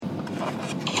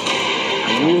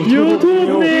YouTube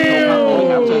New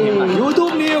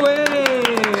YouTube New เว้ย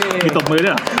มีตบมือด้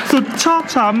วยสุดชอบ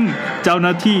ช้ำเจ้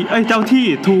าที่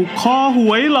ถูกคอห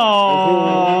วยหลอ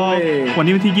กวัน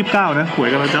นี้วันที่29นะหวย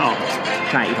กำลังจะออก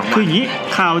ใช่ของคืออย่างนี้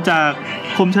ข่าวจาก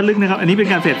คมชัดลึกนะครับอันนี้เป็น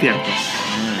การเสียง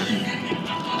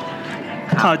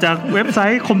ข่าวจากเว็บไซ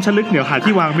ต์คมชัดลึกเดี๋ยวหา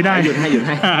ที่วางไม่ได้หยุดให้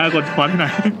กดพอสให้หน่อ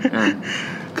ย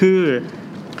คือ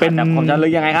เป็นคมชัดลึ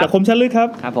กยังไงครับจากคมชัดลึกครับ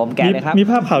ครับผมแกะเลยครับมี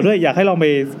ภาพข่าวด้วยอยากให้ลองไป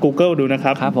Google ดูนะค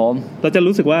รับครับผมเราจะ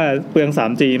รู้สึกว่าเปลือง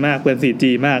 3G มากเปลือง 4G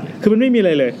มากคือมันไม่มีอะไ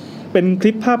รเลยเป็นค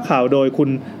ลิปภาพข่าวโดยคุณ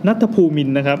ณัฐภูมิน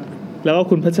ทร์นะครับแล้วก็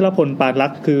คุณพัชรพลปานรั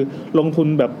กคือลงทุ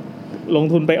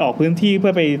นไปออกพื้นที่เพื่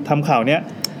อไปทำข่าวเนี้ย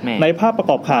ในภาพประ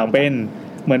กอบข่าวเป็น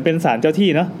เหมือนเป็นศาลเจ้าที่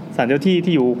เนาะศาลเจ้าที่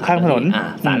ที่อยู่ข้างถนน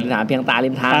ศาลเพียงตาริ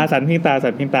มทางศาลเพียง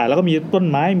ตาแล้วก็มีต้น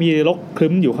ไม้มีรกครึ้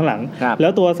มอยู่ข้างหลังแล้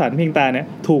วตัวศาลเพียงตาเนี่ย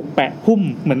ถูกแปะหุ้ม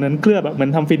เหมือนเคลือบแบบเหมือ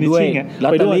นทำฟินิชชิ่งอ่ะ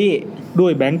ไปด้ว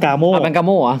ยแบงก์กาโม่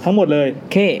ทั้งหมดเลย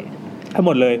ทั้งห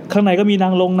มดเลยข้างในก็มีนา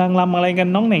งรำอะไรกัน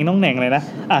น้องแหน่งอะไรนะ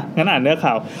งั้นอ่านเนื้อข่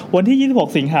าววันที่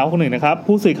26สิงหาคมนะครับ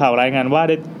ผู้สื่อข่าวรายงานว่า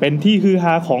ได้เป็นที่ฮือฮ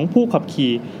าของผู้ขับ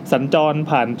ขี่สัญจร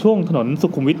ผ่านช่วงถนนสุ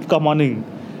ขุมวิทกม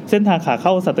.1เส้นทางขาเข้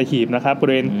าสัตหีบนะครับบ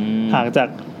ริเวณห่างจาก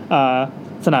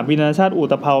สนามบินนานาชาติอุ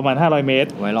ตภาวประมาณ500เมตร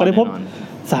ก็ได้พบ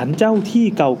ศาลเจ้าที่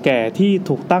เก่าแก่ที่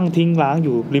ถูกตั้งทิ้งร้างอ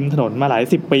ยู่ริมถนนมาหลาย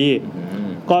10ปี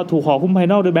ก็ถูกห่อหุ้มภาย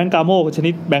นอกด้วยแบงก์กาโม่ชนิ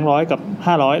ดแบงค์100กับ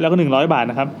500แล้วก็100บาท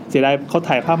นะครับเสียดายเขา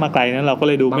ถ่ายภาพมาไกลนั้นเราก็เ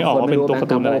ลยดูไม่ออกว่าเป็นตัวการ์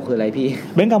ตูนอะไรคืออะไรพี่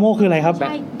แบงก์กาโม่คืออะไรครับใ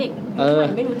ช่เด็ก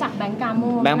ไม่รู้จักแบงก์กาโม่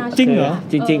จริงเหรอ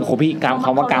จริงๆโหพี่ค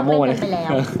ำว่ากาโม่เนี่ย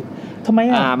ทำไม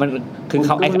มันคือเข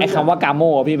าไอ้คำว่ากาโ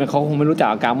ม่พี่มันเขาคงไม่รู้จัก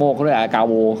กาโม่เขาเรียกกา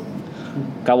โ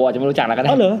วจะไม่รู้จักแล้วก็ได้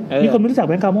เหรอมีคนไม่รู้จักแ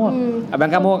บงก์กาโม่แบง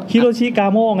ก์กาโม่ฮิโรชิกา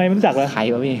โม่ไงไม่รู้จักเลยใคร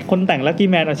วะพี่คนแต่งลัคกี้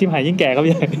แมนอาชีพหายยิ่งแก่ครับ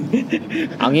พี่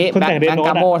เอางี้แบงก์ก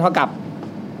าโม่เท่ากับ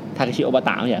ทาเคชิโอบะต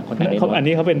ะเนี่ยคนแต่งเขาอัน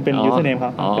นี้เขาเป็นยูสเนมครั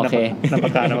บโอเคนามป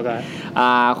ากก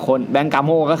คนแบงก์กาโ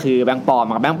ม่ก็คือแบงก์ปลอม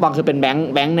แบงก์ปลอมคือเป็นแบง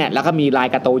ค์เนี่ยแล้วก็มีลาย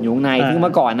การ์ตูนอยู่ข้างในซึ่งเ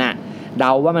มื่อก่อนน่ะเด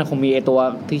าว่ามันคงมีไอตัว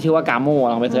ที่ชื่อว่ากาโม่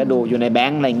ลองไปเสิร์ชดูอยู่ในแบง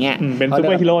ค์อะไรเงี้ยเป็นซุปเ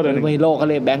ปอร์ฮีโร่ตัวนึงซุปเปอร์ฮีโร่เขา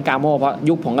เรียกแบงค์กาโม่เพราะ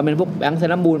ยุคผมก็เป็นพวกแบงค์เซ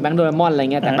เลบูนแบงค์โดเรมอนอะไร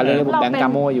เงี้ยแต่ก็เลยแบงค์กา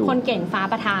โม่อยู่คนเก่งฟ้า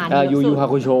ประธานยูฮา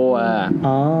คุโช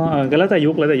ก็แล้วแต่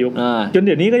ยุคจนเ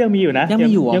ดี๋ยวนี้ก็ยังมีอยู่นะยัง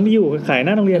มีอยู่ขายห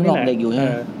น้าโรงเรียนนี่แหละเด็กอยู่ใช่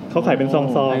เขาขายเป็นซอง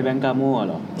ไอแบงค์กาโม่เ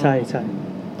หรอใช่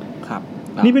ครับ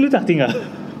นี่ไม่รู้จักจริงเหรอ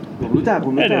ผมรู้จัก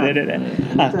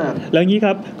แล้วงี้ค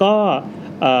รับก็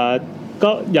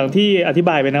อย่างที่อธิบ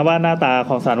ายไปนะว่าหน้าตา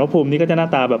ของศาลพระภูมินี่ก็จะหน้า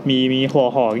ตาแบบมีห่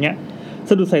ออย่างเงี้ย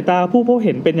สะดุดสายตาผู้พบเ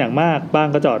ห็นเป็นอย่างมากบาง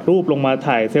ก็จอดรูปลงมา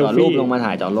ถ่ายเซลฟี่จอดรูปลงมาถ่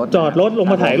ายจอดรถลง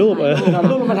มาถ่ายรูปจอด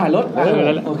รูปลงมาถ่ายรถ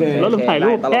โอเครถลงถ่าย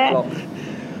รูป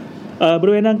บ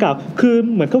ริเวณดังกล่าวคือ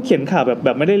เหมือนเขาเขียนข่าวแบ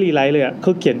บไม่ได้รีไลท์เลยอ่ะเข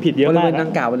าเขียนผิดเยอะมากบริเวณดั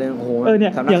งกล่าวเลยโอ้โหเนี่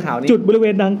ยอย่างจุดบริเว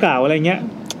ณดังกล่าวอะไรเงี้ย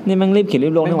นี่มันรีบเขียนรี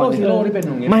บลงทั้งหมด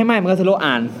ไม่มันก็สโล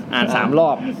อ่าน3รอ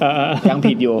บยัง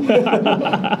ผิดอยู่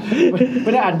ไ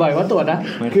ม่ได้อ่านบ่อยว่าตรวจนะ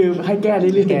คือให้แก้เ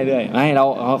รื่อยๆไม่เรา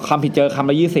คำผิดเจอคำ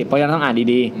ละ20เพราะฉะนั้นต้องอ่าน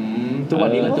ดีๆทุกวัน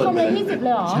นี้มันจดคำละ20เล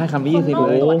ยเหรอใช่คำละ20โอ้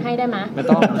ตรวจให้ได้ไหมไม่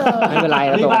ต้องไม่เป็นไร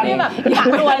เราตรวจเองอยาก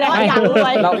รวย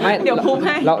เดี๋ยวคุ้มใ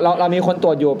ห้เรามีคนตร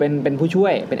วจอยู่เป็นผู้ช่ว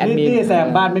ยเป็นแอดมินนี่แซม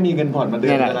บ้านไม่มีเงินผ่อนมาเดือ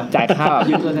นแล้วนะจ่ายค่า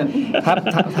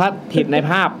ถ้าผิดใน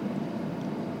ภาพ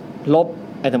ลบ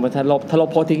ไอ้สมมติถ้าลบ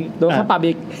โพสทิ้งโดนค่าปรับ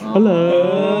อีกคุณ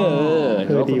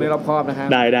ไม่รอบคอบนะครับ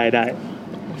ได้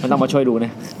มันต้องมาช่วยดูน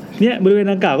ะเนี่ยบริเวณ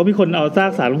ดังกล่าวก็มีคนเอาซา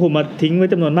กสารพระภูมิมาทิ้งไว้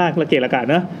จำนวนมากระเกะระกะ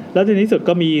นะแล้วในที่สุด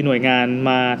ก็มีหน่วยงาน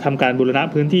มาทำการบูรณะ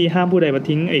พื้นที่ห้ามผู้ใดมา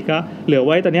ทิ้งไอ้ก็เหลือไ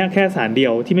ว้ตอนนี้แค่ศาลเดีย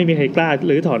วที่ไม่มีใครกล้าห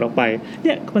รือถอนออกไปเ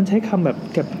นี่ยมันใช้คำแบบ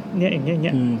เนี่ยอย่างเ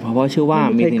งี้ยเพราะว่าเชื่อว่า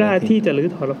ไม่มีใครกล้าที่จะรื้อ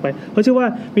ถอนออกไปเพราะเชื่อว่า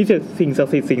มีสิ่งศัก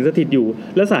ดิ์สิทธิ์สิงสถิตอยู่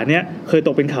และศาลเนี้ยเคยต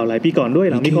กเป็นข่าวหลายปีก่อนด้วย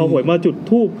หลังมีคอหวยมาจุด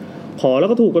ธูปขอแล้ว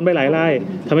ก็ถูกกันไปหลายราย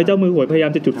ทำให้เจ้ามือหวยพยายา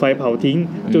มจะจุดไฟเผาทิ้ง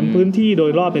จนพื้นที่โด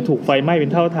ยรอบถูกไฟไหม้เป็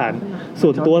นเท่าฐานส่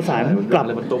วนตัวศาลก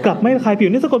ลับไม่ระคายผิว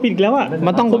นี่สะกดผิดอีกแล้วอ่ะ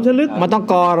มันต้องคมชลึกมันต้อง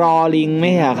กอรอลิงไหม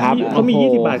ครับเขามี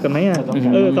20 บาทกันไหมอ่ะ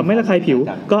กับไม่ระคายผิว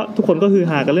ก็ทุกคนก็คือ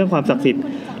หากันเรื่องความศักดิ์สิทธิ์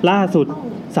ล่าสุด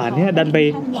ศาลเนี่ยดันไป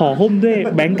ห่อหุ้มด้วย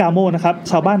แบงก์กาโม่นะครับ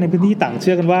ชาวบ้านในพื้นที่ต่างเ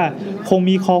ชื่อกันว่าคง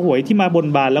มีคอหวยที่มาบน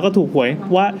บานแล้วก็ถูกหวย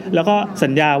ว่าแล้วก็สั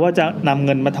ญญาว่าจะนำเ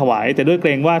งินมาถวายแต่ด้วยเกร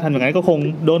งว่าทำอย่างนั้นก็คง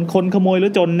โดนคนขโมยหรื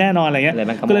อจนแน่นอนอะไรเงี้ย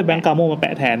ก็เลยแบงก์กาโม่มาแป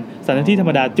ะแทนศาลที่ธรร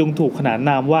มดาจึงถูกขนาน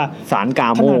นามว่าศาลกา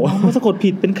โม่สะกดผิ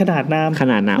ดเป็นขนาดนาม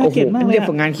โอ้โหเรียก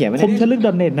ฝึกงานเขียนไม่ได้คมชลึก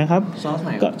.net นะครับ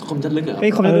ก็คมชลึกเหรอ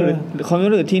คมช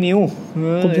ลึกที่นิ้ว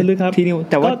คมชลึกครับที่นิ้ว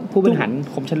แต่ว่าผู้บริหาร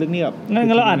คมชลึกนี่แบบ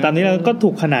งั้นเราอ่านตามนี้แล้วก็ถู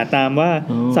กขนานนามว่า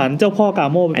ศาลเจ้าพ่อกา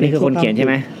โม่อันนี้คือคนเขียนใช่ไ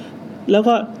หมแล้ว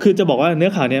ก็คือจะบอกว่าเนื้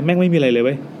อข่าวเนี้ยแม่งไม่มีอะไรเลยเ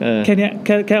ว้ยแค่เนี้ย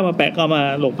แค่มาแปะก็มา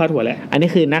ลงพาดหัวแหละอันนี้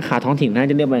คือนักข่าวท้องถิ่นน่า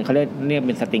จะเรียกมันเขาเรียกเ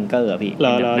ป็นสติงเกอร์อ่ะพี่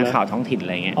นักข่าวท้องถิ่นอะ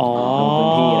ไรเงี้ยลงพื้น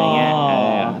ที่อะไรเงี้ย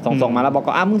ส่งมาแล้วบก.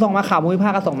มึงส่งมาข่าวภูมิภา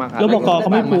คก็ส่งมาแล้วบก.เข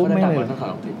าไม่พูดไม่เลย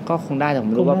ก็คงได้แต่ผม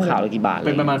ไม่รู้ว่าข่าวละกี่บาทเ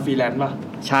ป็นประมาณฟรีแลนซ์ป่ะ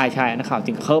ใช่ๆนักข่าวจ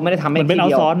ริงเขาไม่ได้ทำให้ทีเ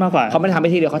ดียวเขาไม่ได้ทำให้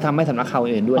ทีเดียวเขาทำให้สำนักข่าว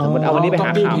อื่นด้วยสมมติเอาวันนี้ไปห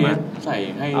าข่าวมาใส่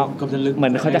ให้คำลึกเหมือ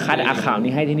นเขาจะคัดข่าว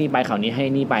นี้ให้ที่นี่ไปข่าวนี้ให้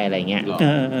นี่ไปอะไรเงี้ย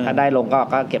ถ้าได้ลง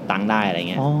ก็เก็บตังค์ได้อะไร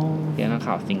เงี้ยเดี๋ยวนัก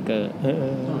ข่าวซิงเกอร์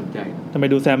ทำไม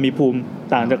ดูแซมมีภูมิ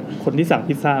ต่างจากคนที่สั่ง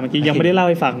พิซซ่าเมื่อกี้ยังไม่ได้เล่า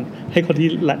ให้ฟังให้คนที่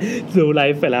ดูไล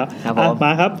ฟ์ไปแล้วม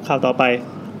าครับข่าวต่อไป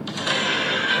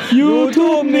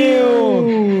YouTube News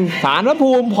สารพระ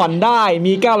ภูมิผ่อนได้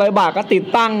มี900 บาทก็ติด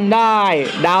ตั้งได้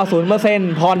ดาว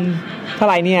 0% ผ่อนเท่าไ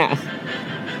หร่เนี่ย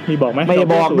มีบอกไหมไม่ได้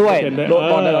บอกด้วย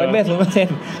บอกเลยไม่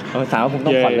 0% สารพระภูมิต้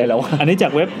องผ่อนเลยแล้วอันนี้จา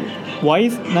กเว็บ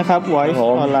Voice นะครับ Voice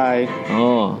ออนไลน์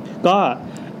ก็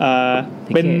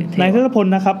เป็นนายธนพล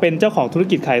นะครับเป็นเจ้าของธุร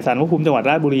กิจขายสารพระภูมิจังหวัด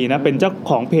ราชบุรีนะเป็นเจ้า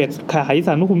ของเพจขายส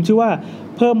ารพระภูมิชื่อว่า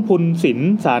เพิ่มพูนสิน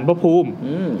สารพระภูมิ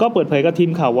ก็เปิดเผยกับทีม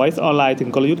ข่าว Voice ออนไลน์ถึง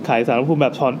กลยุทธ์ขายสารพระภูมิแบ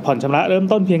บผ่อนชำระเริ่ม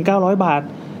ต้นเพียง900 บาท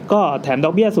ก็แถมด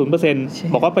อกเบี้ย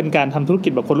 0% บอกว่าเป็นการทำธุรกิ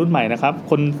จแบบคนรุ่นใหม่นะครับ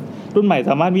คนรุ่นใหม่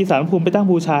สามารถมีสารพระภูมิไปตั้ง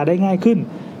บูชาได้ง่ายขึ้น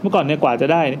เมื่อก่อนเนี่ยกว่าจะ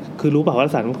ได้คือรู้เปล่าว่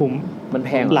าสารพระภูมิมันแพ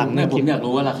งหลังเนี่ยผมอยาก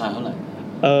รู้ว่าราคาเท่าไหร่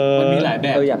มันมีหลายแบ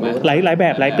บหลายแบ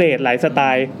บหลายเกรดหลายสไต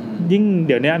ล์ยิ่งเ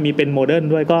ดี๋ยวนี้มีเป็นโมเดิร์น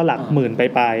ด้วยก็หลักหมื่นป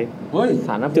ลายเฮ้ยส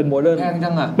ารพระภูมิโมเดิร์นแพงจั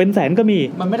งอ่ะเป็นแสนก็มี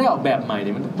มันไม่ได้ออกแบบใหม่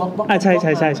นี่มันบล็อกใช่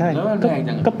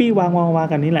ก็ปีวาง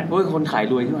กันนี้แหละโอ้ยคนขาย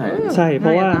รวยใช่ไหมใช่เพร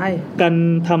าะว่าการ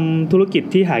ทำธุรกิจ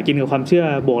ที่หากินกับความเชื่อ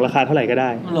บวกราคาเท่าไหร่ก็ได้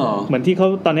เหมือนที่เขา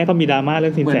ตอนนี้เขามีดราม่าเรื่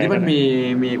องสินแสเหมือนที่มัน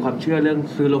มีความเชื่อเรื่อง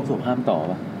ซื้อโรงศพห้ามต่อ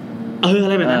ป่ะอะ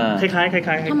ไรแบบนั้นคล้าย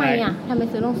ทำไมอ่ะทำไม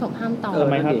ซื้อโรงศพห้ามต่อทำ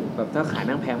ไมครับแบบถ้าขายแ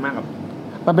ม่งแพงมากกับ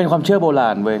มันเป็นความเชื่อโบรา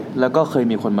ณเว้ยแล้วก็เคย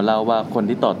มีคนมาเล่าว่าคน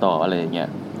ที่ต่ออะไรอย่างเงี้ย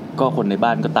ก็คนในบ้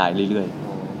านก็ตายเรื่อย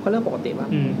ๆก็เรื่องปกติป่ะ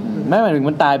ไม่หมายถึง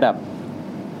มันตายแบบ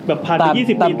ผ่านไป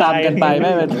20 ปีตามกันไปไ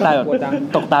ม่เป็นตายแบบ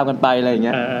ตกตามกันไปอะไรอย่างเ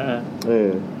งี้ย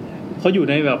เขาอยู่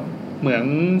ในแบบเหมือน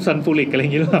ซันฟูริกอะไรอย่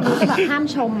างเงี้ยหรอแบบห้าม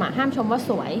ชมว่า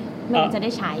สวยไม่งั้นจะได้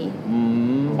ใช้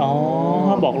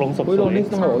ห้ามบอกลงศพลงนี่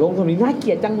ต้องลงศพนี้น่าเก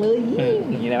ลียดจังเลย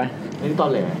อย่างงี้ได้ไหมนี่ตอน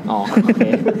แหลโอเค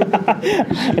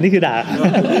อันนี้คือด่า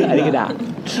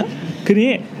คือ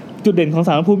นี้จุดเด่นของส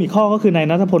ารพระภูมิอีกข้อก็คือนาย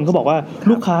ณัฐพลเขาบอกว่า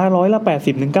ลูกค้า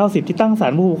80-90%ที่ตั้งสา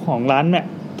รพระภูมิของร้านเนี่ย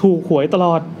ถูกหวยตล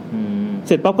อดเ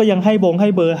สร็จปั๊บก็ยังให้เบ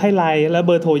อร์ให้ไลน์และเ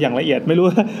บอร์โทรอย่างละเอียดไม่รู้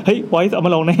เฮ้ย Voice เอาม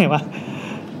าลงแน่วะ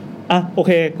โอเ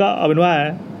คก็เอาเป็นว่า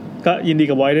ก็ยินดี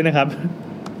กับ Voice ด้วยนะครับ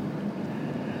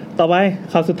ต่อไป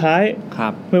ข่าวสุดท้ายครั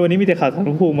บเมื่อวันนี้มีแต่ข่าวสารพ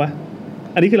ระภูมิวะ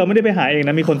อันนี้คือเราไม่ได้ไปหาเองน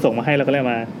ะมีคนส่งมาให้เราก็เลย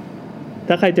มา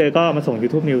ถ้าใครเจอก็มาส่ง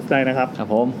YouTube News ได้นะครับครับ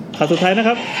ผมข่าวสุดท้ายนะค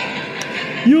รับ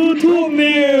YouTube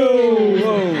News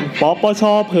ปปช.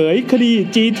เผยคดี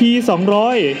GT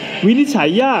 200วินิจฉัย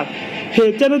ยากเห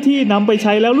ตุเจ้าหน้าที่นำไปใ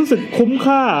ช้แล้วรู้สึกคุ้ม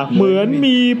ค่าเหมือน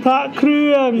มีพระเค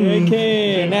รื่องโอเค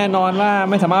แน่นอนว่า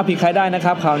ไม่สามารถผิดใครได้นะค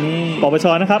รับคราวนี้ปปช.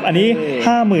นะครับอันนี้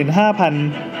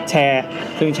 55,000 แชร์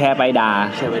ซึ่งแชร์ไปด่า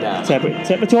แช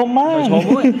ร์ไปชมมาก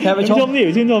แชร์ไปชมดิ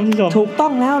ชื่นชมถูกต้อ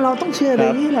งแล้วเราต้องเชื่อเลย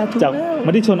นี่แหละถูกแล้วจากม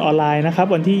ติชนออนไลน์นะครับ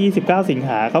วันที่29สิงห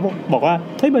าเขาบอกว่า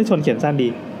เฮ้ยมติชนเขียนสั้นดี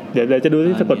เดี๋ยวจะดู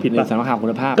ที่สะกดผิดป่ะสารข่าวคุ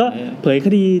ณภาพก็เผยค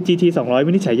ดี GT 200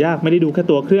วินิจฉัยยากไม่ได้ดูแค่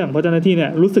ตัวเครื่องเพราะเจ้าหน้าที่เนี่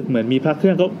ยรู้สึกเหมือนมีพระเครื่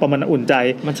องก็ประมาณอุ่นใจ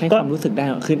มันใช้ความรู้สึกได้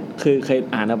คือเคย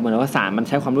อ่านเหมือนว่าศาลมันใ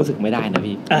ช้ความรู้สึกไม่ได้นะ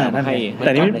พี่แ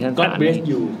ต่นี่ก็เบส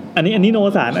อยู่อันนี้โน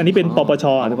ศาลอันนี้เป็นปปช.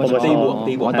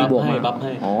ตีบวกให้บัฟใ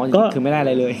ห้ก็คือไม่ได้อะไ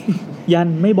รเลยยัน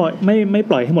ไม่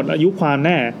ปล่อยให้หมดอายุความแ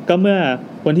น่ก็เมื่อ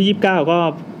วันที่29ก็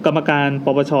กรรมการป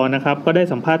ปช.นะครับก็ได้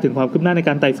สัมภาษณ์ถึงความคืบหน้าในก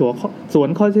ารไต่สวน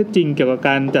ข้อเท็จจริงเกี่ยวกับก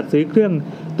ารจัดซื้อเครื่อง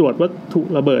ตรวจวัตถุ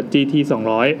ระเบิด GT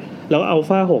 200แล้วอัล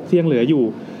ฟา6ที่ยังเหลืออยู่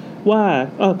ว่า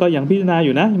ก็ยังพิจารณาอ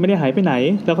ยู่นะไม่ได้หายไปไหน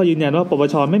แล้วก็ยืนยันว่าปป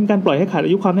ช.ไม่มีการปล่อยให้ขาดอ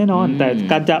ายุความแน่นอนแต่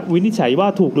การจะวินิจฉัยว่า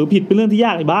ถูกหรือผิดเป็นเรื่องที่ย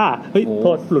ากไอ้บ้าเฮ้ยโท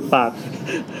ษหลุดปาก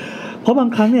เพราะบาง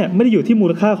ครั้งเนี่ยไม่ได้อยู่ที่มู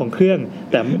ลค่าของเครื่อง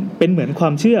แต่เป็นเหมือนควา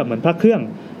มเชื่อเหมือนพระเครื่อง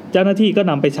เจ้าหน้าที่ก็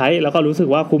นำไปใช้แล้วก็รู้สึก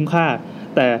ว่าคุ้มค่า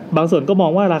แต่บางส่วนก็มอ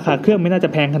งว่าราคาเครื่องไม่น่าจะ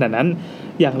แพงขนาดนั้น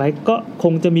อย่างไรก็ค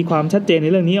งจะมีความชัดเจนใน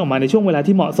เรื่องนี้ออกมาในช่วงเวลา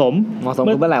ที่เหมาะสม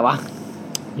คือเมื่อไหร่วะ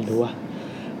ไม่รู้ว่า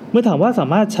เมื่อถามว่าสา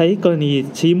มารถใช้กรณี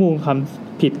ชี้มูลความ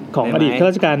ผิดของอดีตข้า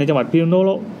ราชการในจังหวัดพิ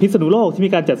ษณุโลกที่มี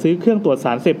การจัดซื้อเครื่องตรวจส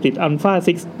ารเสพติดอัลฟา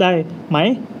6ได้ไหม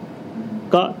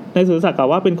ก็ในสุรศักดิ์กล่าว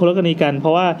ว่าเป็นคนละกรณีกันเพร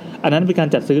าะว่าอันนั้นเป็นการ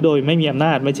จัดซื้อโดยไม่มีอำน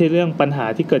าจไม่ใช่เรื่องปัญหา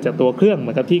ที่เกิดจากตัวเครื่องเห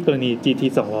มือนกับที่กรณี GT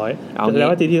 200แล้ว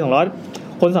ว่า GT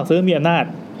 200คนสั่งซื้อมีอำนาจ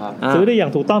ซื้อได้อย่า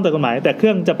งถูกต้องตามกฎหมายแต่เค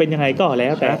รื่องจะเป็นยังไงก็แล้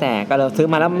วแต่ก็เราซื้อ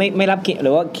มาแล้วไม่รับหรื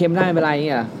อว่าเค็มได้ไม่เป็นไรเ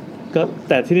งี้ยก็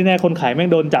แต่ที่แน่คนขายแม่ง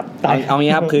โดนจับตายเอา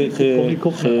งี้ครับ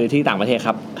คือที่ต่างประเทศค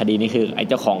รับคดีนี้คือไอ้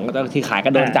เจ้าของที่ขายก็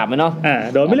โดนจับไหมเนาะ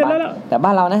โดนไม่เล่นแล้วแต่บ้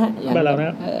านเรานะฮะบ้านเราน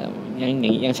ะ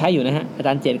ยังใช้อยู่นะฮะอาจ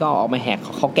ารย์เจนก็ออกมาแหก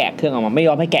เขาแกะเครื่องออกมาไม่ย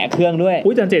อมให้แกะเครื่องด้วย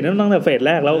อาจารย์เจนตั้งแต่เฟสแ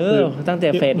รกแล้วคือตั้งแต่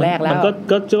เฟสแรกแล้วมัน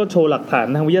ก็โชว์หลักฐาน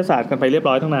ทางวิทยาศาสตร์กันไปเรียบ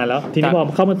ร้อยตั้งนานแล้วทีนี้พอ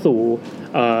เข้ามาสู่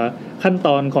ขั้นต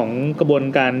อนของกระบวน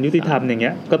การยุติธรรมอย่างเ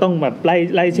งี้ยก็ต้องแบบ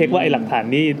ไล่เช็คว่าไอ้หลักฐาน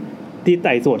ที่ไ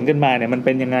ต่สวนกันมาเนี่ยมันเ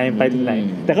ป็นยังไงไปถึงไหน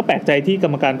แต่ก็แปลกใจที่กร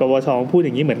รมการกวช.พูดอ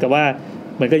ย่างนี้เหมือนกับ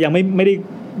ยังไม่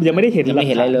ได้เห็นหลัก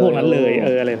ฐานพวกนั้นเลย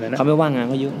อะไรแบบนั้นเขาไม่ว่างงาน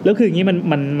เขายุ่งแล้วคืออย่างนี้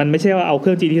มันไม่ใช่ว่าเอาเค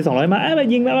รื่อง GT 200มา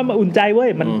ยิงแล้วมาอุ่นใจเว้ย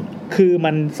มันคือ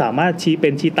มันสามารถชี้เป็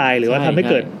นชี้ตายหรือว่าทำให้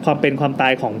เกิดความเป็นความตา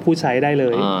ยของผู้ใช้ได้เล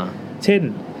ยเช่น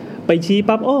ไปชี้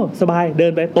ปั๊บโอ้สบายเดิ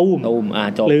นไปตูม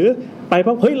จบหรือไป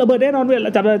ปั๊บเฮ้ยระเบิดแน่นอนเว้ย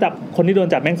จับคนที่โดน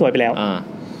จับแม่งสวยไปแล้ว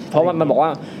เพราะมันบอกว่า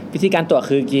วิธีการตรวจ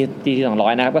คือ GT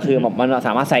 200นะครับก็คือมันส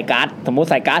ามารถใส่การ์ดสมมุติ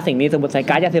ใส่การ์ดสิ่งนี้สมมุติใส่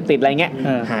การ์ดยาเสพติดอะไรเงี้ย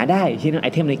หาได้ที่นั่นไอ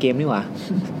เทมในเกมนี่หว่า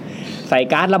ใส่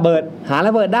การ์ดระเบิดหาร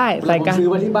ะเบิดได้ใส่การ์ดซื้อ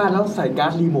มาที่บ้านแล้วใส่การ์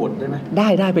ดรีโมทได้ไหมไ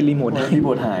ด้เป็นรีโมท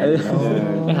หาย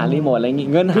ไปหารีโมทอะไรงี้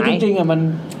เงินหายจริงๆอ่ะมัน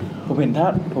ผมเห็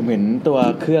นตัว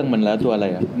เครื่องมันแล้วตัวอะไร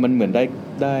อ่ะมันเหมือน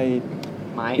ได้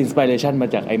อินสปิเรชันมา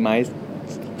จากไอ้ไม้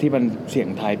ที่มันเสียง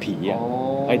ทายผีอ่ะ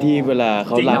ไอ้ที่เวลาเ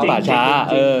ขาล้างป่าช้า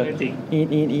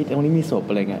อีตรงนี้มีศพ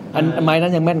อะไรเงี้ยอันไม้นั้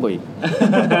นยังแม่นกว่าอีก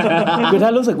คือถ้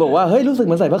ารู้สึกบอกว่าเฮ้ยรู้สึกเห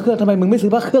มือนใส่พระเครื่องทำไมมึงไม่ซื้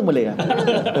อพระเครื่องมาเลยอ่ะ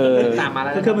ตามมาแล้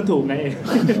วเครื่องมันถูกไง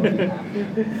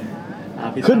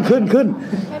ขึ้น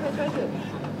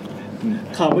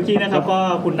ข่าวเมื่อกี้นะครับก็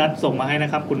คุณนัทส่งมาให้นะ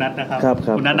ครับคุณนัทนะครับ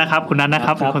คุณนัทนะครับ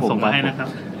เป็นคนส่งมาให้นะครับ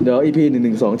เดี๋ยว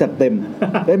EP110 จัดเต็ม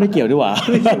ไม่เกี่ยวด้วยหว่า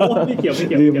ไม่เกี่ยว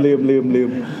ลื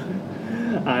ม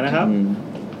นะครับ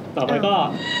ต่อไปก็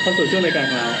เข้าสู่ช่วงรายการ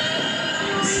ของเรา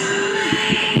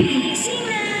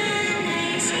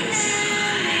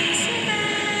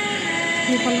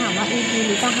มีคนถามว่า EP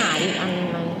นี้จะหายอีกอันนึง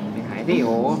ไหมไม่หายดิโอ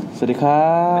สวัสดีครั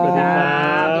บสวัสดี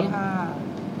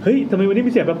เฮ้ยทำไมวันนี้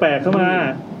มีเสียงแปลกๆเข้ามา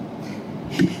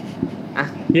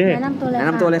แนะนำตัวเ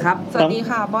ลยครับสวัสดี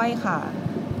ค่ะบ้อยค่ะ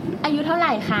อายุเท่าไห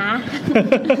ร่คะ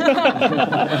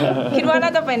คิดว่าน่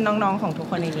าจะเป็นน้องๆของทุก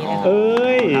คนในนี้เลย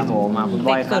ครับผมมาคุณ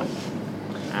บ้อยครับ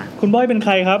คุณบ้อยเป็นใค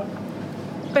รครับ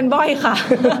เป็นบ้อยค่ะ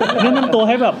แนะนำตัวใ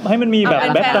ห้มันมีแบบ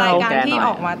แบ็คกราวด์รายการที่อ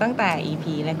อกมาตั้งแต่ EP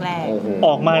แรกๆอ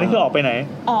อกมานี่คือออกไปไหน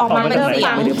ออกมาเป็นเสี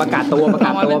ยงหรือประกาศตัวเป็น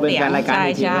แฟนรายการ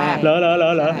EP แรกแล้ว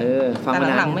ฟังแต่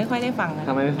หลังไม่ค่อยได้ฟัง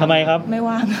ทำไมครับไม่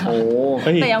ว่าง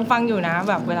แต่ยังฟังอยู่นะ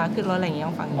แบบเวลาขึ้นรถอะไรอย่างเงี้ย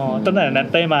ยังฟังอยู่ตั้งแต่นั้น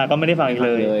เต้มาก็ไม่ได้ฟังอีกเ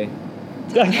ลย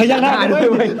พยักหน้าด้วย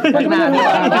พยักหน้าด้วย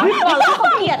บอกแล้วเขา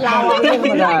เกลียดเรา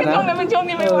ช่วงนั้นเป็นช่วง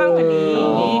ที่ไม่ว่างพอดี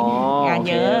งาน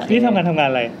เยอะนี่ทำงาน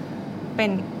อะไรเป็น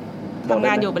ทำง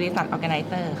านอยู่บริษัท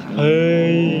organizer ค่ะ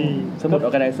สมุด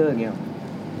organizer อย่างเงี้ย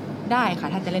ได้ค่ะ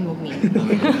ถ้าจะเล่นมุกนี้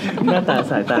หน้าตา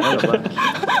สายตาเขาแบบว่า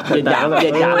เย็น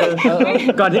ยาว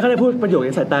ก่อนที่เขาจะพูดประโยคใน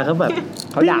สายตาเขาแบบ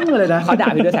เขาด่าเลยนะเขาด่า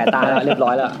พี่ด้วยสายตาแล้วเรียบร้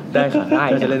อยแล้วได้ค่ะได้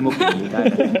จะเล่นมุกนี้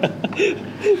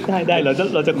ได้เร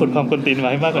าจะขุดความคนตีนไ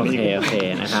ว้มากกว่านี้โอเค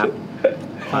นะครับ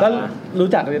แล้วรู้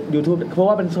จัก YouTube เพราะ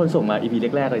ว่าเป็นคนส่งมา EP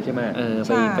แรกๆเลยใช่ไหม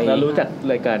ไปแล้วรู้จัก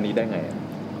รายการนี้ได้ไง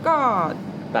ก็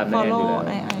ตามแอนอ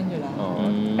ยู่แล้ว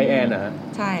ไอแอนนะ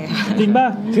ใช่ค่ะจริงป่ะ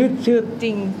ชื่อจ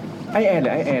ริงไอแอนหรื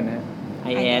อไอแอนนะไอ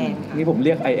แอน นี่ผมเ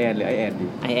รียกไอแอนหรือไอแอนดี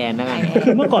ไอแอนนะคื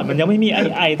อเมื่อก่อนมันยังไม่มี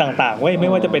ไอต่างๆเว้ยไม่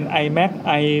ว่าจะเป็น iMac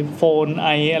iPhone อ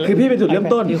ะไรคือพี่เป็นจุดเริ่ม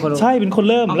ต้นใช่เป็นคน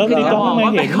เริ่มแล้วตีจ๊อบไม่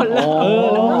เห็นแล้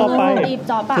วต่อไปตี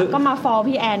จ๊อบก็มาฟอล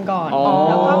พี่แอนก่อน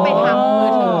แล้วก็ไปทำมือ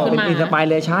ถือขึ้นมาเป็นอินสไป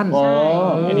เรชั่น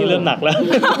อันนี้เริ่มหนักแล้ว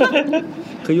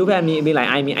คือยุคแอนมีหลาย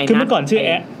ไอมีไอคือเมื่อก่อนชื่อแอ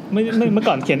นไม่เมื่อ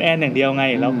ก่อนเขียนแอนอย่างเดียวไง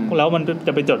แล้วมันจ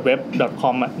ะไปจดเว็บ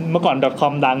 .com อ่ะเมื่อก่อน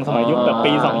 .com ดังสมัยยุคแบบ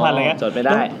ปี 2000 อะไรเงี้ยจดไม่ไ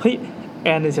ด้เฮ้ยแอ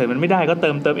นเฉยๆมันไม่ได้ก็เติ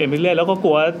มเอ็มไปเรื่อยแล้วก็ก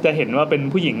ลัวจะเห็นว่าเป็น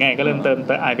ผู้หญิงไงก็เริ่มเติมแ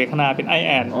ต่ไอไปข้างหน้าเป็นไอแ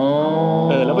อน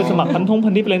แล้วไปสมัครพัน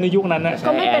ทิปอะไรในยุคนั้นน่ะ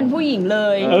ก็ไม่เป็นผู้หญิงเล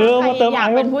ยมาเติมไอ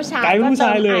เป็นผู้ชายกลายเป็นผู้ช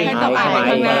ายเลยให้ต่อไป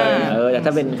ข้างหน้าแต่ถ้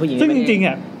าเป็นผู้หญิงซึ่งจริงๆ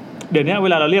อ่ะเดี๋ยวนี้เว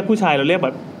ลาเราเรียกผู้ชายเราเรียกแบ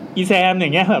บอีแซมอย่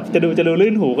างเงี้ยแบบจะดูลื่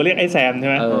นหูก็เรียกไอแซมใช่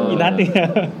ไหมอีนัทเนี่ย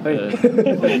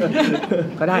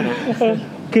ก็ได้นะ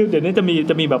คือเดี๋ยวนี้จะ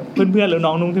มีแบบเพื่อนๆแล้วน้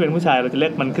องนุ่งที่เป็นผู้ชายเราจะเรีย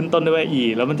กมันขึ้นต้นด้วยว่าอี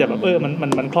แล้วมันจะแบบ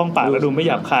มันคล่องปากแล้วดูไม่ห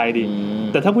ยาบคายดี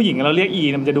แต่ถ้าผู้หญิงเราเรียกอี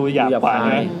มันจะดูหยาบกว่าใช่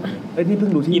ไหมนี่เพิ่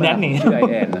งรู้ที่มาชื่อไอ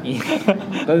แอน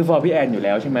ก็คือฟอร์พี่แอนอยู่แ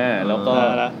ล้วใช่ไหมแล้วก็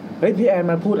เฮ้ยพี่แอน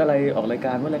มาพูดอะไรออกรายก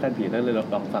ารว่ารายการผีนั่นเลย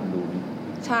ลองฟังดู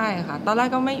ใช่ค่ะตอนแรก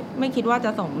ก็ไม่คิดว่าจ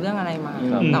ะส่งเรื่องอะไรมา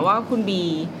แต่ว่าคุณบี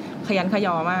ขยันขย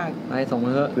อมากไปส่งม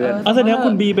าเถอะแสดงว่า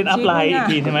คุณบีเป็นอัพไลน์อีก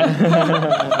ทีใช่ไหม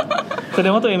แสด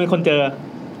งว่าตัวเองเป็นคนเจอ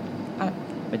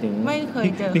ไม่เคย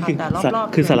เจอค่ะแต่รอบ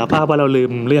ๆคือสารภาพว่าเราลื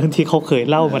มเรื่องที่เขาเคย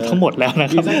เล่ามาทั้งหมดแล้วนะ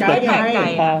ครับสกาย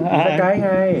ไง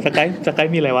สกาย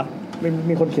มีอะไรวะ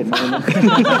มีคนเขียนมา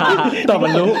ต่อมั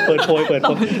นรู้เปิดโพย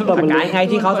สกายไง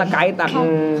ที่เขาสกายตัก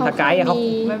สกายเขา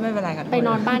ไม่เป็นไรกันไปน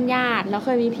อนบ้านญาติแล้วเค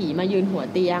ยมีผีมายืนหัว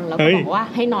เตียงแล้วก็บอกว่า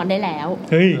ให้นอนได้แล้ว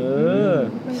เฮ้ย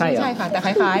ใช่ค่ะแต่ค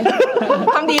ล้าย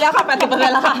ๆทำดีแล้วค่ะ 80%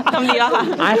 แล้วค่ะทำดีแล้วค่ะ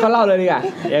เขาเล่าเลยดีกว่า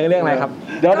เรื่องอะไรครับ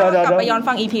เดี๋ยวกลับไปย้อน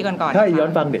ฟัง EP ก่อนใช่ย้อน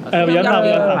ฟังดิย้อนฟัง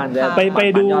ไป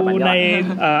ดูใน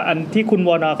อันที่คุณว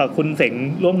นกับคุณเสง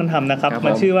ร่วมกันทำนะครับมั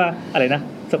นชื่อว่าอะไรนะ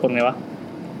สะกดไงวะ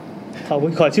เขา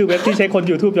ขอชื่อเว็บที่ใช้คน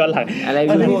YouTube ย้อนหลังอะไร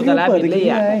YouTube แต่ละบิลลี่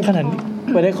อ่ะขนาด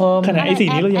เปิดได้คอมขนาดไอ้สิ่ง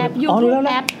นี้เรายังรู้แ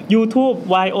ล้ว YouTube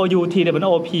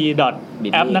YOUTOOP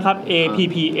นะครับ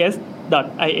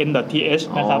apps.in.th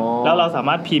นะครับแล้วเราสาม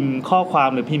ารถพิมพ์ข้อความ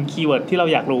หรือพิมพ์คีย์เวิร์ดที่เรา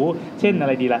อยากรู้เช่นอะไ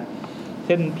รดีล่ะเ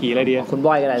ช่นผีอะไรดีคุณบ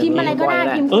อยก็ได้พิมพ์อะไรก็ได้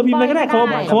พิมพ์อะไรก็ได้เขา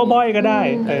ว่าบอยก็ได้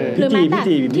หรือแม้แต่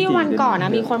ที่วันก่อนน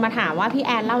ะมีคนมาถามว่าพี่แ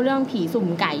อนเล่าเรื่องผีสุ่ม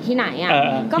ไก่ที่ไหนอ่ะ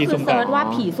ก็คือเซิร์ชว่า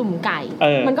ผีสุ่มไก่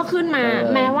มันก็ขึ้นมา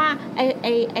แม้ว่า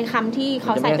ไอ้คำที่เข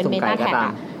าใส่เป็นเมตาแท็กอ่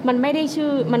ะมันไม่ได้ชื่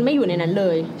อมันไม่อยู่ในนั้นเล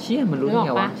ยเชี่ยมันรู้ไง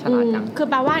วะฉลาดจังคือ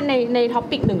แปลว่าในท็อ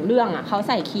ปิก1เรื่องอ่ะเขาใ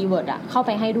ส่คีย์เวิร์ดอ่ะเข้าไป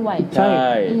ให้ด้วยใช่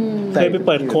เคยไปเ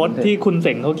ปิดโค้ดที่คุณเส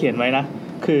งเขาเขียนไว้นะ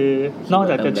คือนอก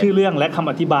จากจะชื่อเรื่องและคำ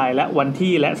อธิบายและวัน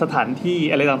ที่และสถานที่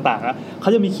อะไรต่างๆอ่ะเขา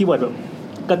จะมีคีย์เวิร์ดแบบ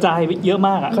กระจายเยอะม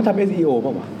ากอ่ะเขาทำ SEO ป่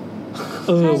ะวะ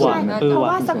ว่ะเพราะ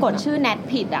ว่าสะกดชื่อแนท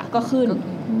ผิดอ่ะก็ขึ้น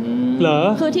เหรอ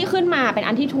คือที่ขึ้นมาเป็น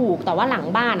อันที่ถูกแต่ว่าหลัง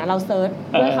บ้านอ่ะเราเซิร์ช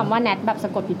ด้วยคำว่าแนทแบบสะ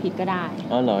กดผิดๆก็ได้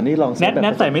อ๋อเหรอนี่ลองแน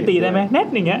ทใส่ไม่ตีได้ไหมแนท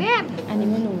อย่างเงี้ยอันนี้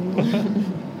ไม่รู้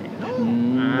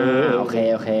โอเค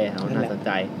น่าสนใ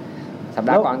จสัปด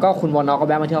าห์ก่อนก็คุณวอนอก็แ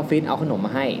วะมาที่ออฟฟิศเอาขนมม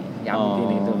าให้ย้ำที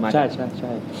นึงใช่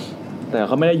แต่เ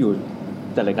ขาไม่ได้อยู่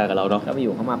จัดรายการกับเราเนาะเขาไปอ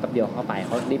ยู่เขามาแป๊บเดียวเข้าไปเข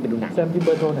ารีบไปดูหนังแซมพี่เ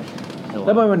บิร์ดโทรหน่อยแ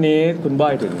ล้ววันนี้คุณบอ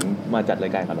ยถึงมาจัดรา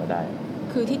ยการกับเราได้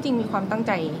คือที่จริงมีความตั้งใ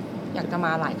จอยากจะม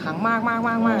าหลายครั้งมาก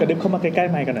กระดึ๊บเข้ามาใกล้ๆ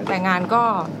ไมค์กันหน่อยแต่งานก็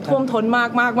ท่วมท้นมาก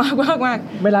ไ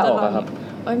ม่ลาออกครับ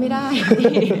ไม่ได้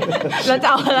แล้วจะ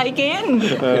เอาอะไรกิน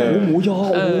หมูยอ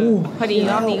พอดี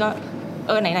รอบนี้ก็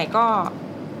ไหนๆก็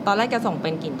ตอนแรกจะส่งเป็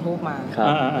นกลิ่นทูบมา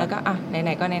แล้วก็ไหน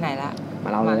ๆก็ไหนๆละมา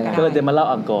เล่าเลยก็เลยจะมาเล่า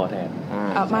อังกอร์แทน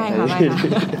ไม่ค่ะ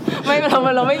ไม่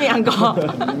เราไม่มีอังกอร์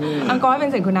ให้เป็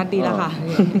นเสียงคุณนัทดีแล้วค่ะ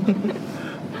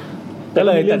ก็เ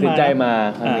ลยตัดสินใจมา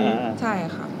ครั้งนี้ใช่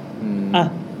ค่ะ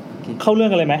เข้าเรื่อง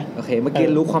กันเลยไหมโอเคเมื่อกี้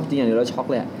รู้ความจริงอย่างเดียวแล้วช็อก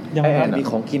เลยไอ้แอนมี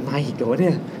ของกินมาอีกเหรอเนี่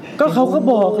ยก็เขาก็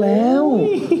บอกแล้ว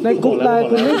ในกลุ่มไลน์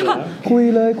คุณไม่คุย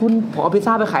เลยคุณผมเอาพิซ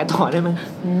ซ่าไปขายต่อได้ไหม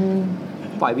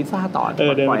ปล่อยพิซซ่าต่อเ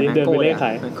ดินไปเลขข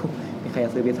ายมีใครจ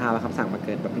ะซื้อพิซซ่าป่ะครับสั่งมาเ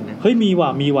กินแบบนี้นะเฮ้ยมีว่ะ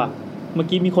เมื่อ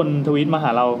กี้มีคนทวีตมาหา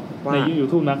เราใน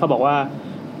YouTube นะเขาบอกว่า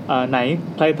ไหน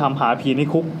ใครทำหาผีใน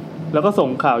คุกแล้วก็ส่ง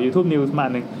ข่าว YouTube News มา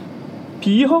นึง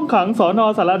ผีห้องขังสน.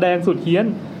สารแดงสุดเฮี้ยน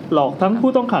หลอกทั้ง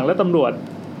ผู้ต้องขังและตำรวจ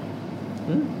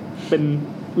เป็น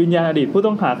วิญญาณอดีตผู้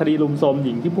ต้องหาคดีลุมโทรมห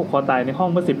ญิงที่ผูกคอตายในห้อง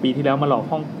เมื่อ10 ปีที่แล้วมาหลอก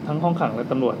ทั้งห้องขังและ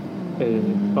ตำรวจ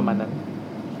ประมาณนั้น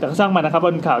แต่ก็ช่างมันนะครับเ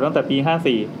ป็นข่าวตั้งแต่ปี54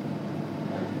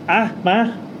มา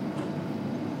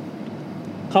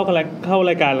เข้า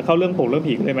รายการเข้าเรื่องเรื่อง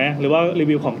ผีกันเลยไหมหรือว่ารี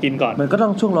วิวของกินก่อนมันก็ต้อ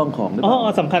งช่วงลองของ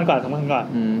สำคัญก่อน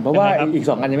เพราะว่าอีก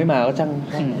2อันยังไม่มาก็ช่าง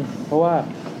เพราะว่า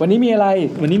วันนี้มีอะ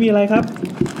ไรครับ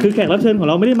คือแขกรับเชิญของเ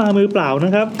ราไม่ได้มามือเปล่าน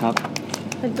ะครับ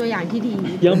เป็นตัวอย่างที่ดี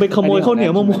ยังไปขโมยข้าวเหนีย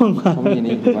วมะม่วงมา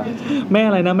แม่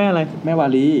อะไรนะแม่วา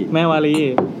ลี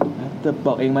จะบ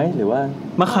อกเองไหมหรือว่า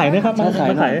มาขายนะครับมาขาย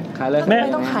เลยไม่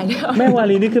ต้องขายแม่วา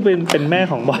ลีนี่คือเป็นแม่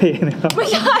ของบอยนะครับไม่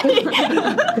ใช่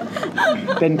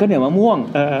เป็นข้าวเหนียวมะม่วง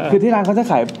คือที่ร้านเขาจะ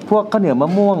ขายพวกข้าวเหนียวมะ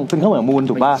ม่วงเป็นข้าวเหนียวมูล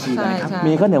ถูกป่ะ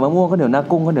มีข้าวเหนียวมะม่วงข้าวเหนียวหน้า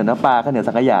กุ้งข้าวเหนียวหน้าปลาข้าวเหนียว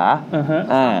สังขยา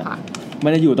มั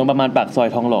นจะอยู่ตรงประมาณปากซอย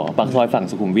ทองหล่อปากซอยฝั่ง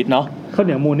สุขุมวิทเนาะข้าวเห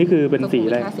นียวมูลนี่คือเป็นสีอ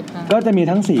ะไรก็จะมี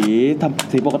ทั้ง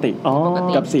สีปกติ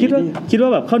กับสีคิดว่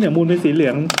าแบบข้าวเหนียวมูลเป็นสีเหลื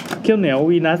องข้าวเหนียว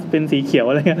วีนัสเป็นสีเขียว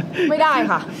อะไรเงี้ยไม่ได้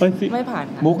ค่ะไม่ผ่าน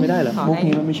มุกไม่ได้เหรอมุก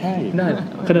นี้มันไม่ใช่ได้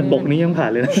ขนาดบกนี้ยังผ่าน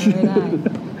เลยนะไม่ได้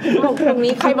บกตรง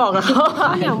นี้ใครบอกล่ะข้า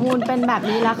วเหนียวมูลเป็นแบบ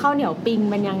นี้แล้วข้าวเหนียวปิง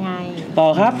เป็นยังไงต่อ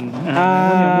ครับ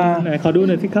ขอดูห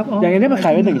น่อยสิครับอย่างนี้มันข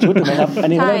ายเป็น1ชุดถูกมั้ยครับอัน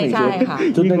นี้ได้1ชุด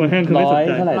ชุดนึง100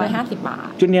เท่าไหร่150 บาท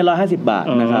ชุดนี้150 บาท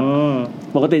นะครับ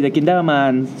ปกติจะกินได้ประมาณ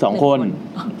2 คน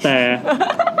แต่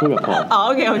พูดแบบพอโ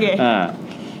อเค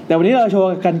แต่วันนี้เราโชว์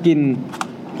กันกิน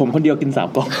ผมคนเดียวกิน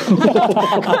3 กล่อง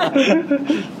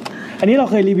อันนี้เรา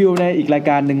เคยรีวิวในอีกราย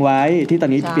การนึงไว้ที่ตอ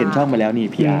นนี้เปลี่ยนช่องไปแล้วนี่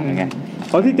PR ไง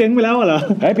ที่เจ๊งไปแล้วเหรอ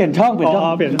เปลี่ยนช่องเบื่อ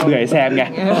ไอ้แซมไง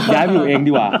ย้ายไปอยู่เอง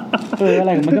ดีกว่าอะไ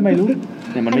รมันก็ไม่รู้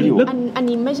เนี่ยมันไม่อยู่อัน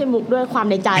นี้ไม่ใช่มุกด้วยความ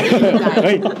ในใจเ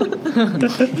ฮ้ย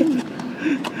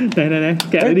ไหน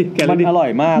แกะเลยดิมันอร่อย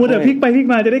มากมูแต่พลิกไปพลิก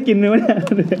มาจะได้กินไหมวะเนี่ย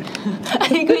อั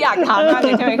นนี้คืออยากทานมากเล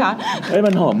ยใช่ไหมคะ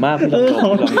มันหอมมากพี่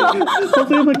เขา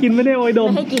ซื้อมากินไม่ได้โอยดม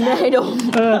ให้กินได้ให้ดม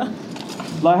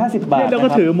150 บาทแล้วก็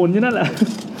ถือมุนอยู่นั่นแหละ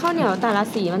ข้าวเหนียวแต่ละ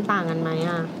สีมันต่างกันไหม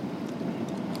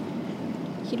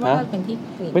คิดว่าเป็นที่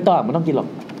กลิ่นไม่ต้องมันต้องกินหรอก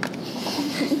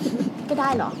ก็ได้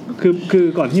เหรอคือ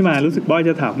ก่อนที่มารู้สึกบอย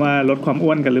จะถามว่าลดความอ้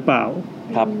วนกันหรือเปล่า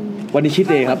ครับวันนี้ชีท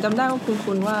เดย์ครับจำได้ว่า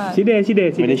คุณว่าชีทเดย์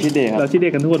ไม่ได้ชีทเดย์ครับเราชีทเด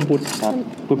ย์กันทุกวันพุธครับ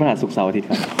พุธพฤหัสศุกร์เสาร์อาทิตย์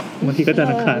ครับบางทีก็จะ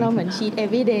นักขันเราเหมือนชีท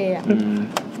every day อ่ะ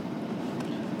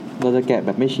เราจะแกะแบ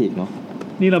บไม่ฉีกเนาะ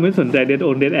นี่เราไม่สนใจเดดโอ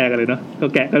นเดดแอร์กันเลยเนาะเรา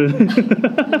แกะกัน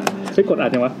ไม่กดอ่า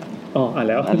นจังวะอ๋ออ่าน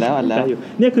แล้ว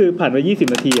เนี่ยคือผ่านไป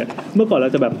20นาทีอ่ะเมื่อก่อนเรา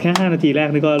จะแบบแค่5นาทีแรก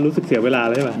นี่ก็รู้สึกเสียเวลาแ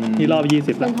ล้วใช่ป่ะนี่รอบ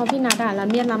20แล้วเป็นเพราะพี่นัทอ่ะแล้ว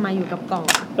เมียนเรามาอยู่กับกล่อง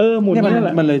หมุนนี่แห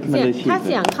ละมันเลยฉีกถ้าเ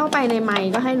สียงเข้าไปในไม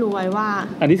ค์ก็ให้รู้ไว้ว่า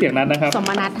อันนี้เสียงนัทนะครับส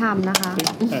มนัททำนะคะ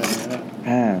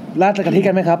ราดกะทิ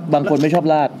กันไหมครับบางคนไม่ชอบ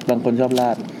ราดบางคนชอบรา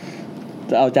ด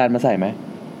จะเอาจานมาใส่ไหม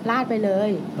ราดไปเลย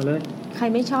เอาเลยใคร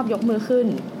ไม่ชอบยกมือขึ้น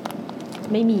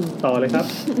ไม่มีต่อเลยครับ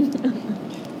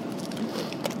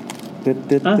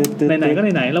ไหนๆก็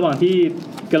ไหนๆระหว่างที่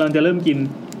กำลังจะเริ่มกิน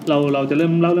เราจะเริ่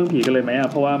มเล่าเรื่องผีกันเลยไหม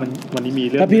เพราะว่ามันวันนี้มี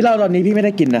เรื่องถ้าพี่เล่าตอนนี้พี่ไม่ไ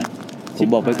ด้กินนะผม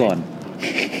บอกไปก่อน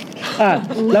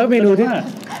แล้วเมนูที่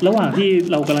ระหว่างที่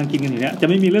เรากำลังกินกันอยู่เนี้ยจะ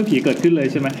ไม่มีเรื่องผีเกิดขึ้นเลย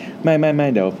ใช่ไหมไม่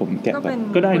เดี๋ยวผมแกะ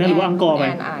ก็ได้นะหรือว่าอังกอร์ไป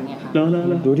แล้ว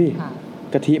ดูดิ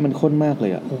กะทิมันข้นมากเล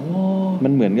ยอ่ะมั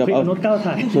นเหมือนกับเอา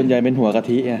ส่วนใหญ่เป็นหัวกะ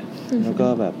ทิไงแล้วก็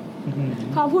แบบ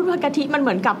พอพูดว่ากะทิมันเห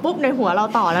มือนกับปุ๊บในหัวเรา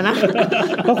ต่อแล้วนะ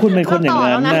ก็คุณเป็นคนอย่าง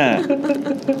นั้นน่ะ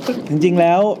จริงๆแ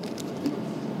ล้ว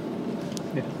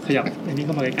ขยับอันนี้เ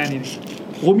ข้ามาใกล้ๆนี่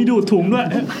โอ้มีดูดถุงด้วย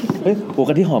โอ้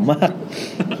กะทิหอมมาก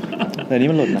แต่นี้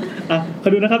มันหล่นนะขอ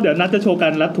ดูนะครับเดี๋ยวนัดจะโชว์กา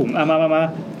รรัดถุงมา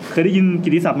เคยได้ยินกิ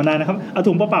ตติศัพท์มานานนะครับเอา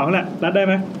ถุงเปล่าๆนั่นแหละรัดได้ไ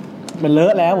หมมันเลอ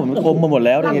ะแล้วผมกลมมาหมดแ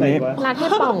ล้วในนี้รัดให้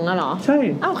ป่องอะเหรอใช่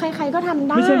เอ้าใครๆก็ทำ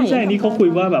ได้ไม่ใช่นี่เขาคุย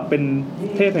ว่าแบบเป็น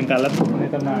เทพแห่งการรัดถุงใน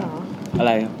ตำนานอะไ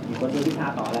รมีคนซื้อพิธา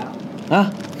ต่อแล้ว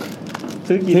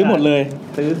ซื้อหมดเลย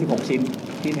ซื้อ16ชิ้น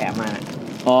ที่แถมมา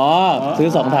ซื้อ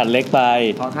2ถาดเล็กไป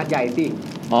2ถาดใหญ่สิ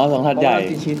2ถาดใหญ่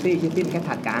ชิ้นแค่ถ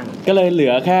าดกลางก็เลยเหลื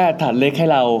อแค่ถาดเล็กให้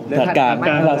เราถาดกลาง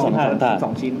ให้เรา2ถาด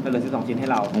2ชิ้นเลยซื้อ2ชิ้นให้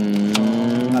เรา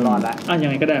มารอดแล้วยัง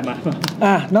ไงก็ได้มา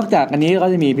นอกจากอันนี้ก็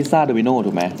จะมีพิซซ่าโดมิโน่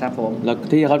ถูกไหมครับผมแล้ว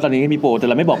ที่เขาตอนนี้มีโปรแต่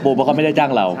เราไม่บอกโปรเพราะเขาไม่ได้จ้า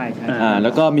งเราใช่แล้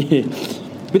วก็มี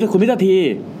คุณมิตรที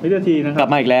นะครับกลับ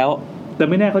มาอีกแล้วแต่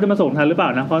ไม่แน่เขาจะมาส่งทันหรือเปล่า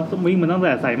นะเพราะวิ่งมันตั้งแ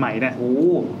ต่สายไหมเนี่ย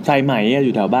สายไหมอ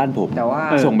ยู่แถวบ้านผมแต่ว่า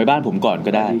ส่งไปบ้านผมก่อน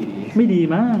ก็ได้ไม่ดี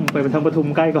มากไปทางปทุม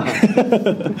ใกล้ก่อน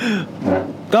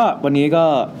ก็วันนี้ก็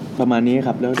ประมาณนี้ค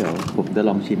รับแล้วเดี๋ยวผมจะล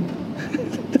องชิม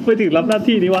ไปถึงรับหน้า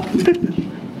ที่นี้วะ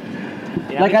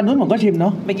รายการนู้นผมก็ชิมเนา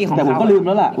ะแต่ผมก็ลืมแ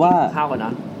ล้วล่ะว่าข้าวก่อนน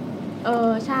ะ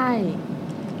ใช่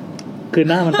คือ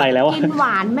หน้ามันไปแล้วกินหว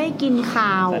านไม่กินข้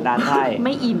าวไ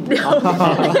ม่อิ่ม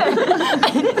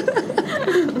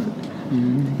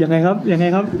ยังไงครับ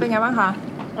เป็นไงบ้างคะ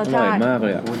อร่อยมากเล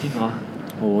ยอ่ะจริงเหรอ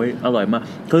โอ้ยอร่อยมาก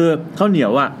คือข้าวเหนีย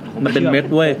วอ่ะมันเป็นเม็ด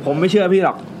เว้ยผมไม่เชื่อพี่หร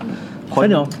อกข้าว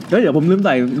เหนียวเดี๋ยวผมลืมใ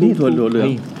ส่นี่ถั่วเหลือง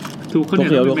ถั่ว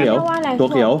เขี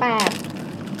ยว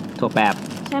ถั่วแปบ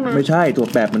ใช่ไหมไม่ใช่ถั่ว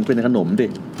แปบมันเป็นขนมดิ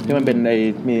ที่มันเป็น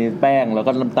มีแป้งแล้ว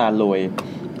ก็น้ำตาลโรย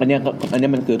อันนี้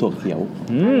มันคือถั่วเขียว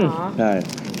ใช่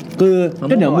คือ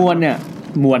ข้าวเหนียวมูนเนี่ย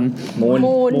มูน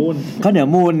ข้าวเหนียว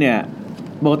มูนเนี่ย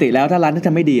ปกติแล้วถ้าร้านที่จ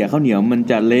ะไม่ดีข้าวเหนียวมัน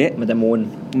จะเละมันจะมูน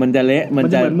มันจะเละมัน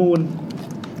จะเหมือนมูน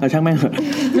ช่างแม่ง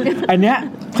อันเนี้ย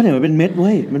ข้าวเหนียวมันเป็นเม็ดเ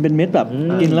ว้ยมันเป็นเม็ดแบบ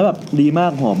กินแล้วแบบดีมา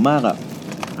กหอมมากอ่ะ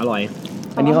อร่อย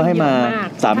อันนี้เขาให้มา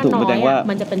3ถุงแสดงว่า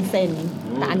มันจะเป็นเซน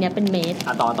แต่อันเนี้ยเป็นเม็ด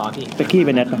ต่อพี่เป๊กกี้เ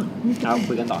ป็นเน็ตป่ะเอา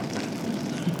คุยกันต่อ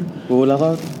แล้วก็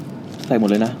ใส่หมด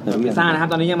เลยนะพิซซ่านะครับ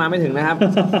ตอนนี้ยังมาไม่ถึงนะครับ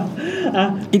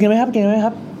กินกันไหมครับกิน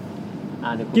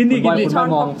ดิคุณบ้อย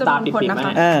มองตาปิดๆม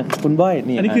าคุณบ้อย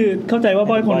นี่อันนี้คือเข้าใจว่า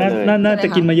บ้อยคนน่าจะ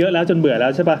กินมาเยอะแล้วจนเบื่อแล้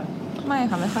วใช่ป่ะไม่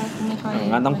ค่ะไม่ค่อย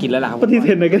งั้นต้องกินแล้วล่ะปฏิเส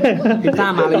ธหน่อยก็ได้พิซซ่า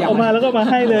มาแล้วเอามาแล้วก็มา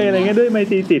ให้เลยอะไรเงี้ยด้วยไม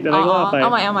ตรีจิตอะไรก็ไปเอา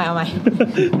ใหม่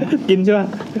กินใช่ป่ะ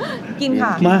กินค่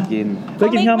ะมากินแล้ว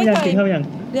กินข้าวยัง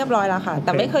เรียบร้อยแล้วค่ะแ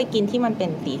ต่ไม่เคยกินที่มันเป็น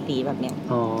สีแบบเนี้ย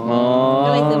ก็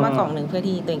เลยซื้อมากล่องนึงเพื่อ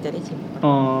ที่ตัวเองจะได้ชิม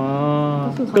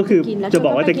ก็คือจะบ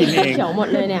อกว่าจะกินเองเขียวหมด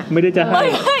เลยเนี่ยไม่ได้จะใ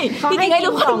ห้จริงๆให้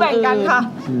ทุกคนแบ่งกันค่ะ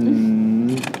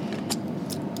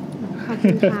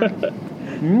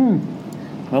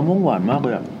มะม่วงหวานมากเล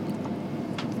ยอ่ะ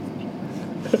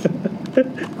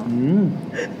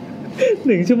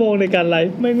1 ชั่วโมงในการไล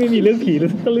ฟ์ไม่มีเรื่องผีเลย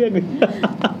สักเรื่องนึง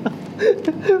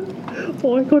โ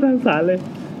อ้ยโคตรทางสารเลย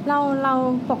เรา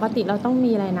ปกติเราต้อง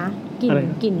มีอะไรนะก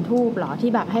ลิ่นธูปหรอที่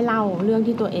แบบให้เล่าเรื่อง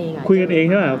ที่ตัวเองคุยกันเอง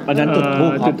ใช่ไหมอันนั้นจุดธู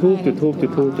ป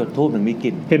ถึงมีก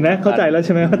ลิ่นเห็นไหมเข้าใจแล้วใ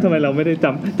ช่ไหมว่าทำไมเราไม่ได้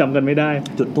จำกันไม่ได้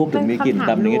จุดธูปถึงมีกลิ่น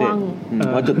ตามนี้เด็ก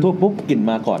พอจุดธูปปุ๊บกลิ่น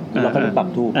มาก่อนเราก็เลยปัก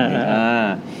ธูป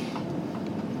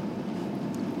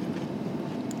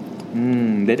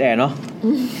เดดแอร์เนาะ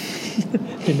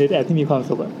เป็นเดดแอร์ที่มีความ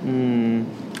สุขอ่ะ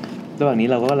ระหว่างนี้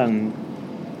เราก็กำลัง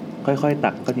ค่อยๆ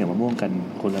ตักข้าวเหนียวมะม่วงกัน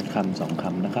คนละคำ2 ค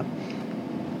ำนะครับ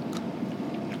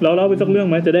แล้วเล่าไปสักเรื่อง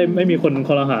ไหมจะได้ไม่มีคนค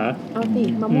อรหาเอาสิ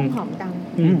มะม่วงหอมดัง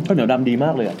ข้าวเหนียวดำดีม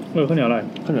ากเลยข้าวเหนียวอะไร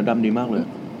ข้าวเหนียวดำดีมากเลย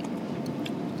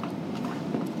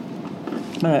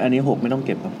ไม่อันนี้6ไม่ต้องเ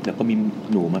ก็บครับเดี๋ยวก็มี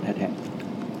หนูมาแทะ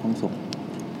ๆห้องส่ง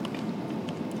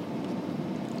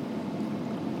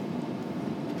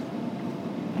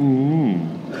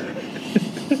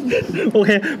โอเค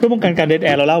เพื่อป้องกันการเดทแอ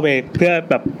ร์เราเล่าไปเพื่อ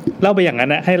แบบเล่าไปอย่างนั้น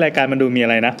นะให้รายการมันดูมีอะ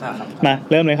ไรนะมา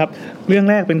เริ่มเลยครับเรื่อง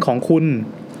แรกเป็นของคุ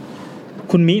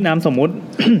ณมินามสมมุติ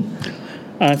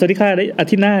สวัสดีค่ะอา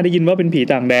ทิตย์หน้าได้ยินว่าเป็นผี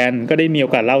ต่างแดนก็ได้มีโอ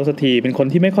กาสเล่าสักทีเป็นคน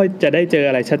ที่ไม่ค่อยจะได้เจอ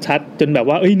อะไรชัดๆจนแบบ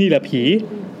ว่าเอ้ยนี่แหละผี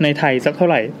ในไทยสักเท่า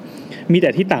ไหร่มีแต่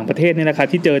ที่ต่างประเทศนี่นะคะ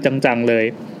ที่เจอจังๆเลย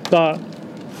ก็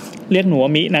เรียกหนูว่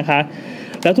ามินะคะ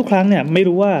แล้วทุกครั้งเนี่ยไม่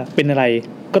รู้ว่าเป็นอะไร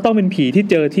ก็ต้องเป็นผีที่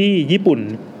เจอที่ญี่ปุ่น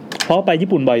เพราะไปญี่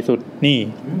ปุ่นบ่อยสุดนี่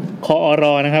กออร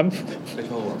นะครับ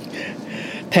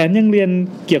แถมยังเรียน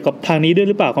เกี่ยวกับทางนี้ด้วย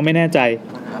หรือเปล่าก็ไม่แน่ใจ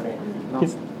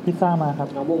พิซซ่ามาครับ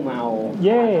น้องบุ้งมาเอาเ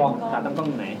ย่ขาตั้งกล้อง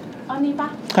ไหนอันนี้ปะ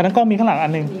ขาตั้งกล้องมีข้างหลังอั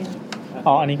นนึง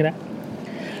อ๋ออันนี้ก็ได้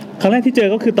ครั้งแรกที่เจอ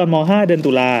ก็คือตอนม.5 เดือน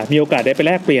ตุลามีโอกาสได้ไปแ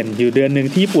ลกเปลี่ยนอยู่เดือนนึง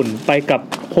ที่ญี่ปุ่นไปกับ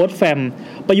โค้ชแฟม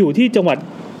ไปอยู่ที่จังหวัด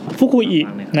ฟุกุอิ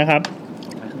นะครับ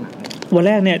วันแ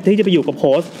รกเนี่ยที่จะไปอยู่กับโ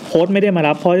ค้ชไม่ได้มา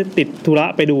รับเพราะติดธุระ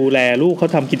ไปดูแลลูกเขา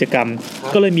ทำกิจกรรม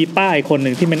ก็เลยมีป้าอีกคนห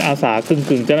นึ่งที่เป็นอาสา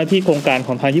กึ่งเจ้าหน้าที่โครงการข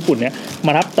องทางญี่ปุ่นเนี่ยม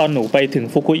ารับตอนหนูไปถึง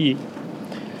ฟุกุอิ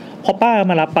พอป้า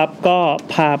มารับปั๊บก็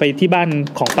พาไปที่บ้าน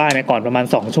ของป้าเนี่ยก่อนประมาณ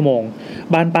2ชั่วโมง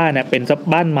บ้านป้าเนี่ยเป็น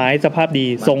บ้านไม้สภาพดี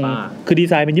ทรงคือดี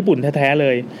ไซน์เป็นญี่ปุ่นแท้ๆเล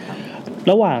ย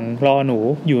ระหว่างรอหนู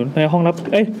อยู่ในห้องรับ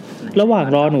ระหว่าง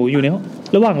รอหนูอยู่ใน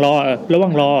ระหว่างรอ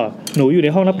หนูอยู่ใน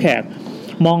ห้องรับแขก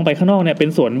มองไปข้างนอกเนี่ยเป็น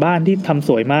สวนบ้านที่ทำส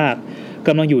วยมากก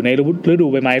ำลังอยู่ในฤดู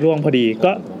ใบไม้ร่วงพอดี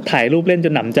ก็ถ่ายรูปเล่นจ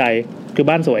นหนำใจคือ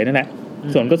บ้านสวยนั่นแหละ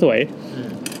สวนก็สวย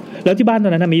แล้วที่บ้านตอ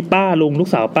นนั้นมีป้าลุงลูก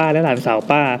สาวป้าและหลานสาว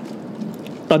ป้า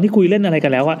ตอนที่คุยเล่นอะไรกั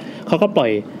นแล้วอะเขาก็ปล่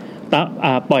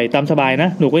อยตามสบายนะ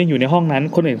หนูก็ยังอยู่ในห้องนั้น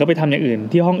คนอื่นก็ไปทำอย่างอื่น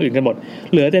ที่ห้องอื่นกันหมด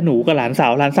เหลือแต่หนูกับหลานสา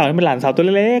วนี่เป็นหลานสาวตัว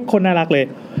เล็กๆคนน่ารักเลย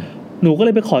หนูก็เล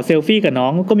ยไปขอเซลฟี่กับน้อ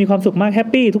งก็มีความสุขมากแฮป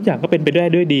ปี้ทุกอย่างก็เป็นไป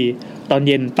ด้วยดีตอนเ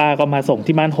ย็นป้าก็มาส่ง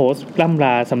ที่บ้านโฮสต์ล่ำล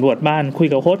าสำรวจบ้านคุย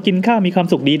กับโฮสต์กินข้าวมีความ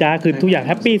สุขดีด้าคือทุกอย่างแ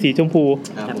ฮปปี้สีชมพู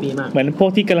แฮปปี้มากเหมือนพวก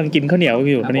ที่กำลังกินข้าวเหนียว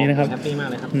อยู่คนนี้นะครับแฮปปี้มาก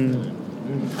เลยครับ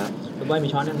ครับคุณบอยมี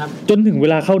ช้อนยังครับจนถึงเว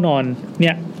ลาเข้านอนเ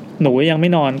นี่ยหนูยังไม่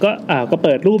นอนก็เ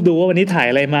ปิดรูปดูว่าวันนี้ถ่าย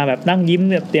อะไรมาแบบนั่งยิ้ม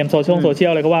เนี่ยเตรียมโซเชียล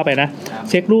อะไรก็ว่าไปนะ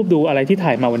เช็ครูปดูอะไรที่ถ่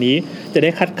ายมาวันนี้จะได้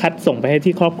คัดส่งไปให้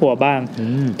ที่ครอบครัวบ้าง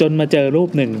จนมาเจอรูป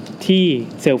หนึ่งที่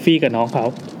เซลฟี่กับน้องเขา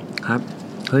ครับ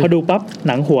พอดูปั๊บ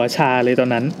หนังหัวชาเลยตอน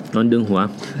นั้นนอนดึงหัว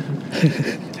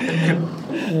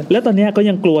แล้วตอนนี้ก็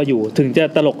ยังกลัวอยู่ถึงจะ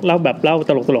ตลกเล่า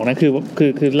ตลกนะ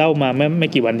คือเล่ามาไม่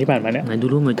กี่วันที่ผ่านมาเนี่ยดู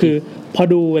รูปมาคือพอ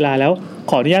ดูเวลาแล้ว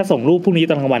ขออนุญาตส่งรูปพรุ่งนี้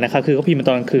ตอนกลางวันนะคะคือเขาพิมพ์มาต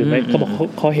อนกลางคืนเขาบอก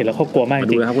เขาเห็นแล้วเขากลัวมากจ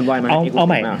ริงเอา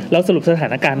ใหม่แล้วสรุปสถา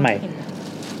นการณ์ใหม่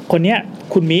คนเนี้ย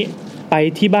คุณมิไป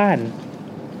ที่บ้าน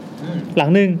หลัง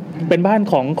นึงเป็นบ้าน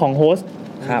ของโฮสต์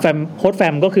แฟมโฮสต์แฟ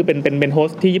มก็คือเป็นโฮส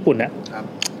ต์ที่ญี่ปุ่นน่ะ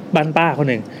บ้านป้าคน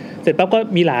หนึ่งเสร็จปั๊บก็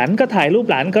มีหลานก็ถ่ายรูป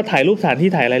หลานก็ถ่ายรูปสถานที่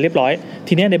ถ่ายอะไรเรียบร้อย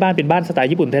ทีนี้ในบ้านเป็นบ้านสไตล์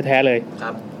ญี่ปุ่นแท้ๆเลยค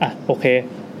รับโอเค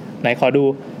ไหนขอดู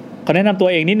เขาแนะนำตัว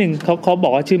เองนิดนึงเขาบอ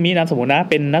กว่าชื่อมินามสมมุตินะ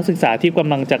เป็นนักศึกษาที่ก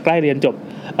ำลังจะใกล้เรียนจบ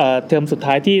เทอมสุด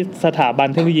ท้ายที่สถาบัน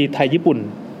เทคโนโลยีไทยญี่ปุ่น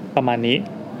ประมาณนี้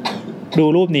ดู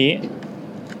รูปนี้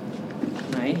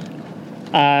ไหน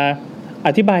อ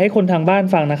ธิบายให้คนทางบ้าน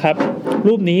ฟังนะครับ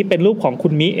รูปนี้เป็นรูปของคุ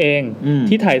ณมิเอง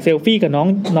ที่ถ่ายเซลฟี่กับ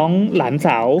น้องหลานส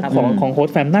าวของโฮส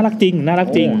ต์แฟมน่ารักจริง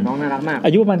น้องน่ารักมากอ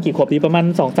ายุประมาณกี่ขวบดีประมาณ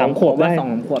 2-3 ขวบได้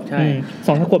 2-3 ขวบใช่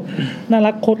 2-3 ขวบน่า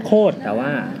รักโคตรแต่ว่า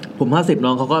ผม50น้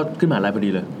องเขาก็ขึ้นมหาลัยพอ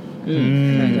ดีเลย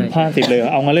50เลยเหร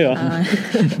อเอางั้นเลยเหรอ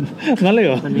งั้นเลยเห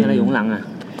รอมันมีอะไรอยู่ข้างหลัง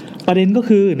ประเด็นก็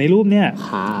คือในรูปเนี่ย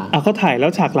เขาถ่ายแล้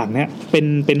วฉากหลังเนี่ย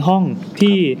เป็นห้อง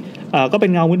ที่ก็เป็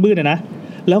นเงามืดๆนะ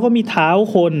แล้วก็มีเท้า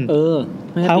คน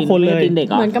เท้าคนเลย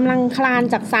เหมือนกำลังคลาน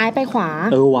จากซ้ายไปขวา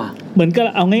ว่ะเหมือนก็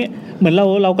เอางี้เหมือน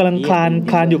เรากำลังคล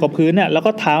านอยู่กับพื้นเนี่ยแล้ว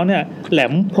ก็เท้าเนี่ยแหล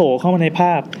มโผล่เข้ามาในภ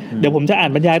าพเดี๋ยวผมจะอ่า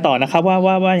นบรรยายต่อนะครับ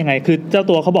ว่ายังไงคือเจ้า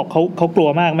ตัวเขาบอกเขากลัว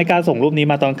มากไม่กล้าส่งรูปนี้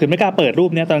มาตอนคืนไม่กล้าเปิดรู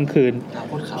ปนี้ตอนคืน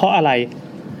เพราะอะไร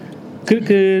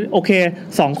คือโอเค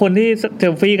2คนที่เซ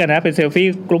ลฟี่กันนะเป็นเซลฟี่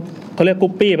กรุ๊ปเขาเรียกก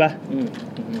รุ๊ปปี้ป่ะ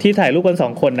ที่ถ่ายรูปกัน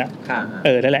2คนนะ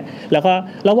นั่นแหละแล้วก็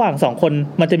ระหว่าง2คน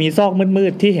มันจะมีซอกมื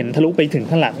ดๆที่เห็นทะลุไปถึง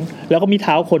ข้างหลังแล้วก็มีเ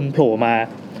ท้าคนโผล่มา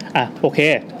โอเค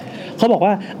เขาบอก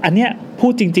ว่าอันเนี้ยพู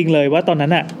ดจริงๆเลยว่าตอนนั้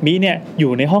นน่ะมิเนี่ยอ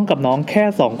ยู่ในห้องกับน้องแค่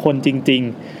2คนจริง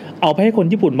ๆเอาไปให้คน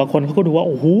ญี่ปุ่นบางคนเขาก็ดูว่าโ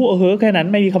อ้โหแค่นั้น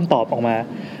ไม่มีคำตอบออกมา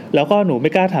แล้วก็หนูไ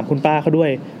ม่กล้าถามคุณป้าเขาด้วย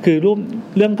คือรูป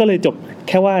เรื่องก็เลยจบแ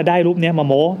ค่ว่าได้รูปเนี้ยมา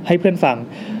โม้ให้เพื่อนฟัง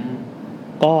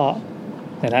ก็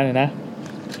อย่างนั้นเลยนะ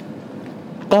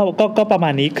ก็ประมา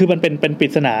ณนี้คือมันเป็นปริ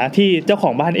ศนาที่เจ้าขอ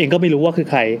งบ้านเองก็ไม่รู้ว่าคือ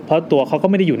ใครเพราะตัวเขาก็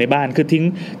ไม่ได้อยู่ในบ้านคือ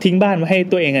ทิ้งบ้านไว้ให้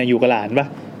ตัวเองอยู่กับหลานป่ะ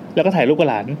แล้วก็ถ่ายรูปกับ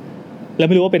หลานแล้วไ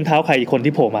ม่รู้ว่าเป็นเท้าใครอีกคน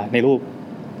ที่โผล่มาในรูป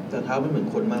แต่เท้ามันเหมือน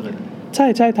คนมากเลยใ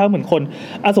ช่เท้าเหมือนคน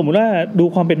สมมุติว่าดู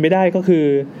ความเป็นไปได้ก็คือ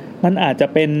มันอาจจะ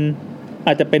เป็น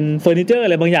เฟอร์นิเจอร์อะ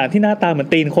ไรบางอย่างที่หน้าตาเหมือน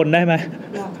ตีนคนได้ไหม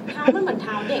เท้ามันเหมือนเ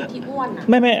ท้าเด็กที่อ้วนอ่ะ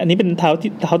ไม่อันนี้เป็นเท้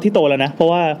าที่โตแล้วนะเพราะ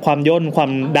ว่าความย่นควา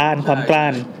มด้านความกล้า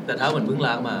นแต่เท้าเหมือนเพิ่ง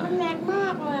ล้างมามันเล็กมา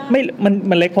กเลยไม่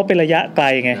มันเล็กเพราะเป็นระยะไกล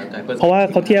ไงเพราะว่า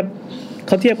เขาเทีย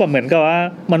บกับเหมือนกับว่า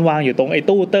มันวางอยู่ตรงไอ้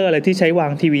ตู้เตอร์อะไรที่ใช้วา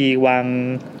งทีวีวาง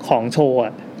ของโชว์อ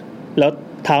ะแล้ว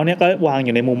เท้าเนี้ยก็วางอ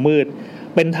ยู่ในมุมมืด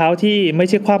เป็นเท้าที่ไม่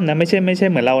ใช่คว่ำนะไม่ใช่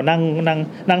เหมือนเรา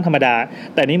นั่งธรรมดา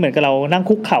แต่นี่เหมือนกับเรานั่ง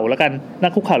คุกเข่าแล้วกันนั่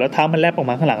งคุกเข่าแล้วเท้ามันแลบออก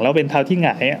มาข้างหลังแล้วเป็นเท้าที่หง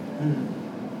ายอ่ะ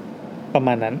ประม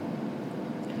าณนั้น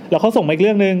แล้วเขาส่งมาอีกเ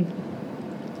รื่องนึง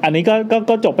อันนี้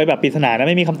ก็จบไปแบบปริศนานะ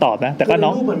ไม่มีคำตอบนะแต่ก็น้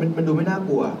องรูปมันดูไม่น่าก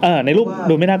ลัวในรูป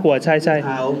ดูไม่น่ากลัวใช่เ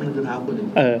ท้ามันคือเท้าคน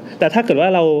แต่ถ้าเกิดว่า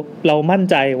เรามั่น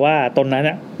ใจว่าตนนั้น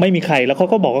อ่ะไม่มีใครแล้วเขา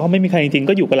ก็บอกว่าเขาไม่มีใครจริงๆ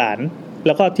ก็อยู่กับหลานแ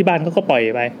ล้วก็ที่บ้านเขาก็ปล่อย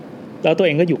ไปแล้วตัวเอ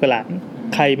งก็อยู่กับหลาน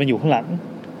ใครมันอยู่ข้างหลัง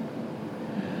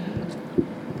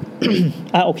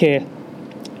โอเค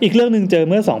อีกเรื่องนึงเจอ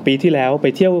เมื่อ2ปีที่แล้วไป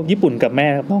เที่ยวญี่ปุ่นกับแม่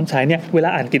น้องชายเนี่ยเวลา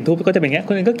อ่านกลิ่นทูบก็จะเป็นอย่างเงี้ยค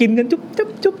นอื่นก็กินกันจุ๊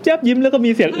บจับยิ้มแล้วก็มี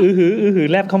เสียงหือ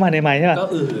แลบเข้ามาในไมค์ใช่ป่ะก็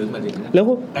เหมือนแล้ว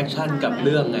แอคชั่นกับเ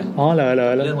รื่องไงเหรอ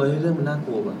เรื่องมันน่าก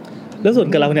ลัวป่ะแล้วส่วน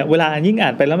กับเราเนี่ยเวลายิ่งอ่า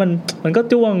นไปแล้วมันก็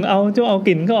จ้วงเอาก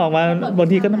ลิ่นก็ออกมาบาง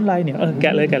ทีก็น้ำลายเนี่ยแก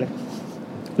ะเลย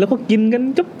แล้วก็กินกัน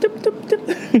จุ๊บ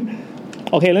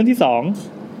โอเคเรื่องที่2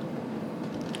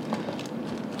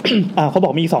เขาบอ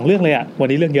กมี2เรื่องเลยอ่ะวัน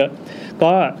นี้เรื่องเยอะ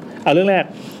ก็เอาเรื่องแรก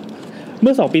เ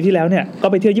มื่อ2ปีที่แล้วเนี่ยก็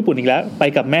ไปเที่ยวญี่ปุ่นอีกแล้วไป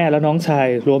กับแม่แล้วน้องชาย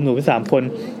รวมหนูเป็น3คน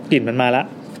กลิ่นมันมาละ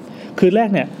คืนแรก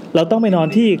เนี่ยเราต้องไปนอน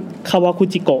ที่คาวาคุ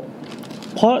จิโกะ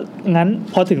เพราะงั้น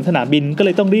พอถึงสนามบินก็เล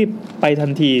ยต้องรีบไปทั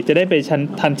นทีจะได้ไป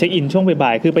ทันเช็คอินช่วงบ่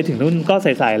ายๆคือไปถึงนู่นก็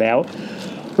สายๆแล้ว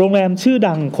โรงแรมชื่อ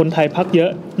ดังคนไทยพักเยอะ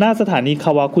หน้าสถานีค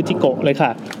าวาคุจิโกะเลยค่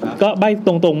ะก็ใบ้ต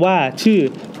รงๆว่าชื่อ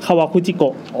คาวาคุจิโก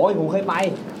ะโอ้ยผมเคยไป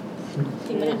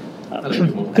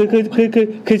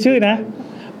คือชื่อนะ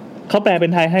เขาแปลเป็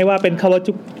นไทยให้ว่าเป็นคาวา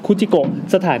คุจิโกะ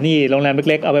สถานีโรงแรมเ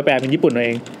ล็กๆเอาไปแปลเป็นญี่ปุ่นเ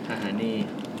องสถานี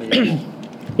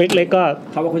เล็กๆก็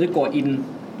คาวาคุจิโกะอิน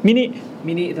มิ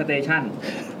นิสเตชัน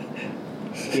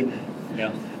เดี๋ย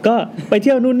วก็ไปเ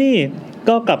ที่ยวนู่นนี่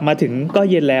ก็กลับมาถึงก็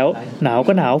เย็นแล้วหนาว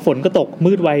ก็หนาวฝนก็ตก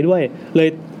มืดไวด้วยเลย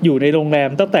อยู่ในโรงแรม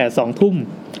ตั้งแต่ 20:00 น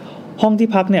ห้องที่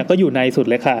พักเนี่ยก็อยู่ในสุด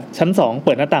เลยค่ะชั้น2เ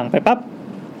ปิดหน้าต่างไปปั๊บ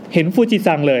เห็นฟูจิ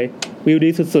ซังเลยวิวดี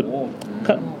สุด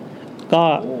ๆก็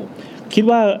คิด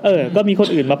ว่าก็มีคน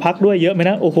อื่นมาพักด้วยเยอะไหม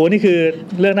นะโอ้โหนี่คือ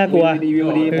เรื่องน่ากลัววิว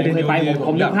ดีผมเคยไปผ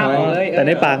มนึกภาพเลยแต่ใ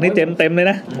นปากนี่เต็มเลย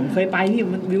นะผมเคยไปที่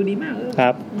มันวิวดีมากค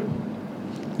รับ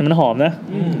มันหอมนะ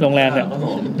โรงแรมเนี่ย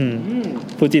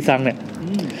ฟูจิซังเนี่ย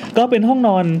ก็เป็นห้องน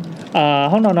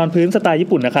อนพื้นสไตล์ญี่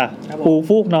ปุ่นนะคะปู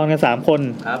ฟูกนอนกัน3คน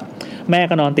แม่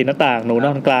ก็นอนติดหน้าต่างหนูน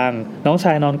อนกลางน้องช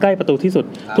ายนอนใกล้ประตูที่สุด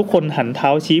ทุกคนหันเท้า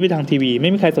ชี้ไปทางทีวีไม่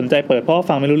มีใครสนใจเปิดเพราะ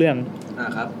ฟังไม่รู้เรื่อง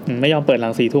ไม่ยอมเปิดหลั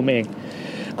ง 4 ทุ่มเอง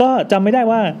ก็จำไม่ได้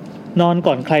ว่านอน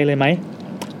ก่อนใครเลยไหม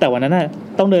แต่วันนั้นน่ะ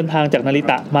ต้องเดินทางจากนาริ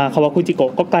ตะมาคาวาคุจิโก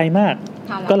ะก็ไกลมาก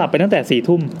ก็หลับไปตั้งแต่ 4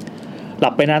 ทุ่มหลั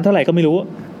บไปนานเท่าไหร่ก็ไม่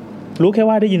รู้แค่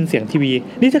ว่าได้ยินเสียงทีวี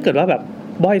นี่ถ้าเกิดว่าแบบ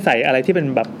บ้อยใส่อะไรที่เป็น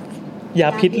แบบยา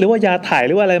พิษหรือว่ายาถ่ายห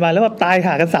รือว่าอะไรมาแล้วแบบตายห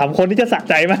ากัน3คนนี่จะสะ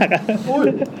ใจมากอะ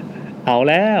เอา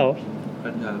แล้ว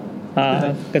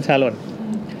กัญชาหล่น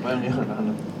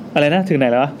อะไรนะถึงไหน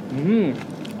แล้ว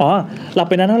หลับ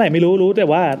ไปนานเท่าไหร่ไม่รู้แต่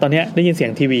ว่าตอนนี้ได้ยินเสีย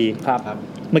งทีวีครับ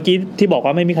เมื่อกี้ที่บอกว่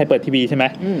าไม่มีใครเปิดทีวีใช่ไหม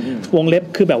วงเล็บ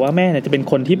คือแบบว่าแม่เนี่ยจะเป็น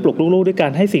คนที่ปลุกลูกๆด้วยกา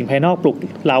รให้สิ่งภายนอกปลุก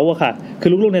เร้าอะค่ะคือ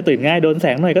ลูกๆเนี่ยตื่นง่ายโดนแส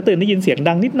งหน่อยก็ตื่นได้ยินเสียง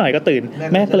ดังนิดหน่อยก็ตื่น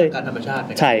แม่ก็เลยการธรรมชาติ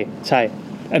ใช่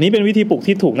อันนี้เป็นวิธีปลุก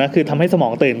ที่ถูกนะคือทำให้สมอ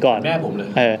งตื่นก่อนแม่ผมเลย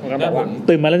แม่ผม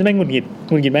ตื่นมาแล้วจะไม่หงุดหงิ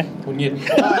ดไหมหงุดหงิด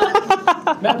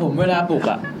แม่ผมเวลาปลุก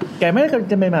อะแกไม่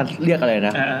จะไม่มาเรียกอะไรน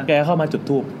ะแกเข้ามาจุด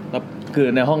ธูปแล้วคือ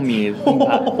ในห้องมีหิ้งพ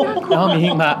ระในห้องมี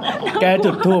หิ้งพระแก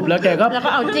จุดธูปแล้วแกก็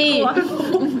เอาจี้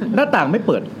หน้าต่างไม่เ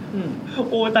ปิด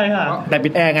โอ้ตายห่าแต่ปิ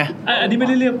ดแอร์ไงอันนี้ไม่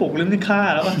ได้เรียกปลุกเรื่องที่ฆ่า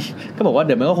แล้วป่ะก็บอกว่าเ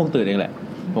ดี๋ยวมันก็คงตื่นเองแหละ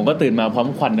ผมก็ตื่นมาพร้อม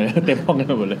ควันเลยเต็มห้องกัน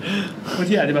หมดเลยบาง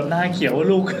ทีอาจจะแบบหน้าเขียว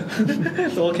ลูก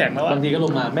ตัวแข็งแล้วบางทีก็ล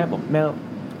งมาแม่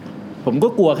ผมก็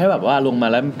กลัวแค่แบบว่าลงมา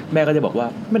แล้วแม่ก็จะบอกว่า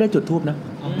ไม่ได้จุดธูปนะ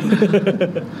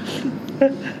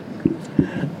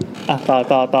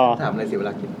ต่อถามอะไรเสียเวล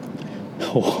ากิน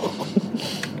โอ้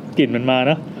กลิ่นมันมาเ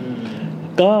นาะ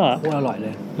ก็โคตรอร่อยเล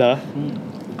ยเหรอ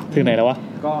ถึงไหนแล้ววะ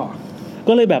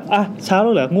ก็เลยแบบเช้าแ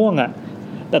ล้วเหรอง่วง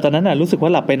แต่ตอนนั้นรู้สึกว่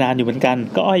าหลับไปนานอยู่เหมือนกัน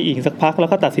ก็อ้อยอิงสักพักแล้ว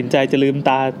ก็ตัดสินใจจะลืมต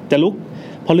าจะลุก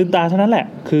พอลืมตาเท่านั้นแหละ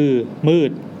คือมื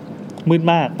ด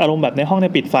มากอารมณ์แบบในห้องเนี่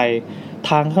ยปิดไฟ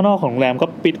ทางข้างนอกของโรงแรมก็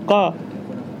ปิดก็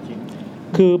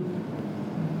คือ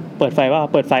เปิดไฟ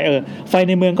ไฟ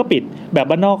ในเมืองก็ปิดแบบ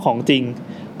บ้านนอกของจริง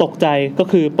ตกใจก็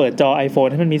คือเปิดจอ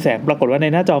iPhone ให้มันมีแสงปรากฏว่าใน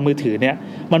หน้าจอมือถือเนี่ย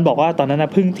มันบอกว่าตอนนั้น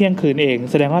เพิ่งเที่ยงคืนเอง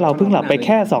แสดงว่าเราเพิ่งหลับไปแ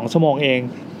ค่2ชั่วโมงเอง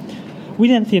วิ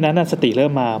นาทีนั้นสติเริ่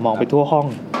มมามองไปทั่วห้อ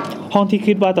งที่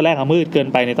คิดว่าตอนแรกมืดเกิน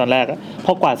ไปในตอนแรกพ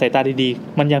อกวาดสายตาดี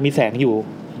ๆมันยังมีแสงอยู่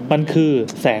มันคือ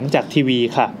แสงจากทีวี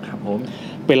ค่ะครับผม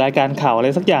เป็นรายการข่าวอะไร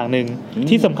สักอย่างนึง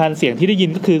ที่สำคัญเสียงที่ได้ยิน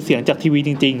ก็คือเสียงจากทีวีจ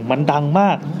ริงๆมันดังม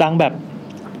ากดังแบบ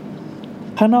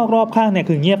ข้างนอกรอบข้างเนี่ย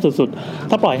คือเงียบสุดๆ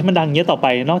ถ้าปล่อยให้มันดังเงี้ยต่อไป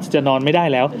นอกจากจะนอนไม่ได้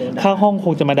แล้วข้างห้องค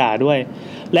งจะมาด่าด้วย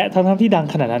และทั้งที่ดัง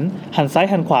ขนาดนั้นหันซ้าย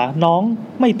หันขวาน้อง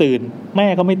ไม่ตื่นแม่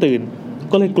ก็ไม่ตื่น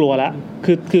ก็เลยกลัวละ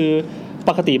คือป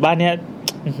กติบ้านเนี้ย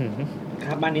ค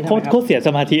รับบ้านนี้ทำไมครับโคตรเสียส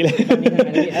มาธิเลย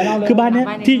คือบ้านเนี้ย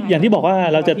ที่อย่างที่บอกว่า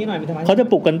เขาจะ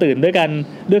ปลุกกันตื่นด้วย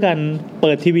กันเ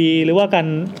ปิดทีวีหรือว่าการ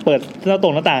เปิดหน้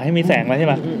าต่างให้มีแสงแล้วใช่ไ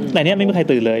หมแต่เนี้ยไม่มีใคร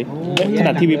ตื่นเลยขน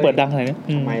าดทีวีเปิดดังขนาดนี้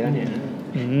ทำไมแล้วเนี่ย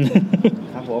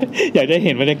ครับผมอยากได้เ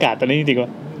ห็นบรรยากาศตอนนี้จริงๆว่า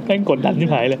แม่งกดดันที่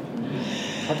หายเลย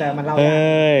เข้าใจมันเล่า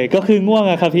ก็คือง่วง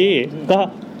อะครับพี่ก็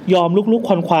ยอมลุกค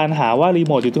วานหาว่ารีโ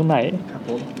มทอยู่ตรงไหนครับ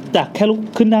ผมจากแค่ลุก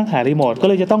ขึ้นนั่งหารีโมทก็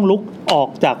เลยจะต้องลุกออก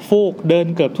จากฟูกเดิน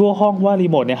เกือบทั่วห้องว่ารี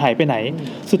โมทเนี่ยหายไปไหน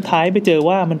สุดท้ายไปเจอ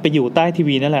ว่ามันไปอยู่ใต้ที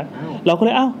วีนั่นแหละเราก็เล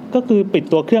ยก็คือปิด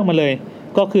ตัวเครื่องมาเลย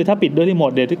ก็คือถ้าปิดด้วยรีโม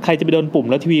ทเดี๋ยวใครจะไปโดนปุ่ม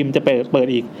แล้วทีวีมันจะเปิด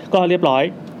อีกก็เรียบร้อย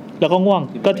แล้วก็ง่วง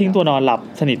ก็ทิ้งตัวนอนหลับ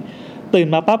สนิทตื่น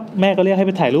มาปั๊บแม่ก็เรียกให้ไ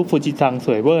ปถ่ายรูปฟูจิซังส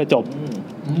วยเวอร์จบ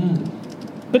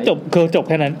ก็จบแ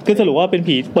ค่นั้นคือสรุปว่าเป็น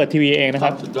ผีเปิดทีวีเองนะค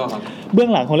รับเบื้อ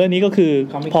งหลังของเรื่องนี้ก็คือ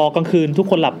พอกลางคืนทุก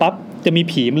คนหลับปั๊บจะมี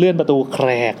ผีเลื่อนประตูแคร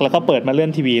กแล้วก็เปิดมาเลื่อ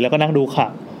นทีวีแล้วก็นั่งดูข่า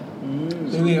ว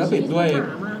ทีวีเขาปิดด้วย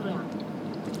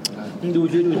ดู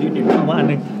ชื่อเอามาอัน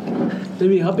นึงที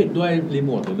วีเขาปิดด้วยรีโ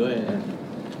มทหรือด้วย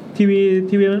ที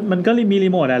วีมันก็มีรี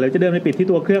โมทหรือจะเดินไปปิดที่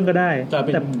ตัวเครื่องก็ได้แต่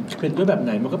ปิดด้วยแบบไห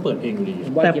นมันก็เปิดเองอยู่ดี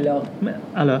แต่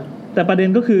เหรอแต่ประเด็น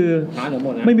ก็คือ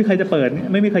ไม่มีใครจะเปิด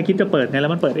ไม่มีใครคิดจะเปิดไงแล้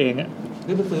วมันเปิดเอง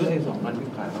นี่ไปซื้อ2 อันที่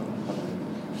ขายครับ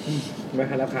ไม่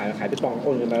ขายแล้วขายพี่ปองโอ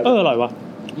นเงินมาอร่อยวะ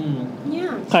เนี่ย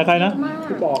ขายใครนะ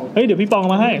พี่ปองเฮ้ยเดี๋ยวพี่ปอง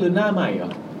มาให้คือหน้าใหม่เหรอ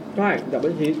ใช่ดับเบิ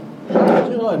ลชีส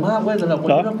ชื่ออร่อยมากเว้ยสำหรับคน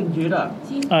ที่ชอบกินชีสอ่ะ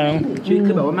ชีส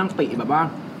คือแบบว่ามั่งปีแบบว่า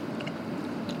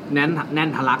แน่น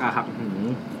ทะลักอะครับ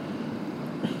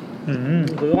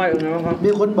คือว่าครับมี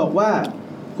คนบอกว่า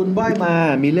คุณบ้อยมา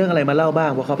มีเรื่องอะไรมาเล่าบ้า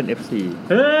งเพราะเขาเป็น FC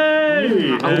เฮ้ย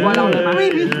เอาว่าเล่าเลยมั้ย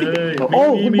โอ้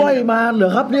คุณบ้อยมาเหร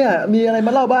อครับเนี่ยมีอะไรม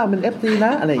าเล่าบ้างเป็น FC น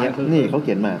ะอะไรอย่างเงี้ยนี่เขาเ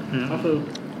ขียนมาก็คือ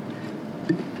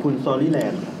คุณซอรี่แล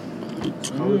นด์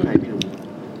เขาใครไม่รู้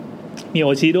มีโอ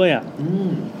ชิด้วยอ่ะ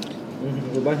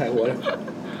คุณบ้อยใส่หัวเลย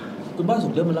คุณบ้อยส่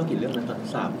งเรื่องมาเล่ากี่เรื่องนะ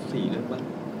3-4 เรื่องป่ะ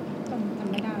จ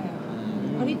ำไม่ได้อ่ะ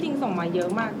เพราะที่จริงส่งมาเยอะ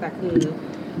มากแต่คือ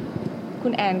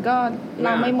คุณแอนก็เ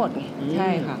ล่าไม่หมดไงใช่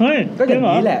ค่ะก็อย่าง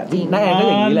นี้แหละน้าแอนก็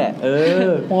อย่างนี้แหละ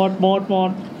หม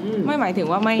ดไม่หมายถึง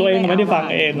ว่าไม่ตัวเองไม่ได้ฟัง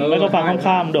เองแล้วก็ฟัง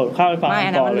ข้ามๆโดดเข้าไปฟังไม่อั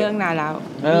นนั้นมันเรื่องนานแล้ว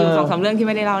มีอยู่ 2-3 เรื่องที่ไ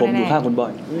ม่ได้เล่าแน่ๆผมดูข้างคุณบ่อ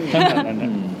ย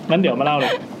งั้นเดี๋ยวมาเล่าเล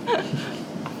ย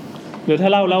เดี๋ยวถ้า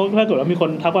เล่าแล้วถ้าเกิดว่ามีคน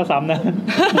ทักว่าซ้ำนะ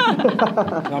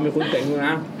เรามีคุณเจ๋งอยู่น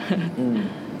ะ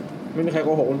ไม่มีใครโก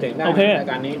หกคุณเจ๋งได้ใน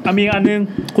การนี้มีอันนึง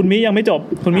คุณมิยังไม่จบ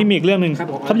คุณมิมีอีกเรื่องนึง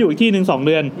เขาอยู่อีกที่นึง2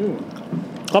 เดือน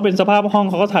ก็เป็นสภาพห้อง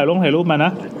เขาก็ถ่ายรูปมาน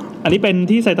ะอันนี้เป็น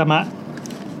ที่ไซตามะ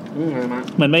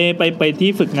เหมือนไปที่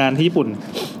ฝึกงานที่ญี่ปุ่น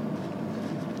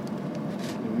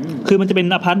คือมันจะเป็น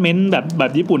อพาร์ตเมนต์แบ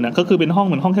บญี่ปุ่นอ่ะก็คือเป็นห้องเ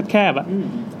หมือนห้องแคบๆอ่ะ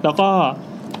แล้วก็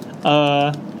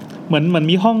เหมือน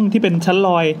มีห้องที่เป็นชั้นล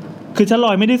อยคือชั้นล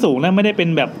อยไม่ได้สูงนะไม่ได้เป็น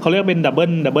แบบเขาเรียกเป็นดับเ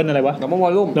บิลอะไรวะดับเบิลวอ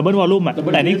ลลุ่มอ่ะ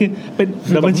แต่นี่คือเป็น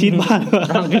ดับเบิลชีทบ้าน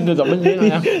กันดับเบิลชีท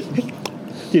นะ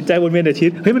จิตใจวนเวียนแต่ชี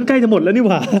ทเฮ้ยมันใกล้จะหมดแล้วนี่ห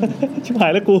ว่าชิบหา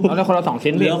ยแล้วกูเอาแล้วคนละ2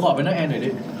 ชิ้นเดี๋ยวขอเป็นน้าแอนหน่อยดิ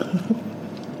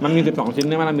มันมี12 ชิ้น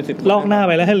ใช่มั้ยมันมี10ลอกหน้าไ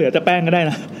ปแล้วให้เหลือแต่แป้งก็ได้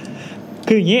นะ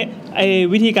คืออย่างงี้ไอ้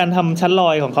วิธีการทำชั้นลอ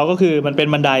ยของเขาก็คือมันเป็น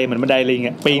บันไดเหมือนบันไดลิง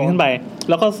อ่ะปีนขึ้นไป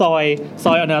แล้วก็ซอย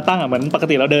เอาแนวตั้งอ่ะเหมือนปก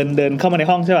ติเราเดินเข้ามาใน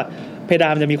ห้องใช่ป่ะเพดา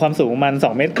นมันจะมีความสูงประมาณ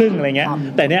2.5 เมตรอะไรเงี้ย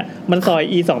แต่เนี้ยมันซอย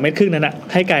2.5 เมตรนั่นน่ะ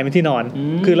ให้กลายเป็นที่นอน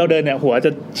คือเราเดินเนี่ยหัวจ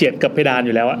ะเฉียดกับเพดานอ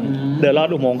ยู่แล้วอ่ะเดินลอด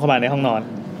อุโมงค์เข้ามาในห้องนอน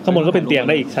ข้างบนก็เป็นเตียงไ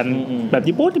ด้อีกชั้นแบบ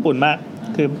ญี่ปุ่นมาก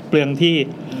คือเปลืองที่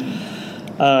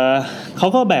เขา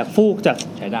ก็แบกฟูกจาก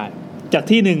ใช้ได้จาก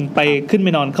ที่นึงไปขึ้นไป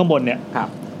นอนข้างบนเนี่ยครับ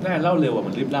แน่เล่าเร็วอ่ะ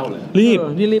มันรีบเล่าเลยรีบ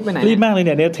ไปไหนรีบมากเลยเ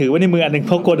นี่ยถือไว้ในมืออันนึงเ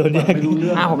พราะกลัวโดนแย่ง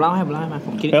ผมเล่าให้มาผ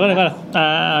มคิดแล้วก็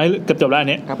เกือบจบแล้วอัน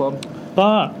นี้ครับผมก็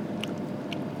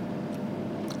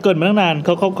เกิดมาตั้งนานเ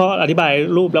ขาอธิบาย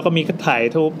รูปแล้วก็มีถ่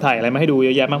ายอะไรมาให้ดูเย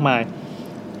อะแยะมากมาย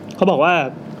เขาบอกว่า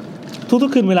ทุ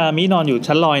กๆคืนเวลามีนอนอยู่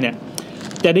ชั้นลอยเนี่ย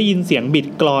จะได้ยินเสียงบิด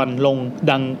กลอนลง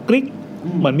ดังกริ๊ก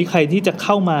เหมือนมีใครที่จะเ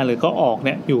ข้ามาหรือก็ออกเ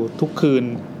นี่ยอยู่ทุกคืน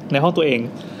ในห้องตัวเอง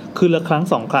คืนละครั้ง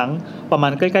2 ครั้งประมา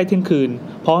ณใกล้ๆเที่ยงคืน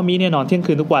เพราะว่ามีเนี่ยนอนเที่ยง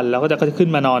คืนทุกวันแล้วก็จะขึ้น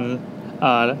มานอน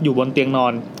อยู่บนเตียงนอ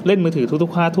นเล่นมือถือทุ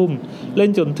กๆ 5 ทุ่มเล่น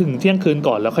จนถึงเที่ยงคืน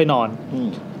ก่อนแล้วค่อยนอน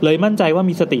เลยมั่นใจว่า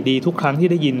มีสติดีทุกครั้งที่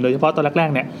ได้ยินโดยเฉพาะตอนแรก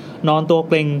ๆเนี่ยนอนตัวเ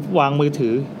กรงวางมือถื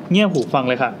อเงี่ยหูฟัง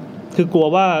เลยค่ะคือกลั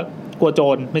วโจ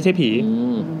รไม่ใช่ผี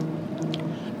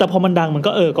แต่พอมันดังมัน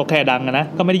ก็ก็แค่ดังนะ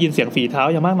ก็ไม่ได้ยินเสียงฝีเท้า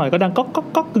อย่างมากหน่อยก็ดังก๊อกก๊อก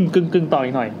ก๊อกกึ่งต่ออี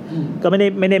กหน่อยก็ไม่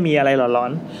ได้มีอะไรหลอ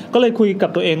นๆก็เลยคุยกับ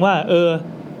ตัวเองว่า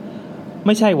ไ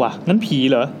ม่ใช่ว่ะงั้นผี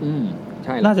เหรอใ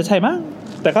ช่น่าจะใช่มั้ง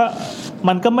แต่ก็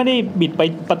มันก็ไม่ได้บิดไป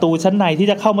ประตูชั้นในที่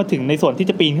จะเข้ามาถึงในส่วนที่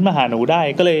จะปีนขึ้นมาหาหนูได้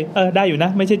ก็เลยได้อยู่นะ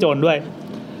ไม่ใช่โจรด้วย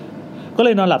ก็เล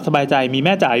ยนอนหลับสบายใจมีแ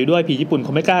ม่จ๋าอยู่ด้วยผีญี่ปุ่นเข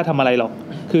าไม่กล้าทำอะไรหรอก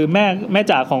คือแม่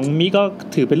จ๋าของมิก็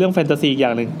ถือเป็นเรื่องแฟนตาซีอย่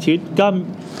างหนึ่งชีวิตก็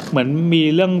เหมือนมี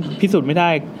เรื่องพิสูจน์ไม่ได้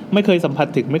ไม่เคยสัมผัส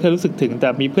ถึงไม่เคยรู้สึกถึงแต่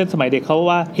มีเพื่อนสมัยเด็กเขา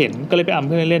ว่าเห็นก็เลยไปอำเ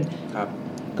พื่อนเล่นครับ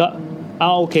ก็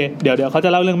โอเคเดี๋ยวเขาจะ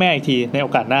เล่าเรื่องแม่อีกทีในโอ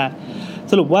กาสหน้า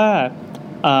สรุปว่า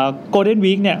โกลเด้น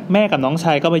วีคเนี่ยแม่กับน้องช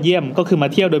ายก็มาเยี่ยมก็คือมา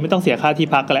เที่ยวโดยไม่ต้องเสียค่าที่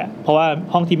พักกันแหละเพราะว่า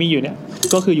ห้องที่มีอยู่เนี่ย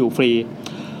ก็คืออยู่ฟรี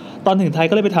ตอนถึงไทย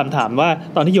ก็เลยไปถามว่า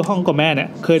ตอนที่อยู่ห้องกับแม่เนี่ย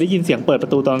เคยได้ยินเสียงเปิดปร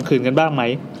ะตูตอนกลางคืนกันบ้างไหม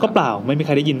ก็เปล่าไม่มีใค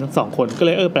รได้ยินทั้ง2คนก็เล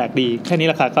ยแปลกดีแค่นี้แ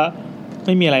หละค่ะก็ไ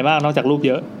ม่มีอะไรมากนอกจากรูปเ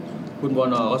ยอะคุณบ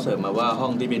นก็เสริมมาว่าห้อ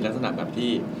งที่เป็นลักษณะแบบที่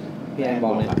พี่แอนบอ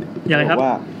กเลยยังไงครับ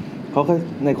ว่าเขาก็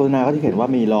ในโฆษณาเขาที่เห็นว่า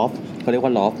มีลอฟเขาเรียกว่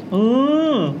าลอฟ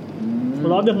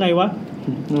ลอฟยังไงวะ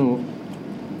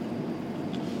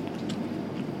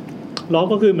ลอฟ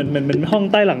ก็คือเหมือนห้อง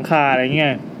ใต้หลังคาอะไรเงี้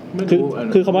ย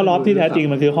คือคำว่าลอฟที่แท้จริง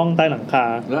มันคือห้องใต้หลังคา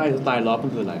แล้วไอ้สไตล์ลอฟมั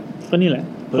นคืออะไรก็นี่แหละ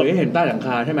เคยเห็นใต้หลังค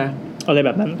าใช่ไหมอะไรแบ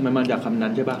บนั้นมันมาจากคำนั้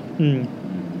นใช่ป่ะ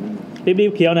รี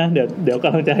บเคี้ยวนะเดี๋ยวก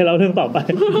ำลังจะให้เล่าเรื่องต่อไป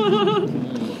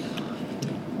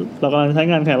เรากำลังใช้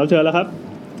งานแขกรับเชิญแล้วครับ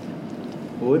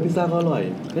โอ้ยพิซซ่าก็อร่อย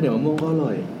ข้าวเหนียวมะม่วงก็อร่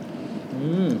อย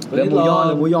เรือหมูยอ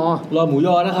รอหมูย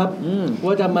อนะครับ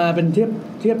ว่าจะมาเป็นเทีย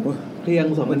บเรียง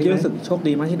2อันนี้รู้สึกโชค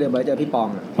ดีมากที่เดินไปเจอพี่ปอง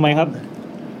ทำไมครับ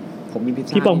ผมมีพิซ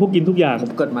ซ่าพี่ปองผู้กินทุกอย่างผ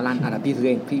มเกิดมาร้านพี่ซื้อเ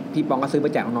องพี่ปองก็ซื้อไป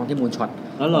แจกน้องๆที่มูลช็อต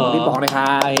แล้วเหรอพี่ปองเลยค่ะ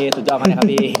สุดยอดมากเลยครับ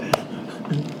พี่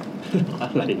อะ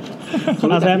ไรเขา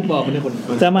แซมบอกคนนี้คน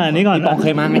จะมานี้ก่อนพี่ปองเค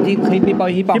ยมาไงที่พี่ปอ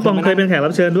งเคยเป็นแขกรั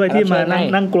บเชิญด้วยที่มา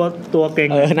นั่งกลัวตัวเก่ง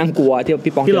นั่งกลัวที่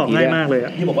พี่ปองที่หลอกง่ายมากเลย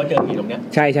ที่บอกว่าเจอผีตรงเนี้ย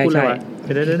ใช่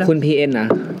คุณ PN นะ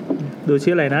ดู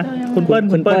ชื่ออะไรนะคุณเ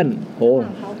ปิ้ลโอ้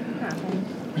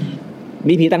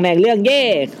มีผีต่างแดนเรื่องเย่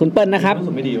คุณเปิ้ลนะครับ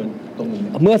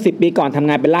เมื่อ10 ปีก่อนทำ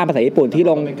งานเป็นล่ามภาษาญี่ปุ่นที่โ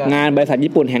รงงานบริษัท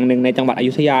ญี่ปุ่นแห่งหนึ่งในจังหวัดอ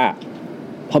ยุธยา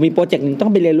พอมีโปรเจกต์นึงต้อ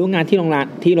งไปเรียนรู้งานที่โรงงา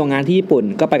นที่ญี่ปุ่น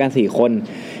ก็ไปกัน4 คน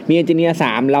มีเอนจิเนียร์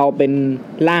3เราเป็น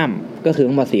ล่ามก็คือ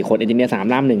ทั้งหมด4 คนเอนจิเนียร์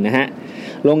3ล่าม1นะฮะ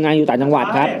โรงงานอยู่ต่างจังหวัด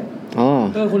ครับ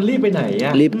คุณรีบไปไหนอ่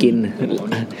ะรีบกิน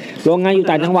โรงงานอยู่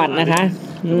ต่างจังหวัดนะคะ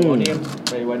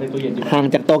ไปไว้ในตู้เย็นห่าง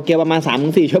จากโตเกียวประมาณ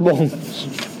 3-4 ชั่วโมง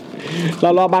ร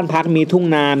อบบ้านพักมีทุ่ง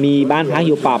นามีบ้านพักอ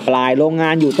ยู่ป่าปลายโรงงา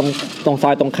นอยู่ตรงซ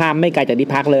อยตรงข้ามไม่ไกลจากที่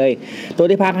พักเลยตัว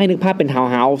ที่พักให้นึกภาพเป็นทาว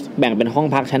น์เฮาส์แบ่งเป็นห้อง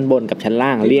พักชั้นบนกับชั้นล่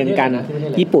างเรียงกัน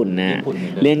ญี่ปุ่นนะ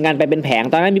เรียงกันไปเป็นแผง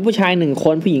ตอนนั้นมีผู้ชาย1 ค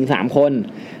นผู้หญิง3 คน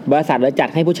บริษัทเลยจัด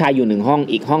ให้ผู้ชายอยู่1 ห้อง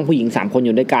อีกห้องผู้หญิง3 คนอ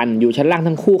ยู่ด้วยกันอยู่ชั้นล่าง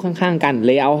ทั้งคู่ข้างๆกันเล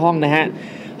เยอร์ห้องนะฮะ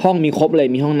ห้องมีครบเลย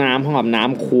มีห้องน้ำห้องอาบน้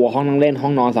ำครัวห้องนั่งเล่นห้อ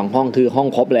งนอน2 ห้องคือห้อง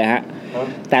ครบเลยฮะ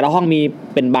แต่ละห้องมี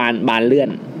เป็นบานเลื่อน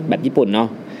แบบญี่ปุ่นเนาะ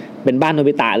เป็นบ้านโน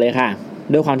บิตะเลยค่ะ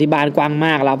ด้วยความที่บ้านกว้างม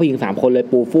ากแล้วผู้หญิง3 คนเลย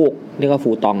ปูฟูกเรียกว่า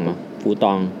ฟูตองฟูต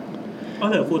อง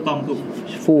เหรอฟูตองถูก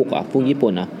ฟูกฟูกญี่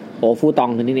ปุ่นโอ้ฟูตอง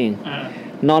คือนี่เอง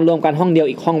นอนรวมกันห้องเดียว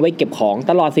อีกห้องไว้เก็บของ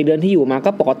ตลอด4 เดือนที่อยู่มา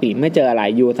ก็ปกติไม่เจออะไร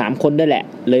อยู่3 คนด้วยแหละ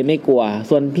เลยไม่กลัว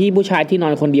ส่วนพี่ผู้ชายที่นอ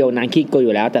นคนเดียวนางขี้กลัวอ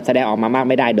ยู่แล้วแต่แสดงออกมามาก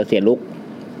ไม่ได้เดี๋ยวเสียลุก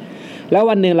แล้ว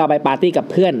วันนึงเราไปปาร์ตี้กับ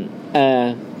เพื่อน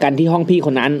กันที่ห้องพี่ค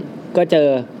นนั้นก็เจอ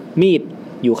มีด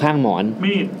อยู่ข้างหมอน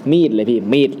มีดเลยพี่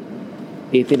มีด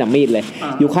ที่นำมีดเลย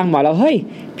อยู่ข้างหมอนแล้วเฮ้ย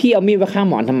พี่เอามีดไว้ข้าง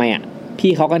หมอนทำไมอ่ะ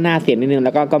พี่เขาก็หน้าเสียนิดนึงแ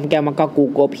ล้วก็ก้มแก้มมันก็ก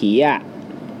ลัวผีอ่ะ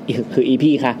คือ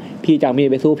พี่ค่ะพี่จะเอามีด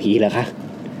ไปสู้ผีเหรอคะ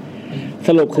ส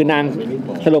รุปคือน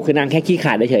างแค่ขี้ข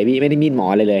าดเฉยๆพี่ไม่ได้มีดหมอ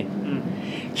เลย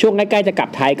ช่วงใกล้ๆจะกลับ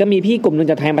ไทยก็มีพี่กลุ่มนึง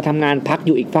จากไทยมาทำงานพักอ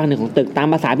ยู่อีกฝั่งหนึ่งของตึกตาม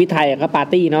ภาษาพี่ไทยก็ปาร์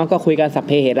ตี้เนาะก็คุยกันสัพเ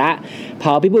พเหระเผ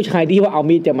าพี่ผู้ชายที่ว่าเอา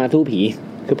มีดจะมาสู้ผี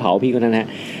คือเผาพี่คนนั้นฮะ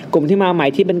กลุ่มที่มาใหม่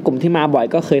ที่เป็นกลุ่มที่มาบ่อย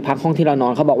ก็เคยพักห้องที่เรานอ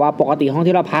นเขาบอกว่าปกติห้อง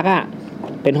ที่เราพักอ่ะ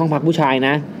เป็นห้องพักผู้ชายน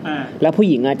ะแล้วผู้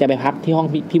หญิงจะไปพักที่ห้อง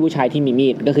พี่ผู้ชายที่มีมี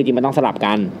ดก็คือจริงมันต้องสลับ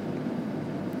กัน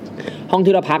ห้อง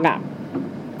ที่เราพักอ่ะ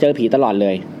เจอผีตลอดเล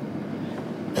ย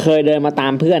เคยเดินมาตา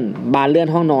มเพื่อนบานเลื่อน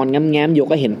ห้องนอนแง้มๆอยู่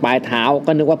ก็เห็นปลายเท้า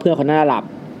ก็นึกว่าเพื่อนคนนั้นหลับ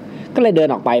ก็เลยเดิน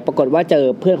ออกไปปรากฏว่าเจอ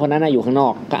เพื่อนคนนั้นอยู่ข้างนอ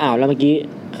กก็อ้าวแล้วเมื่อกี้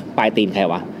ปลายตีนใคร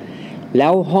วะแล้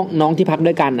วห้องน้องที่พัก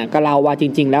ด้วยกันก็เล่าว่าจ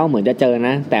ริงๆแล้วเหมือนจะเจอน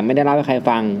ะแต่ไม่ได้เล่าให้ใคร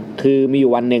ฟังคือมีอ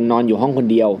ยู่วันนึงนอนอยู่ห้องคน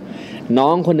เดียวน้อ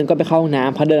งคนนึงก็ไปเข้าห้องน้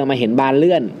ำพอเดินมาเห็นบานเ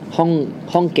ลื่อน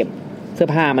ห้องเก็บเสื้อ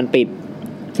ผ้ามันปิด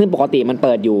ซึ่งปกติมันเ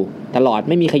ปิดอยู่ตลอด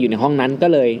ไม่มีใครอยู่ในห้องนั้นก็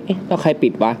เลยแล้วใครปิ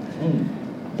ดวะ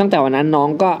ตั้งแต่วันนั้นน้อง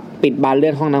ก็ปิดบานเลื่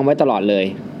อนห้องนั้นไว้ตลอดเลย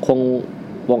คง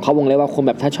วงเลยว่าคงแ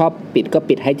บบถ้าชอบปิดก็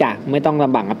ปิดให้จ้ะไม่ต้องล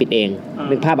ำบากมาปิดเอง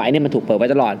นึกภาพแบบไอ้นี่มันถูกเปิดไว้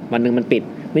ตลอดวันนึงมันปิด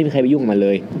ไม่มีใครไปยุ่งมันเล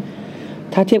ย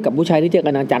ถ้าเทียบกับผู้ชายที่เจอกั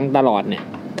นจังๆตลอดเนี่ย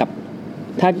กับ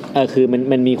ถ้าคือ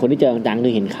มันมีคนที่เจอจังๆคื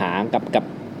อเห็นขา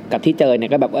กับที่เจอเนี่ย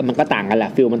ก็แบบมันก็ต่างกันแหละ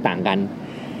ฟีลมันต่างกัน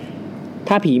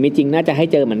ถ้าผีมีจริงน่าจะให้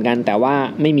เจอเหมือนกันแต่ว่า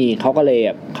ไม่มีเขาก็เลย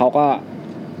เขาก็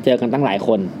เจอกันตั้งหลายค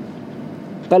น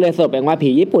ก็เลยสรุปเองว่าผี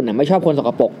ญี่ปุ่นน่ะไม่ชอบคนสก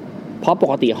ปรกเพราะป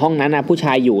กติห้องนั้นนะผู้ช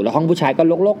ายอยู่แล้วห้องผู้ชายก็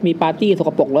รกๆมีปาร์ตี้สก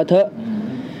ปรกเลอะเทอะ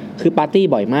คือปาร์ตี้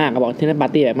บ่อยมากเขาบอกที่นั่นปา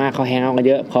ร์ตี้บ่อยมากเขาแฮงเอาท์กัน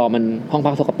เยอะพอมันห้อง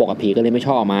พักสกปรกกับผีก็เลยไม่ช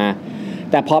อบออกมา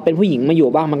แต่พอเป็นผู้หญิงมาอยู่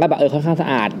บ้างมันก็แบบค่อนข้างสะ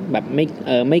อาดแบบ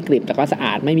ไม่กริบแต่ก็สะอ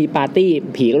าดไม่มีปาร์ตี้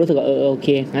ผีก็รู้สึกว่าโอเค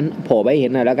งั้นโผล่ไปเห็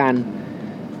นหน่อยแล้วกัน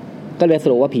ก็เลยส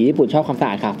รุปว่าผีญี่ปุ่นชอบความสะอ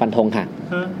าดค่ะฟันธงค่ะ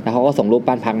แล้วเขาก็ส่งรูป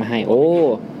บ้านพักมาให้โอ้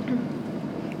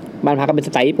บ้านพักก็เป็นส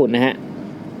ไตล์ญี่ปุ่นนะฮะ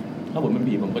ถ้าผมเป็น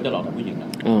ผีผมก็จะหลอกกับผู้หญิงนะ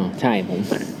ใช่ผม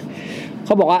เข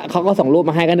าบอกว่าเขาก็ส่งรูป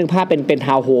มาให้ก็นึกภาพเป็นท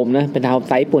าวน์โฮมนะเป็นทาวน์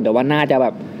ไซส์ญี่ปุ่นแต่ว่าน่าจะแ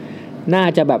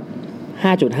บบ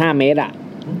 5.5 เมตรอะ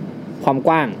ความก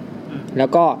ว้างแล้ว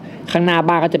ก็ข้างหน้า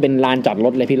บ้านก็จะเป็นลานจอดร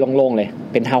ถเลยพี่โล่งๆเลย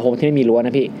เป็นทาวน์โฮมที่ไม่มีรั้วน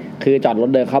ะพี่คือจอดรถ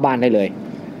เดินเข้าบ้านได้เลย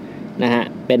นะฮะ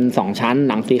เป็น2ชั้น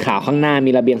หลังสีขาวข้างหน้า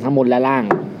มีระเบียงทั้งบนและล่าง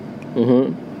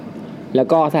แล้ว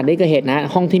ก็สถานที่เกิดเหตุนะ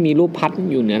ห้องที่มีรูปพัด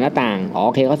อยู่เหนือหน้าต่างโ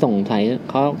อเคเขาส่งใส่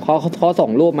เขาส่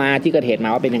งรูปมาที่เกิดเหตุมา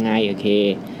ว่าเป็นยังไงโอเค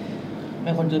แ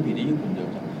ม่คนเจอผีที่ญี่ปุ่นเยอะ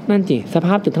จังนั่นสิสภ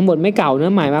าพตึกทั้งหมดไม่เก่าเนื้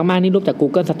อใหม่มากๆนี่รูปจาก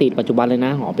Google Street ปัจจุบันเลยน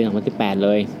ะเป็น2018เล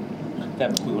ยแต่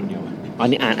คุยคนเดียวอ๋อ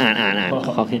นี่อ่าน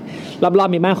โอเครอบ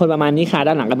ๆมีบ้านคนประมาณนี้ค่ะ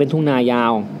ด้านหลังก็เป็นทุ่งนายา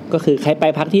วก็คือใครไป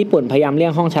พักที่ญี่ปุ่นพยายามเลี่ย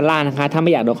งห้องชั้นล่างนะคะถ้าไ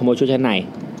ม่อยากโดนขโมยชุดชั้นใน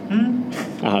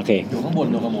โอเคอยู่ข้างบน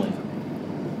โดนขโมย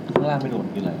ข้างล่างไม่โดน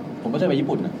คืออะไรผมไม่ใช่ไปญี่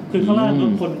ปุ่นนะคือข้างล่าง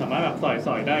คนสามารถแบบส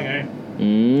อยได้ไง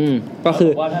ก็คื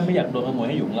อว่าถ้าไม่อยากโดนขโมย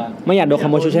ให้อยู่ข้างล่างไม่อยากโดนข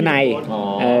โมยชุดชั้นใน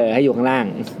ให้อยู่ข้างล่าง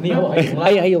นี่เขาบอก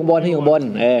ให้อยู่ข้างบน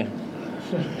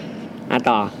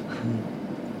ต่อ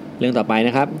เรื่องต่อไปน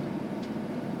ะครับ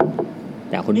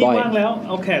จากคุณบอยนี่ว่างแล้วเ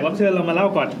อาแขกรับเชิญเรามาเล่า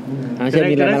ก่อนเชิญ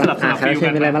มีอะไรมาเล่าเชิ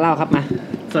ญมีอะไรมาเล่าครับมา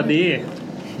สวัสดี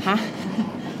ฮะ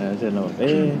เชิญเรา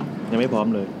ยังไม่พร้อม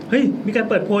เลยเฮ้ยมีการ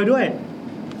เปิดโพยด้วย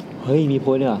เฮ้ยมีโพ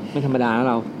ยด้วยเหรอไม่ธรรมดาแล้ว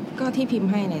เราก็ที่พิมพ์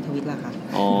ให้ในทวิตล่ะค่ะ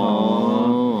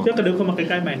เจ้ากระดึ๊บเข้ามาใก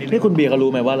ล้ๆใหม่นิดนึงนี่คุณเบียร์เขารู้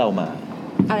ไหมว่าเรามา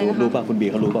อะไรนะคะรู้ป่ะคุณเบีย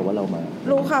ร์เขารู้ป่ะว่าเรามา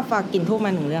รู้ค่ะฝากกินทูบม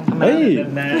า1เรื่องเฮ้ย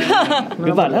คื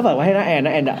อฝากฝากไว้ให้น้าแ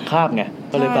อนคาบไง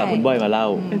ก็เลยฝากคุณบอยมาเล่า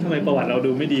ทำไมประวัติเรา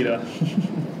ดูไม่ดีเลย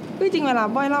จริงเวลา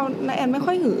บอยเล่าน้าแอนไม่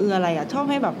ค่อยหืออะไรอ่ะชอบ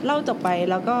ให้แบบเล่าจบไป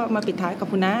แล้วก็มาปิดท้ายกับ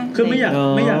คุณนะคือไม่อยาก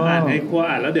อ่านไงกลัว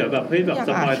อ่านแล้วเดี๋ยวแบบเฮ้ยแบบส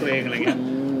ปอยตัวเองอะไรเงี้ย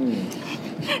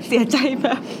เสียใจแบ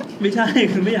บไม่ใช่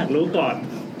คือไม่อยากรู้ก่อน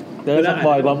เดี๋ยวสป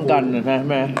อยพร้อมกันนะ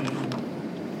แม่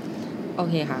โอ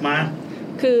เคค่ะมา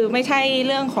คือไม่ใช่เ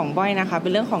รื่องของบอยนะคะเป็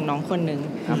นเรื่องของน้องคนหนึ่ง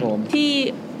ที่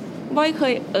บอยเค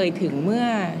ยเอ่ยถึงเมื่อ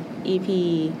EP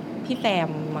พี่แซม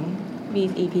มั้งมี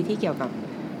EP ที่เกี่ยวกับ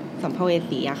สัมภเว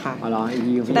สีอะค่ะอ๋อเหรอ EP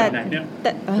แต่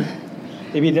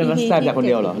EP นั้นแซมจากคนเ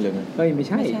ดียวเหรอหรือไม่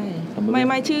ใช่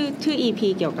ไม่ชื่อ EP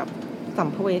เกี่ยวกับสัม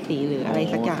ภเวสีหรืออะไร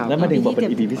สักอย่างแล้วมาถึงบอกเป็น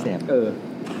EP พี่แซม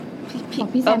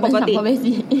พี่แซมเป็นสัมภเว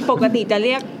สีปกติจะเ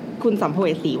รียกคุณสัมภเว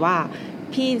สีว่า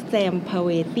พี่แซมพเว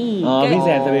ตี้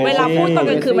เวลาพูดตอน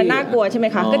กลางคืนมันน่ากลัวใช่ไหม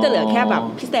คะก็จะเหลือแค่แบบ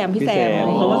พี่แซม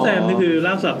เพราะว่าแซมนี่คือ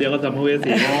ร่างศัพท์เดียวกับสัมภเวสี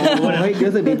เฮ้ย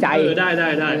รู้สึกดีใจได้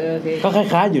ก็ค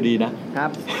ล้ายๆอยู่ดีนะครับ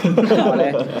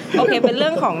โอเคเป็นเรื่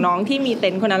องของน้องที่มีเต็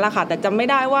นท์คนนั้นละค่ะแต่จำไม่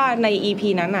ได้ว่าใน EP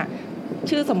นั้นอ่ะ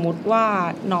ชื่อสมมุติว่า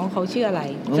น้องเขาชื่ออะไร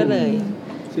ก็เลย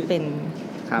เป็น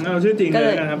เอาชื่อจริงเล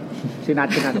ยนะครับชื่อนัท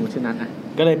สมมุติชื่อนัทอ่ะ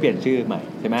ก็เลยเปลี่ยนชื่อใหม่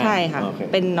ใช่ไหมใช่ค่ะ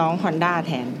เป็นน้อง Honda แ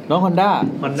ทนน้อง Honda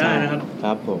นะครับค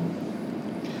รับผม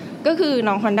ก็คือ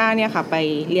น้อง Honda เนี่ยค่ะไป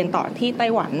เรียนต่อที่ไต้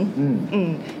หวัน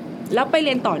แล้วไปเ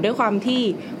รียนต่อด้วยความที่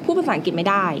พูดภาษาอังกฤษไม่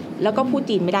ได้แล้วก็พูด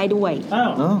จีนไม่ได้ด้วยอ้า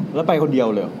วแล้วไปคนเดียว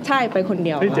เลยใช่ไปคนเ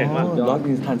ดียวเจ๋งมาก Lost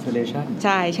in Translation ใ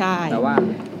ช่แต่ว่า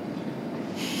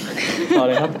ต่อเ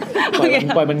ลยครับ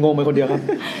ปล่อยมันงงไปคนเดียวครับ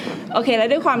โอเคแล้ว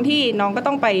ด้วยความที่น้องก็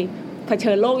ต้องไปเผ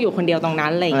ชิญโลกอยู่คนเดียวตรงนั้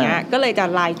นอะไรเงี้ยก็เลยจะ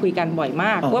ไลน์คุยกันบ่อยม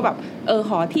ากว่าแบบ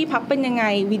ขอที่พักเป็นยังไง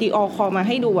วิดีโอคอลมาใ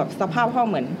ห้ดูแบบสภาพห้อง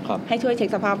เหมือนให้ช่วยเช็ค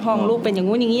สภาพห้องรูปเป็นอย่าง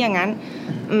งู้นอย่างนี้อย่างนั้น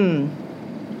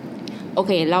โอเ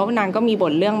คแล้วนางก็มี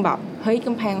บ่นเรื่องแบบเฮ้ยก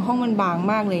ำแพงห้องมันบาง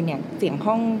มากเลยเนี่ยเสียง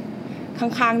ห้องข้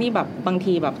างๆนี่แบบบาง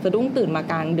ทีแบบสะดุ้งตื่นมา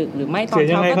กลางดึกหรือไม่ตอนเ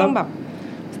ช้าก็ต้องแบบ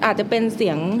อาจจะเป็นเสี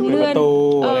ยงเลื่อน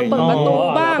เปิดประตู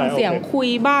บ้างเสียงคุย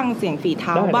บ้างเสียงฝีเ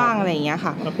ท้าบ้างอะไรอย่างเงี้ย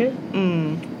ค่ะ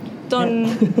จน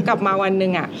กลับมาวันนึ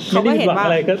งอ่ะเขาก็เห็นว่าอ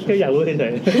ะไรก็อยากรู้เฉ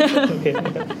ยๆโอเค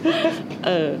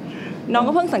น้อง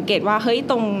ก็เพิ่งสังเกตว่าเฮ้ย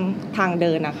ตรงทางเ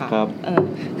ดินนะคะ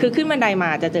คือขึ้นบันไดมา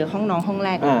จะเจอห้องน้องห้องแร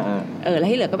กแล้ว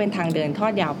ที่เหลือก็เป็นทางเดินทอ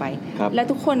ดยาวไปแล้ว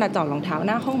ทุกคนน่ะจอดรองเท้าห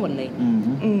น้าห้องหมดเลย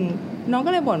น้อง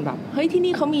ก็เลยบ่นแบบเฮ้ยที่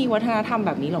นี่เขามีวัฒนธรรมแ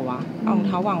บบนี้เหรอวะเอารองเ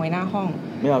ท้าวางไว้หน้าห้อง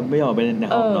ไม่ยอมไปใน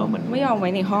ห้องเนาะเหมือนไม่ยอมไว้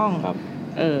ในห้อง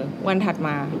วันถัดม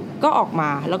าก็ออกมา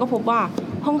แล้วก็พบว่า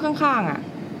ห้องข้างๆอ่ะ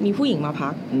มีผู้หญิงมาพั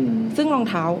กซึ่งรอง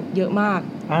เท้าเยอะมาก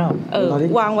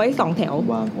วางไว้2แถว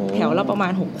แถวละประมา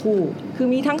ณ6คู่คือ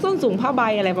มีทั้งส้นสูงผ้าใบ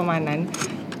อะไรประมาณนั้น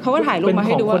เขาก็ถ่ายรูปมาใ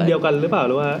ห้ดูว่าเป็นของคนเดียวกันหรือเปล่าห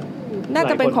รือว่าน่า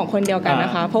จะเป็นของคนเดียวกันน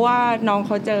ะคะเพราะว่าน้องเ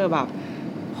ขาเจอแบบ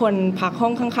คนพักห้อ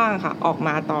งข้างๆค่ะออกม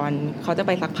าตอนเขาจะไ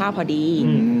ปซักผ้าพอดี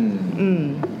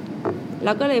แ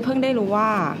ล้วก็เลยเพิ่งได้รู้ว่า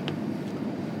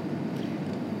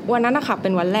วันนั้นนะคะเป็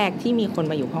นวันแรกที่มีคน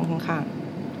มาอยู่ห้องข้าง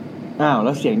ๆแ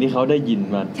ล้วเสียงที่เขาได้ยิน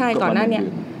มาใช่ก่อนหน้านี้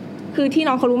คือที่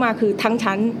น้องเขารู้มาคือทั้ง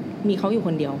ชั้นมีเขาอยู่ค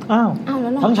นเดียวแล้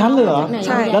วทั้งชั้นเลยเหรอใ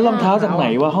ช่แล้วรองเท้าจากไหน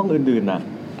ว่าห้องอื่นๆน่ะ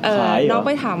น้องไ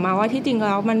ปถามมาว่าที่จริงแ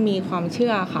ล้วมันมีความเชื่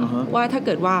อค่ะว่าถ้าเ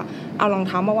กิดว่าเอารองเ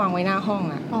ท้ามาวางไว้หน้าห้อง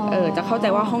อ่ะจะเข้าใจ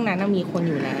ว่าห้องนั้นมีคน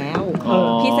อยู่แล้ว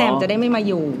พี่แซมจะได้ไม่มา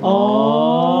อยู่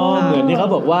เหมือนที่เขา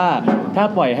บอกว่าถ้า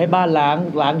ปล่อยให้บ้านล้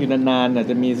างอยู่นานๆน่ะ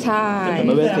จะมีสัม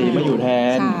ภเวสีมาอยู่แท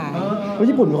น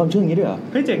ญี่ปุ่นมีความเชื่ออย่างนี้ด้วยเหรอ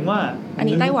เฮ้ยเจ๋งว่ะอัน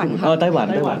นี้ไต้หวันค่ะไต้หวัน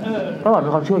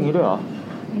มีความเชื่ออย่างนี้ด้วยเหรอ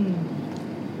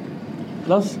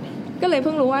แล้วก็เลยเ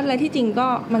พิ่งรู้ว่าอะไรที่จริงก็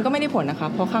มันก็ไม่ได้ผลนะคะ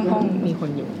เพราะข้างห้องมีคน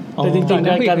อยู่แต่จริง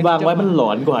ๆการวางไว้มันหล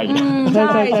อนกว่าอีกใ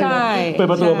ช่เปิด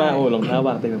ประตูมาโอ้รองเท้าว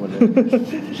างเต็มไปหมดเลย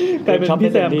กลายเป็น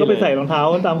พี่แซมก็ไปใส่รองเท้า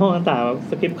ตามห้องต่างๆ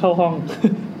สกิปเข้าห้อง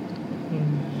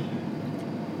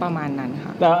ประมาณนั้นค่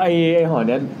ะแต่ไอ้หอเ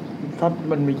นี้ยถ้า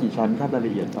มันมีกี่ชั้นถ้ารายล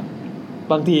ะเอียดป่ะ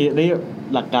บางทีนี่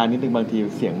หลักการนิดนึงบางที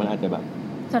เสียงมันอาจจะแบบ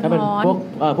ถ้าเป็น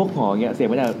พวกหอเงี้ยเสียง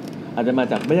มันอาจจะมา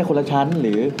จากไม่ใช่คนละชั้นห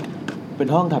รือเป็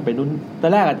นห้องถัดไปนู้นตอ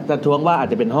นแรกจะทวงว่าอาจ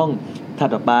จะเป็นห้องถัด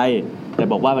ออกไปแต่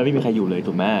บอกว่ามันไม่มีใครอยู่เลย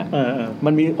ถูกไหมมั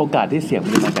นมีโอกาสที่เสียงมั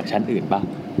นมาจากชั้นอื่นป่ะ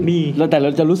มีแล้วแต่เรา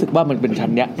จะรู้สึกว่ามันเป็นชั้น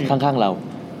เนี้ยข้างๆเรา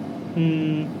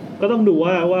ก็ต้องดู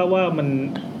ว่า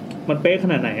มันเป๊ะข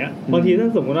นาดไหนอ่ะบางทีถ้า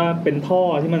สมมติว่าเป็นท่อ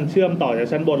ที่มันเชื่อมต่อจาก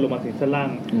ชั้นบนลงมาถึงชั้นล่าง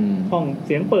ห้องเ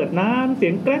สียงเปิดน้ำเสี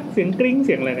ยงแกรกเสียงกริ๊งเ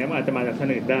สียงอะไรเนี่ยมันอาจจะมาจากชั้น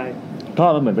อื่นได้ท่อ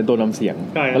มันเหมือนเป็นตัวนำเสียง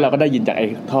แล้วเราก็ได้ยินจากไอ้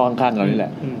ท่อข้างๆเรานี่แหล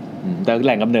ะแต่แห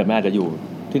ล่งกำเนิดมันอาจจะอยู่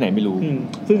ที่ไหนไม่รู้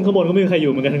ซึ่งข้างบนก็ไม่มีใครอ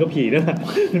ยู่เหมือนกันก็ผีนะ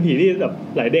เป็นผีที่แบบ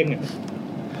หลายเด้งเนี่ย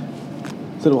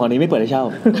สรุปหอนี้ไม่เปิดให้เช่า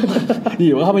อ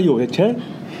ยู่ก็เข้ามาอยู่เฉย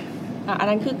อัน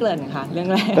นั้นคือเกริ่นค่ะเรื่อง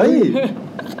แรก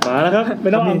มาแล้วครับไม่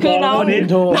ต้องคือน้อ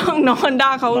งฮันด้า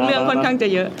เขาเรื่องค่อนข้างจะ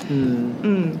เยอะ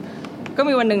ก็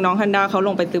มีวันหนึ่งน้องฮันด้าเขาล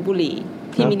งไปซื้อบุหรี่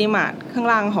ที่มินิมาร์ทข้าง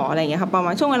ล่างหออะไรอย่างเงี้ยครับประมา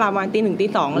ณช่วงเวลาประมาณ 1:00 น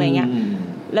 2:00 นอะไรเงี้ย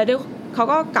แล้วเขา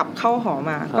ก็กลับเข้าหอ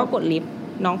มาก็กดลิฟต์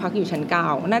น้องพักอยู่ชั้น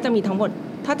9น่าจะมีทั้งหมด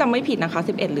ถ้าจำไม่ผิดนะคะ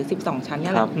11หรือ12ชั้น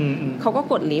นี่แหละเขาก็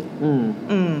กดลิฟต์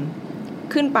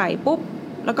ขึ้นไปปุ๊บ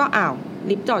แล้วก็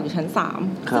ลิฟต์จอดอยู่ชั้น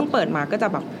3ซึ่งเปิดมาก็จะ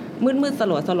แบบมืดๆส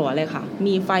ลัวๆเลยค่ะ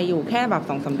มีไฟอยู่แค่แบบ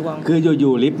 2-3 ดวงคืออ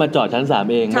ยู่ๆลิฟต์มาจอดชั้น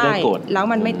3เองไม่ได้กดแล้ว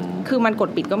มันไม่คือมันกด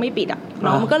ปิดก็ไม่ปิดอ่ะน้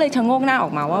องมันก็เลยชะโงกหน้าอ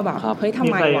อกมาว่าแบบเฮ้ยทำ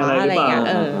ไมวะอะไรเงี้ย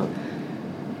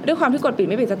ด้วยความที่กดปิด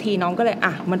ไม่ปิดสักทีน้องก็เลย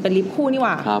มันเป็นลิฟต์คู่นี่ห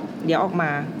ว่าเดี๋ยวออกมา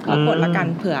แล้วกดละกัน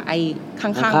เผื่อไอ้ข้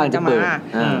างๆจะมา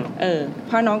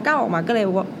พอน้องก้าวออกมาก็เลย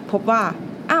พบว่า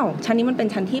ชั้นนี้มันเป็น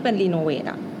ชั้นที่เป็นรีโนเวท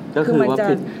อ่ะคือมันจะ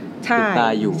ใ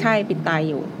ช่ปิดตาย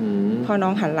อยู่พอน้อ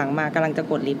งหันหลังมากำลังจะ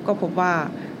กดลิฟต์ก็พบว่า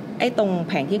ไอ้ตรงแ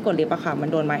ผงที่กดลิฟต์อะค่ะมัน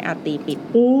โดนไม้อัดตีปิด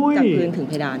จากพื้นถึง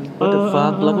เพดานWhat the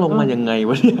fuck แล้วลงมายังไง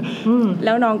วะเนี่ยแ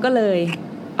ล้วน้องก็เลย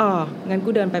งั้นกู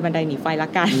เดินไปบันไดหนีไฟละ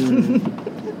กัน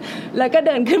แล้วก็เ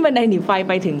ดินขึ้นบันไดหนีไฟ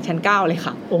ไปถึงชั้น9เลย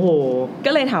ค่ะโอ้โหก็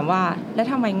เลยถามว่าแล้ว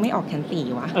ทำไมไม่ออกชั้น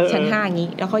4วะชั้น5งี้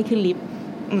แล้วค่อยขึ้นลิฟต์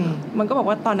มันก็บอก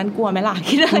ว่าตอนนั้นกลัวไหมล่ะ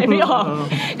คิดอะไรไม่ออก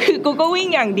คือกูก็วิ่ง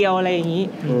อย่างเดียวอะไรอย่างงี้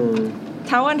เ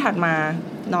ช้าวันถัดมา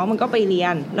น้องมันก็ไปเรีย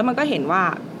นแล้วมันก็เห็นว่า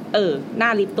หน้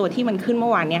าลิฟต์ตัวที่มันขึ้นเมื่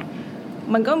อวานเนี้ย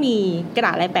มันก็มีกระด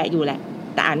าษอะไรแปะอยู่แหละ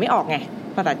แต่อ่านไม่ออกไง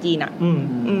ภาษาจีนอ่ะ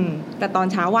แต่ตอน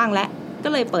เช้าว่างแล้วก็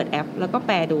เลยเปิดแอปแล้วก็แ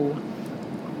ปลดู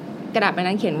กระดาษใบ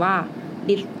นั้นเขียนว่า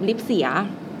ลิฟต์เสีย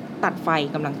ตัดไฟ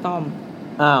กำลังซ่อม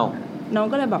น้อง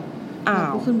ก็เลยแบบ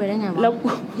กูขึ้นไปได้ไงวะแ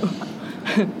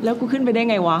ล้วกูขึ้นไปได้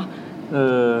ไงวะ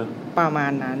ประมา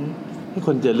ณนั้นค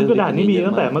นเจอเรื่องกระดาษนี่มี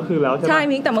ตั้งแต่เมื่อคืนแล้วใช่ไหมใช่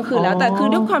มีแต่เมื่อคืนแล้วแต่คือ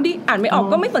ด้วยความที่อ่านไม่ออก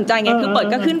ก็ไม่สนใจไงคือเปิด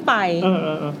ก็ขึ้นไป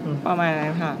ประมาณนั้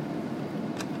นค่ะ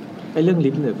ไอ้เรื่องลิ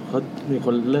ฟต์เนี่ยเขามีค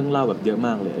นเรื่องเล่าแบบเยอะม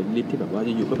ากเลยลิฟต์ที่แบบว่า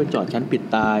อยู่ๆก็ไปจอดชั้นปิด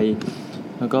ตาย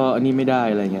แล้วก็อันนี้ไม่ได้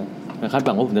อะไรเงี้ยคาดห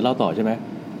วังว่าผมจะเล่าต่อใช่ไหม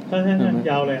ใช่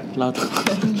ยาวเลยเล่า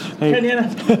แค่นี้นะ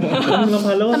ลำ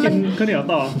พันแล้วก็กินข้าวเหนียว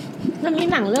ต่อมันมี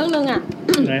หนังเรื่องนึงอ่ะ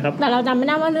ครับแต่เราจำไม่ไ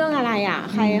ด้ว่าเรื่องอะไรอ่ะ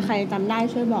ใครจำได้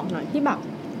ช่วยบอกหน่อยที่แบบ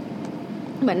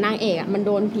เหมือนนางเอกอ่ะมันโ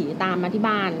ดนผีตามมาที่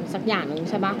บ้านสักอย่างนึง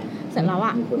ใช่ปะเสร็จแล้วอ่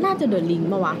ะน่าจะเดินลิง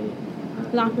มาวะ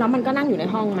แล้วมันก็นั่งอยู่ใน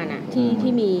ห้องมันอ่ะ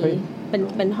ที่มี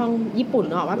เป็นห้องญี่ปุ่น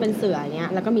เนอะว่าเป็นเสื่ออย่างเงี้ย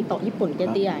แล้วก็มีโต๊ะญี่ปุ่นเ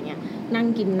ตี้ยๆอย่างเงี้ยนั่ง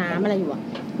กินน้ำอะไรอยู่อ่ะ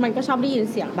มันก็ชอบได้ยิน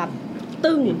เสียงแบบ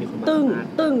ตึ้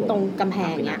งตรงกำแพ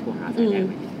งเงี้ย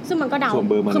ซึ่งมันก็เดา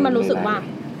คือมันรู้สึกว่า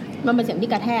มันเป็นเสียง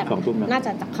ที่กระแทกน่าจ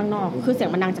ะจากข้างนอกคือเสียง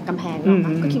มันดังจากกำแพง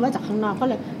ก็คิดว่าจากข้างนอกก็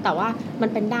เลยแต่ว่ามัน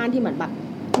เป็นด้านที่เหมือนแบบ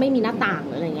ไม่มีหน้าต่างห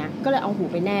รืออะไรเงี้ยก็เลยเอาหู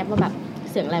ไปแนบว่าแบบ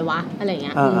เสียงอะไรวะอะไรเ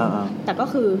งี้ยแต่ก็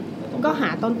คือก็หา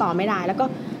ต้นตอไม่ได้แล้วก็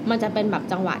มันจะเป็นแบบ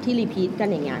จังหวะที่รีพีทกัน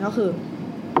อย่างเงี้ยก็คือ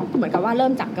เหมือนกับว่าเริ่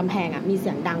มจากกำแพงอ่ะมีเสี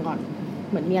ยงดังก่อน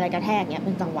เหมือนมีอะไรกระแทกเงี้ยเ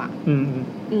ป็นจังหวะ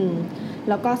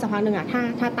แล้วก็สักพักนึงอ่ะ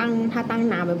ถ้าตั้ง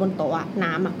น้ำไว้บนโต๊ะอ่ะ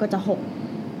น้ำอ่ะก็จะหก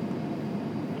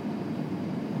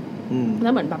แล้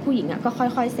วเหมือนแบบผู้หญิงอ่ะก็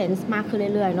ค่อยๆเซนส์มากขึ้น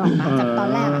เรื่อยๆเนาะจากตอน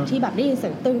แรกอ่ะที่แบบได้ยินเสี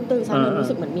ยงตึ้งๆสักนึงรู้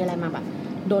สึกเหมือนมีอะไรมาแบบ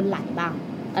โดนไหลบ้าง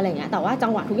อะไรเงี้ยแต่ว่าจั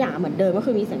งหวะทุกอย่างเหมือนเดิมก็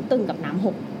คือมีเสียงตึ้งกับน้ำห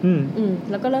ก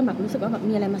แล้วก็เริ่มแบบรู้สึกว่าแบบ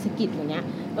มีอะไรมาสะกิดอย่างเงี้ย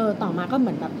ต่อมาก็เห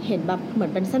มือนแบบเห็นแบบเหมือ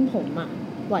นเป็นเส้นผมอ่ะ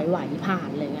ไหวๆผ่าน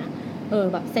อะไรเงี้ย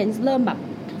แบบเซนส์เริ่มแบบ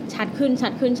ชัดขึ้น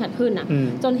อ่ะ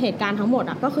จนเหตุการณ์ทั้งหมด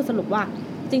อ่ะก็คือสรุปว่า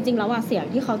จริงๆแล้วว่าเสียง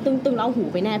ที่เขาตึ้งๆแล้วหู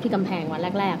ไปแนบที่กำแพงวัน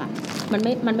แรกๆอ่ะมั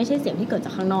นไม่ใช่เสียงที่เกิดจ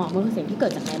ากข้างนอกมันคือเสียงที่เกิ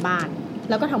ดจากในบ้าน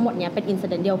แล้วก็ทั้งหมดเนี้ยเป็นอินซิ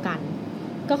เดนต์เดียวกัน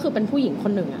ก็คือเป็นผู้หญิงค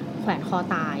นหนึ่งอ่ะแขวนคอ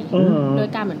ตายโดย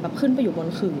การเหมือนแบบขึ้นไปอยู่บน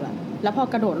ขื่อแล้วพอ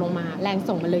กระโดดลงมาแรง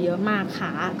ส่งมันเลยเยอะมากข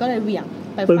าก็เลยเหวี่ยง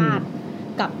ไปฟาด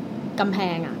กับกำแพ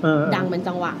งอ่ะดังเป็น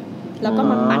จังหวะแล้วก็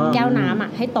มาปัดแก้วน้ำอ่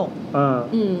ะให้ตก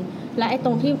และไอ้ต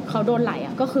รงที่เขาโดนไหลอ่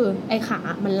ะก็คือไอ้ขา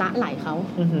มันละไหลเขา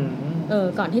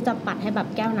ก่อนที่จะปัดให้แบบ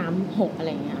แก้วน้ำหกอะไร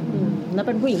เงี้ยแล้วเ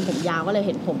ป็นผู้หญิงผมยาวก็เลยเ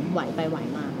ห็นผมไหวไปไหว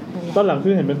มาตอนหลังคื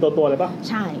อเห็นเป็นตัวเลยป่ะ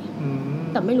ใช่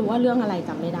แต่ไม่รู้ว่าเรื่องอะไรจ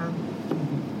ำไม่ได้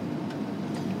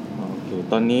โอเค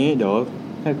ตอนนี้เดี๋ยว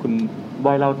ให้คุณบ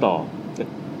อยเล่าต่อ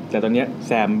แต่ตอนนี้แ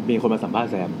ซมมีคนมาสัมภาษ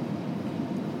ณ์แซม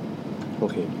โอ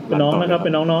เคเป็นน้องนะครับเป็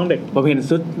นน้องๆเด็กผมเห็น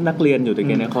ชุดนักเรียนอยู่ตะเ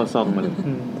กียในคอซองมัน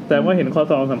แต่ว่าเห็นคอ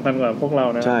ซองสำคัญกว่าพวกเรา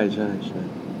นะใช่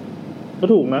ก็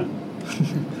ถูกนะ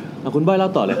คุณบอยเล่า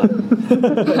ต่อเลยครับ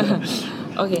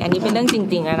โอเคอันนี้เป็นเรื่องจ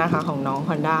ริงๆแล้วนะคะของน้อง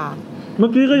Honda เมื่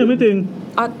อกี้ก็ยังไม่จริง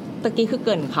ตะกี้คือเ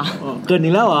กินค่ะเกินอี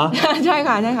กแล้วเหรอใช่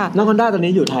ค่ะน้อง Honda ตอน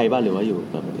นี้อยู่ไทยป่ะหรือว่าอยู่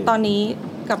ต่างประเทศตอนนี้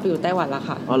กลับไปอยู่ไต้หวันแล้ว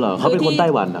ค่ะอ๋อเหรอเขาเป็นคนไต้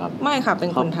หวันนะครับไม่ค่ะเป็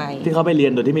นคนไทยที่เขาไปเรีย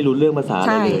นโดยที่ไม่รู้เรื่องภาษาอะไ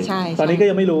รเลยใช่ตอนนี้ก็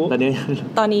ยังไม่รู้ตอน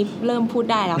นี้เริ่มพูด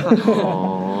ได้แล้วค่ะ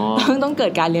ต้องเกิ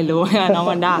ดการเรียนรู้น้อง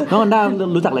Honda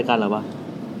รู้จักรายการเราปะ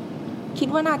คิด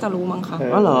ว่าน่าจะรู้มั้งค่ะ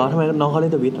อ๋อเหรอทำไมน้องเขาเล่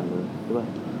นทวิตหรือว่า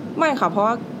ไม่ค่ะเพราะ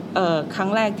ว่าครั้ง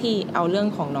แรกที่เอาเรื่อง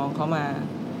ของน้องเขามา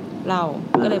เล่า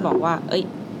ก็เลยบอกว่า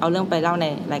เอาเรื่องไปเล่าใน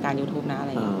รายการ YouTube นะอะไ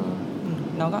รอย่างเงี้ย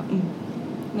น้องก็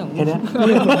แค่นี้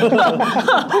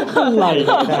อะไร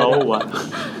เขาวะ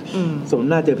สม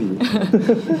น่าเจอผี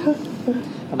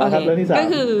ก็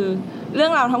คือเรื่อ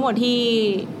งราวทั้งหมด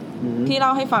ที่เล่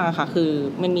าให้ฟังอะค่ะคือ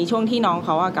มันมีช่วงที่น้องเข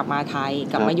ากลับมาไทย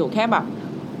กลับมาอยู่แค่แบบ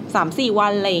 3-4 วั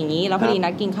นอะไรอย่างนี้แล้วพอดีนั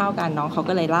ดกินข้าวกันน้องเขา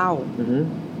ก็เลยเล่า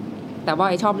แต่บอ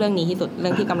ยชอบเรื่องนี้ที่สุดเรื่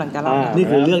องที่กำลังจะเล่านี่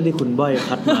คือเรื่องที่คุณบอย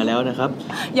คัดมาแล้วนะครับ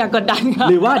อย่ากดดันค่ะ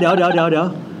หรือว่าเดี๋ยว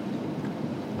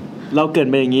เราเกิด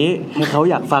ไปอย่างนี้ให้เขา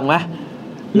อยากฟังไหม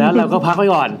แล้วเราก็พักไว้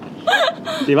ก่อน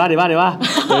ดีป่ะ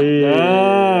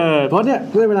เพราะเนี่ย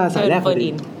ด้วยเวลาสายแรกพอดี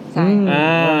ใช่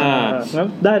งั้น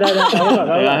ได้เอาก่อน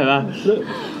เอาก่อน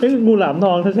งูหลามท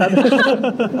องชัด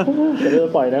ๆเดี๋ยว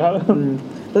ปล่อยนะครับ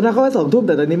ตอนนั้นเขาให้2 ทุ่มแ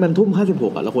ต่ตอนนี้มันทุ่ม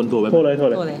 56อ่ะแล้วคนโทรไปโทรเล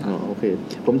ยอ๋อโอเค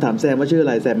ผมถามแซมว่าชื่ออะ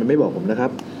ไรแซมมันไม่บอกผมนะครั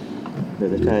บเดี๋ยว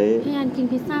จะใช้พี่อันกิน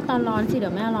พิซซ่าตอนร้อนสิเดี๋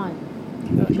ยวไม่อร่อย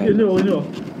กินอยู่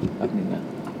แป๊บนึงนะ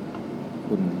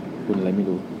คุณอะไรไม่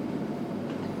รู้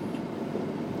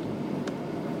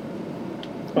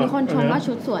มีคนชมว่า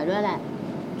ชุดสวยด้วยแหละ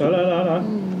แล้ว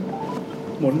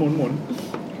หมุน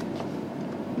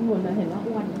แล้วเห็นว่า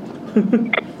อ้วน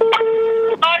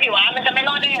รอดดิวะมันจะไม่ร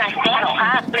อดได้ยังไงหรอค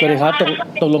ะสวัสดีครับ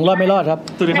ตกลงรอดไม่รอดครับ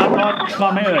สวัสดีครับรอ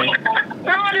ดไม่เอ่ย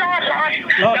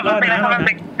รอดนะ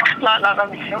เราต้อง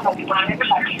ของมาให้เป็น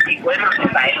ของจริงไว้มา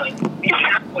ใส่เลย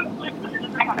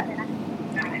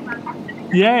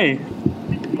เย้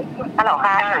ฮัลโหล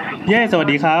ค่ะเย้สวัส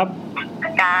ดีครับ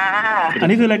จ้าอัน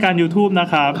นี้คือรายการ YouTube นะ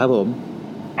ครับครับผม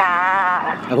จ้า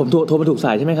ผมโทรมาถูกส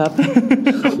ายใช่ไหมครับ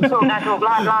ถูกร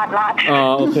อดอ๋อ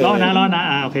โอเครอดนะ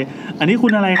โอเคอันนี้คุ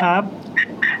ณอะไรครับ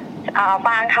ฟ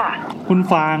างค่ะคุณ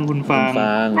ฟาง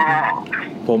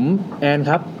ผมแอน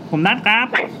ครับผมนัทครับ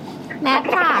แนท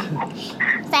ค่ะ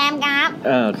แซมครับ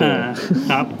โอเค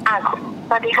ครับ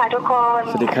สวัสดีค่ะทุกคน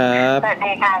สวัสดีครับสวัส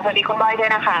ดีค่ะสวัสดีคุณบอยด้วย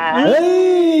นะคะเฮ้ย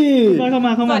บอยเข้าม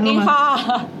าสวัสดีค่ะ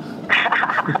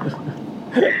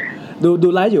ดู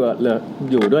ไลฟ์อยู่เหรอ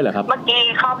อยู่ด้วยเหรอครับเมื่อกี้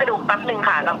เข้าไปดูแป๊บนึง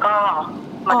ค่ะแล้วก็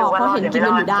มาดูว่าเราเห็นกิน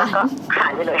อยู่ได้แล้วก็หา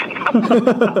ยไปเลย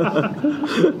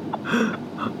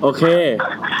โอเค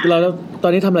เราตอ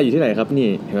นนี้ทำอะไรอยู่ที่ไหนครับนี่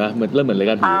เห็นไหมเริ่มเหมือนราย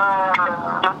การผี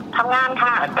ทำงานค่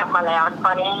ะกลับมาแล้วต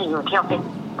อนนี้อยู่ที่ออฟฟิศ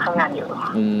ทำงานอยู่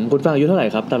คุณฟางอายุเท่าไหร่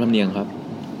ครับตามธรรมเนียมครับ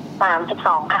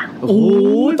32ค่ะโอ้โห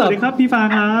สวัสดีครับพี่ฟาง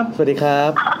ครับสวัสดีครั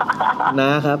บน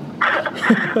ะครับ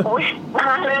อุ้ยน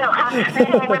านเลยเหรอคะแร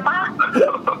งไปปะ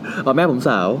อ๋อแม่ผมส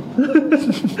าว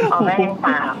อ๋อแม่ส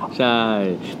าวใช่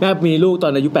แม่มีลูกตอ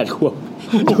นอายุ8 ขวบ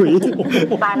ถุย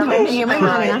ตายแล้วไม่ม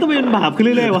าเลยนะต้องเป็นบาปขึ้นเ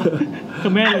รื่อยๆวะกั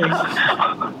บแม่เลย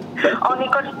อ๋อนี่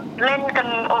ก็เล่นกัน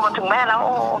โอ้ถึงแม่แล้ว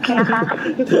โอเคนะคะ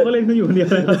ก็เล่นกันอยู่คนเดียว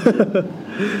เลย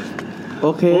โอ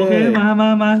เค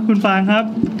มาคุณฟางครับ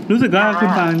รู้สึกว่าคุ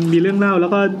ณฟางมีเรื่องเล่าแล้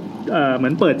วก็เหมื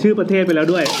อนเปิดชื่อประเทศไปแล้ว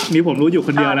ด้วยมีผมรู้อยู่ค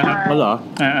นเดียวนะครับอ๋อเหรอ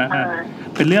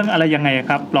เป็นเรื่องอะไรยังไง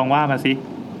ครับลองว่ามาสิ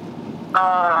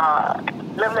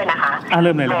เริ่มเลยนะคะเ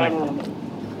ริ่มเลย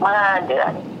เมื่อเดื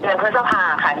อนพฤษภา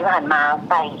ค่ะที่ผ่านมา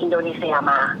ไปอินโดนีเซีย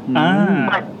มา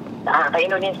ไปอิ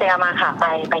นโดนีเซียมาค่ะ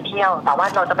ไปเที่ยวแต่ว่า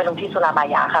เราจะไปลงที่สุราบา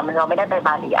ยาค่ะเราไม่ได้ไปบ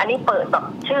าหลีอันนี้เปิดแบบ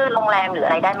ชื่อโรงแรมหรืออ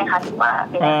ะไรได้ไหมคะหรือว่า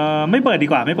ไม่เปิดดี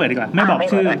กว่าไม่บอก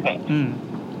ชื่อ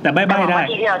แต่ใบ้ได้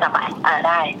ที่เราจะไปไ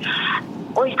ด้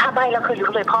อุ้ยถ้าใบ้แล้วคือ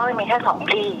รู้เลยเพราะมันมีแค่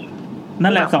2 ที่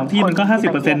นั่นแหละ2 ที่มันก็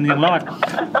 50% ยังรอด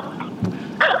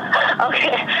โอเค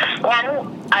งั้น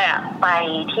ไป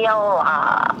เที่ยว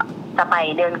จะไป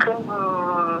เดินขึ้น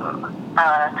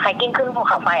ไฮกิ้งขึ้นภูเ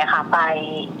ขาไฟอะค่ะไป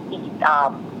อีก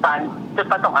ตอนจุด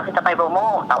ประสงค์คือจะไปโบโม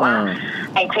แต่ว่า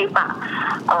ไอทริป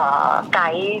ไก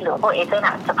ด์หรือพวกเอเจน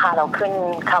ต์จะพาเราขึ้น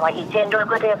คาวาอิเจนด้วยเ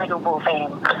พื่อที่จะไปดูบูเฟน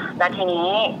แล้วทีนี้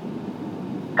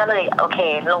ก็เลยโอเค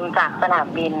ลงจากสนาม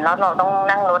บินแล้วเราต้อง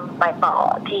นั่งรถไปต่อ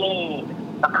ที่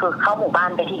คือเข้าหมู่บ้าน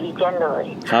ไปที่อีเจนเลย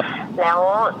ครับแล้ว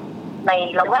ใน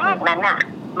ละแวกนั้นน่ะ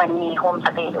มันมีโฮมส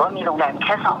เตย์หรือว่ามีโรงแรมแ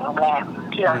ค่2 โรงแรม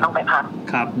ที่เราต้องไปพัก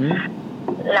ครับ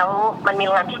แล้วมันมีโ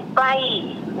รงแรมที่ใก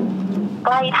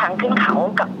ล้ทางขึ้นเขา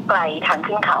กับไกลทาง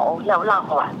ขึ้นเขาแล้วเรา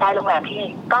ได้โรงแรมที่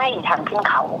ใกล้ทางขึ้น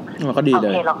เขาก็ดีเล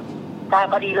ยโอเคเราได้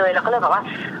พอดีเลยเราก็เลยแบบว่า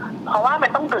เพราะว่ามั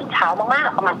นต้องตื่นเช้ามาก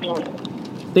ๆประมาณตี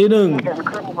 1เดิน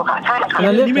ขึ้นภูเขาใช่ค่ะ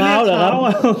นี่ไม่เช้าเหรอครับ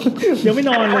ยังไม่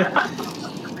นอนเลย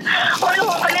โอ้ย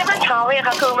ไปเรียกว่าเช้าเลย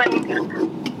ค่ะคือมัน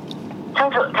ช่าง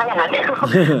เถอะถ้าอย่างนั้น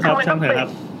ช่างเถอะครับ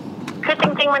คือจ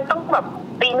ริงๆมันต้องแบบ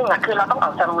ตี 1อ่ะคือเราต้องอ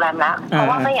อกจากโรงแรมแล้วเพราะ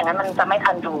ว่าไม่อย่างนั้นมันจะไม่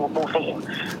ทันดูบูเฟม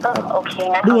ก็โอเค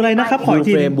นะดูอะไรนะครับขออีก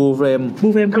ทีบูเฟม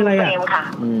คืออะไรอ่ะค่ะ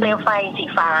เปลวไฟสี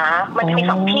ฟ้ามันจะมี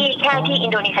2 ที่แค่ที่อิ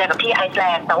นโดนีเซียกับที่ไอซ์แล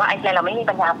นด์แต่ว่าไอซ์แลนด์เราไม่มี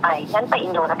ปัญญาไปงั้นไปอิ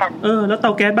นโดแล้วกันแล้วเต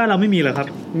าแก๊สบ้านเราไม่มีเหรอครับ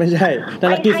ไม่ใช่แต่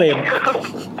ลัคกี้เฟม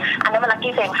อันนั้นมันลัค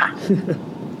กี้เฟมค่ะ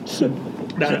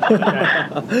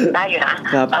ได้อยู่นะ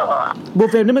ครับบู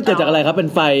เฟมนี่มันเกิดจากอะไรครับเป็น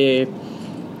ไฟ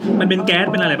มันเป็นแก๊ส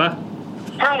เป็นอะไรปะ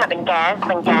ใช่ค่ะเป็นแก๊ส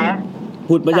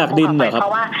ผุดมาจากดินเหรอครับเพร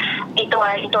าะว่าไอ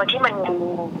ตัวที่มัน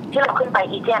ที่เราขึ้นไป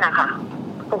อีเจียนอะค่ะ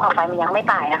ภูเขาไฟมันยังไม่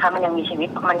ตายนะคะมันยังมีชีวิต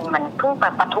มันเพิ่ง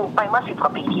ปะทุไปเมื่อ10 กว่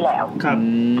าปีที่แล้วครับ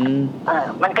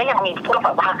มันก็ยังมีพวกแบ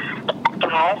บว่าแ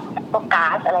ก๊สพวกก๊า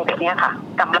ซอะไรแบบนี้ค่ะ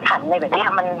กัมมันถันอะไรแบบนี้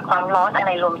มันความร้อนอะไ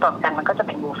รรวมตัวกันมันก็จะเ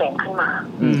ป็นบูเฟนขึ้นมา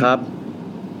ครับ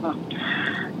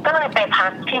ก็เลยไปพั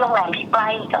กที่โรงแรมที่ใกล้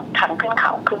กับทางขึ้นเข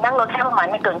าคือนั่งรถแค่ประมาณ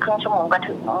ไม่เกินครึ่งชั่วโมงก็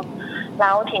ถึงแล้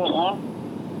วทีนี้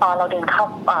ตอนเราเดินเข้า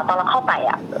ตอนเราเข้าไป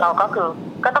อ่ะเราก็คือ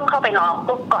ก็ต้องเข้าไปรอ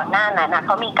ปุ๊บก่อนหน้านั้นนะเข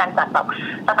ามีการจัดแบบ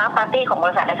สตาฟปาร์ตี้ของบ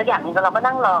ริษัทอะไรสักอย่างนึงเราก็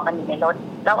นั่งรอกันอยู่ในรถ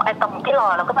แล้วไอ้ตรงที่รอ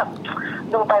เราก็แบบ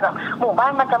ดูไปแบบหมู่บ้า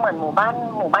นมันจะเหมือนหมู่บ้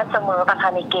านเสมอประธา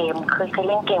นในเกมเคย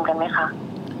เล่นเกมกันไหมคะ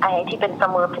ไอ้ที่เป็นเส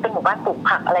มอที่เป็นหมู่บ้านปลูก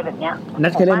ผักอะไรแบบเนี้ยนั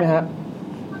ดเคยเล่นไหมครับ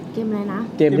เกมอะไรนะ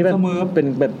เกมที่เป็น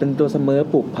แบบเป็นตัวเสมอ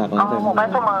ปลูกผักอะไรหมู่บ้าน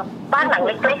เสมอบ้านหลังเ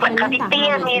ล็กๆเหมือนคาติเตี้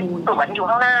ยมีสวนอยู่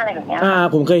ข้างหน้าอะไรแบบเนี้ย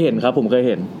ผมเคยเห็นครับผมเคย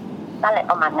เห็นนั่นแหละ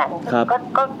ประมาณนั้น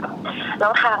ก็แล้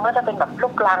วทางก็จะเป็นแบบลู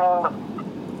กรังแบบ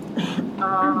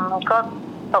ก็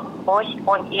ตกโอ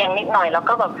นเอียงนิดหน่อยแล้ว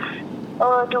ก็แบบ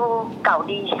ดูเก่า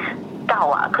ดีเก่า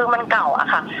อ่ะคือมันเก่าอ่ะ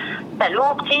ค่ะแต่รู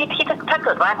ปที่ถ้าเ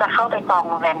กิดว่าจะเข้าไปจอง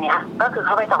โรงแรมเนี้ยก็คือเ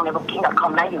ข้าไปจองใน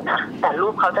booking.com ได้อยู่นะแต่รู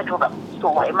ปเขาจะดูแบบส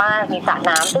วยมากมีสระ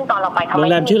น้ำซึ่งตอนเราไปโร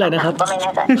งแรมชื่ออะไรนะครับก็ไม่แ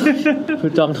น่ใจคื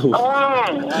อจองถูก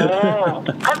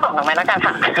ถ้าส่งมาแล้วกัน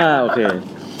ค่ะโอเค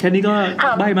แค่นี้ก็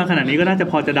ใบ้มาขนาดนี้ก็น่าจะ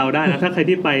พอจะเดาได้นะถ้าใคร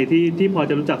ที่ไปที่พอ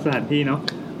จะรู้จักสถานที่เนาะ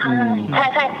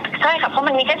ใช่ค่ะเพราะ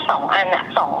มันมีแค่2 อันอ่ะ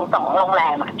2โรงแร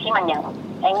มอ่ะที่มันยัง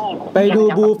ไอ้นี่ไปดู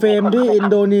บูเฟมที่อิน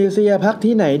โดนีเซียพัก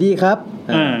ที่ไหนดีครับ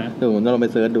เดี๋ยวผมต้องไป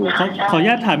เสิร์ชดูขออนุญ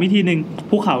าตถามอีกทีนึง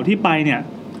ภูเขาที่ไปเนี่ย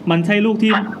มันใช่ลูก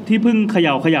ที่เพิ่งเข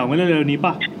ย่าเมื่อเร็วๆนี้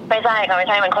ป่ะไม่ใช่ค่ะไม่ใ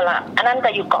ช่มันคนละอันนั้นจ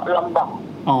ะอยู่เกาะลอมบอก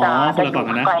คนละเกาะ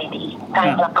กันนะไกลดีไกล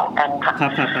ละเกาะกันค่ะครั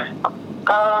บ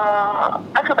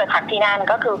ก็คือไปพักที่นั่น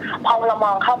ก็คือพอเราม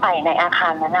องเข้าไปในอาคา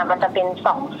รนั้นนะมันจะเป็น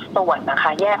2 ส่วนนะค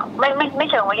ะแยกไม่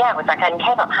เชิงว่าแยกออกจากกันแ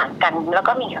ค่แบบห่างกันแล้ว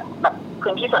ก็มีแบบ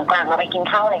พื้นที่ส่วนกลางเราไปกิน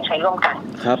ข้าวอะไรใช้ร่วมกัน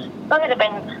ครับก็จะเป็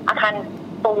นอาคาร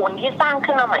ปูนที่สร้าง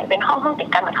ขึ้นมาใหม่เป็นห้องติด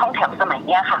กันเหมือนห้องแถวสมัยเ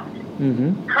นี้ยค่ะ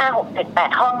5 6 7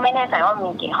 8ห้องไม่แน่ใจว่า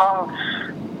มีกี่ห้อง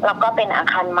แล้วก็เป็นอา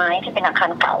คารไม้ที่เป็นอาคา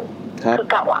รเก่าคือ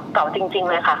เก่าอ่ะเก่าจริงๆ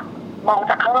เลยค่ะมอง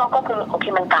จากข้างนอกก็คือโอเค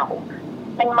มันเก่า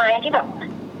เป็นไม้ที่แบบ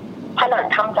ผนัง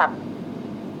ทำจาก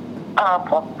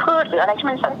พวกพืชหรืออะไรที่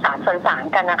มันสาน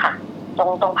กันนะคะต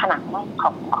รงผนัง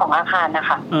ของอาคารนะ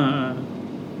คะ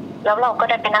แล้วเราก็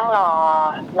ได้ไปนั่ง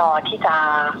รอที่จะ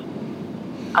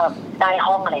ได้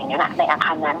ห้องอะไรอย่างเงี้ยนะในอาค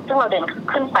ารนั้นซึ่งเราเดิน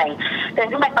ขึ้นไป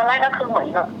ตอนแรกก็คือเหมือน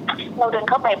แบบเราเดิน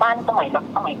เข้าไปบ้านส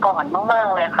มัยก่อนมาก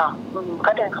ๆเลยค่ะ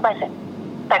ก็เดินเข้าไปเสร็จ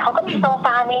แต่เขาก็มีโซฟ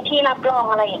ามีที่รับรอง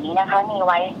อะไรอย่างนี้นะคะมีไ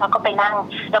ว้แล้วก็ไปนั่ง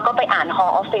แล้วก็ไปอ่าน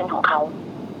Hall of Fame ของเขา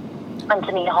มันจ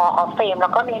ะมี Hall of Fame แล้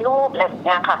วก็มีรูปอะไรแบบ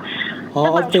นี้ค่ะ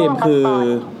Hall of Fame คือ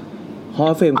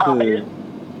Hall of Fame คือ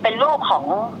เป็นรูปของ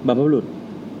บรรพบุรุษ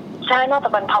ใช่นอกจา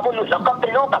กบรรพบุรุษแล้วก็เป็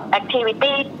นรูปแบบแอคทิวิ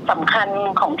ตี้สำคัญ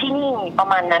ของที่นี่ประ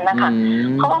มาณนั้นนะคะ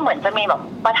เพราะว่าเหมือนจะมีแบบ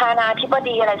ประธานาธิบ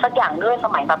ดีอะไรสักอย่างด้วยส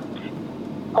มัยแบบ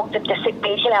60-70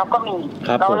 ปีที่แล้วก็มี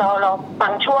เราบา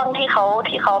งช่วงที่เ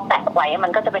ขาแปะไว้มั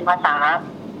นก็จะเป็นภาษา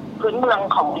พื้นเมือง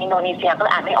ของอินโดนีเซียก็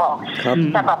อ่านไม่ออก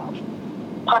แต่แบบ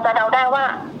พอจะเดาได้ว่า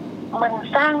มัน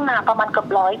สร้างมาประมาณเกือบ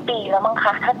100 ปีแล้วมั้งค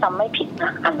ะถ้าจำไม่ผิดน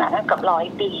ะอันนั้นเกือบ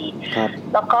100 ปี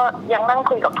แล้วก็ยังนั่ง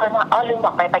คุยกับเพื่อนว่าลืมบ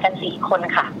อกไปกัน4 คน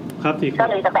ค่ะก็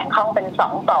เลยจะแบ่งห้องเป็น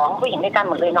2ผู้หญิงด้วยกัน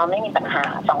หมดเลยนอนไม่มีปัญหา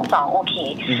2โอเค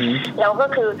แล้วก็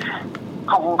คือ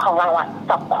ของเรา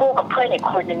จับคู่กับเพื่อนอีก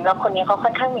คนนึงแล้วคนนี้เขาค่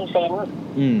อนข้างมีเซนส์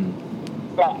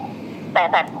แหละแ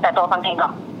ต่ตัวฟังเพลง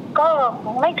ก็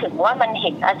ไม่ถึงว่ามันเ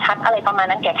ห็นชัดอะไรประมาณ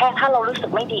นั้นแค่ถ้าเรารู้สึก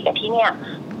ไม่ดีกับที่เนี่ย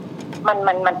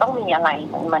มันต้องมีอะไร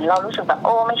เหมือนเรารู้สึกแบบ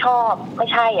ไม่ชอบไม่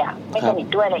ใช่ไม่สนิท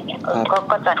ด้วยอะไรเงี้ย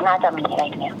ก็จะน่าจะมีอะไร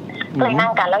เงี้ยเลยนั่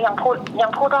งกันแล้วยัง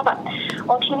พูดว่าแบบ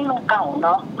ที่นี่มันเก่าเน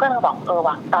าะเพื่อนบอก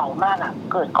ว่ะเก่ามาก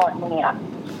เกิดก่อนมึงเนี่ย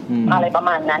อะไรประม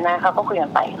าณนั้นนะคะก็คุยกั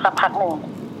นไปสักพักนึง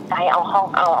ให้เอา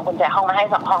กุญแจห้องมาให้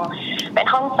2 ห้องเป็น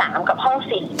ห้อง3กับห้อง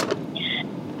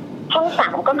4ห้อง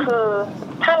3ก็คือ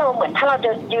ถ้าเราเ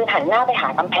ดินยืนหันหน้าไปหา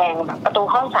กำแพงแบบประตู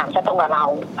ห้อง3จะตรงกับเรา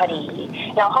พอดี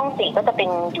แล้วห้อง4ก็จะเป็น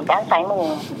อยู่ด้านซ้ายมือ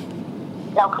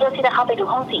เราเลือกที่จะเข้าไปดู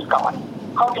ห้อง4ก่อน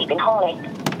ห้อง4เป็นห้องเล็ก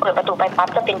เปิดประตูไปปั๊บ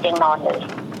จะเป็นเตียงนอนเลย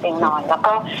เตียงนอนแล้ว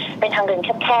ก็เป็นทางเดิน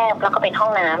แคบๆแล้วก็เป็นห้อ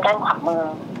งน้ำด้านขวามือ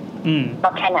แบ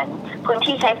บแค่นั้นพื้น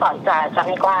ที่ใช้สอยจะไ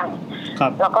ม่กว้าง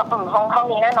แล้วก็ห้อง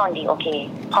นี้น่านอนดีโอเค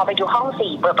พอไปดูห้อง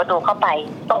4เปิดประตูเข้าไป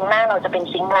ตรงหน้าเราจะเป็น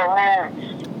ซิงค์ล้างหน้า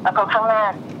แล้วก็ข้างหน้า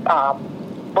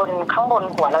ข้างบน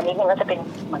หัวเรานิดนึงก็จะเป็น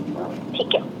เหมือนที่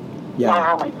เก็บยา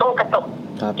เหมือนตู้กระจก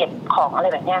เก็บของอะไร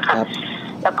แบบนี้ค่ะ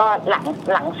แล้วก็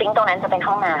หลังซิงค์ตรงนั้นจะเป็น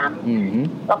ห้องน้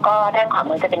ำแล้วก็ด้านขวา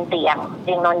มือจะเป็นเตียง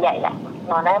นอนใหญ่แหละ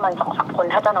นอนได้มัน 2-3 คน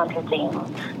ถ้าจะนอนจริง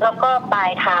ๆแล้วก็ปลา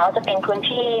ยเท้าจะเป็นพื้น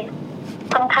ที่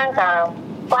ค่อนข้างจะ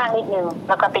กว้างนิดนึง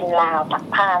แล้วก็เป็นราวตัก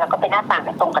ผ้าแล้วก็เป็นหน้าต่าง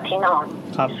ตรงกับที่นอน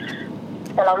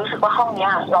แต่เรารู้สึกว่าห้องนี้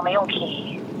เราไม่โอเค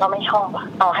เราไม่ชอบ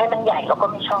ต่อให้มันใหญ่เราก็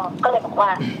ไม่ชอบก็เลยบอกว่า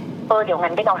เดี๋ยว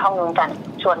งั้นไปนอนห้องนู้นกัน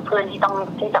ชวนเพื่อนที่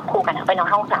จับคู่กันไปนอน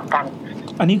ห้อง3กัน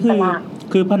อันนี้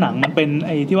คือผนังมันเป็นไ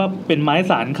อ้ที่ว่าเป็นไม้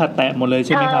สานขัดแตะหมดเลยใ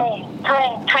ช่ไหมครับใ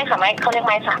ช่ค่ะไม้เขาเรียก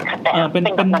ไม้สานขัดแตะเป็น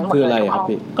คืออะไรครับ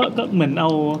พี่ก็เหมือนเ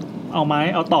อาไม้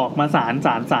เอาตอกมาสาน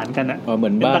กันอ่ะเหมื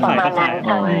อนบ้านตะข่ายมั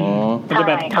นจะ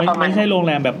แบบไม่ใช่โรงแ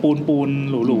รมแบบปูน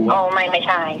หรูๆไม่ใ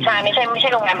ช่ไม่ใช่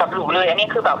โรงแรมแบบหรูเลยอันนี้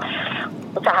คือแบบ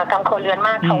อุตสาหกรรมครัวเรือนม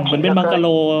ากท้องถิ่นมันเป็นบังกะโล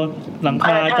หลังค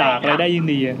าจากอะไรได้ยิ่ง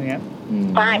ดีอย่างเงี้ย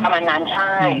ใช่ประมาณนั้นใ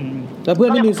ช่แล้วเพื่อ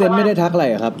นที่มีเซนไม่ได้ทักอะไร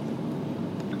ครับ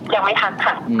ยังไม่ทัก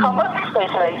ค่ะเขาก็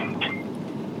เฉย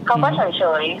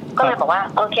ๆก็เลยบอกว่า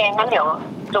โอเคงั้นเดี๋ยว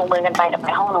จูงมือกันไปเดี๋ยวไป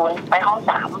ห้องนู้นไปห้อง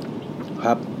3ค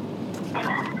รับ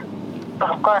เร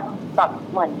าก็แบบ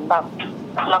เหมือนแบบ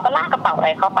เราก็ลากกระเป๋าอะไร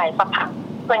เข้าไปสักพัก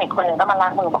เพื่อนอีกคนหนึ่งก็มาลา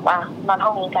กมือบอกว่านอนห้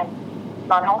องนี้กัน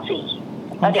นอนห้อง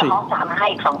4แล้วเดี๋ยวห้อง3ให้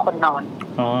อีก2 คนนอน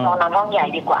ห้องใหญ่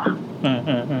ดีกว่า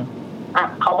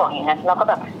เขาบอกอย่างนั้นเราก็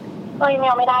แบบไ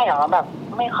ม่ได้หรอแบบ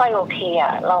ไม่ค่อยโอเค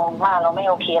เราว่าเราไม่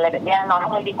โอเคอะไรแบบนี้นอนห้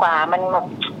องนี้ดีกว่ามันแบบ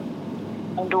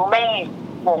มันดูไม่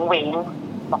โหวงเหวง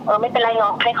บอกไม่เป็นไรหร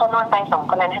อกให้เขานอนไป2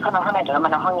 คนนั้นให้เขานอนข้างในเดี๋ยวเราม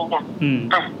านอนห้องนี้กัน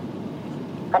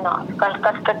ก็นอน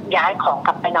ก็ย้ายของก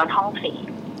ลับไปนอนห้อง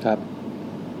4ครับ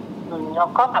แล้ว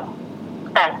ก็แบบ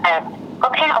แต่ก็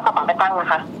แค่เอากระเป๋าไปตั้งนะ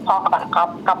คะพอกระ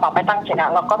เป๋าไปตั้งเสร็จแล้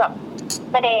วเราก็แบบ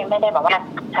ไม่ได้แบบว่า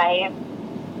ใช้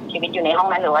ชีวิตอยู่ในห้อง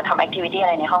นั้นหรือว่าทำแอคทิวิตี้อะ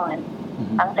ไรในห้องนั้น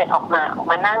ตั้งเสร็จออก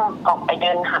มานั่งออกไปเ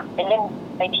ดินหาไปเล่น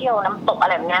ไปเที่ยวน้ำตกอะไ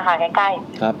รแบบนี้ค่ะใกล้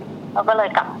ๆครับแล้วก็เลย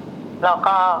กลับแล้ว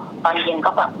ก็ตอนเย็น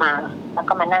ก็กลับมาแล้ว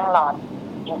ก็มานั่งรอ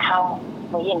กินข้าว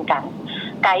มื้อเย็นกัน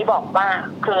ไกด์บอกว่า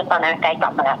คือตอนนั้นไกด์กลั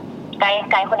บมาแล้วไ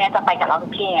กด์คนนี้จะไปกับเราทุ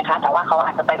กที่ไงคะแต่ว่าเขาอ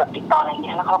าจจะไปแบบติดต่ออะไรเ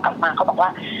งี้ยแล้วเขากลับมาเขาบอกว่า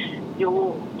อ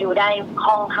ยู่ได้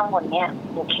ห้องข้างบนเนี่ย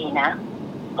โอเคนะ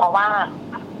เพราะว่า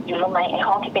อยู่รู้ไหมไอ้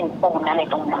ห้องที่เป็นโปงอะไร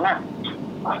ตรงนั้น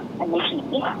มันมีผี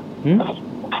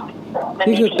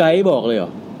นี่คือไกด์บอกเลยเหร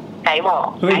อไกด์บอ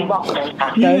กเลยค่ะ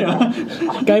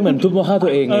ไกด์เหมือนทุบหัวข้าวตั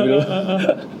วเองไงไม่รู้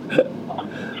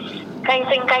ไก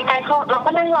ด์เขาเราก็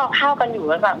นั่งรอข้าวกันอยู่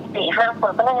แล้วแบบ4-5 ค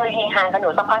นก็นั่งเฮฮากันอ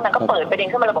ยู่สักพักนั้นก็เปิดประเด็น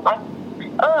ขึ้นมาเราบอกว่า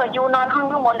ยูนอนห้อง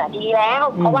ข้างบนดีแล้ว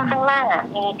เพราะว่าข้างล่าง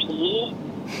มีผี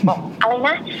บอกอะไรน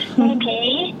ะมีผี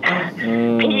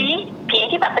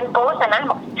ที่แบบเป็นโกสต์นะ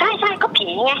บอกใช่ก็ผี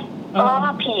ไง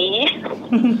ผี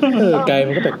ไกล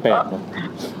มันก็แปลกๆนะ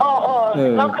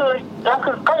แล้วคื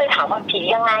อก็เลยถามว่าผี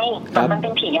ยังไงมันเป็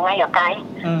นผียังไงเหรอไกด์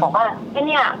บอกว่าเ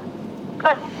นี่ยก็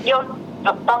ยกแบ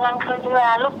บตอนกลางคืนเวล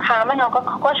าลูกค้าไม่นอน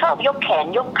ก็ชอบยกแขน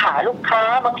ยกขาลูกค้า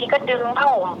บางทีก็ดึงผ้า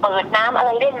ห่มเปิดน้ำอะไร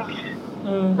เล่น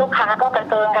ลูกค้าก็กระ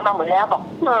เจิงกันมาหมดแล้วบอก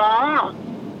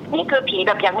นี่คือผีแ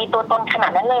บบอยากมีตัวตนขนา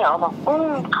ดนั้นเลยเหรอบอก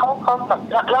เขาแบบ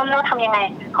แล้วทำยังไง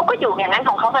เขาก็อยู่อย่างนั้น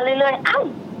ของเขามาเรื่อยๆอ้าว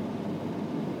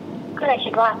ก็เลย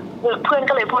คิดว่าเพื่อน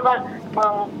ก็เลยพูดว่ามึ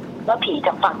งแล้วผีจ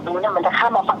ากฝั่งนู้นมันจะข้า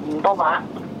มมาฝั่งนี้ป่ะวะ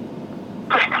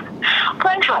เ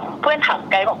พื่อนถาม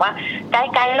ไกด์บอกว่าไ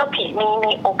กด์แล้วผี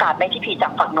มีโอกาสไหมที่ผีจา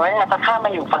กฝั่งนู้นจะข้ามม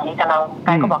าอยู่ฝั่งนี้กับเราไก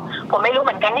ด์ก็บอกผมไม่รู้เห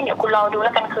มือนกันนี่เดี๋ยวคุณรอดูแ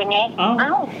ล้วกันคืนนี้อ้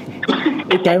าวไ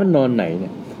อ้ไกด์มันนอนไหนเนี่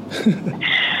ย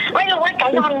ไม่รู้ว่าไก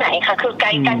ด์นอนไหนค่ะคือไก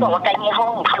ด์บอกว่าไกด์มีห้อ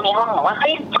งเขามีห้องบอกว่าเฮ้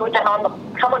ยคุณจะนอนแบบ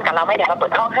ข้างบนกับเราไหมเดี๋ยวเราเปิ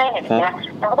ดห้องให้อย่างเงี้ย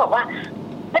แล้วก็บอกว่า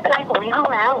ไม่เป็นไรผมมีห้อง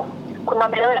แล้วคุณนอน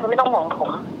ไปเลยคุณไม่ต้องห่วงผม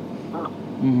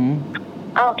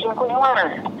ทีมคุณนี่ว่า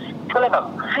ก็เลยแบบ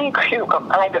ให้เขาอยู่กับ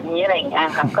อะไรแบบนี้อะไรอย่างเงี้ย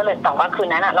ค่ะก็เลยแต่ว่าคืน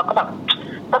นั้นเราก็แบบ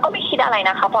เราก็ไม่คิดอะไร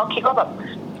นะคะเพราะคิดว่าแบบ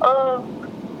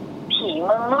ผีเ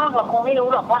มืองนอกเราคงไม่รู้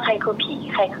หรอกว่าใครคือผี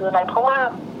ใครคืออะไรเพราะว่า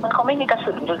มันเขาไม่มีกระ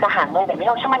สือหรือกระหังเลยแต่ไม่เ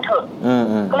ราช่างมันเถอะ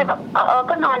ก็เลยแบบ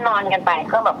ก็นอนกันไป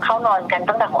ก็แบบเข้านอนกัน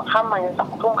ตั้งแต่หัวค่ำมัน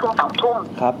20:30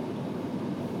 3:00ครับ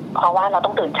เพราะว่าเราต้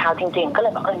องตื่นเช้าจริงๆก็เล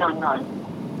ยแบบนอน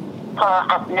พอ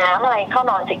อาบน้ำอะไรเข้า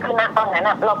นอนเสร็จขึ้นนะตอนนั้น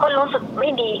เราก็รู้สึกไม่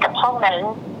ดีกับห้องนั้น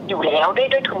อยู่แล้ว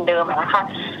ด้วยทุนเดิมนะคะ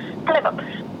ก็เลยแบบ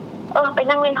ไป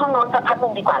นั่งเล่นห้องนอนสักพักนึ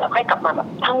งดีกว่าแล้วค่อยกลับมาแบบ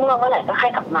ทั้งเมื่อไหร่ก็ค่อ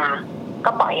ยกลับมา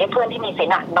ก็ปล่อยให้เพื่อนที่มีเซ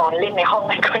นนอนเล่นในห้อง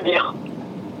นั้นคนเดียว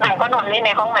นางก็นอนเล่นใ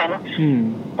นห้องนั้น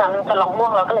จะลองง่ว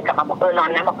งเราก็เลยกลับมาบอกนอน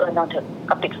นะบอกนอนเถอะ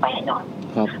ก็ปิดไฟนอน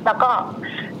แล้วก็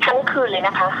ทั้งคืนเลยน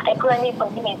ะคะไอ้เพื่อนนี่คน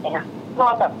ที่มีเซนนอ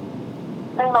นแบบ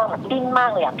นั่งนอนแบบดิ้นมา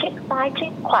กเลยพลิกซ้ายพลิ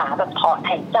กขวาแบบถอด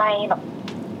หายใจแบบ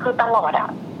คือตลอด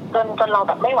จนเราแ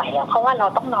บบไม่ไหวแล้วเพราะว่าเรา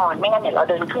ต้องนอนไม่งั้นเดี๋ยวเรา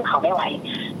เดินขึ้นเขาไม่ไหว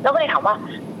แล้วก็เลยถามว่า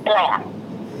เป็นไร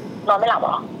นอนไม่หลับหร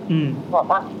อบอก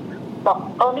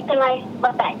ไม่เป็นไรม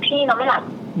าแตกที่นอนไม่หลับ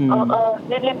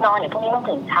เรียบนอนเดี๋ยวพรุ่งนี้ต้อง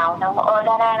ตื่นเช้านะ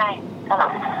ได้ก็ห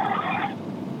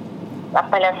ลับ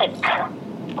ไปแล้วเสร็จ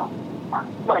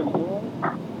เหมือ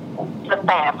น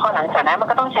แต่พอหลังจากนั้นมัน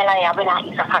ก็ต้องใช้ระยะเวลาอี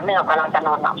กสักพักนึงกว่าเราจะน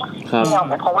อนหลับไม่ยอม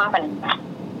เพราะว่า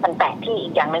มันแตกที่อี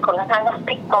กอย่างนึงคนข้างๆก็พ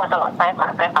ลิกตัวตลอดซ้ายขวา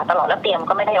ตลอดแล้วเตียง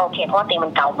ก็ไม่ได้โอเคเพราะว่าเตียงมั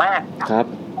นเก่ามากครับ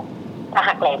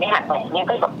หักแหลไม่หักแหลเนี่ย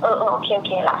ก็แบบโอเ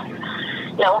คละ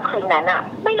แล้วคืนนั้น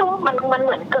ไม่รู้มันเห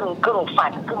มือนกึ่งฝั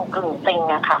นกึ่งจริง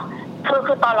อะค่ะ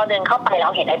คือตอนเราเดินเข้าไปเรา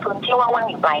เห็นไอ้พื้นที่ว่างๆ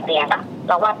อยู่ปลายเตียง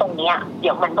เราว่าตรงเนี้ยเ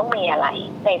ดี๋ยวมันต้องมีอะไร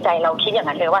ในใจเราคิดอย่าง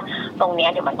นั้นเลยว่าตรงเนี้ย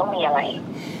เดี๋ยวมันต้องมีอะไร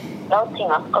แล้วจริง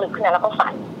แล้วก็เลยขึ้นแล้วก็ฝั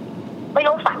นไม่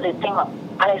รู้ฝันหรือจริงแบบ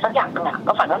อะไรสักอย่างนึง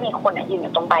ก็ฝันว่ามีคนยืนอ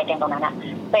ยู่ตรงปลายเตียงตรงนั้น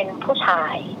เป็นผู้ชา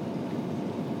ย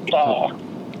แก่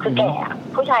คือแก่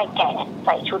ผู้ชายแก่ใ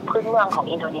ส่ชุดพื้นเมืองของ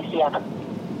อินโดนีเซียแบบ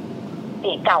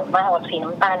สีเก่ามากสี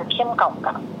น้ำตาลเข้มเก่า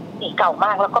กับสีเก่าม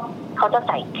ากแล้วก็เขาจะใ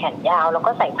ส่แขนยาวแล้ว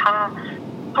ก็ใส่ผ้า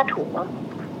ถุง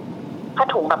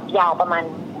แบบยาวประมาณ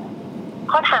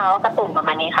ข้อเท้ากระตุ่มประม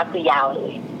าณนี้ค่ะคือยาวเล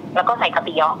ยแล้วก็ใส่กระ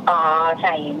ปิยะใ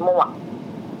ส่หมวก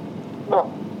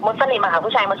มุสลิมค่ะ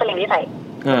ผู้ชายมุสลิมที่ใส่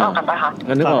ออกกันปะคะ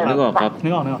นึกออกครับนึ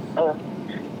กออก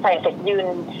ใส่เสร็จ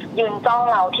ยืนจ้อง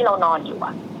เราที่เรานอนอยู่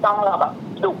จ้องเราแบบ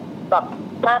ดุแบบ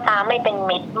หน้าตาไม่เป็น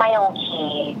มิตรไม่โอเค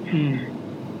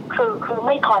คือไ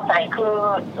ม่พอใจคือ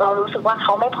เรารู้สึกว่าเข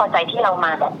าไม่พอใจที่เราม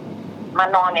าแบบมา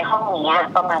นอนในห้องนี้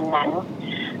ประมาณนั้น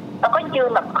แล้วก็ยืน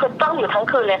แบบคือต้องอยู่ทั้ง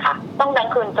คืนเลยค่ะต้องทั้ง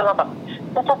คืนจนเราแบบ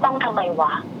จะต้องทำไมว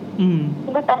ะ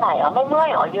ไม่ไปไหนไม่เมื่อย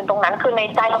ยืนตรงนั้นคือใน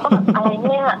ใจเราก็แบบอะไร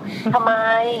เนี่ยทำไม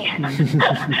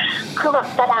คือแบบ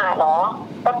จะด่าเหรอ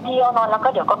แป๊บเดียวนอนแล้วก็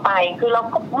เดี๋ยวก็ไปคือเรา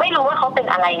ก็ไม่รู้ว่าเขาเป็น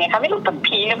อะไรไงคะไม่รู้เป็น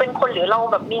ผีเป็นคนหรือเรา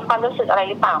แบบมีความรู้สึกอะไร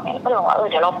หรือเปล่าไงก็เลยว่า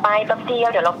เดี๋ยวเราไปแป๊บเดียว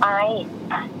เดี๋ยวเราไป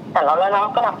แต่เรา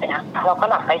ก็หลับไปนะเราก็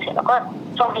หลับไปเสร็จแล้วก็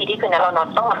ช่วงทีที่คืนนั้นเรานอน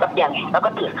ต้องหลับแบบอย่างไงแล้วก็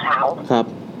ตื่นเช้าครับ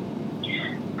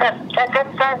ก็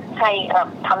ใช้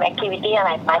ทำแอคทิวิตี้อะไ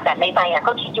รไปแต่ในใจ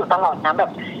ก็คิดอยู่ตลอดนะแบ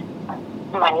บ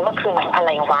มันคืออะไร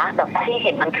วะแบบที่เ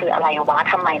ห็นมันคืออะไรวะ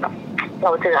ทำไมแบบเร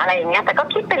าเจออะไรอย่างเงี้ยแต่ก็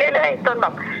คิดไปเรื่อยๆจนแบ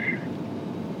บ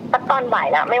ตอนบ่าย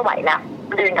แล้วไม่ไหวแล้ว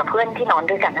เดินกับเพื่อนที่นอน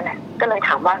ด้วยกันนั่นแหละก็เลยถ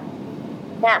ามว่า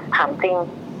เนี่ยถามจริง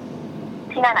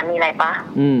ที่นั่นมีอะไรปะ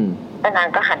แล้วนาง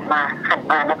ก็หันมา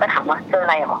แล้วก็ถามว่าเจออะ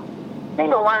ไรหรอไม่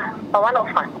รู้ว่าเพราะว่าเรา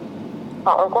ฝันบ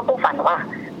อกก็เพิ่งฝันว่า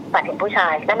ฝันเห็นผู้ชา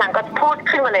ยแล้วนางก็พูด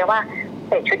ขึ้นมาเลยว่าใ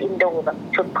ส่ชุดอินโดแบบ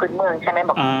ชุดพื้นเมืองใช่ไหม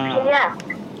บอกพี่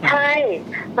ใช่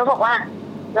แล้วบอกว่า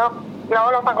แล้ว แล้ว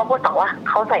เราฟังเขาพูดต่อว่า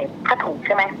เขาใส่ผ้าถุงใ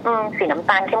ช่ไหมสีน้ำ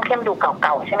ตาลเข้มๆดูเ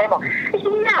ก่าๆใช่ไหมบอก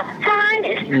ใช่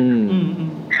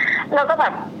เราก็แบ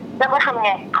บแล้วก็ทำไ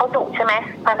งเขาดุใช่ไหม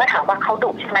ฟังก็ถามว่าเขา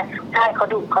ดุใช่ไหมใช่เขา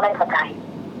ดุเขาไม่พอใจ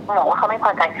บอกว่าเขาไม่พ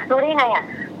อใจรู้ได้ไงอ่ะ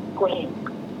กูเห็น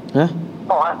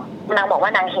บอกว่านางบอกว่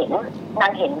านางเห็น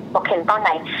บอกเห็นตอนไหน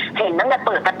เห็นตั้งแต่เ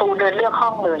ปิดประตูเดินเลือกห้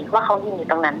องเลยว่าเขายืนอยู่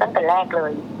ตรงนั้นตั้งแต่แรกเล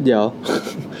ยเดี๋ยว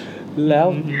แล้ว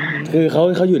คือเ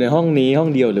ขาอยู่ในห้องนี้ห้อง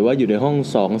เดียวหรือว่าอยู่ในห้อง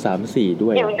2 3 4ด้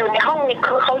วยอยู่ในห้องนี้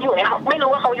คือเขาอยู่ในห้องไม่รู้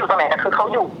ว่าเขาอยู่ตรงไหนแต่คือเขา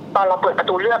อยู่ตอนเราเปิดประ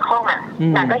ตูเลือกห้องอ่ะ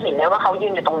นางก็เห็นแล้วว่าเขายื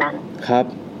นอยู่ตรงนั้นครับ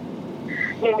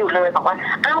ยืนอยู่เลยบอกว่า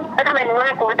อ้าวแล้วทำไมมึงว่า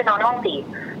กูไม่ไปนอนห้องสี่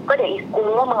ก็เดี๋ยวกู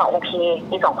ว่ามึงโอเค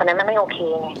อี2คนนั้นมันไม่โอเค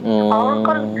ไง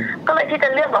ก็เลยที่จะ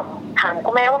เลือกแบบถามกู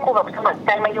แม่ว่ากูแบบสมัครใจ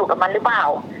มาอยู่กับมันหรือเปล่า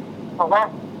บอกว่า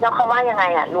แล้วเขาว่ายังไง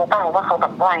อ่ะรู้เปล่าว่าเขาแบ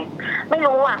บว่าไม่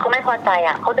รู้อ่ะเขาไม่พอใจ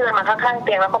อ่ะเขาเดินมาข้างๆเ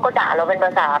ตียงแล้วเขาก็ด่าเราเป็นภ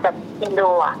าษาแบบอินโด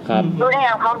อ่ะรู้ได้ไง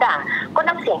เขาด่าก็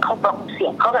น้ำเสียงเขาแบบเสีย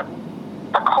งเขาแบบ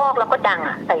ตะคอกแล้วก็ดัง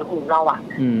อ่ะใส่หูเราอ่ะ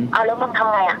เอาแล้วมึงท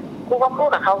ำไงอ่ะกูก็พูด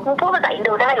กับเขามึงพูดภาษาอินโด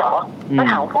ได้เหรอมา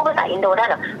ถามพูดภาษาอินโดได้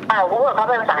เหรอเปล่าพูดกับเขา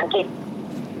เป็นภาษาอังกฤษ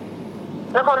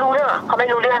แล้วเขารู้เรื่องเขาไม่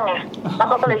รู้เรื่องไงแล้ว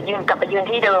เขาก็เลยยืนกลับไปยืน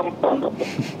ที่เดิม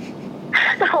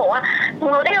จะบอกว่า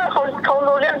รู้ได้ว่าเขา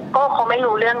รู้เรื่องก็เขาไม่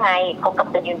รู้เรื่องไงเขากลับ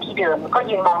ไปยืนที่เดิมก็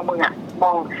ยืนมองมึงอ่ะม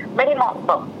องไม่ได้มองแ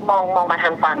บบมองมาท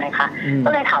างฟังเลยค่ะก็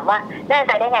เลยถามว่าแน่ใ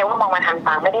จได้ไงว่ามองมาทาง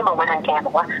ฟังไม่ได้มองมาทางแกบ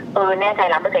อกว่าแน่ใจ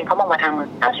100%เขามองมาทางมึง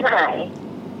อ้าวชิบหาย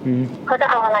เขาจะ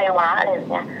เอาอะไรวะอะไรอย่า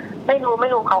งเงี้ยไม่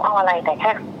รู้เขาเอาอะไรแต่แ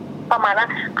ค่ประมาณว่า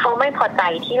เขาไม่พอใจ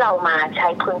ที่เรามาใช้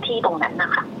พื้นที่ตรงนั้นน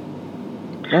ะคะ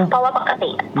เพราะว่าปกติ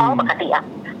อ่ะ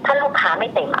ถ้าลูกค้าไม่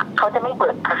เต็มอ่ะเขาจะไม่เปิ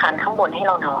ดอาคารข้างบนให้เ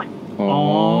รานอน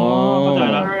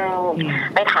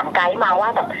ไปถามไกด์มาว่า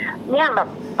แบบเนี่ยแบบ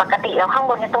ปกติแล้วข้าง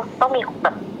บนเนี่ยต้องมีแบ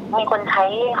บมีคนใช้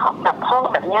แบบห้อง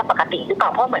แบบเนี้ยปกติหรือเปล่า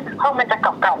เพราะเหมือนห้องมันจะเ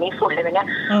ก่าๆมีฝุ่นอะไรแบบเนี้ย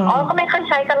ก็ไม่ค่อย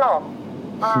ใช้กันหรอก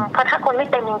เพราะถ้าคนไม่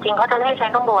เต็มจริงๆเขาจะไม่ให้ใช้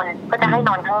ข้างบนก็จะให้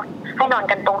นอน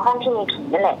กันตรงห้องที่มีผี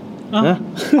นั่นแหละ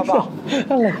เขาบอก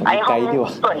ไอ้ห้อง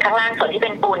ส่วนข้างล่างส่วนที่เป็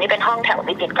นปูนนี่เป็นห้องแถว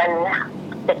ติดกัน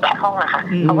7-8ห้องอะค่ะ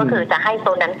เขาก็คือจะให้โซ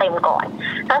นนั้นเต็มก่อน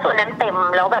ถ้าโซนนั้นเต็ม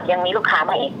แล้วแบบยังมีลูกค้า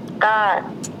มาอีกก็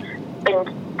เป็น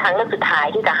ทางเลือกสุดท้าย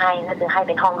ที่จะให้ก็คือให้เ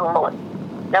ป็นห้องทั้งหมด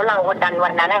แล้วเราดันวั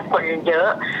นนั้นคนเยอะ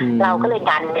เราก็เลย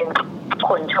ดันเป็น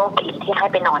คนโชคดีที่ให้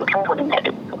ไปนอนข้างบนเนี่ย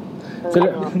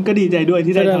ก็ดีใจด้วย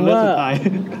ที่ได้ทางเลือกสุดท้าย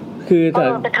คือแต่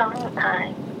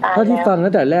ถ้าที่ฟัง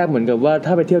ตั้งแต่แรกเหมือนกับว่าถ้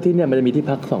าไปเที่ยวที่เนี่ยมันจะมีที่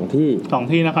พัก2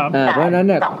ที่นะครับเพราะนั้น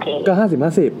เนี่ยก็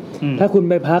50-50ถ้าคุณ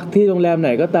ไปพักที่โรงแรมไหน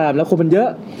ก็ตามแล้วคนมันเยอะ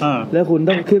แล้วคุณ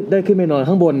ต้องขึ้นไปนอน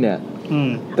ข้างบนเนี่ย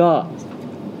ก็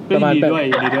ประมาณ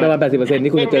 80%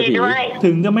 ที่คุณจะเจอผีถึ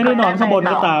งจะไม่ได้นอนข้างบน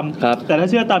ก็ตามแต่ถ้า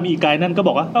เชื่อตามอีกไกด์นั่นก็บ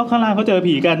อกว่าข้างล่างเขาเจอ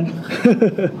ผีกัน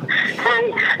ใช่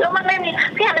แล้วมันไม่มี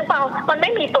พี่อ่านหรือเปล่ามันไ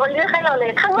ม่มีตัวเลือกให้เราเล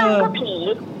ยข้างล่างก็ผี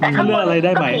แต่ข้างบน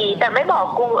ก็ผีแต่ไม่บอก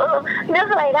กูเลือก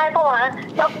อะไรได้เพราะว่า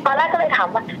แล้วตอนแรกก็เลยถาม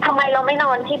ว่าทำไมเราไม่น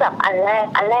อนที่แบบอันแร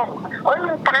ก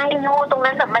มันไกลโน่ตรง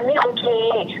นั้นแบบมันไม่โอเค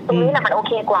ตรงนี้แหละมันโอเ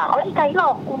คกว่าไกด์หล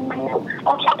อกกูโ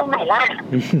อเคตรงไหนล่ะ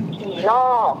ผีหลอ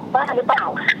กบ้าหรือเปล่า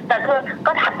แต่คือ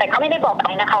ก็ถามแต่เขาไม่ได้บอกไป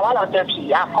นะคะว่าเราเจอผี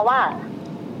เพราะว่า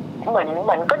เหมื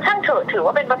อนก็ช่างเถอะถือ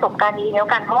ว่าเป็นประสบการณ์ดีแล้ว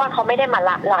กันเพราะว่าเขาไม่ได้มาล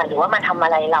ะลานหรือว่ามาทำอะ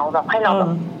ไรเราแบบให้เราแบ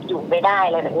บอยู่ไม่ได้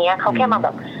อะไรแบบนี้เขาแค่มาแบ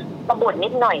บมาบ่นนิ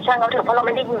ดหน่อยช่างเขาเถอะเพราะเราไ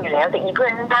ม่ได้ยินอยู่แล้วแต่อีเพื่อ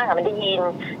นข้างๆมันได้ยิน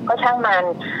ก็ช่างมัน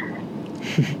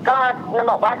ก็มัน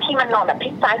บอกว่าที่มันนอนแบบพลิ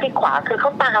กซ้ายพลิกขวาคือเข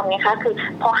าตามไงคะคือ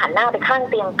พอหันหน้าไปข้าง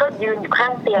เตียงก็ยืนอยู่ข้า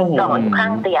งเตียงนอนอยู่ข้า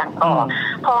งเตียง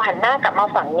พอหันหน้ากลับมา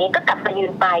ฝั่งนี้ก็กลับไปยื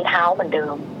นปลายเท้าเหมือนเดิ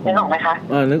มนึกออกไหมคะ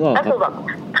นึกออกก็คือแบบ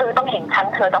เธอต้องเห็นฉัน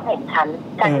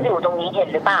อยู่ตรงนี้เห็น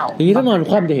หรือเปล่าอย่างนี้ถ้านอน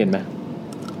คว่ำจะเห็นไหม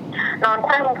นอนค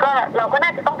ว่ำก็เราก็น่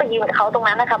าจะต้องไปยืนกับเขาตรง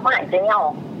นั้นนะคะเพราะหายใจไม่ออ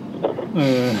ก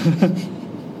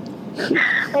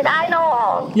ไม่ได้หรอ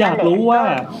กอยากรู้ว่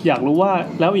า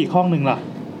แล้วอีกห้องนึงล่ะ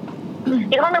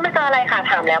อีกห้องนึงไม่เจออะไรค่ะ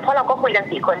ถามแล้วเพราะเราก็คุยกัน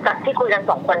4คนจากที่คุยกัน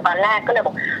2คนตอนแรกก็เลยบ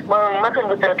อกมึงเมื่อคืน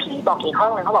กูเจอผีบอกอีกห้อ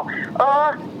งนึงเขาบอก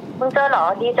มึงเจอเหรอ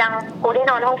ดีจังกูได้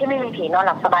นอนห้องที่ไม่มีผีนอนห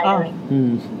ลับสบายเลย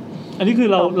อันนี้คือ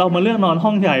เรามาเลือกนอนห้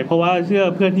องใหญ่เพราะว่าเชื่อ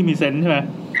เพื่อนที่มีเซนส์ใช่ไหม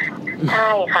ใช่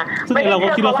ค่ะซึ่งเราก็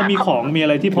คิดว่าเขามีของมีอะ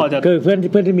ไรที่พอจะคือเพื่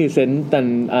อนที่มีเซนส์แต่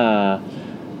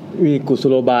มีกุศ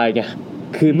โลบายไง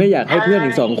คือไม่อยากให้เพื่อน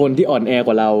อีก2คนที่อ่อนแอ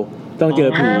กว่าเราต้องเจอ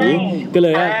ผีก็เล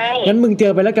ยว่างั้นมึงเจ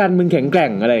อไปแล้วกันมึงแข็งแกร่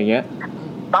งอะไรอย่างเงี้ย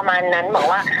ประมาณนั้นบอก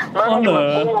ว่าเมื่ออยู่กับ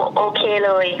กูโอเคเ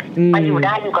ลยมาอยู่ไ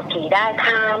ด้อยู่กับผีได้ถ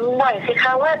ามหน่อยสิค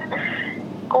ะว่า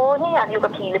กูนี่อยากอยู่กั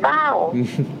บผีหรือเปล่า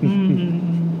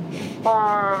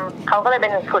เขาก็เลยเป็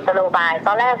นกุศโลบายต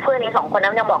อนแรกเพื่อนนี้2คน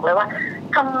นั้นยังบอกเลยว่า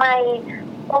ทำไม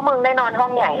พวกมึงได้นอนห้อ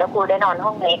งใหญ่แล้วกูได้นอนห้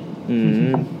องเล็ก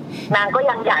นางก็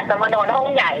ยังอยากจะมานอนห้อง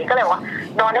ใหญ่ก็เลยว่า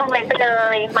นอนห้องเล็กไปเล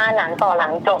ยมาหลังต่อหลั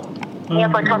งจบเนี่ย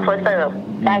เฟิร์สคัมเฟิร์สเสิร์ฟ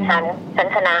ได้ฉัน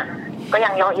ชนะ ก็ยั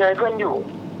งเยาะเย้ยเพื่อนอยู่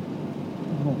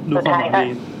สุดท้าย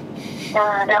ก็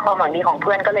ได้ความหวังดีของเ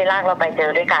พื่อนก็เลยลากเราไปเจ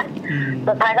อด้วยกัน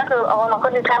สุดท้ายก็คือเราก็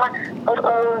นึกแค่ว่า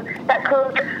แต่คือ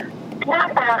หน้า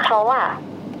ตาเขาอะ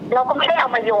เราก็ไม่ได้เอา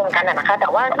มาโยงกันนะคะแต่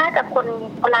ว่าน่าจะคน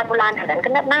โบราณแถวนั้นก็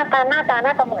หน้าตา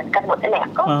เหมือนกันหมดแหละ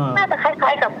ก็น่าจะคล้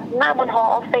ายๆกับหน้าบน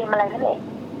Hall of Fame อะไรนั่นแหละ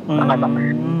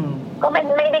ก็ไ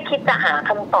ม่ได้คิดจะหาค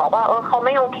ำตอบว่าเขาไ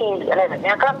ม่โอเคหรืออะไรแบบ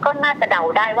นี้ก็น่าจะเดา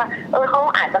ได้ว่าเขา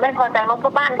อาจจะไม่พอใจเพรา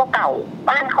ะบ้านก็เก่า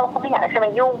บ้านเขาไม่อยากจะไป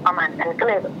ยุ่งประมาณนั้นก็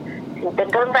เลยถือเป็น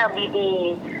เรื่องราวดี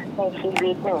ๆในชี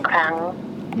วิตหนึ่งครั้ง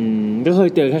ก็เคย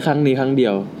เจอแค่ครั้งนี้ครั้งเดี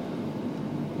ยว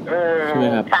ใช่ไหม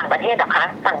ครับต่างประเทศนะคะ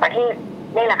ต่างประเทศ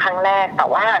นี่แหละครั้งแรกแต่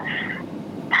ว่า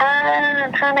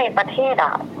ถ้าในประเทศ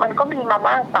มันก็มีมา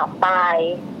บ้างต่อไป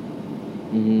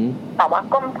แต่ว่า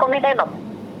ก็ไม่ได้แบบ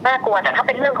น่ากลัวแต่ถ้าเ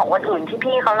ป็นเรื่องของคนอื่นที่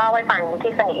พี่เขาเล่าให้ฟัง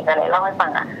ที่สนิทอะไรเล่าให้ฟั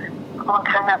งค่อน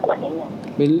ข้างน่ากลัวนิดนึง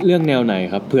เป็นเรื่องแนวไหน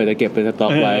ครับเผื่อจะเก็บเป็นสต็อ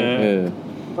กไว้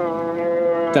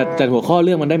จัดหัวข้อเ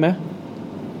รื่องมันได้ไหม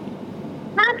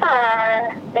น่าจะ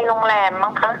ในโรงแรม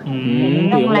มั้งคะ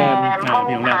โรงแรมห้อง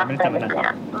พักอะไรแบบนี้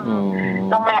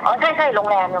โรงแรมใช่โรง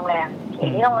แรมผี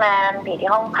ที่โรงแรมผีที่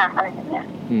ห้องพักอะไรแบบนี้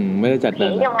ไม่ได้จัดผี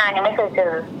ที่ทำงานยังไม่เคยเจ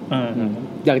อ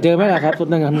อยากเจอไหมล่ะครับ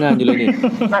นั่งทำงานอยู่เลยนี่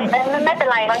ไม่เป็น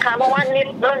ไรมั้งคะเพราะว่านี่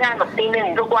เลิกงานแบบตีหนึ่ง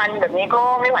ทุกวันแบบนี้ก็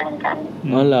ไม่ไหวเหมือนกัน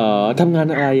อ๋อเหรอทำงาน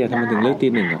อะไรทำไมถึงเลิกตี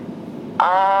หนึ่ง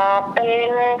เป็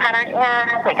นพนักงาน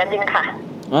สายการบินค่ะ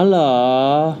อ๋อเหรอ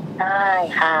ใช่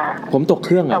ค่ะผมตกเค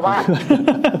รื่องแต่ว่า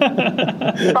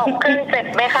ตกเครื่องเสร็จ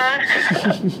ไหมคะ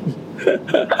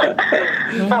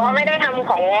แต่ว่าไม่ได้ทำ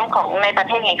ของในประเ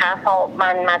ทศไงคะเพราะมั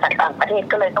นมาจากต่างประเทศ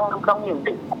ก็เลยต้องอยู่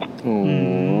ดึก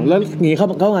แล้วงี้เข้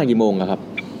างานกี่โมงครับ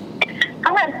เข้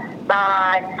างาน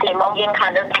4 โมงเย็นค่ะ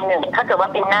เดินทีหนึ่งถ้าเกิดว่า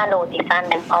เป็นหน้าโลซีซั่น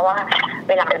เพราะว่าเ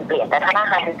วลาเปลี่ยนแต่ถ้าหน้า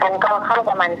ไฮซีซั่นก็เข้า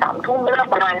ประมาณ3 ทุ่มเลิก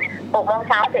ประมาณ6 โมงเ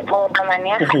ช้า7 โมงประมาณ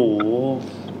นี้ค่ะ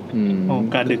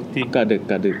การดึกจริงการดึก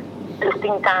ดึกจ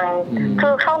ริงจังคื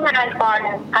อเข้างานตอน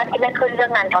พระอาทิตย์ไม่ขึ้นเรื่อ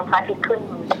งงานตอนพระอาทิตย์ขึ้น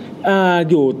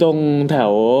อยู่ตรงแถ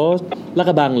วลาดก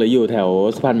ระบังหรืออยู่แถว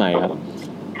สะพานใหม่ครับ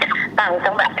ต่าง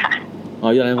จังหวัดค่ะ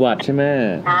อยู่จังหวัดใช่ไหม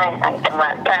ใช่ต่างจังหวั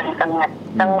ดเ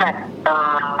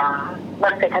มื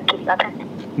องเศรษฐกิจแล้วกัน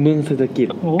เมืองเศรษฐกิจ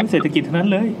โอ้เศรษฐกิจทั้งนั้น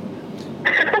เลย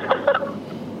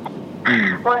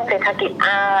เมืองเศรษฐกิจ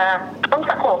ต้อง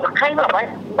สะโขบให้แบบว่า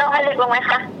เล่าให้เล็กลงไหม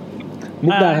คะ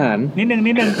มุกดาหารนิดนึง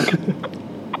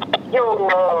อยู่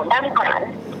ด้ามขวาน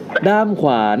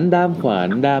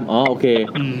โอเค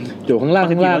อยู่ข้างล่าง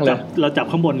เลยเราจับ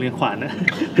ข้างบนเลยขวานนะ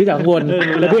พี่จับข้างบน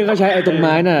แล้วพี่ก็ใช้ไอ้ตรงไ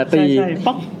ม้น่ะตีใช่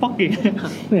ป๊อกอีก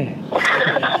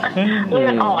นี่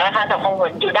ออกนะคะจับข้างบ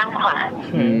นอยู่ด้ามขวาน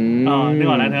นึก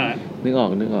ออกแล้วนึกออก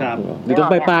อยู่ตรง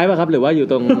ปลายๆป่ะครับหรือว่าอยู่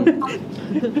ตรง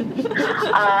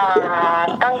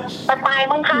ตรงปลาย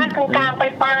มั้งคะกลาง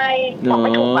ปลายบอกไม่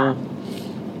ถูกป่ะ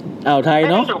อ่าวไทย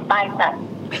เนาะอยู่ปลายจัด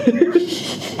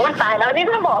ว่าตายแล้วนี่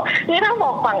ถ้าบอ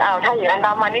กฝั่งอ่าวไทยอยู่อันด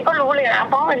ามันนี่ก็รู้เลยนะเ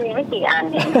พราะมันมีไม่กี่อัน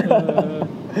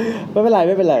ไม่เป็นไ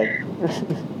ร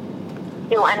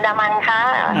อยู่อันดามันค่ะ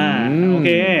โอเค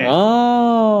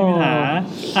ไม่มีปัญหา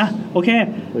โอเค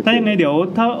ถ้ายังไงเดี๋ยว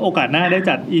ถ้าโอกาสหน้าได้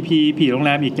จัด EP ผีโรงแร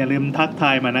มอีกอย่าลืมทักท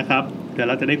ายมานะครับเดี๋ยวเ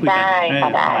ราจะได้คุยกันใน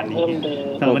วันนี้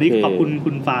แต่วันนี้ขอบคุณ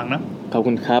คุณฟางนะขอบ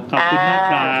คุณครับขอบคุณมาก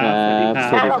ครับ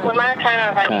ขอบคุณมากค่ะ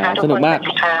สนุกมาก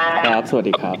ครับสวัส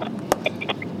ดีครับ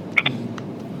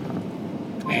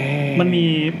มันมี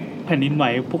แผ่นดินไหว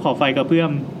ภูเขาไฟกระเพื่อ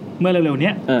มเมื่อเร็วๆ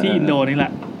นี้ที่อินโดนี่แหล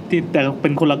ะที่แต่เป็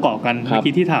นคนละเกาะกันเมื่อ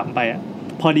กี้ที่ถามไป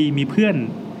พอดีมีเพื่อน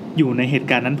อยู่ในเหตุ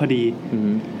การณ์นั้นพอดี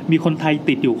มีคนไทย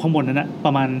ติดอยู่ข้างบนนั้นนะป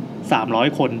ระมาณ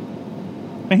300 คน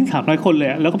ไม่ถึง300 คนเลย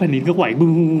แล้วก็แผ่นดินก็ไหวบึ้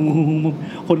ม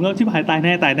คนก็ชิบหายตายแ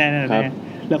น่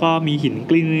แล้วก็มีหิน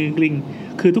กลิ้ง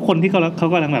คือทุกคนที่เขา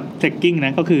กำลังแบบเทรคกิ้งน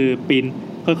ะก็คือปีน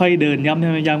ค่อยๆเดินย่ำ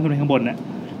ขึ้นไปข้างบนน่ะ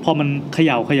พอมันเข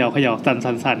ย่า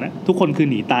สั่นนะทุกคนคือ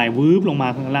หนีตายวืบลงมา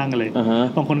ข้างล่างกันเลย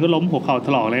บางคนก็ล้มหัวเข่าถ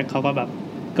ลอกเลยเขาก็แบบ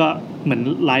ก็เหมือน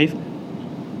ไลฟ์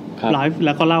แ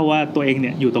ล้วก็เล่าว่าตัวเองเ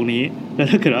นี่ยอยู่ตรงนี้แล้ว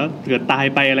ถ้าเกิดตาย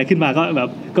ไปอะไรขึ้นมาก็แบบ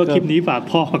ก็คลิปนี้ฝาก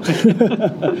พ่อ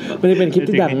ไม่ได้เป็นคลิป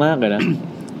ที่ดังมากเลยนะ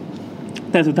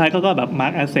แต่สุดท้ายก็แบบมา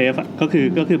ร์คแอสเซฟก็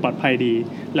คือปลอดภัยดี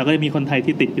แล้วก็จะมีคนไทย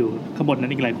ที่ติดอยู่ข้างบนนั้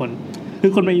นอีกหลายคนคื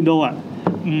อคนในอินโด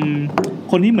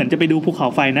คนที่เหมือนจะไปดูภูเขา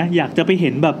ไฟนะอยากจะไปเ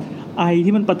ห็นแบบไอ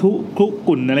ที่มันปะทุคลุ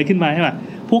กุ่นอะไรขึ้นมาใช่ป่ะ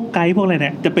พวกไกด์พวกอะไรเ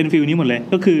นี่ยจะเป็นฟีลนี้หมดเลย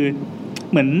ก็คือ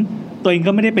เหมือนตัวเอง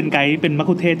ก็ไม่ได้เป็นไกด์เป็นมัค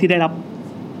คุเทศก์ที่ได้รับ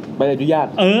ใบอนุญาต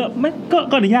ไม่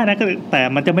ก็อนุญาตนะแต่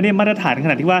มันจะไม่ได้มาตรฐานข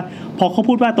นาดที่ว่าพอเขา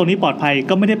พูดว่าตรงนี้ปลอดภัย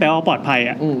ก็ไม่ได้แปลว่าปลอดภัย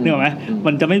อ่ะนึกออกไหม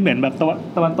มันจะไม่เหมือนแบบ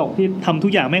ตะวันตกที่ทำทุ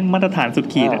กอย่างแม่งมาตรฐานสุด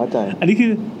ขีดอันนี้คื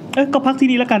อก็พักที่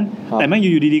นี่แล้วกันแต่แม่งอ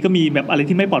ยู่ดีๆก็มีแบบอะไร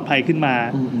ที่ไม่ปลอดภัยขึ้นมา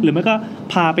หรือไม่ก็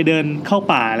พาไปเดินเข้า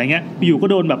ป่าอะไรเงี้ยอยู่ก็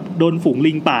โดนฝูง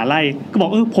ลิงป่าไล่ก็บอก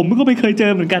ผมก็ไม่เคยเจ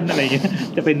อเหมือนกันอะไรเงี้ย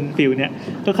จะเป็นฟีลเนี้ย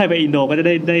ก็ใครไปอินโดก็จะไ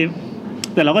ด้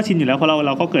แต่เราก็ชินอยู่แล้วเพราะเ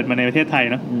ราก็เกิดมาในประเทศไทย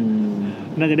เนาะ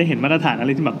น่าจะได้เห็นมาตรฐานอะไร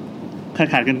ที่แบบข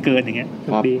าดเกินอย่างเงี้ย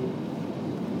ดี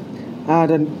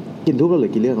ตอนกินทูบเราเหลื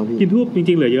อกี่เรื่องครับพี่กินทูบจ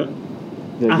ริงๆเหลือเยอะ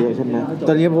ใช่ไหมต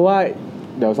อนนี้เพราะว่า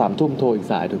เดี๋ยว3 ทุ่มโทรอีก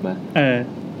สายถูกไหม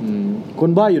คุ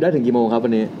ณบ้าอยู่ได้ถึงกี่โมงครับวั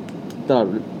นนี้ตลอด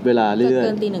เวลาเรื่อยๆเ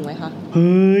กิน 1:00 ไหมคะเ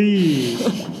ฮ้ย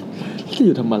จะอ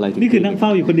ยู่ทำอะไรถึงนี่คือนั่งเฝ้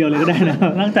าอยู่คนเดียวเลยก็ได้นะ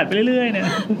นั่งจัดไปเรื่อยๆเนี่ย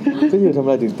จะอยู่ทำอะ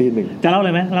ไรถึง 1:00 จะเล่าเล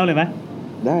ยไหม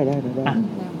ได้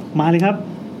มาเลยครับ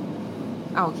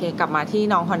โอเคกลับมาที่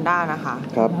น้อง Honda นะคะ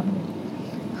ครับ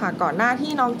ค่ะก่อนหน้า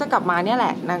ที่น้องจะกลับมาเนี่ยแหล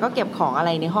ะนางก็เก็บของอะไร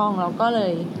ในห้องแล้วก็เล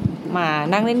ยมา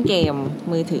นั่งเล่นเกม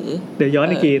มือถือเดี๋ยวย้อน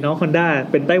อีกทีน้อง Honda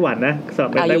เป็นไต้หวันนะสอบ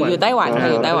เป็นไต้หวันอยู่ไต้หวัน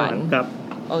ครับ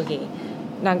โอเค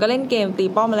นางก็เล่นเกมตี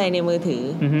ป้อมอะไรในมือถือ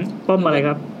ป้อมอะไรค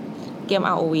รับเกม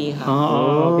ROV ค่ะ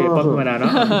โอเคป้อมธรรมดาเนา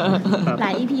ะหล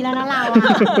าย EP แล้วนะเรา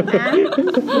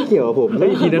ไม่เกี่ยวกับผมแล้ว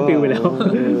EP นั้นปิวไปแล้ว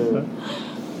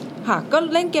ค่ะก็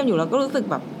เล่นเกมอยู่แล้วก็รู้สึก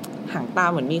แบบห่างตา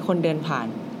เหมือนมีคนเดินผ่าน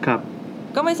ครับ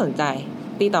ก็ไม่สนใจ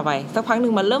ตีต่อไปสักพักนึ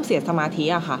งมันเริ่มเสียสมาธิ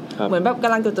อะค่ะเหมือนแบบก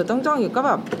ำลังจดจ้องอยู่ก็แ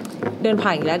บบเดินผ่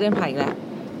านอีกแล้ว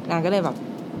นางก็เลยแบบ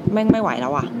แม่งไม่ไหวแล้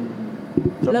วอะ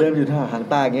เดินอยู่ห่าง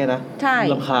ตาอย่างเงี้ยนะใช่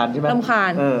รำคาญใช่ไหมรำคา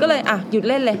ญก็เลยหยุด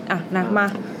เล่นเลยนะมา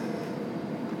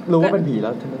รู้ว่าเป็นผีแล้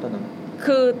วใช่ไหมตอนนั้น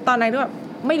คือตอนนั้นก็แบบ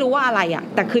ไม่รู้ว่าอะไรอะ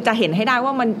แต่คือจะเห็นให้ได้ว่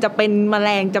ามันจะเป็นแมล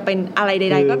งจะเป็นอะไรใ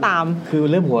ดๆก็ตามคือ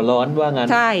เริ่มหัวร้อนว่างั้น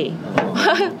ใช่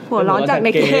หัวร้อนจากใน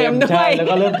เกมด้วยแล้ว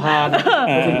ก็เริ่มพาน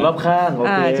สิ่งรอบข้างโอ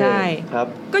เคใช่ครับ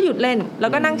ก็หยุดเล่นแล้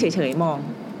วก็นั่งเฉยๆมอง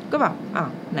ก็แบบ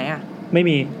ไหนอะไม่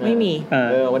มี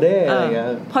มาเด้อะไรเงี้ย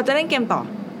พอจะเล่นเกมต่อ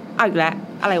อีกแล้ว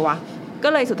อะไรวะ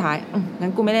ก็เลยสุดท้ายงั้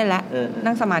นกูไม่เล่นแล้ว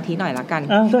นั่งสมาธิหน่อยละกัน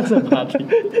นั่งสมาธิ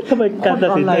ทำไมการตัด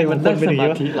สินใจมันนั่งสมา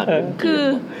ธิคือ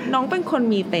น้องเป็นคน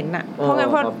มีเต็นท์อ่ะเพราะงั้น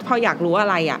พออยากรู้อะ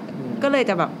ไรอ่ะก็เลย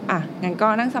จะแบบงั้นก็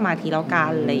นั่งสมาธิแล้วกั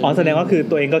นอะไรแสดงว่าคือ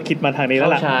ตัวเองก็คิดมาทางนี้แล้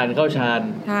วล่ะเข้าฌาน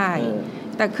ใช่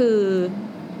แต่คือ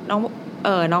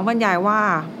น้องบรรยายว่า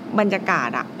บรรยากาศ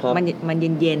อ่ะมัน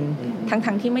เย็นๆ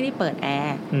ทั้งที่ไม่ได้เปิดแอ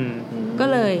ร์ก็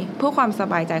เลยเพื่อความส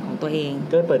บายใจของตัวเอง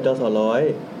ก็เปิดจอ200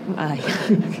อะไร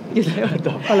อยู่เลย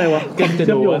อะไรวะจะ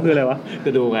ดูคืออะไรวะจ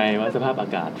ะดูไงว่าสภาพอา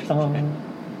กาศ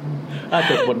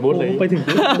จดบนมุดเลยไปถึง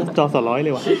จอ200เล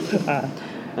ยวะ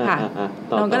ค่ะ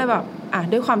น้องก็เลยแบบ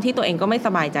ด้วยความที่ตัวเองก็ไม่ส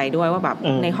บายใจด้วยว่าแบบ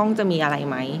ในห้องจะมีอะไร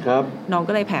ไหมน้อง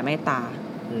ก็เลยแผ่เมตตา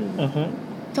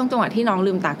ช่วงจังหวะที่น้อง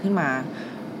ลืมตาขึ้นมา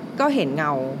ก็เห็นเง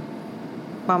า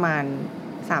ประมาณ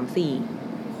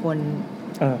 3-4 คน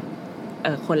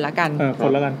คนละกัน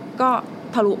ก็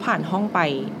ทะลุผ่านห้องไป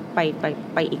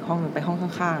อีกห้องนึงไปห้อง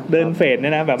ข้างๆเดินเฟดเนี่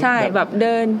ยนะแบบใช่แบบเ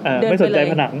ดินไม่สนใจ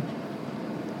ผนัง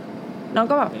น้อง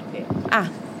ก็แบบ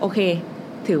โอเค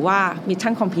ถือว่ามิช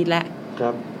ชั่นคอมพลีทแล้วครั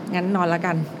บงั้นนอนละ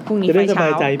กันพรุ่งนี้ไฟเช้า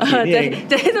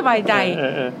จะได้สบายใจ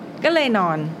ก็เลยนอ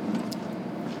น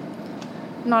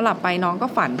หลับไปน้องก็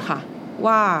ฝันค่ะ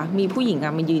ว่ามีผู้หญิง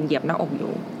มายืนเหยียบหน้าอกอ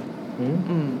ยู่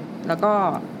แล้วก็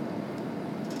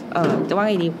จะว่าไ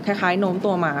งดีคล้ายๆโน้ม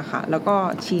ตัวมาค่ะแล้วก็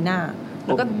ชี้หน้าแ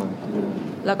ล้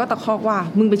วก็ตะคอกว่า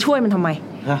มึงไปช่วยมันทำไม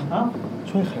ฮะ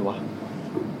ช่วยใครวะ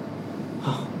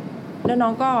แล้วน้อ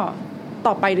งก็ต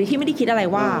อบไปโดยที่ไม่ได้คิดอะไร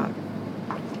ว่า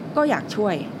ก็อยากช่ว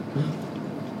ย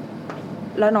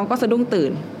แล้วน้องก็สะดุ้งตื่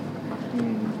น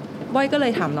บอยก็เล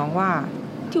ยถามน้องว่า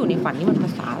ที่อยู่ในฝันนี่มันภ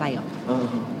าษาอะไรหรอ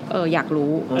อยาก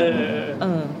รู้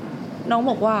น้อง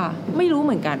บอกว่าไม่รู้เ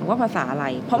หมือนกันว่าภาษาอะไร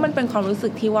เพราะมันเป็นความรู้สึ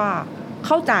กที่ว่าเ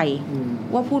ข้าใจ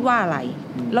ว่าพูดว่าอะไร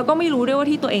แล้วก็ไม่รู้ด้วยว่า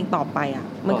ที่ตัวเองตอบไป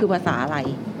มันคือภาษาอะไร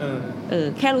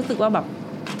แค่รู้สึกว่าแบบ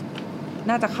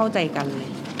น่าจะเข้าใจกันเลย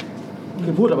คื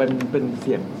อพูดออกไปเป็นเ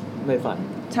สียงในฝัน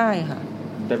ใช่ค่ะ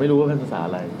แต่ไม่รู้ว่าเป็นภาษาอ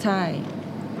ะไรใช่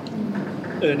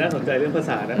น่าสนใจเรื่องภา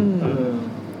ษานะ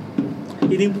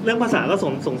จริงๆเรื่องภาษาก็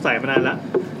สงสัยมานานละ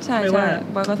ใช่ใช่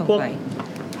ก็สงสัย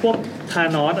พวกคา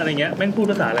นอสอะไรเงี้ยแม่งพูด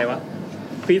ภาษาอะไรวะ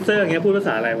ฟีเซอร์อย่างเงี้ยพูดภาษ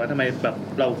าอะไรวะทำไมแบบ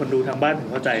เราคนดูทางบ้านถึง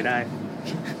เข้าใจได้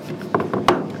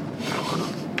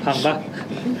พังปะ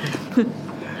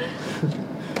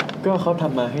ก็เขาท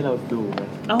ำมาให้เราดูไง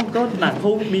ก็หนังเข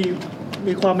า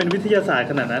มีความเป็นวิทยาศาสตร์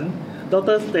ขนาดนั้นด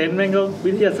ร.สเตนแม่งก็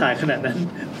วิทยาศาสตร์ขนาดนั้น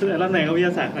ซึ่งไอรอนแมนก็วิท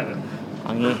ยาศาสตร์ขนาดนั้นเอ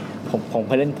างี้ผ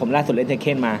มล่าสุดเล่นเทคเค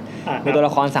นมามีตัวล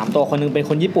ะคร3ตัวคนนึงเป็น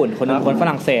คนญี่ปุ่นคนนึงคนฝ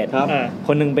รั่งเศสค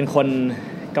นนึงเป็นคน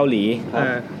เกาหลี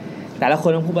แต่ละค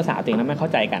นต้องพูดภาษาตัวเองแล้วไม่เข้า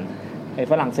ใจกัน เป็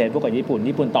นฝรั่งเศสพูดกับญี่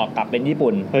ปุ่นตอบกลับเป็นญี่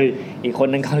ปุ่นอีกคน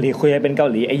นึงเกาหลีคุยเป็นเกา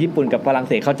หลีไอ้ญี่ปุ่นกับฝรั่ง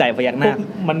เศสเข้าใจพยักหน้า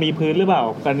มันมีพื้นหรือเปล่า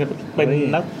การจะเป็น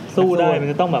นักสู้ได้มัน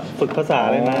จะต้องแบบฝึกภาษาอ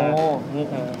ะไรมา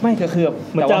ไม่ก็คือ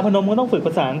เหมือนจาพนมก็ต้องฝึกภ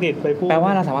าษาอังกฤษไปพูดแปลว่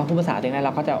าเราสามารถพูดภาษาเองได้เร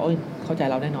าก็จะเข้าใจ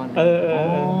เราแน่นอน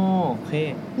โอเค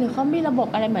หรือเขามีระบบ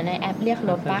อะไรเหมือนในแอปเรียก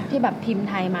รถปะที่แบบพิมพ์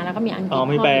ไทยมาแล้วก็มีอังกฤษ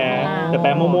ไม่แปลแต่แปล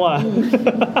มั่ว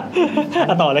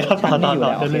ๆต่อเลยครับต่อ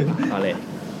เลย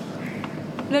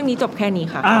เรื่องนี้จบแค่นี้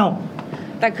ค่ะอ้าว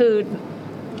แต่คือ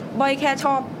บ่อยแค่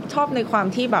ชอบในความ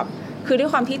ที่แบบคือด้วย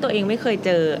ความที่ตัวเองไม่เคยเ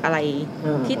จออะไร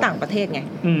ที่ต่างประเทศไง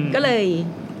ก็เลย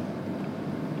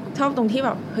ชอบตรงที่แบ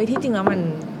บเฮ้ยที่จริงแล้วมัน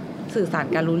สื่อสาร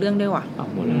การรู้เรื่องด้วยว่ะ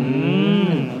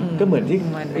ก็เหมือนที่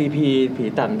EP ผี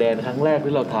ต่างแดนครั้งแรก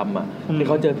ที่เราทำอ่ะที่เ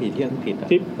ขาเจอผีที่อังกฤษ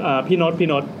ที่พี่โน้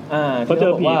ตเขาเจ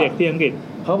อผีเด็กที่อังกฤษ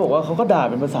เขาบอกว่าเขาก็ด่า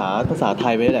เป็นภาษาไท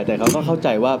ยไปแหละแต่เขาก็เข้าใจ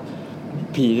ว่า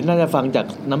ผีน่าจะฟังจาก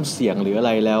น้ำเสียงหรืออะไ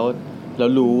รแล้ว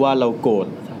รู้ว่าเราโกรธ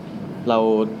เรา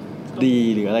ดี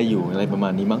หรืออะไรอยู่อะไรประมา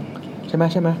ณนี้มั้งใช่ไหม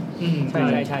ใช่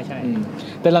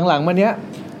แต่หลังๆมาเนี้ย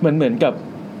เหมือนกับ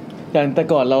อย่างแต่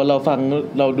ก่อนเราฟัง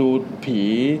เราดูผี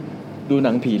ดูห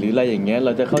นังผีหรืออะไรอย่างเงี้ยเร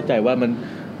าจะเข้าใจว่ามัน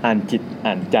อ่านจิต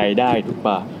อ่านใจได้ถูก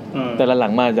ป่ะแต่หลั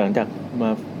งๆมาหลังจากมา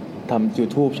ทำ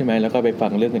YouTube ใช่ไหมแล้วก็ไปฟั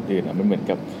งเรื่องอื่นๆอ่ะมันเหมือน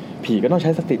กับผีก็ต้องใ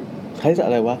ช้สติใช้อ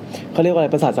ะไรวะเขาเรียกว่าอะไร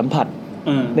ประสาทสัมผัส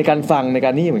ในการฟังในกา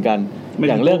รนี่เหมือนกัน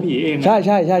อย่างเรื่องผีเองใ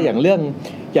ช่อย่างเ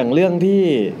รื่องที่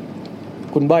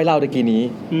คุณบ้อยเล่าตะกี้นี้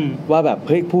ว่าแบบเ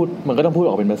ฮ้ยพูดมันก็ต้องพูด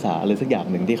ออกเป็นภาษาอะไรสักอย่าง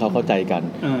หนึ่งที่เขาเข้าใจกัน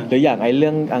หรืออย่างไอ้เรื่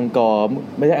องอังกอร์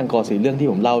ไม่ใช่อังกอร์สิเรื่องที่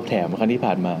ผมเล่าแถมครั้งที่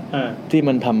ผ่านมาที่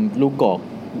มันทำลูกกอก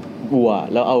วัว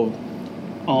แล้วเอา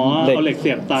เหล็กเ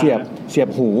สียบ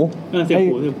หู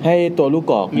ให้ตัวลูก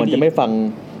กอกมันจะไม่ฟัง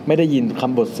ไม่ได้ยินค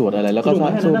ำบทสวดอะไรแล้วก็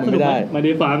สู้มันไม่ได้ไม่ไ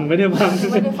ด้ฟัง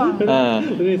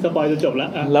นี่สปอยจนจบ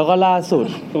แล้วก็ล่า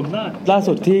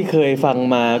สุดที่เคยฟัง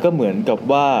มาก็เหมือนกับ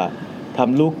ว่าท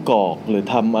ำลูกกอกหรือ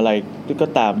ทำอะไรก็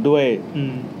ตามด้วย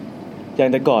อย่าง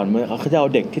แต่ก่อนเขาจะเอา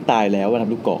เด็กที่ตายแล้วมาท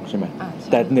ำลูกกอกใช่ไหม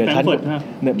แต่เหนือชั้น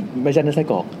ไม่ใช่ไส้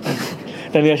กรอก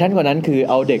แต่เหนือชั้นกว่านั้นคือ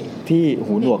เอาเด็กที่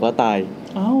หูหนวกแล้วตาย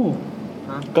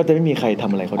ก็จะไม่มีใครท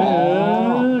ำอะไรเขาได้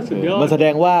มันแสด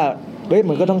งว่าเฮ้ย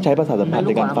มันก็ต้องใช้ประสาทสัมผัสใ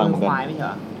นการฟังเหมือนกัน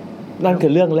นั่นคื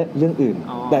อเรื่องอื่น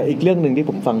แต่อีกเรื่องนึงที่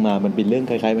ผมฟังมามันเป็นเรื่อง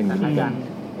คล้ายๆแบบนี้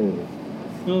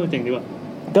เจ๋งดีว่ะ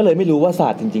ก็เลยไม่รู้ว่าศา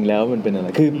สตร์จริงๆแล้วมันเป็นอะไร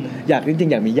คืออยากจริง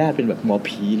ๆอยากมีญาติเป็นแบบหมอ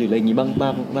ผีหรืออะไรอย่างงี้บ้าง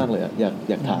มากเลยอ่ะ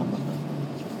อยากถาม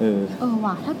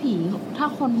ว่ะถ้า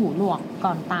คนหูหนวก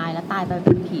ก่อนตายแล้วตายไปเ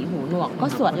ป็นผีหูหนวกก็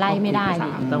สวดไล่ไม่ได้ดิ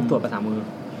ต้องตรวจภาษา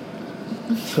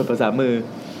มือ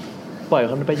ปล่อยเ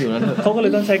ขาไปอยู่นั้นเขาก็เล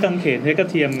ยต้องใช้กางเขนใช้กระ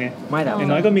เทียมไงไม่แต่อย่า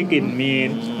งน้อยก็มีกลิ่นมี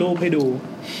รูปให้ดู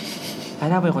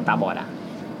ถ้าเป็นคนตาบอดอ่ะ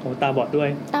ตาบอดด้วย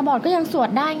ตาบอดก็ยังสวด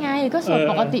ได้ไงก็สวด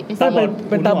ปกติไปสิถ้า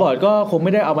เป็นตาบอดก็คงไ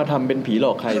ม่ได้เอามาทำเป็นผีหล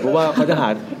อกใครเพราะว่าเขาจะหา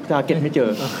ทาร์เก็ตไม่เจอ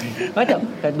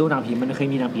แต่ดูหนังผีมันเคย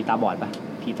มีหนังผีตาบอดป่ะ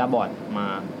ผีตาบอดมา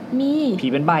มีผี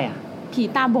เป็นใบอ่ะผี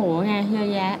ตาโบไงเยอะ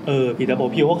แยะผีตาโบ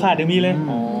ผิวเขาขาดยังมีเลย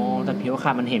แต่ผิวข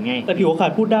าดมันเห็นไงแต่ผิวขา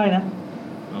ดพูดได้นะ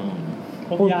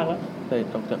พูดยากแล้ว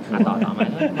ต้องต่อมา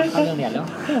เข้าเรื่องเรียนแล้ว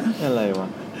อะไรวะ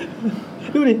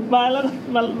ดูดิมาแล้ว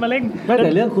มาเล่นไม่แ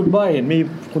ต่เรื่องคุณบ้อยเห็นมี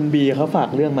คุณบีเขาฝาก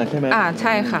เรื่องมาใช่ไหมใ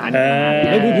ช่ค่ะ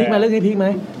เรื่องนี้พีคมาเรื่องนี้พีคไหม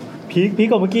พีค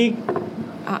กว่าเมื่อกี้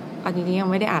จริงๆยัง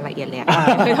ไม่ได้อ่านละเอียดเลย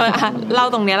เล่า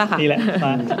ตรงนี้แหละค่ะนี่แหละ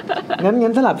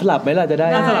งั้นสลับไหมล่ะจะได้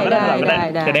สลับได้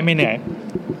จะได้ไม่เหนื่อย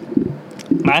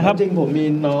มาครับจริงผมมี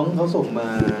น้องเขาส่งมา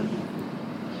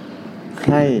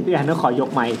ให้พี่อันต้องขอยก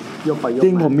ไมค์จ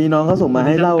ริงผมมีน้องเขาส่งมาใ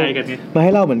ห้เล่าเ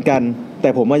หมือนกันแต่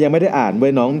ผมยังไม่ได้อ่านเว้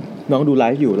ยน้องดูไล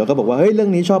ฟ์อยู่แล้วก็บอกว่าเฮ้ยเรื่อ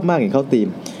งนี้ชอบมากเห็นเข้าธีม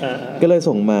ก็เลย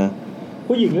ส่งมา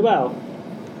ผู้หญิงหรือเปล่า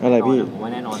อะไรพี่ผมว่า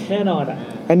แน่นอนอ่ะ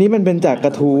อันนี้มันเป็นจากกร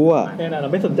ะทู้อ่ะแน่นอนเรา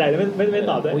ไม่สนใจไม่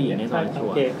ตอบด้วยผู้หญิงแน่นอนโอ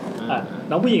เค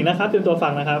น้องผู้หญิงนะครับเตรียมตัวฟั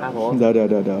งนะครับเดี๋ย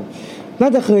วน่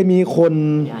าจะเคยมีคน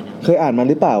เคยอ่านมา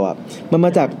หรือเปล่าอ่ะมันม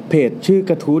าจากเพจชื่อ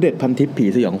กระทู้เด็ดพันทิปผี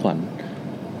สยองขวัญ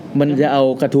มันจะเอา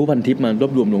กระทู้พันทิปมารว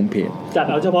บรวมลงเพจจัด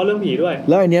เอาเฉพาะเรื่องผีด้วย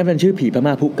แล้วอันนี้เป็นชื่อผีพ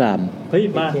ม่าผู้กามเฮ้ย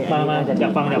มาอยา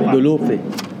กฟังดูรูปสิ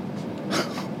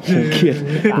ผมเก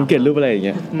ลียดรูปอะไรอย่างเ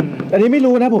งี้ยอันนี้ไม่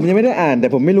รู้นะผมยังไม่ได้อ่านแต่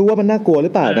ผมไม่รู้ว่ามันน่ากลัวหรื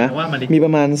อเปล่านะมีปร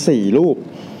ะมาณ4รูป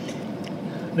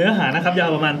เนื้อหานะครับยาว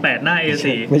ประมาณ8หน้า A4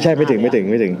 ไม่ใช่ไม่ถึงเ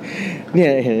นี่ย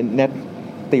เห็นแนท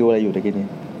ติวอะไรอยู่ตะกี้นี้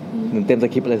เหมือนเต็มส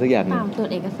คริปต์อะไรสักอย่างนึงตรวจ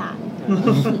เอกสาร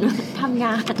ทำง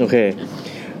านโอเค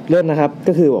เริ่มนะครับ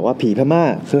ก็คือบอกว่าผีพม่า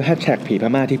คือแฮชแท็กผีพ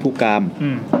ม่าที่ผู้กาม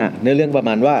เนื้อเรื่องประม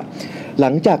าณว่าหลั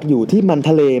งจากอยู่ที่มัน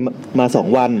ทะเลมา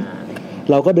2วัน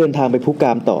เราก็เดินทางไปผู้ก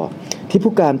ามต่อที่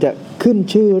ผู้กามจะขึ้น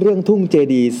ชื่อเรื่องทุ่งเจ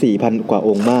ดีย์ 4,000 กว่าอ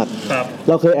งค์มากเ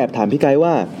ราเคยแอบถามพี่ไกด์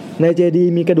ว่าในเจดี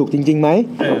ย์มีกระดูกจริงๆไหม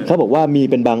เขาบอกว่ามี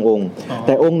เป็นบางองค์แ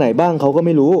ต่องค์ไหนบ้างเขาก็ไ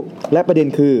ม่รู้และประเด็น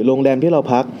คือโรงแรมที่เรา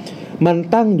พัก มัน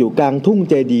ตั้งอยู่กลางทุ่ง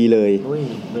เจดีเลย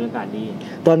บรรยากาศดี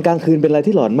ตอนกลางคืนเป็นอะไร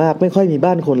ที่หลอนมากไม่ค่อยมี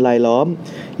บ้านคนรายล้อม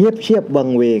เงียบเชียบวัง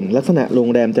เวงลักษณะโรง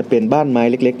แรมจะเป็นบ้านไม้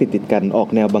เล็กๆติดๆกันออก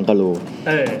แนวบังกะโล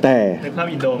แต่ในภาพ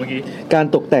อินโดเมื่อกี้การ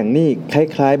ตกแต่งนี่ค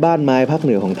ล้ายๆบ้านไม้ภาคเห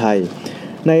นือของไทย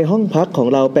ในห้องพักของ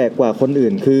เราแปลกกว่าคนอื่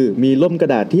นคือมีร่มกร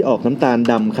ะดาษที่ออกน้ำตาล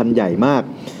ดำคันใหญ่มาก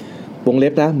วงเล็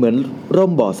บนะเหมือนร่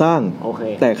มบ่อสร้าง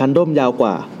แต่คันร่มยาวก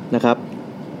ว่านะครับ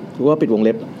ว่าปิดวงเ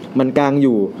ล็บมันกางอ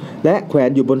ยู่และแขวน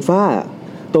อยู่บนฝ้า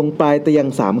ตรงปลายเตียง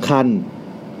3คัน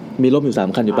มีร่มอยู่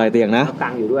3คันอยู่ปลายเตียงนะกา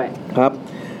งอยู่ด้วยครับ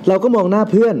เราก็มองหน้า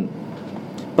เพื่อน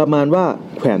ประมาณว่า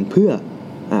แขวนเพื่อ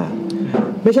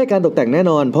ไม่ใช่การตกแต่งแน่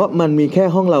นอนเพราะมันมีแค่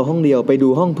ห้องเราห้องเดียวไปดู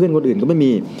ห้องเพื่อนคนอื่นก็ไม่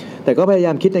มีแต่ก็พยาย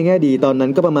ามคิดในแง่ดีตอนนั้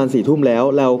นก็ประมาณ 4 ทุ่มแล้ว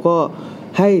เราก็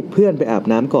ให้เพื่อนไปอาบ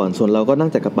น้ำก่อนส่วนเราก็นั่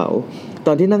งจัดกระเป๋าต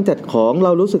อนที่นั่งจัดของเร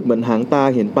ารู้สึกเหมือนหางตา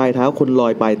เห็นปลายเท้าคนลอ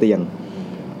ยปลายเตียง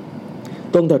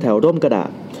ตรงแถวๆร่มกระดาษ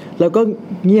แล้วก็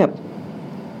เงียบ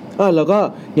เราก็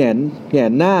แหง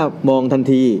นหน้ามองทัน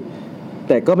ทีแ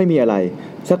ต่ก็ไม่มีอะไร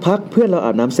สักพักเพื่อนเราอ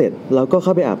าบน้ำเสร็จเราก็เข้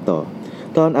าไปอาบต่อ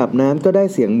ตอนอาบน้ำก็ได้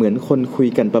เสียงเหมือนคนคุย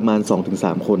กันประมาณ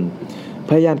 2-3 คน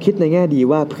พยายามคิดในแง่ดี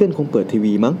ว่าเพื่อนคงเปิดที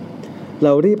วีมั้งเร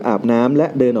ารีบอาบน้ำและ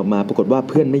เดินออกมาปรากฏว่า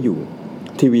เพื่อนไม่อยู่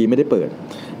ทีวีไม่ได้เปิด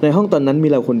ในห้องตอนนั้นมี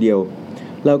เราคนเดียว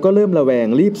เราก็เริ่มระแวง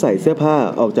รีบใส่เสื้อผ้า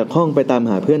ออกจากห้องไปตาม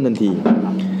หาเพื่อนทันที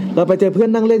เราไปเจอเพื่อน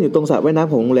นั่งเล่นอยู่ตรงสระว่ายน้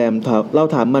ำของโรงแรมเรา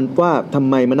ถามมันว่าทำ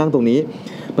ไมมานั่งตรงนี้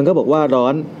มันก็บอกว่าร้อ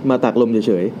นมาตากลมเ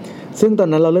ฉยๆซึ่งตอน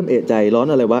นั้นเราเริ่มเอะใจร้อน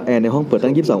อะไรวะแอร์ในห้องเปิด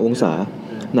ตั้ง22องศา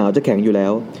หนาวจะแข็งอยู่แล้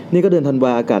วนี่ก็เดือนธันว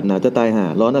าอากาศหนาวจะตายห่า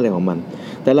ร้อนอะไรของมัน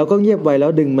แต่เราก็เงียบไว้แล้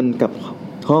วดึงมันกลับ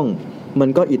ห้องมัน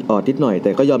ก็อิดออดนิดหน่อยแ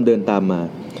ต่ก็ยอมเดินตามมา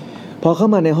พอเข้า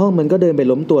มาในห้องมันก็เดินไป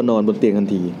ล้มตัวนอนบนเตียงทัน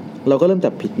ทีเราก็เริ่ม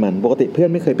จับผิดมันปกติเพื่อน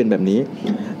ไม่เคยเป็นแบบนี้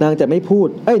นางจะไม่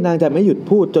หยุด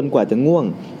พูดจนกว่าจะง่วง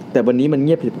แต่วันนี้มันเ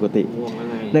งียบผิดปกติ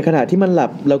ในขณะที่มันหลั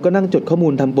บเราก็นั่งจดข้อมู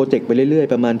ลทำโปรเจกต์ไปเรื่อย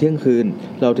ๆประมาณเที่ยงคืน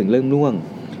เราถึงเริ่มง่วง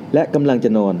และกำลังจะ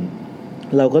นอน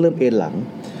เราก็เริ่มเอนหลัง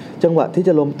จังหวะที่จ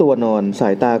ะล้มตัวนอนสา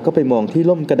ยตาก็ไปมองที่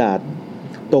ร่มกระดาษ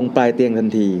ตรงปลายเตียงทัน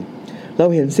ทีเรา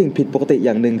เห็นสิ่งผิดปกติอ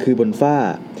ย่างหนึ่งคือบนฝ้า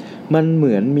มันเห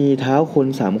มือนมีเท้าคน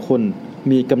3คน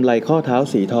มีกำไลข้อเท้า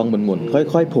สีทองหม่นๆ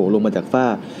ค่อยๆโผล่ลงมาจากฝ้า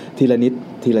ทีละ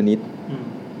นิด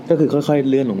ก็คือค่อยๆ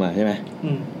เลื่อนลงมาใช่ไหม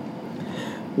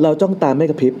เราจ้องตามไม่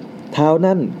กระพริบเท้า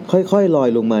นั่นค่อยๆลอย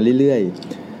ลงมาเรื่อย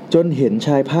ๆจนเห็นช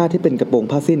ายผ้าที่เป็นกระโปรง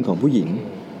ผ้าสิ้นของผู้หญิง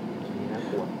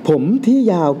ผมที่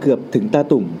ยาวเกือบถึงตา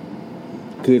ตุ่ม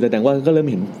คือแสดงว่าก็เริ่ม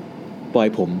เห็นปลาย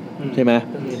ผมใช่ไหม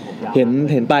เ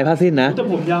ห็นปลายผ้าสิ้นนะแต่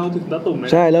ผมยาวถึงตาตุ่ม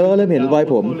ใช่แล้วก็เริ่มเห็นปลาย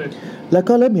ผมแล้ว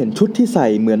ก็เริ่มเห็นชุดที่ใส่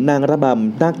เหมือนนางระบ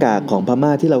ำหน้ากากของพม่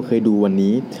าที่เราเคยดูวัน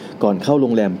นี้ก่อนเข้าโร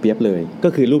งแรมเปียบเลยก็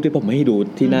คือรูปที่ผมให้ดู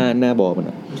ที่หน้าบอมั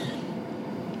น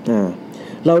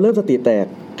เราเริ่มสติแตก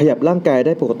ขยับร่างกายไ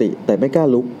ด้ปกติแต่ไม่กล้า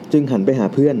ลุกจึงหันไปหา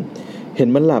เพื่อนเห็น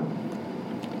มันหลับ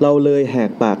เราเลยแหก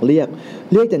ปากเรียก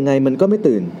ยังไงมันก็ไม่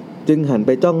ตื่นจึงหันไป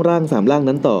จ้องร่าง3ร่าง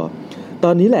นั้นต่อต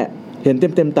อนนี้แหละเห็น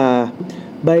เต็มตา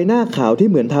ใบหน้าขาวที่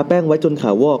เหมือนทาแป้งไว้จนข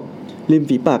าววอกริม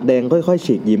ฝีปากแดงค่อยๆ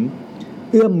ฉีกยิ้ม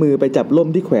เอื้อมมือไปจับล่ม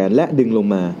ที่แขวนและดึงลง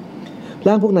มา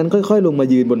ร่างพวกนั้นค่อยๆลงมา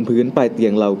ยืนบนพื้นปลายเตีย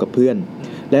งเรากับเพื่อน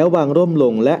แล้ววางร่มล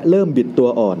งและเริ่มบิดตัว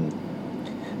อ่อน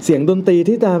เสียงดนตรี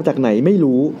ที่มาจากไหนไม่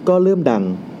รู้ก็เริ่มดัง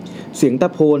เสียงตะ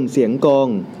โพนเสียงกลอง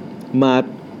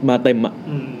มาเต็ม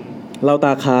เราต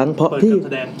าค้างเพราะ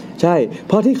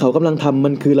ที่เขากำลังทำมั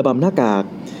นคือระบำหน้ากาก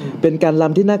เป็นการร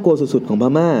ำที่น่ากลัวสุดๆของพ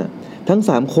ม่าทั้ง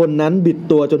3คนนั้นบิด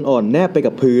ตัวจนอ่อนแนบไป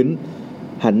กับพื้น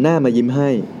หันหน้ามายิ้มให้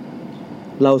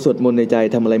เราสวดมนต์ในใจ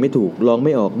ทำอะไรไม่ถูกร้องไ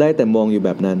ม่ออกได้แต่มองอยู่แบ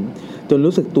บนั้นจน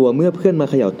รู้สึกตัวเมื่อเพื่อนมา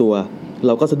เขย่าตัวเร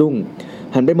าก็สะดุ้ง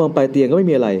หันไปมองปลายเตียงก็ไม่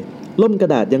มีอะไรร่มกร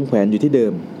ะดาษยังแขวนอยู่ที่เดิ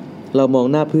มเรามอง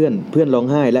หน้าเพื่อนร้อง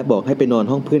ไห้และบอกให้ไปนอน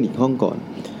ห้องเพื่อนอีกห้องก่อน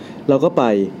เราก็ไป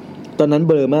ตอนนั้นเ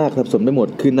บลอมากสับสนไปหมด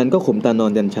คืนนั้นก็ข่มตานอ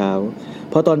นยันเช้า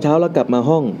พอตอนเช้าเรากลับมา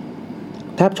ห้อง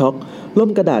แทบช็อกร่ม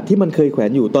กระดาษที่มันเคยแขว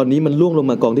นอยู่ตอนนี้มันร่วงลง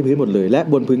มากองที่พื้นหมดเลยและ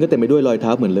บนพื้นก็เต็มไปด้วยรอยเท้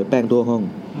าเหมือนเลอะแป้งทั่วห้อง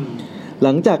ห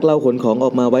ลังจากเราขนของอ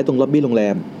อกมาไว้ตรงล็อบบี้โรงแร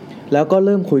มแล้วก็เ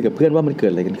ริ่มคุยกับเพื่อนว่ามันเกิ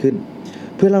ดอะไรกันขึ้น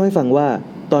เพื่อนเล่าให้ฟังว่า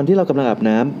ตอนที่เรากำลังอาบ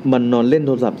น้ำมันนอนเล่นโ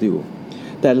ทรศัพท์อยู่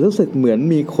แต่รู้สึกเหมือน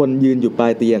มีคนยืนอยู่ปลา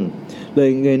ยเตียงเลย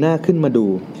เงยหน้าขึ้นมาดู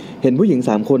เห็นผู้หญิง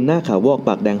3คนหน้าขาววอกป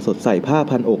ากแดงสดใส่ผ้า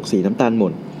พันอกสีน้ำตาลห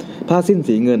ม่นผ้าสิ้น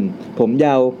สีเงินผมย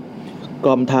าวก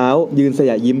ลอมเท้ายืนส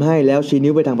ยะยิ้มให้แล้วชี้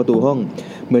นิ้วไปทางประตูห้อง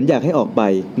เหมือนอยากให้ออกไป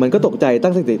มันก็ตกใจตั้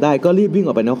งสติได้ก็รีบวิ่งอ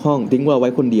อกไปนอกห้องทิ้งเราไว้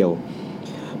คนเดียว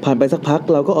ผ่านไปสักพัก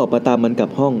เราก็ออกมาตามมันกลั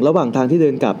บห้องระหว่างทางที่เดิ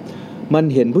นกลับมัน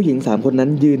เห็นผู้หญิง3คนนั้น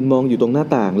ยืนมองอยู่ตรงหน้า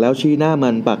ต่างแล้วชี้หน้ามั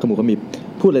นปากขมุบขมิบ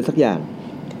พูดอะไรสักอย่าง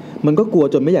มันก็กลัว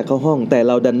จนไม่อยากเข้าห้องแต่เ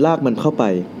ราดันลากมันเข้าไป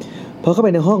พอเข้าไป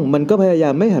ในห้องมันก็พยายา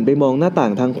มไม่หันไปมองหน้าต่า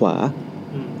งทางขวา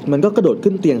มันก็กระโดด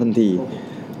ขึ้นเตียงทันที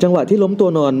จังหวะที่ล้มตัว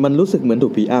นอนมันรู้สึกเหมือนถู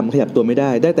กผีอำขยับตัวไม่ได้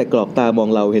แต่กรอกตามอง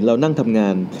เราเห็นเรานั่งทำงา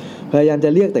น พยายามจะ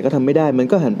เรียกแต่ก็ทำไม่ได้มัน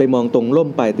ก็หันไปมองตรงร่ม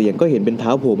ปลายเตียงก็เห็นเป็นเท้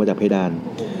าโผล่มาจากเพดาน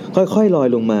ค่อยๆลอย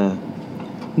ลงมา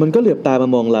มันก็เหลือบตามา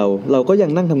มองเราก็ยั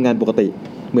งนั่งทำงานปกติ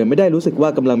เหมือนไม่ได้รู้สึกว่า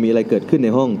กำลังมีอะไรเกิดขึ้นใน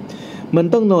ห้องมัน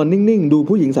ต้องนอนนิ่งๆดู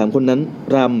ผู้หญิง3คนนั้น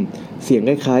รำเสียงค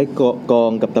ล้ายๆกอ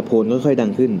งกับตะโพนค่อยๆดั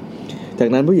งขึ้นจาก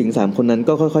นั้นผู้หญิง3คนนั้น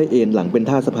ก็ค่อยๆเอนหลังเป็น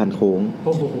ท่าสะพานโค้ง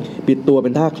บิดตัวเป็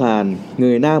นท่าคลานเง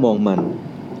ยหน้ามองมัน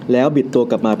แล้วบิดตัว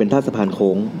กลับมาเป็นท่าสะพานโ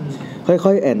ค้งค่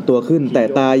อยๆแอนตัวขึ้นแต่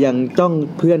ตายังจ้อง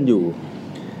เพื่อนอยู่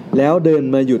แล้วเดิน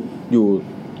มาหยุดอยู่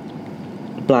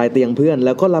ปลายเตียงเพื่อนแ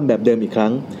ล้วก็รำแบบเดิมอีกครั้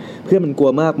งเพื่อนมันกลั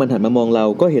วมากมันหันมามองเรา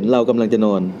ก็เห็นเรากำลังจะน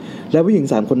อนแล้วผู้หญิง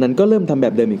3คนนั้นก็เริ่มทำแบ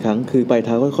บเดิมอีกครั้งคือปลายเ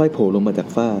ท้าค่อยๆโผล่ลงมาจาก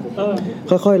ฝ้า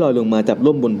ค่อยๆลอยลงมาจับ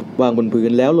ร่มวางบนพื้น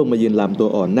แล้วลงมายืนลำตัว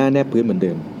อ่อนหน้าแนบพื้นเหมือนเ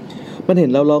ดิมมันเห็น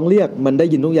เราร้องเรียกมันได้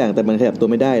ยินทุกอย่างแต่มันขยับตัว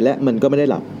ไม่ได้และมันก็ไม่ได้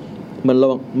หลับ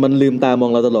มันลืมตามอ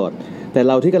งเราตลอดแต่เ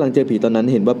ราที่กำลังเจอผีตอนนั้น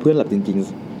เห็นว่าเพื่อนหลับจริง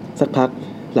ๆสักพัก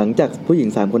หลังจากผู้หญิง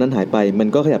3คนนั้นหายไปมัน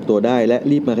ก็ขยับตัวได้และ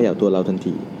รีบมาขยับตัวเราทัน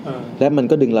ทีและมัน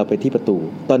ก็ดึงเราไปที่ประตู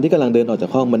ตอนที่กำลังเดินออกจาก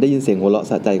ห้องมันได้ยินเสียงหัวเราะ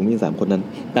สะใจของผู้หญิง3คนนั้น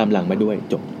ตามหลังมาด้วย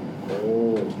จบโอ้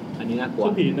อันนี้น่ากลัว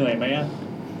ผีเหนื่อยไหมอ่ะ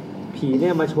ผีเนี่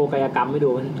ยมาโชว์กายกรรมให้ดู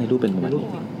ให้ดูเป็นประมาณนี้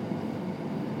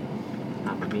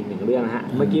มี1เรื่องนะฮะ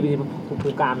เมื่อกี้เป็นภู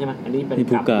กามใช่มั้ยอันนี้เป็น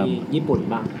กับญี่ปุ่น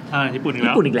บ้างญี่ปุ่น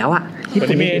อีกแล้วอ่ะญี่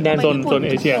ปุ่นมีแดนโซนเ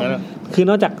อเชียแล้วคือ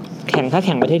นอกจากแ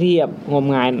ข่งประเทศที่งม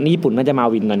งายญี่ปุ่นน่าจะมา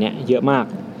วินตอนเนี้ยเยอะมาก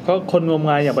ก็คนงม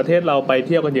งายอย่างประเทศเราไปเ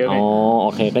ที่ยวกันเยอะไงอ๋อโอ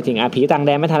เคก็จริงผีต่างแด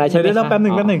นไม่ทันแล้วใช่มั้ยเดี๋ยวแป๊บ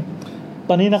นึง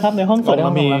ตอนนี้นะครับในห้องส่ง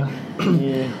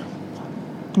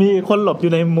มีคนหลบอ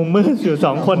ยู่ในมุมมืดอยู่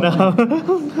2คนนะครับ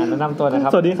แนะนำตัวนะครั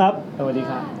บสวัสดีครับ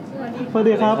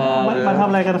มาทำ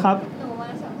อะไรกันครับ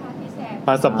ม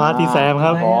าสัมภาษณ์พี่แซมค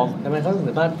รับทำไมเขาถึง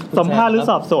สัมภาษณ์หรือ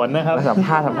สอบสวนนะครับสัมภ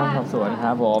าษณ์สอบสวนค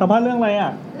รับผมสัมภาษณ์เรื่องอะไรอ่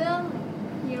ะเรื่อง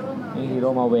ฮีโร่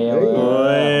มาเวล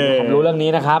ผมรู้เรื่องนี้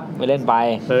นะครับไปเล่นไป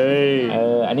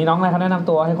อันนี้น้องอะไรครับแนะนำ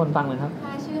ตัวให้คนฟังหน่อยครับ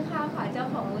ชื่อข้าวค่ะเจ้า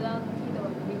ของเรื่องที่โดน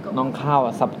มีกบน้องข้าว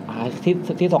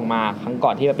ที่ส่งมาครั้งก่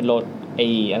อนที่เป็นโลด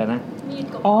อะไรนะ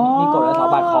มีกบและสอ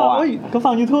บาดคอก็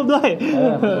ฟัง YouTube ด้วย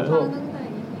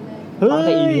ตั้งแ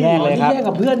ต่ EP แรกเลยครับที่แย่ง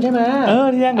กับเพื่อนใช่ไหม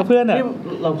ที่แย่งกับเพื่อนอ่ะ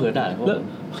เราเผลอด่าเขา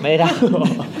ไม่ได้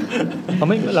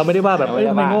เราไม่ได้ว่าแบบ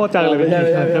ไม่โง่จังเลยไม่ใช่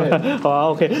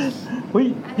โอเค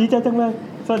ดีใจจังเลย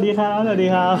สวัสดีครั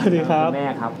บแม่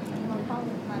ครับ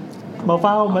มาเ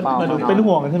ฝ้ามาดูเป็น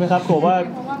ห่วงใช่ไหมครับกลัว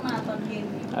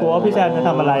ว่าพี่แซมจะท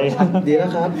ำอะไรดีแล้ว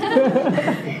ครับ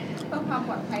เพื่อความป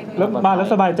ลอดภัยแล้วมาแล้ว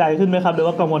สบายใจขึ้นไหมครับหรือ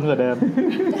ว่ากังวลกว่าเดิม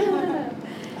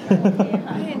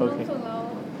เห็นน้องส่งแล้ว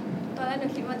ตอนแรกหนู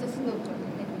คิดว่าจะสนุกกว่านี้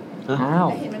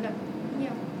เห็นมันแบบเงี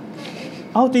ย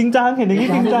บจริงจังเห็นอย่างนี้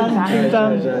จริงจัง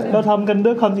เราทำกันด้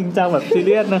วยความจริงจังแบบซีเ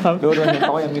รียสนะครับดูเห็นเ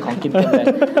ขายังมีของกินเต็มเลย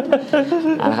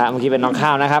นะครับเมื่อกี้เป็นน้องข้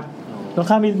าวนะครับน้อง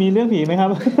ข้าวมีเรื่องผีไหมครับ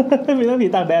มีเรื่องผี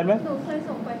ต่างแดนไหมหนูเคย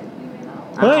ส่งไปพี่ไม่เล่า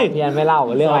พี่ไม่เล่า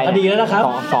เรื่องอะไรคดีแล้วนะครับ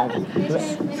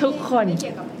ทุกคน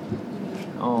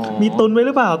มีตุนไว้ห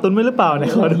รือเปล่าเนี่ย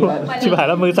ขอดูชิบหายแ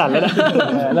ล้วมือสั่นแล้วนะ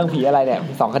เรื่องผีอะไรเนี่ย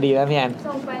2คดีแล้วพี่แอน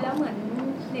ส่งไปแล้วเหมือน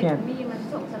เน็ตมีมัน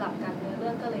ส่งสลับกันเรื่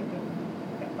องก็เลยเป็น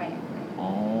แปลก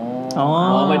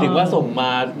ๆหมายถึงว่าส่งมา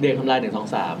เรียงทำลาย1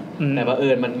 2 3แต่ว่า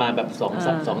มันมาแบบ2 1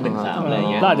 3อะไร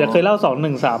เงี้ยเราอาจจะเคยเล่า2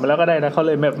 1 3ไปแล้วก็ได้นะเขาเ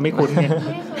ลยแบบไม่คุ้นไง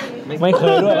ไม่เค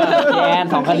ยด้วยแอน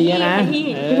2คดีนะ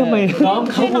ทำไมน้อง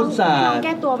เขาอุตส่าห์แ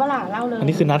ก้ตัวบ้าล่ะเล่าเลยอัน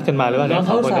นี้คือนัดกันมาหรือเปล่าน้องเ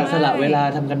ขาสละเวลา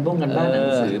ทำกันบ้านหนัง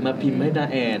สือมาพิมพ์ให้น้า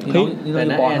แอนแต่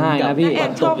น้าแอนกับพี่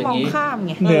ชอบมองข้ามไ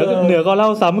งเหนือก็เล่า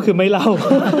ซ้ำคือไม่เล่า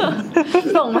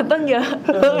ส่งมาตั้งเยอะ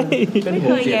เป็นหั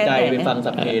วเสียใจไปฟัง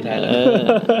สับเพแทน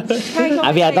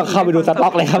พี่แอนต้องเข้าไปดูสต็อ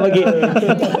กเลยครับเมื่อกี้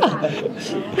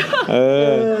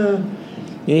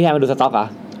นี่แค่มาดูสต็อกเหรอ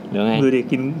เดี๋ยวไงดูดิ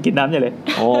กินน้ำอย่างเลย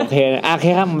โอเค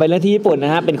ครับไปเรื่องที่ญี่ปุ่นน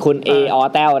ะฮะเป็นคุณ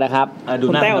แต้วนะครับ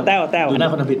คุณแต้วดูหน้า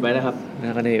คนทำผิดไว้นะครับหน้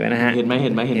าคนทำผิดไว้นะฮะเห็นไหม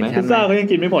พิซซ่าเขายัง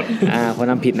กินไม่หมดคน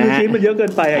ทำผิดนะฮะชิ้นมันเยอะเกิ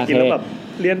นไปกินแล้วแบบ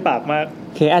เลี่ยนปากมากโ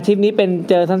อเคอาทิตย์นี้เป็น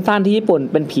เจอสั้นๆที่ญี่ปุ่น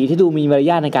เป็นผีที่ดูมีมาร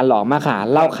ยาทในการหลอกมากค่ะ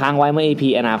เล่าค้างไว้เมื่อ EP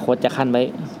อนาคตจะขั้นไว้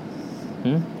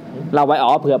เราไว้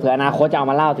เผื่ออนาคตจะเอา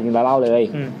มาเล่าถึงเราเล่าเลย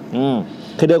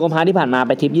คือเดือนกุมภาพันธ์ที่ผ่านมาไ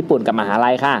ปทริปญี่ปุ่นกับมหา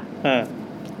ลัยค่ะ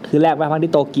คือแรกแวะพัก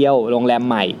ที่โตเกียวโรงแรม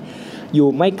ใหม่อยู่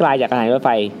ไม่ไกลจากสถานีรถไฟ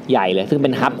ใหญ่เลยซึ่งเป็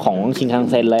นฮับของชินคั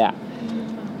นเซ็นเลยอ่ะ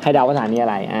ให้เดาว่าสถานีอะ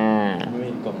ไรไม่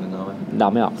กล่องน้อยเดา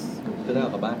ไม่ออกจะได้ออ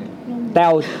กกลับบ้านเนี่ยแ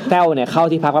ต้วเนี่ยเข้า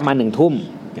ที่พักประมาณ 19:00 น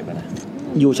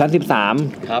อยู่ชั้น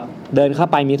13ครับเดินเข้า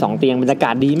ไปมี2เตียงบรรยากา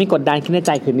ศดีไม่กดดันคิดในใ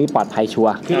จคืนนี้ปลอดภัยชัว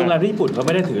ร์คือโรงแรมที่ญี่ปุ่นเขาไ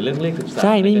ม่ได้ถือเรื่องเลข13ใ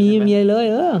ช่ไม่มีอะไรเลย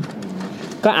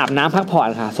ก็อาบน้ำพักผ่อน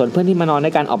ค่ะส่วนเพื่อนที่มานอนด้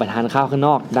วยกันออกไปทานข้าวข้างน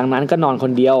อกดังนั้นก็นอนค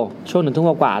นเดียวช่วง 19:00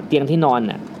 นกว่าเตียงที่นอน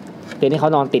น่ะเตียงที่เข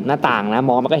านอนติดหน้าต่างนะม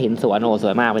องมันก็เห็นสวนส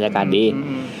วยมากบรรยากาศดี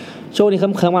ช่วงนี้เค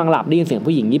ลิ้มๆกำลังหลับได้ยินเสียง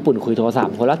ผู้หญิงญี่ปุ่นคุยโทรศัพ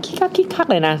ท์หัวเราะคิกคัก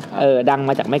เลยนะดัง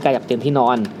มาจากไม่ไกลจากเตียงที่นอ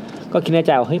นก็คิดในใ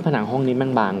จว่าเฮ้ยผนังห้องนี้แม่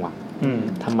งบางว่ะ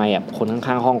ทำไมคนข้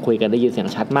างๆห้องคุยกันได้ยินเสียง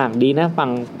ชัดมากดีนะฟัง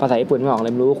ภาษาญี่ปุ่นไม่ออกเล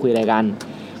ยไม่รู้ว่าคุยอะไรกัน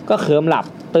ก็เคลิ้มหลับ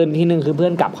ตื่นทีนึงคือเพื่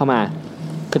อนกลับเข้ามา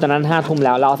คือตอนนั้น5 ทุ่มแ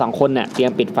ล้วเรา2 คนเนี่ยเตรีย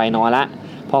มปิดไฟนอนละ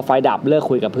พอไฟดับเลิก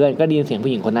คุยกับเพื่อนก็ได้ยินเสียง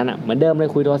ผู้หญิงคนนั้นเหมือนเดิมเลย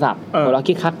คุยโทรศัพท์หัวเราะ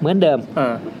คิกคักเหมือนเดิม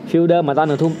ฟิลเดิมเหมือนตอ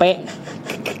น1 ทุ่มเป๊ะ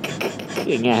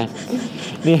อย่างเงี้ย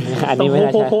นี่อันนี้ไม่ได้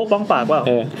ใช่บ้องปากเปล่า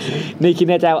นี่คิด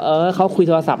ในใจว่าเขาคุย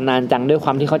โทรศัพท์นานจังด้วยคว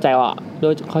ามที่เข้าใจ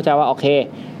ว่าโอเค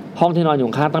ห้องที่นอนอยู่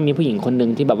ข้างต้องมีผู้หญิงคนนึ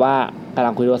งที่แบบว่ากำ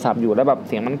ลังคุยโทรศัพท์อยู่แล้วแบบเ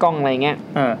สียงมันก้องอะไรเงี้ย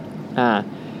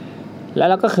แล้ว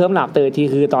เราก็เคลิ้มหลับตื่นที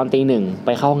คือตอน 01:00 ไป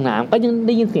เข้าห้องน้ำก็ยังไ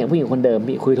ด้ยินเสียงผู้หญิงคนเดิม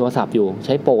คุยโทรศัพท์อยู่ใ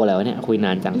ช้โปรแล้วเนี่ยคุยน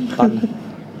านจัง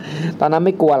ตอนนั้นไ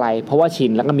ม่กลัวอะไรเพราะว่าชิ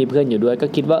นแล้วก็มีเพื่อนอยู่ด้วยก็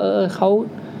คิดว่าเข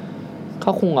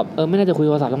าคงแบบไม่น่าจะคุยโ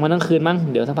ทรศัพท์ทั้งคืนมั้ง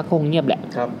เดี๋ยวสักพักคงเงียบแหละ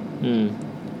ครับ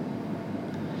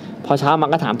พอเช้ามา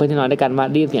ก็ถามเพื่อนที่นอนด้วยกันว่า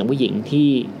ได้ยินเสียงผู้หญิงที่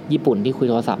ญี่ปุ่นที่คุย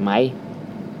โทรศัพท์ไหม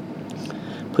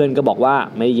เพื่อนก็บอกว่า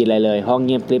ไม่ได้ยินอะไรเลยห้องเ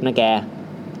งียบกริบนะแก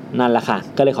นั่นแหละค่ะ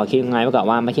ก็เลยขอคิดง่ายไว้ก่อน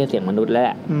ว่าไม่ใช่เสียงมนุษย์แล้วแห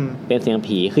ละเป็นเสียง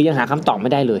ผีคือยังหาคำตอบไ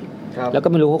ม่ได้เลยแล้วก็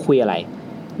ไม่รู้เขาคุยอะไร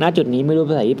ณจุดนี้ไม่รู้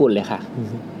ภาษาญี่ปุ่นเลยค่ะ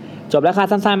จบแล้วค่ะ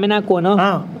สั้นๆไม่น่ากลัวเนาะ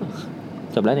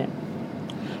จบแล้วเนี่ย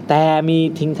แต่มี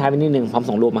ทิ้งท้ายไว้นิดนึงพร้อม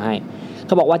ส่งรูปมาให้เข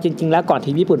าบอกว่าจริงๆแล้วก่อน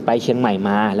ที่ญี่ปุ่นไปเชียงใหม่ม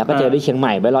าแล้วก็เจอที่เชียงให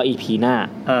ม่ไว้รอ EP หน้า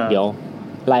เดี๋ยว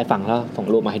ไล่ฟังแล้วส่ง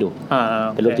รูปมาให้ดู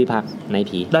เป็นรูปที่พักใน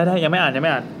ผีได้ยังไม่อ่าน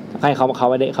ใครเขา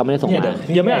ไม่ได้ส่งมา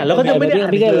ยังไม่อ่านแล้วก็ยังไม่ได้อ่า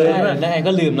นพี่เลยได้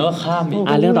ก็ลืมแล้วข้าม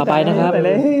อีกเรื่องต่อไปนะครับ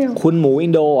คุณหมูอิ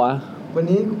นโดอ่ะวัน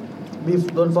นี้มี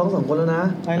โดนฟ้อง2 คนแล้วนะ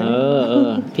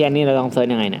พี่อันนี้เราลองเซิร์ช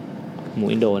ยังไงเนี่ยหมู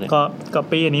อินโดเนี่ยก็ก๊อป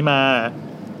ปี้อันนี้มา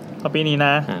ก๊อปปี้นี้น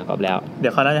ะก๊อปแล้วเดี๋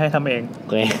ยวเขาน่าจะให้ทำเองโอ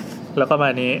เคแล้วก็มา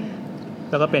อันนี้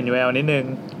แล้วก็เปลี่ยน URL นิดนึง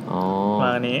มา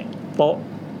อันนี้โป๊ะ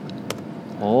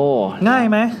ง่าย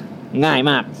ไหมง่าย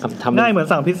มากทำง่ายเหมือน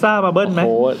สั่งพิซซ่ามาเบิ้ลไหมโ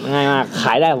อ้ง่ายมากข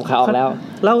ายได้ผมขายออกแล้ว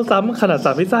เล่าซ้ำขนาด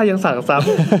สั่งพิซซ่ายังสั่งซ้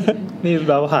ำ นี่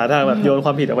เราหาทางแบบโยนคว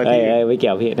ามผิดออกไปที่ไม่เกี่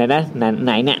ยวพี่ไหนเ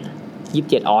นี่ย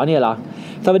27เนี่ยเหรอ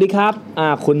สวัสดีครับ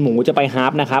คุณหมูจะไปฮาร์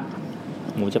ปนะครับ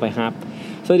หมูจะไปฮาร์ป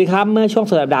สวัสดีครับเมื่อช่วง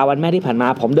สุดสัปดาห์วันแม่ที่ผ่านมา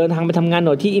ผมเดินทางไปทำงานห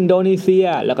น่วยที่อินโดนีเซีย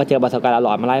แล้วก็เจอประสบการณ์หล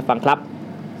อนมาเล่าให้ฟังครับ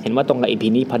เห็นว่าตรงกับ EP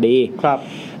นี้พอดีครับ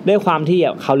ด้วยความที่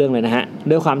เข้าเรื่องเลยนะฮะ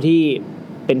ด้วยความที่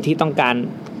เป็นที่ต้องการ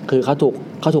คือเขา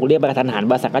ถูกเรียกไปกระทันหัน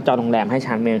บริษัทก็จองโรงแรมให้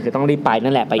ชั้นเมนคือต้องรีบไป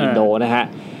นั่นแหละไปอินโดนะฮะ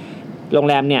โรง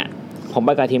แรมเนี่ยผมไป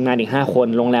กับทีมงานอีก5 คน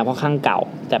โรงแรมค่อนข้างเก่า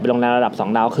แต่เป็นโรงแรมระดับ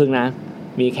2 ดาวครึ่งนะ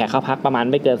มีแขกเข้าพักประมาณ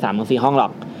ไม่เกิน 3-4 ห้องหรอ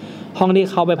กห้องที่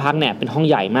เข้าไปพักเนี่ยเป็นห้อง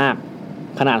ใหญ่มาก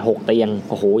ขนาด6 เตียง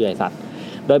โอ้โหใหญ่สัส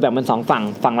โดยแบบมัน2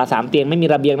 ฝั่งละ3 เตียงไม่มี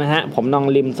ระเบียงนะฮะผมนอน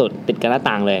ริมสุดติดกับหน้า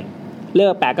ต่างเลยเรื่อง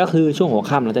แปลกก็คือช่วงหัว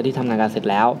ค่ำหลังจากที่ทำงานกันเสร็จ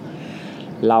แล้ว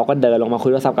เราก็เดินลงมาคุ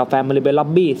ยโทรศัพท์กับแฟนบริเวณล็อบ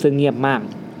บี้ซึ่งเงียบมาก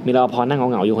มีรปภนั่งเ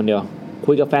หงาๆอยู่คนเดียว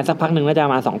คุยกับแฟนสักพักหนึ่งแล้วจะ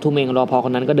มา2 ทุ่มเองรปภค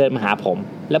นนั้นก็เดินมาหาผม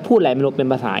แล้วพูดอะไรไม่รู้เป็น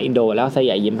ภาษาอินโดแล้วใส่ใ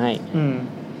หญ่ยิ้มให้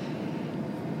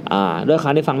ด้วยค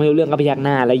รั้งที่ฟังไม่รู้เรื่องก็พยักห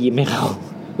น้าแล้วยิ้มให้เขา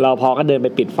รปภก็เดินไป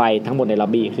ปิดไฟทั้งหมดในล็อบ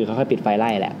บี้คือเขาค่อยปิดไฟไล่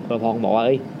แหละรปภบอกว่าเ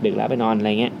อ้ยดึกแล้วไปนอนอะไร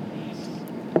เงี้ย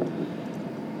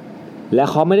แล้ว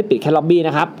เขาไม่ได้ปิดแค่ล็อบบี้น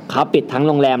ะครับเขาปิดทั้ง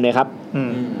โรงแรมเลยครับ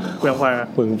เปลือ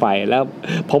งไฟแล้ว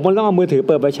ผมก็ต้องเอามือถือเ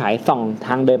ปิดไปฉายส่องท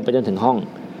างเดินไปจนถึงห้อง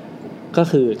ก็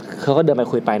คือเขาก็เดินไป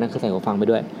คุยไปนั่นคือใส่หูฟังไป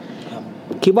ด้วย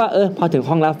คิดว่าพอถึง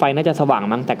ห้องแล้วไฟน่าจะสว่าง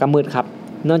มั้งแต่ก็มืดครับ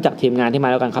เนื่องจากทีมงานที่มา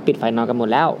แล้วกันเขาปิดไฟนอนกันหมด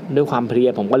แล้วด้วยความเพลีย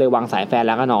ผมก็เลยวางสายแฟนแ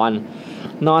ล้วก็น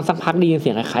อนสักพักได้ยินเสี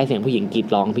ยงคล้ายๆเสียงผู้หญิงกรีด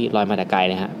ร้องพี่ลอยมาแต่ไกล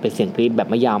เลยฮะเป็นเสียงกรีดแบบ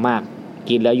ไม่ยาวมากก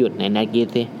รีดแล้วหยุดไหนกรีด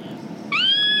สิ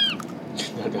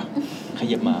ข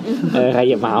ยับมาข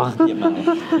ยับมา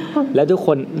แล้วทุก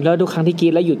ครั้งที่กรี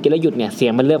ดแล้วหยุดเนี่ยเสีย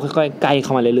งมันเริ่มค่อยๆใกล้เข้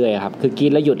ามาเรื่อยๆครับคือกรี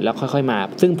ดแล้วหยุดแล้วค่อยๆมา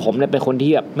ซึ่งผมเนี่ยเป็นคน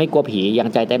ที่แบบไม่กลัวผียัง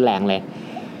ใจเต้นแรงเลย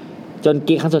จนก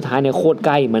รีดครั้งสุดท้ายเนี่ยโคตรใ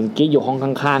กล้เหมือนกรีดอยู่ห้อง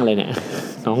ข้างๆเลยเนี่ย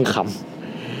น้องข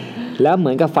ำแล้วเหมื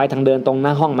อนกับไฟทางเดินตรงหน้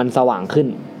าห้องมันสว่างขึ้น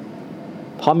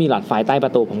เพราะมีหลอดไฟใต้ปร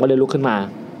ะตูผมก็เลยลุกขึ้นมา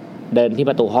เดินที่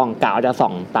ประตูห้องกะจะส่อ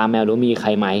งตามแมวดูมีใคร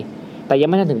ไหมแต่ยัง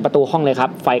ไม่ทันถึงประตูห้องเลยครับ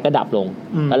ไฟก็ดับลง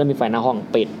แล้วมีไฟหน้าห้อง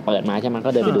เปิดมาใช่ไหม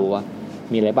ก็เดินไปดูว่า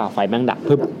มีอะไรเปล่าไฟแม่งดับ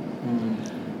ปึ๊บ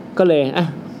ก็เล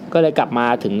ยกลับมา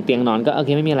ถึงเตียงนอนก็โอเค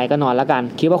ไม่มีอะไรก็นอนแล้วกัน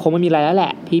คิดว่าคงไม่มีอะไรแล้วแหล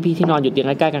ะพี่ที่นอนอยู่เตียงใ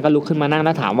กล้ๆกันก็ลุกขึ้นมานั่งแ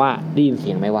ล้วถามว่าได้ยินเสี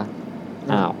ยงไหมวะ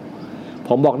อ้าวผ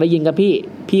มบอกได้ยินครับ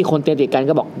พี่คนเตียงติดกัน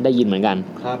ก็บอกได้ยินเหมือนกัน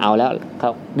เอาแล้วเขา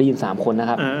ได้ยิน3 คนนะ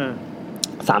ครับ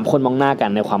3 คนมองหน้ากัน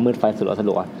ในความมืดไฟส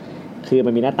ลัวคือมั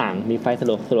นมีหน้าต่างมีไฟส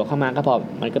ลัวเข้ามาก็พอ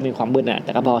มันก็มีความมืดน่ะแ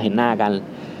ต่ก็พอเห็นหน้ากัน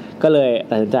ก็เลย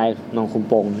ตัดสินใจนอนคุม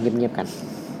โปงเงียบๆกัน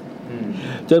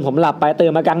จนผมหลับไปตื่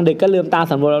นมากลางดึกก็ลืมตา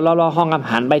สำรวจรอบๆห้องครับ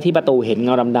หันไปที่ประตูเห็นเง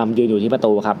าดำๆยืนอยู่ที่ประ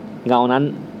ตูครับเงานั้น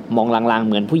มองลางๆเ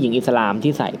หมือนผู้หญิงอิสลาม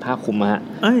ที่ใส่ผ้าคลุมฮะ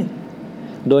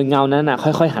โดยเงานั้นน่ะค่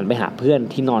อยๆหันไปหาเพื่อน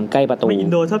ที่นอนใกล้ประตูอิ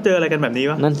นโดชอบเจออะไรกันแบบนี้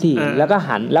วะนั่นสิแล้วก็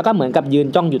หันแล้วก็เหมือนกับยืน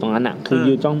จ้องอยู่ตรงนั้นน่ะคือ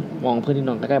ยืนจ้องมองเพื่อนที่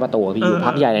นอนใกล้ๆประตูพี่อยู่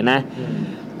พักใหญ่เลยนะ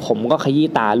ผมก็ขยี้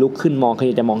ตาลุกขึ้นมองข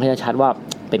ยี้จะมองให้ชัดว่า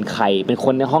เป็นใครเป็นค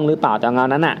นในห้องหรือเปล่าแต่เงา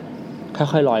นั้นน่ะค่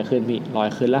อยๆลอยขึ้นพี่ลอย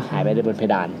ขึ้นแล้วหายไปบนเพ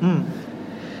ดาน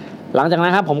หลังจากนั้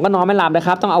นครับผมก็นอนไม่หลับเลยค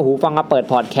รับต้องเอาหูฟังมาเปิด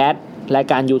พอดแคสต์ราย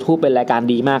การ YouTube เป็นรายการ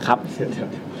ดีมากครับ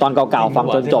ตอนเก่าๆฟัง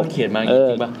จนจบ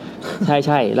ใ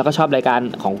ช่ๆแล้วก็ชอบรายการ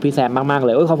ของพี่แซมมากๆเล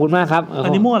ยขอบคุณมากครับอั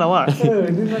นนี้มั่วแล้วอ่ะ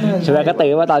ใช่ไหมก็ตื่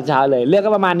นว่าตอนเช้าเลยเรื่อง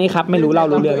ก็ประมาณนี้ครับไม่รู้เล่า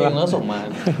รู้เรื่องแล้วส่งมา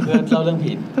เพื่อเล่าเรื่อง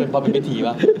ผิดเป็นพอเป็นพิธี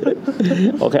ป่ะ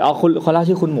โอเคคุณเล่า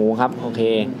ชื่อคุณหมูครับโอเค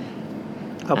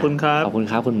ขอบคุณครับขอบคุณ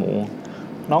ครับคุณหมู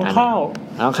น้องข้าว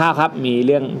ครับมีเ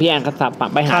รื่องพี่แอนครับ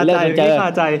ไปหาเรื่องไปเจอ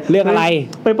เรื่องอะไร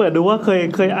ไปเปิดดูว่า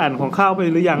เคยอ่านของข้าวไป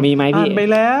หรือยังมีไหมพี่อ่านไป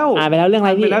แล้วเรื่องอะไ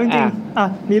รพี่ไปแล้วจริง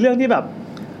มีเรื่องที่แบบ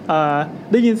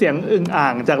ได้ยินเสียงอึ่งอ่า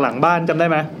งจากหลังบ้านจำได้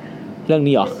ไหมเรื่อง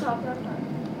นี้เหรอ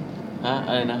อ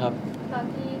ะไรนะครับตอน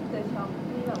ที่เกิดช็อก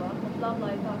ที่แบบว่าครบรอบ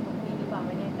100 ตอนของพี่หรือเปล่าไ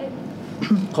ม่แน่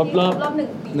ครบรอบ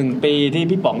1 ปีที่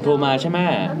พี่ป๋องโทรมาใช่ไหมแ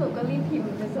ล้วหนูก็รีบพิมพ์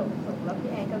ไปส่งแล้วพี่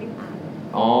แอนก็รีบอ่าน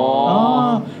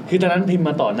คือตอนนั้นพิมพ์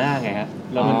มาต่อหน้าไงฮะ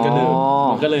แล้วมันก็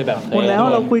เลยแบบหมดแล้ว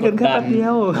เราคุยกันแค่แป๊บเดีย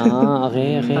วโอเค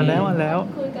มาแล้ว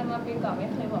คุยกันมาปีก่อนไม่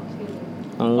เคยบอกชื่อ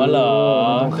อ๋อเหรอ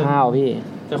ข้าวพี่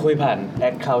จะคุยผ่านแอ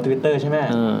คเคาท์ Twitter ใช่ไหม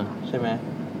ใช่ไหม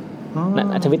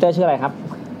Twitter ชื่ออะไรครับ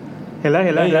เห็นแล้ว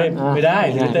ไม่ได้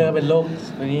Twitter เป็นโลก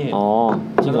นี่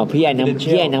จริงเหรอพี่แอน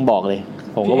ยังบอกเลย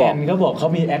ผมก็บอกเขาบอกเขา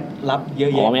มีแอคลับเยอะ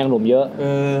แยะมีแอคหลุมเยอะ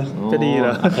จะดีเหร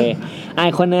อโอเค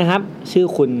คนนึงครับชื่อ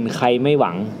คุณใครไม่ห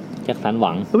วังแจ็คสันห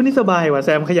วังวันนี้สบายว่ะแซ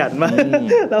มขยันมาก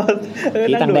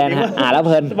พี่ตังแดนฮะแล้วเ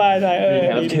พลินสบาย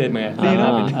รับเชิญมาดีนะ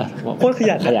โคตรข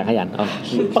ยัน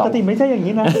ปกติไม่ใช่อย่าง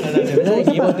นี้นะไม่ใช่อย่าง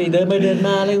นี้ปกติเดินไปเดินม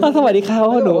าเลยสวัสดีครับ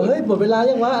หนูเฮ้ยหมดเวลา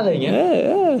ยังวะอะไรอย่างเงี้ย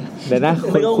เดี๋ยวนะ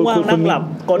คุณนั่งหลับ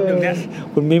กดอยู่เนี่ย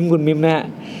คุณมิมนะ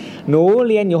หนู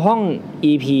เรียนอยู่ห้อง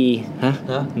EP ฮะ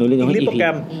หนูเรียนอยู่ห้อง EP โปรแกร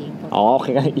มโอเค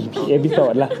กัน EP เอพิโซ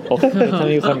ดละโอเค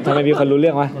ทำไมมีคนรู้เ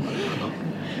รื่องวะ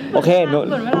โอเคเห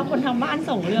มือนเวลาคนทางบ้าน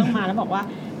ส่งเรื่องมาแล้วบอกว่า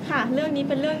ค่ะเรื่องนี้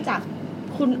เป็นเรื่องจาก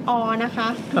คุณนะคะ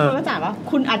เขาก็จ่ายว่า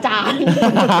คุณอาจารย์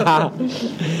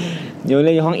อยู่เรี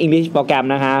ยนอยู่ห้อง English โปรแกรม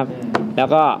นะครับแล้ว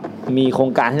ก็มีโคร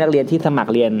งการให้นักเรียนที่สมัค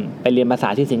รเรียนไปเรียนภาษา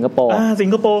ที่สิงคโปร์สิง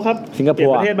คโปร์ครับสิงคโป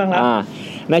ร์ประเทศบ้างแล้ว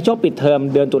ในช่วงปิดเทอม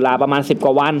เดือนตุลาประมาณ10 ก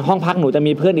ว่าวันห้องพักหนูจะ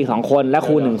มีเพื่อนอีก2 คนและค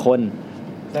รู1 คน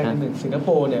ได้1สิงคโป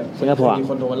ร์เนี่ยมี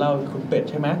คนโทรมาเล่าคุณเป็ด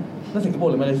ใช่ไหมนั่นสิงคโปร์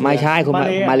หรือมาเลเซียไม่ใช่คุณ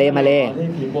มาเลที่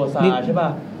ผีโปซาใช่ป่ะ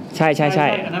ใช่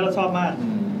อันนั้นเราชอบมาก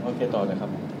โอเคต่อเลยครับ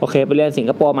โอเคไปเรียนสิง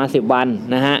คโปร์มา10 วัน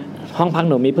นะฮะห้องพัก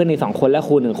หนูมีเพื่อนอีก2 คนและค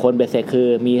รู1 คนเบ็ดเสร็จคือ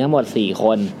มีทั้งหมด4 ค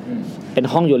นเป็น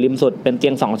ห้องอยู่ริมสุดเป็นเตี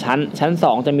ยง2 ชั้น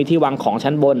2จะมีที่วางของ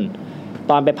ชั้นบน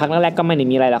ตอนไปพักแรกๆก็ไม่ได้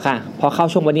มีอะไรแล้วค่ะพอเข้า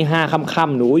ช่วงวันที่5ค่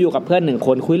ำๆหนูอยู่กับเพื่อน1 ค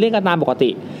นคุยเล่นกันตามปกติ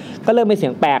ก็เริ่มมีเสี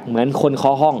ยงแปลกเหมือนคนเค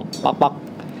าะห้องป๊อก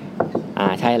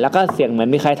ใช่แล้วก็เสียงเหมือน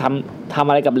มีใครทำ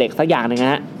อะไรกับเหล็กสักอย่างนึง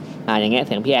ฮะอย่างเงี้ยเ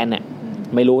สียงพี่แอนเนี่ย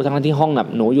ไม่รู้ทั้งที่ห้องแบบ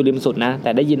หนูอยู่ริมสุดนะแต่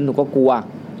ได้ยินหนูก็กลัว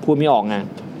พูดไม่ออกไง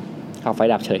เอาไฟ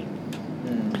ดับเฉย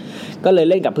ก็เลย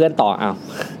เล่นกับเพื่อนต่อ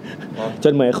จ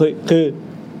นเหมือนคือ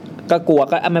ก็กลัว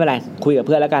ก็ไม่เป็นไรคุยกับเ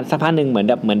พื่อนแล้วกันสักพักนึงเหมือน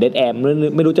เดดแอร์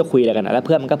ไม่รู้จะคุยอะไรกันแล้วเ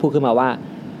พื่อนมันก็พูดขึ้นมาว่า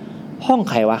ห้อง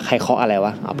ใครวะใครเคาะอะไรว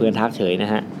ะเพื่อนทักเฉยน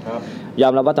ะฮะยอ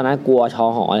มรับว่าตอนนั้นกลัวชอ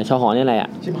หอนี่อะไร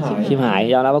ชิบหาย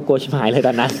ยอมรับว่ากลัวชิบหายเลยต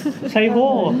อนนั้นใช่โห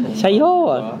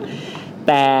แ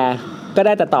ต่ก็ไ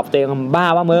ด้แต่ตอบตัวเองบ้า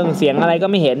ว่ามึงเสียงอะไรก็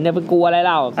ไม่เห็นเนี่ยไปกลัวอะไรเ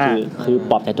ล่าคือ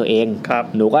ปลอบใจตัวเอง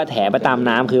หนูก็แถไปตาม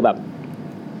น้ำคือแบบ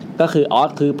ก็คือ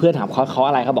คือเพื่อนถามเขา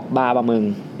อะไรเขาบอกบ้าป่ะมึง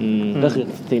ก็คือ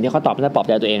สิ่งที่เขาตอบไม่ได้ปลอบใ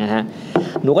จตัวเองนะฮะ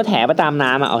หนูก็แถไปตาม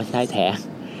น้ำใช่แถ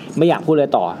ไม่อยากพูดเลย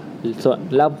ต่อส่วน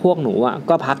แล้วพวกหนู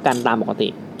ก็พักกันตามปกติ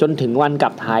จนถึงวันกลั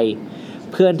บไทย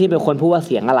เพื่อนที่เป็นคนพูดว่าเ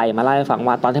สียงอะไรมาเล่าให้ฟัง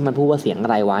ว่าตอนที่มันพูดว่าเสียงอะ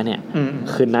ไรวะเนี่ย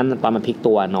คืนนั้นตอนมันพลิก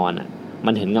ตัวนอน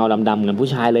มันเห็นเงาดำๆเหมือนผู้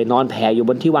ชายเลยนอนแผ่อยู่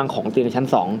บนที่วางของเตียงชั้น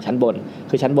2ชั้นบน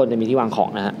คือชั้นบนจะมีที่วางของ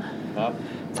นะฮะ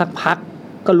สักพัก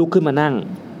ก็ลุกขึ้นมานั่ง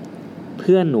เ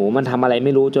พื่อนหนูมันทำอะไรไ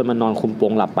ม่รู้จนมันนอนคุมโป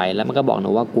งหลับไปแล้วมันก็บอกหนู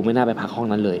ว่ากูไม่น่าไปพักห้อง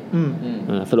นั้นเลย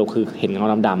สรุปคือเห็นเงา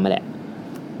ดำๆมาแหละ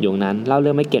อยู่นั้นเล่าเ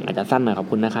รื่องไม่เก่งอาจจะสั้นหน่อยขอบ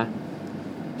คุณนะคะ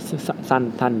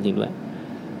สั้นจริงด้วย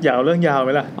ยาวเรื่องยาวไหม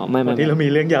ล่ะไม่ที่เรามี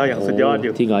เรื่องยาวอย่างสุดยอดอ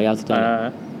ยู่จริงเหรอยาวสุดยอด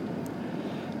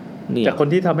จากคน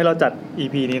ที่ทำให้เราจัด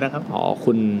EP นี้นะครับ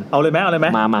คุณเอาเลยไหม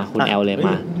มาคุณแอลเลยม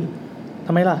าท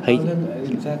ำไมล่ะเฮ้ย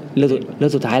เรื่อ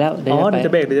งสุดท้ายแล้วเดี๋ยวจ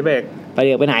ะเบร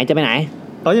กไปไหนจะไปไหน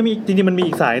ยังมีจริงๆมันมี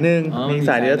อีกสายนึงมีอีก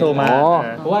สายที่จะโทรมา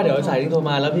เพราะว่าเดี๋ยวสายที่โทร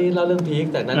มาแล้วพี่เล่าเรื่องพีค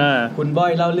จากนั้นคุณบ้อ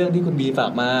ยเล่าเรื่องที่คุณบีฝา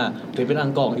กมาถือเป็นอั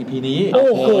งกอร์ EP นี้โอ้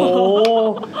โห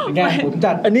เป็นไงผม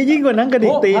จัดอันนี้ยิ่งกว่านั่งกระดิ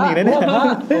กตีนอีกนะเนี่ย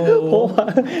โอ้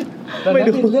ไม่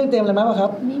ดูเรื่องเต็มอะไรมั้ยครั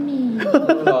บไม่มี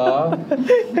เหรอ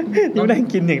ยังนั่ง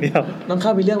กินอย่างเดียวน้องข้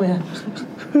าวมีเรื่องมั้ยฮะ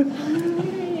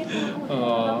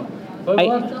ไอ้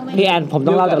พี่แอนผม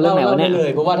ต้องเล่าจากเรื่องไหนวะเนี่ยเลย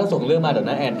เพราะว่าถ้าส่งเรื่องมาเดี๋ยว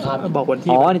น้าแอนข้ามบอกวันที่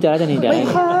นี่เจอแล้วจะนี่เดี๋ยวไ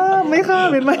ม่ข้าม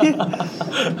เป็นไหม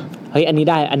เฮ้ยอันนี้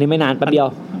ได้อันนี้ไม่นานแป๊บเดียว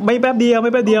ไม่แป๊บเดีย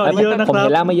วอันนี้เยอะนะครับผมเห็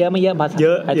นแล้วไม่เยอะมาเย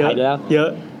อะถ่ายแล้วเยอะ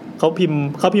เขาพิ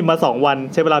มพ์มา2วัน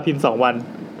ใช้เวลาพิมพ์2วัน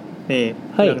นี่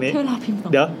เรื่องนี้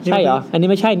เดี๋ยวใช่เหรออันนี้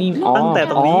ไม่ใช่นี่ตั้งแต่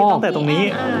ตรงนี้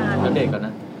แล้วเด็กก่อนน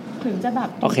ะถึงจะแบบ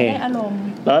ได้อารมณ์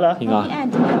แล้วพี่แอน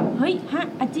จะแบบเฮ้ยฮะ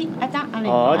อาจิอาจ๊ะอะไร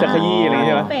จะขยี้อะไรใ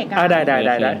ช่ไหมไ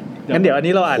ด้งั้นเดี๋ยวอัน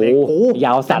นี้เราอ่านเองโอ้ย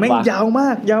าวสัตว์ว่ะยาวม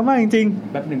ากจริง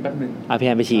ๆแป๊บนึงพี่แ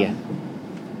อนไปฉี่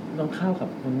ต้องเข้ากับ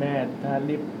คุณแม่ถ้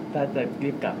าจะ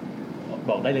รีบกลับ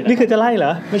บอกได้เลยนี่คือจะไล่เหร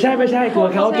อไม่ใช่กลัว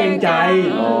เขาเกรงใจ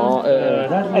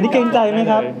อันนี้เกรงใจไหม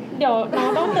ครับเดี๋ยวน้อง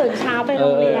ต้องตื่นเช้าไปโร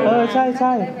งเรียนใ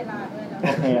ช่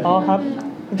อ๋อครับ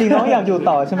จริงๆน้องอยากอยู่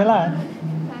ต่อใช่ไหมล่ะ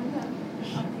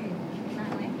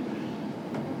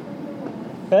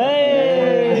เฮ้ย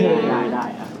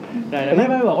ได้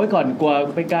ไม่บอกไว้ก่อนกลัว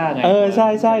ไม่กล้าไง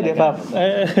ใช่เดี๋ยวแบบ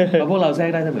แล้วพวกเราแทรก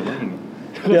ได้เสมออย่างนี้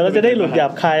เดี๋ยวเราจะได้หลุดหยา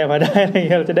บคายออกมาได้อะไรเ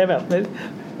งี้ยเราจะได้แบบ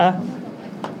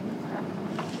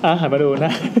หันมาดูน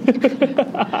ะ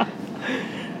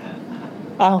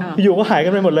อยู่ก็หายกั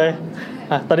นไปหมดเลย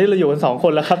ตอนนี้เราอยู่กัน2ค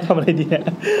นแล้วครับทำอะไรดีเนี่ย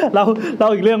เรา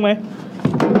อีกเรื่องไหม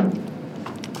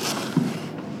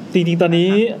จริงๆตอนนี้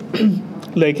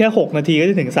เหลือแค่6นาทีก็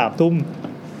จะถึง 3 ทุ่ม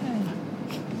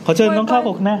ขอเชิญน้องข้าว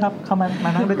กับคุณแม่ครับเข้ามา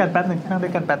นั่งด้วยกันแป๊บนึ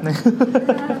ง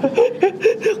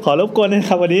ขอรบกวนนะ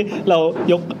ครับวันนี้เรา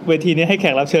ยกเวทีนี้ให้แข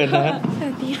กรับเชิญนะฮะส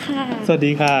วัส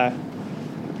ดีค่ะ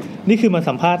นี่คือมา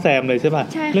สัมภาษณ์แซมเลยใช่ป่ะ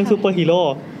เรื่องซูเปอร์ฮีโร่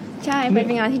ใช่เป็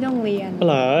นงานที่โรงเรียนเ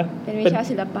หรอเป็นวิชา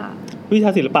ศิลป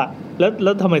ะแ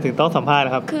ล้วทำไมถึงต้องสัมภาษณ์น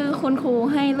ะครับคือคุณครู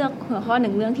ให้เลือกหัวข้อ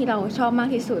1เรื่องที่เราชอบมาก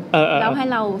ที่สุดแล้วให้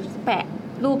เราแปะ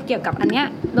รูปเกี่ยวกับอันเนี้ย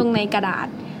ลงในกระดาษ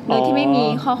โดยที่ไม่มี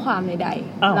ข้อความใด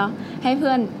ๆแล้วให้เ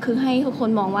พื่อนคือให้ทุกคน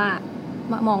มอง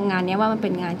งานนี้ว่ามันเป็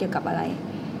นงานเกี่ยวกับอะไร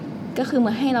ก็คือเหมื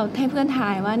อนให้เพื่อนทา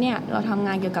ยว่าเนี่ยเราทำง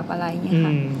านเกี่ยวกับอะไรเงี้ยค่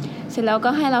ะเสร็จแล้วก็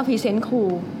ให้เราพรีเซนต์ครู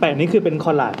แปะนี่คือเป็นค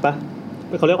อลลาจปะ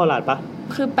เขาเรียกคอลลาจปะ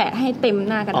คือแปะให้เต็ม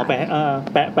หน้ากระดาษแ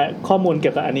ปะข้อมูลเกี่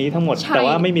ยวกับอันนี้ทั้งหมดแต่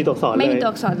ว่าไม่มีตัวอักษรเลยไม่มีตัว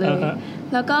อักษรเลย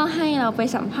แล้วก็ให้เราไป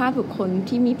สัมภาษณ์บุคคล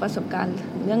ที่มีประสบการณ์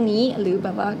เรื่องนี้หรือแบ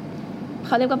บว่าเข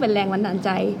าเรียกว่าเป็นแรงบันดาลใจ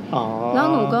แล้ว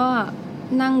หนูก็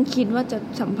นั่งคิดว่าจะ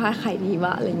สัมภาษณ์ใครดีว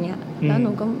ะอะไรเงี้ยแล้วหนู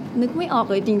ก็นึกไม่ออก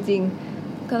เลยจริง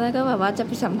ๆก็แล้วก็แบบว่าจะไ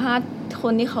ปสัมภาษณ์ค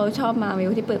นที่เขาชอบมาเว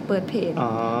ลที่เปิดเพจ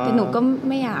แต่หนูก็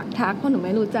ไม่อยากทักเพราะหนูไ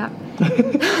ม่รู้จัก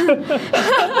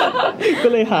ก็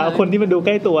เลยหาคนที่มันดูใก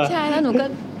ล้ตัวใช่แล้วหนูก็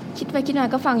คิดไปคิดมา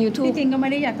ก็ฟัง YouTube จริงๆก็ไม่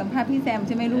ได้อยากสัมภาษณ์พี่แซมใ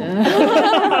ช่ไหมลูก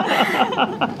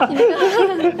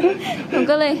หนู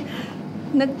ก็เลย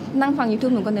นึกนั่งฟัง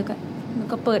YouTube หนู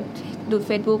ก็เปิดดู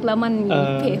Facebook แล้วมันมี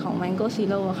เพจของ Mango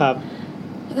Zero ครับ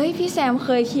เฮ้ยพี่แซมเค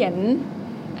ยเขียน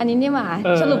อันนี้นี่หว่า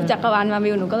สรุปจักรวาลมา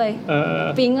วิวหนูก็เลย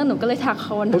ปิ๊งแล้วหนูก็เลยทักเข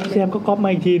าพี่แซมก็ก๊อปมา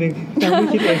อีกทีนึงยังไม่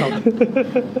คิดเลยครับ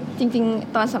จริง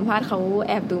ๆตอนสัมภาษณ์เขา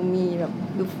แอบดูมีแบบ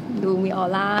ดูมีออ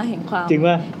ร่าแห่งความจริง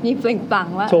ป่ะมีเปล่งปลั่ง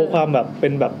ว่าโชว์ความแบบเ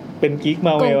ป็นกิ๊กม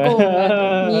าเวล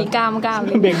มีกล้าม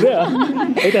เบ่งด้วยเหรอ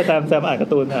แต่แซมอ่านกา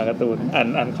ร์ตูน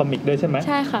อ่านคอมิกด้วยใช่ไหมใ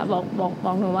ช่ค่ะบ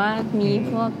อกหนูว่ามี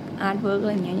พวกอาร์ตเวิร์กอะไ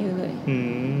รอย่างเงี้ยอยู่เลย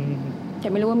แต่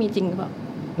ไม่รู้ว่ามีจริงหรือเปล่า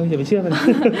อย่าไปเชื่อมัน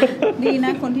ดีน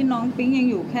ะคนที่น้องปิ๊งยัง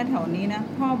อยู่แค่แถวนี้นะ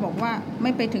พ่อบอกว่าไ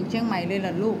ม่ไปถึงเชียงใหม่เลยล่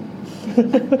ะลูก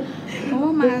เพราะว่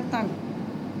ามา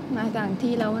ต่าง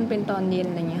ที่แล้วมันเป็นตอนเย็น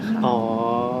อะไรเงี้ยค่ะอ๋อ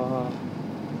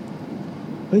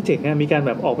เฮ้ยเจ๋งอ่ะมีการแ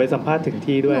บบออกไปสัมภาษณ์ถึง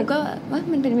ที่ด้วยหนูก็ว่า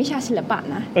มันเป็นวิชาศิลปะ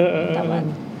นะแต่ว่า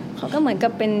เขาก็เหมือนกั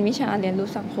บเป็นวิชาเรียนรู้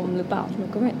สังคมหรือเปล่าหนู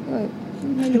ก็ไม่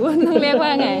รู้ว่าต้องเรียกว่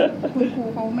าไงคุณครู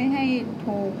เขาไม่ให้โท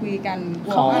รคุยกัน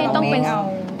เขาให้ต้องเป็น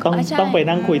ต้องไป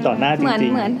นั่งคุยต่อหน้าจริ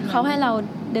งๆเหมือนเขาให้เรา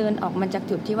เดินออกมาจาก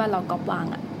จุดที่ว่าเราก๊อปวาง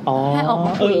อ่ะให้ออกม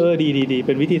าคุยดีเ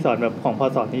ป็นวิธีสอนแบบของพอ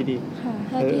สอนนี่ดีค่ะ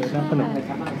สวัสดีค่ะ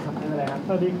ส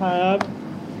วัสดีครับ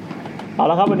เอา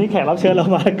ละครับวันนี้แขกรับเชิญเรา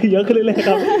มาคือเยอะขึ้นเรื่อยๆค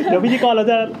รับเดี๋ยวพิธีกรเรา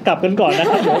จะกลับกันก่อนนะ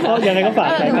ครับเดี๋ยวก็ยังไงก็ฝาก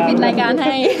รายการปิดรายการใ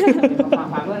ห้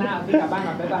ฝากด้วยนะพี่กลับบ้าน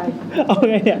ก่อนบ๊ายบายเอา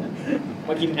ไงเนี่ยม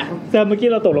ากินน้ำแต่เมื่อกี้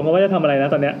เราตกลงกันว่าจะทำอะไรนะ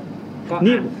ตอนเนี้ย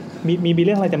นี่มีเ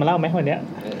รื่องอะไรจะมาเล่าไหมวันเนี้ย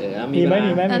มีไหม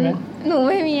หนู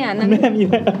ไม่มีอ่ะนั่น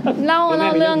เล่า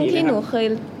เรื่องที่หนูเค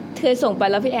ยส่งไป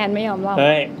แล้วพี่แอนไม่ยอมเล่าเ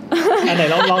ฮ้ยอันไหน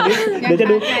ลองดิเดี๋ยวจะ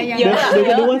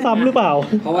ดูว่าซ้ำหรือเปล่า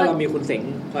เพราะว่าเรามีคุณเสง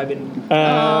คอยเป็น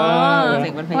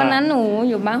วันนั้นหนู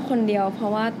อยู่บ้านคนเดียวเพรา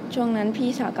ะว่าช่วงนั้นพี่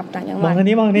สาวกลับต่างจังหวัดมองทาง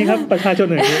นี้ครับประชาชน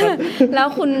หน่อยครับแล้ว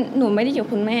หนูไม่ได้อยู่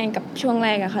คุณแม่กับช่วงแร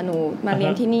กอะค่ะหนูมาเรีย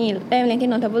นที่นี่เรียนที่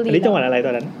นนทบุรีอันนี้จังหวัดอะไรต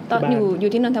อนนั้นตอนอยู่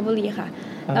ที่นนทบุรีค่ะ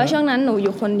แล้วช่วงนั้นหนูอ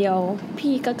ยู่คนเดียว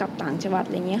พี่ก็กลับต่างจังหวัดอ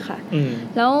ะไรเงี้ยค่ะ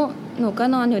แล้วหนูก็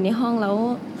นอนอยู่ในห้องแล้ว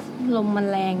ลมมัน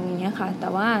แรงอย่างเงี้ยค่ะแต่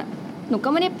ว่าหนูก็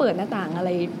ไม่ได้เปิดหน้าต่างอะไร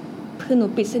คือหนู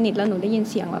ปิดสนิทแล้วหนูได้ยิน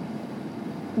เสียงแบบ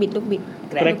บิดลูกบิด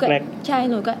ใช่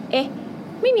หนูก็เอ๊ะ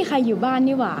ไม่มีใครอยู่บ้าน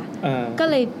นี่หว่าก็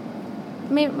เลย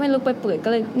ไม่ลุกไปเปิดก็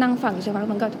เลยนั่งฟังใช่ไหม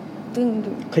มันก็ตึ้ง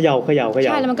เขย่า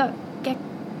ใช่แล้วมันก็แก๊ก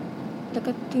แล้ว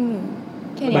ก็ตึ้ง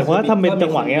หมายความว่าทำเป็นจั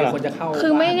งหวะเงี้ยเหรอคื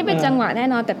อไม่ได้เป็นจังหวะแน่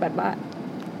นอนแต่แบบว่า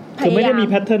คือไม่ได้มี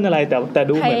แพทเทิร์นอะไรแต่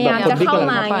ดูเหมือนแบบคนที่กำ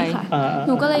ลังค่ะห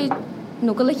นูก็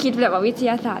เลยคิดแบบว่าวิท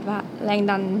ยาศาสตร์ว่าแรง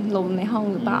ดันลมในห้อง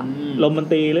หรือเปล่าลมมัน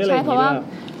ตีหรืออะไรใช่เพราะว่า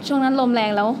ช่วงนั้นลมแร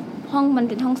งแล้วห้องมัน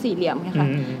เป็นห้องสี่เหลี่ยมไงค่ะ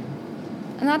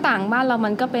หน้าต่างบ้านเรามั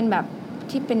นก็เป็นแบบ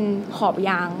ที่เป็นขอบย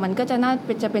างมันก็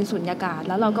จะเป็นสุญญากาศแ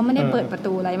ล้วเราก็ไม่ได้เปิดประ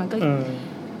ตูอะไรมันก็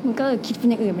คิดเป็น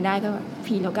อย่างอื่นไม่ได้ก็แบบ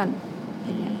ผีแล้วกัน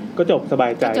ก็จบสบา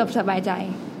ยใจ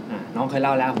น้องเคยเ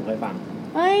ล่าแล้วผมเคยฟัง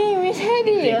ไม่ใช่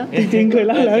ดิจริงๆเคย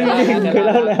เล่าแล้ว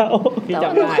พี่จ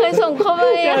ำได้เคยส่งเข้าไป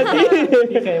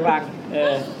พี่เคยฟัง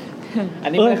อัน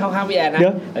นี้ไม่เข้าข้างพี่แอนนะ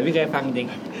แต่พี่เคยฟังจริง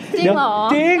เหรอ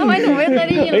ทำไมหนูไม่เคยไ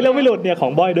ด้ยินเราไม่หลุดเนี่ยขอ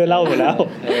งบอยโดยเล่าหมดแล้ว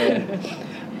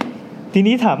ที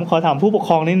นี้ขอถามผู้ปกค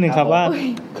รองนิดนึงครับว่า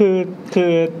คื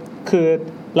อ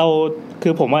เราคื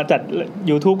อผมจัด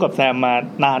YouTube กับแซมมา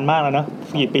นานมากแล้วเนาะ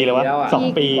กี่ปีแล้ววะ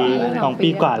2 ปี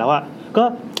กว่าแล้วอะก็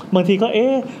บางทีก็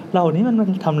เรานี่มัน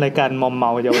ทำรายการมอมเม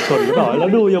าเยาวชนหรือเปล่าแล้ว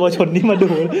ดูเยาวชนนี่มาดู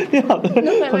เนี่ยแบบ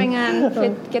เคยไปงาน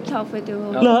Get Talk Festival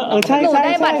ใช่ๆไ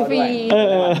ด้บัตรฟรี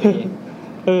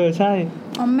ใช่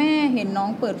แม่เห็นน้อง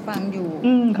เปิดฟังอยู่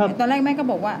ตอนแรกแม่ก็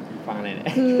บอกว่าฟังอะไรเนี่ย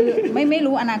คือไม่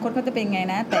รู้อนาคตเขาจะเป็นไง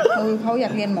นะแต่เขาอยา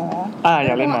กเรียนหมออย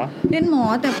ากเรียนหมอ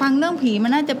แต่ฟังเรื่องผีมั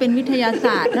นน่าจะเป็นวิทยาศ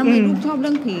าสตร์แล้วมีลูกชอบเ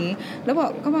รื่องผีแล้วบอก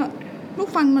ก็ว่าลูก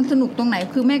ฟังมันสนุกตรงไหน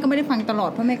คือแม่ก็ไม่ได้ฟังตลอด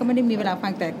เพราะแม่ก็ไม่ได้มีเวลาฟั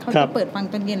งแต่เขาจะเปิดฟัง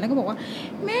ตอนเย็นแล้วก็บอกว่า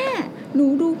แม่หนู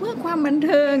ดูเพื่อความบันเ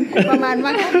ทิงประมาณว่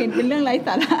าเขาเห็นเป็นเรื่องไร้ส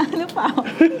าระหรือเปล่า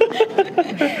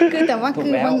คือแต่ว่าคื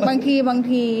อบาง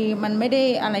ทีมันไม่ได้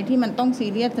อะไรที่มันต้องซี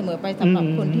เรียสเสมอไปสำหรับ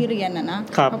คนที่เรียนนะ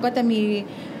เขาก็จะมี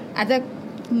อาจจะ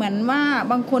เหมือนว่า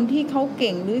บางคนที่เขาเ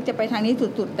ก่งหรือจะไปทางนี้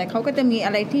สุดๆแต่เขาก็จะมีอ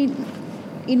ะไรที่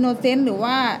อินโนเซนต์หรือ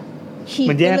ว่าฉีก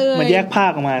ไปเลยมันแยกภา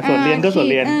คออกมาส่วนเรียนก็ส่วน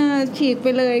เรียนฉีกไป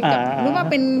เลยหรือว่า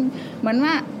เป็นเหมือน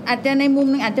ว่าอาจจะในมุม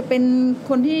นึงอาจจะเป็น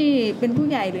คนที่เป็นผู้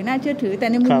ใหญ่หรือน่าเชื่อถือแต่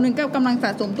ในมุมนึงก็กำลังสะ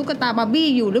สมตุ๊กตาบาร์บี้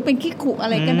อยู่หรือเป็นขี้ขู่อะ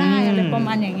ไรก็ได้อะไรประม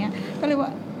าณอย่างเงี้ยก็เลยว่า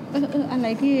อะไร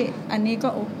ที่อันนี้ก็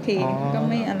โอเคก็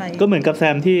ไม่อะไรก็เหมือนกับแซ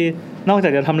มที่นอกจา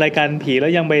กจะทำรายการผีแล้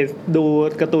วยังไปดู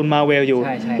การ์ตูนมาเวลอยู่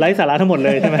ไร้สาระทั้งหมดเล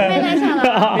ยใช่ไหมไม่ไร้สาร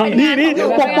ะนี่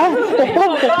ปก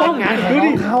ป้องงานดู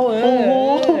ดิเขาโอ้โห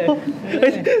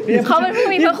เขาเป็นผู้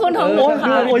มีพระคุณของโลก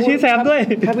ค่ะโอ้ชี้แซมด้วย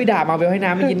ถ้าพี่ด่ามาเวลให้น้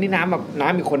ำไม่ยินนี่น้ำแบบน้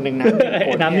ำอีกคนนึง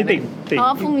น้ำนี่ติ่งเพรา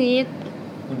ะพรุ่งนี้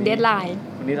เดดไลน์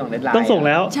วันนี้เดดไลน์ต้องส่งแ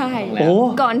ล้วใช่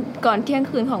ก่อนเที่ยง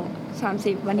คืนของ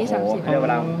30วันที่30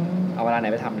เอาเวลาไหน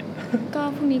ไปทำเนี่ยก็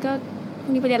พรุ่งนี้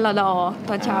ไปเรียนรอดอ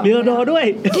ตอนเช้าเรียนรอดอด้วย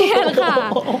เรียนค่ะ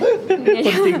คน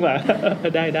จริงว่ะ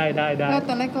ได้ก็ต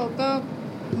อนแรกเขาก็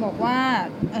บอกว่า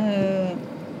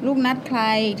ลูกนัดใคร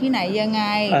ที่ไหนยังไง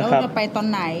แล้วจะไปตอน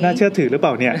ไหนน่าเชื่อถือหรือเปล่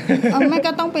าเนี่ยแม่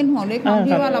ก็ต้องเป็นห่วงด้วยความ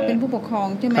ที่ว่าเราเป็นผู้ปกครอง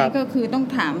ใช่ไหมก็คือต้อง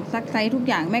ถามซักไซทุก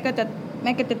อย่างแม่ก็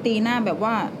จะตีหน้าแบบ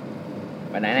ว่า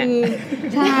วันไหนเนี่ย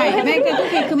ใช่แม่ก็ทุก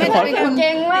ทีคือแม่จะเป็นคน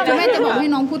แม่จะบอกให้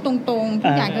น้องพูดตรงๆทุ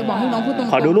กอย่างจะบอกให้น้องพูดตรง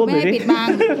ๆขอดูรูปไม่ปิดบัง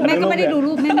แม่ก็ไม่ได้ดู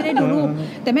รูปแม่ไม่ได้ดูรูป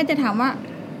แต่แม่จะถามว่า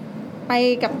ไป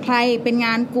กับใครเป็นง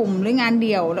านกลุ่มหรืองานเ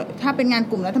ดี่ยวถ้าเป็นงาน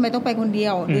กลุ่มแล้วทำไมต้องไปคนเดี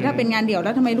ยวหรือถ้าเป็นงานเดี่ยวแ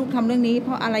ล้วทำไมลูกทำเรื่องนี้เพ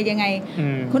ราะอะไรยังไง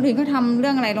คนอื่นเขาทำเรื่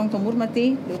องอะไรลองสมมุติมาสิ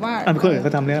หรือว่าคนอื่นเข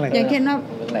าทำเรื่องอะไรอย่างเช่นว่า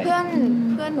เพื่อ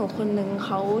นหนูคนนึงเ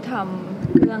ขาท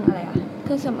ำเรื่องอะไรเค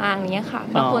รื่องสำอางเนี้ยค่ะ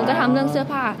บางคนก็ทำเรื่องเสื้อ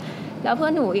ผ้าแล้วเพื่อ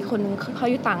นหนูอีกคนนึงเขา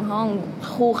อยู่ต่างห้อง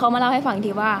ครูเขามาเล่าให้ฟัง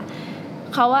ทีว่า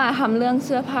เขาทำเรื่องเ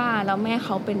สื้อผ้าแล้วแม่เข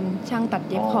าเป็นช่างตัด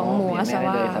เย็บของหมูอาสว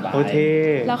ะโอเค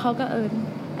แล้วเขาก็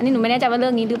อันนี้หนูไม่แน่ใจว่าเรื่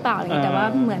องนี้หรือเปล่าแต่ว่า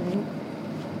เหมือน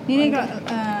นี่ก็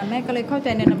แม่ก็เลยเข้าใจ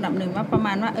ในลำดับหนึ่งว่าประม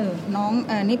าณว่าน้อง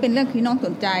นี่เป็นเรื่องที่น้องส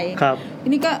นใจที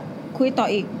นี้ก็คุยต่อ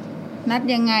อีกนัด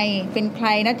ยังไงเป็นใคร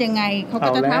นัดยังไงเขาก็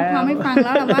จะท้าความให้ฟังแ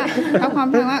ล้วว่าท้าความ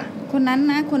ฟังว่าคนนั้น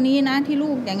นะคนนี้นะที่ลู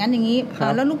กอย่างนั้นอย่างนี้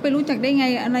แล้วลูกไปรู้จักได้ไง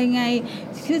อะไรไง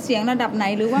ชื่อเสียงระดับไหน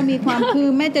หรือว่ามีความคือ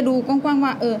แม่จะดูกว้างๆว่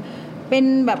าเป็น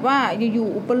แบบว่าอยู่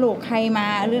ๆอุปโลกใครมา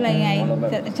หรืออะไรไง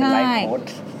ใ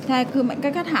ช่คือ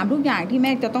ก็ถามทุกอย่างที่แ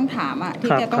ม่จะต้องถาม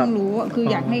ที่จะต้องรู้คือ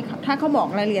อยากให้ถ้าเขาบอก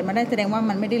รายละเอียดมาได้แสดงว่า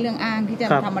มันไม่ได้เรื่องอ้างที่จะ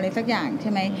ทำอะไรสักอย่างใ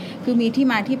ช่ไหมคือมีที่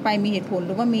มาที่ไปมีเหตุผลห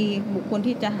รือว่ามีบุคคล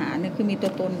ที่จะหาเนี่ยคือมีตั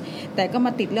วตนแต่ก็ม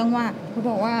าติดเรื่องว่าเขา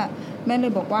บอกว่าแม่เล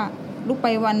ยบอกว่าลูกไป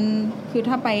วันคือ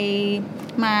ถ้าไป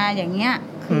มาอย่างเงี้ย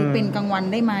คือเป็นกลางวัน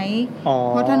ได้ไหม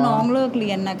เพราะถ้าน้องเลิกเ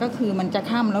รียนนะก็คือมันจะ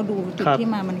ค่ำแล้วดูจุดที่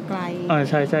มามันไกล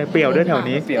ใช่เปลี่ยวด้วยแถว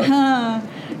นี้เปลี่ยว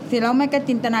เสร็จแล้วแม่ก็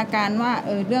จินตนาการว่า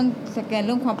เรื่องสแกนเ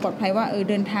รื่องความปลอดภัยว่า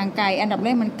เดินทางไกลอันดับแร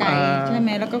กมันไกลใช่ไหม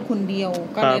แล้วก็คนเดียว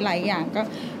ก็หลายๆอย่างก็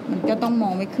มันก็ต้องม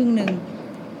องไว้ครึ่งนึง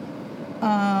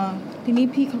ทีนี้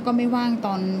พี่เขาก็ไม่ว่างต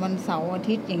อนวันเสาร์อา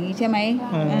ทิตย์อย่างนี้ใช่ไหม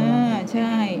ใ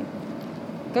ช่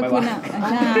ก็คือน่ะ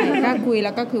ใช่ก็คุยแ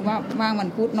ล้วก็คือว่าว่างวัน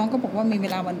พุธน้องก็บอกว่ามีเว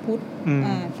ลาวันพุธ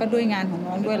ก็ด้วยงานของ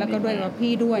น้องด้วยแล้วก็ด้วยกับ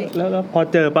พี่ด้วยแล้วพอ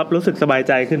เจอปั๊บรู้สึกสบายใ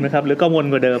จขึ้นไหมครับหรือกังวล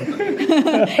กว่าเดิม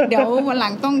เดี๋ยววันหลั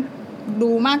งต้อง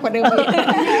ดูมากกว่าเดิม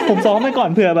ผมซ้อมไปก่อน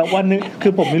เผื่อแบบวันนึงคื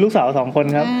อผมมีลูกสาว2คน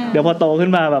ครับเดี๋ยวพอโตขึ้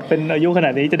นมาแบบเป็นอายุขนา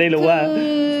ดนี้จะได้รู้ว่า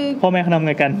พ่อแม่เขาทำ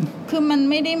ไงกันคือมัน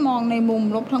ไม่ได้มองในมุม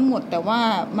ลบทั้งหมดแต่ว่า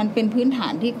มันเป็นพื้นฐา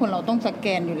นที่คนเราต้องสแก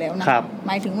นอยู่แล้วนะห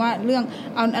มายถึงว่าเรื่อง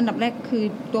เอาอันดับแรกคือ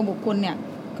ตัวบุคคลเนี่ย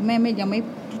แม่ไม่ยังไม่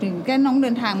ถึงแค่น้องเดิ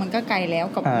นทางมันก็ไกลแล้ว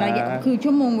กับระยะคือ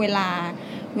ชั่วโมงเว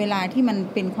ลาที่มัน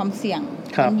เป็นความเสี่ยง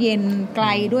มันเย็นไกล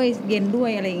ด้วยเย็นด้วย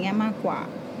อะไรอย่างเงี้ยมากกว่า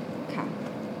ค่ะ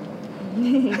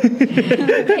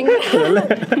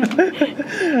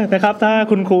นะครับถ้า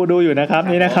คุณครูดูอยู่นะครับ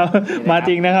นี่นะครับมาจ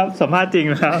ริงนะครับสัมภาษณ์จริง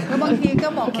นะครับแล้วบางทีก็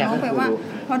บอกน้องไปว่า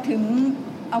พอถึง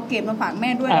เอาเกรดมาฝากแม่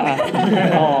ด้วย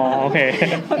อ๋อโอเค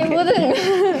พูดถึง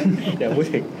เดี๋ยวพูด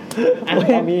ถึง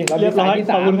เรียบร้อย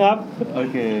ขอบคุณครับโอ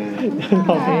เค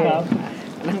ขอบคุณครับ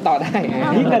นั่งต่อได้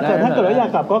นี่แต่ถ้าเกิดว่าอยา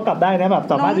กกลับก็กลับได้นะแบบ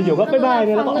สามารถจะอยู่ก็บ๊ายบายเ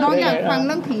นี่ยแล้วก็น้องอยากฟังเ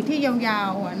รื่องผีที่ยา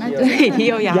วๆอ่ะน่าจะที่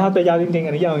ยาวแต่ยาวจริงๆ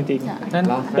อันนี้ยาวจริงๆนั่น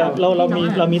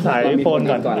เรามีสายโฟน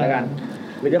ก่อนแล้วกัน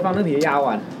หรือจะฟังเรื่องผียาว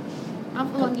ก่อนเอา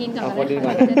โฟนกินก่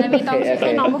อนจะได้ไม่ต้องใ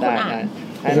ห้น้องเป็นคนอ่าน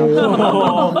ให้น้อง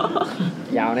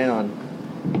ยาวแน่นอน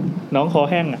น้องคอ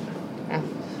แห้ง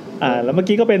แล้วเมื่อ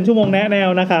กี้ก็เป็นชั่วโมงแนะแนว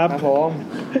นะครับครับผม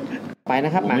ไปน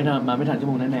ะครับมาไม่ทันชั่ว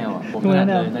โมงแนะแนวอ่ะผมแนะ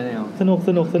แนวส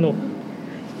นุก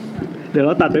เดี๋ยวเร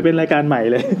าตัดไปเป็นรายการใหม่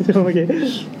เลยช่วงเมื่อกี้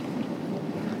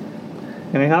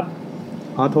ยังไงครับ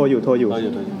โทรอยู่เ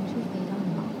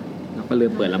ราก็ลื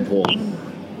มเปิดลำโพง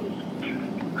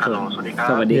ฮัลโหลสวัสดีครับ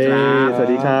สวัส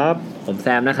ดีครับผมแซ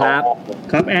มนะครับ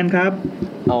ครับแอนครับ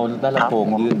เอาด้านลำโพง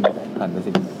ยื่นหันไป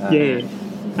สิเย่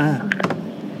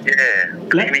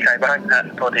และมีใครบ้างฮะ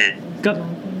โทษทีก็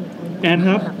แอน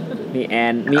ครับมีแอ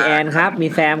นครับมี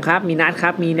แซมครับมีนัทครั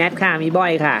บมีแนทค่ะมีบอ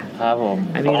ยค่ะครับผม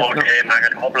โอเคมากั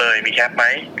นครบเลยมีแคปไหม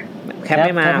แคปไ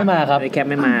ม่มาครับแคป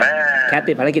ไม่มาแคป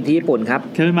ติดภารกิจที่ญี่ปุ่นครับ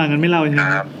แคปไม่มางั้นไม่เล่าใช่ไหม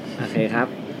ครับโอเคครับ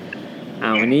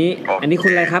วันนี้อันนี้คุ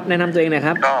ณอะไรครับแนะนำตัวเองหน่อยค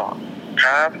รับก็ค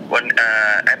รับวัน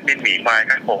แอดมินหมีควาย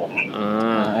ครับผม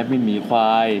แอดมินหมีคว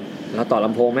ายเราต่อล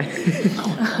ำโพงไหม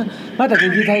ไม่แต่จ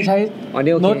ริงๆใช้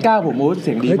โน้ต9ผมเ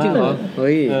สียงดีมากเ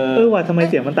ฮ้ยว่ะทำไม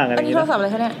เสียงมันต่างกันอันนี้โทรศัพท์อะไร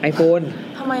คะเนี่ย iPhone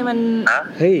ทำไมมัน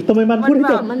เฮ้ยทำไมมันพูดให้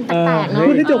จบมันแปลกๆนะ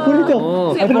พูดให้จบ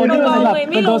iPhone นี่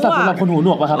เป็นโทรศัพท์สำหรับคนหูหน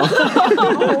วกป่ะครับ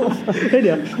เฮ้ยเ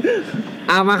ดี๋ยว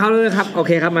มาเข้าเรื่องครับโอเ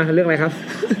คครับมาเรื่องอะไรครับ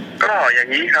ก็อย่าง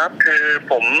นี้ครับคือ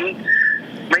ผม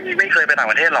ไม่เคยไปต่าง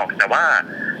ประเทศหรอกแต่ว่า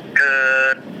คือ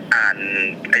อ่าน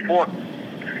ไอ้พวก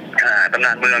ตำน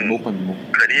านเมือง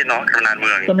เคยได้ยินเนาะตำนานเมื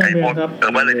องไอ้พวก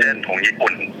Urban Legendของญี่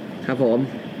ปุ่นครับผม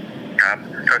ครับ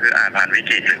ก็คืออ่านผ่านวิ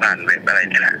กิหรือผ่านเว็บอะไร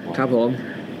นี่แหละครับผม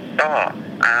ก็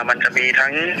มันจะมีทั้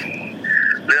ง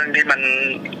เรื่องที่มัน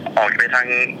ออกไปทาง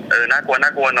น่ากลั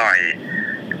วหน่อย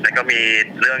แล้วก็มี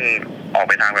เรื่องออก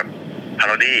ไปทางแบบพาโ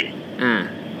รดี้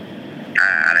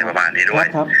อะไรประมาณนี้ด้วย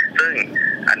ซึ่ง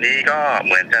อันนี้ก็เ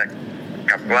หมือนจะ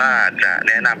กับว่าจะแ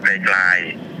นะนำไกล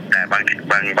ๆแต่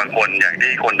บางคนอย่าง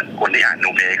ที่คนที่อ่านนู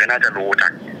เพก็น่าจะรู้จา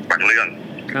กบางเรื่อง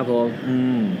ครับผม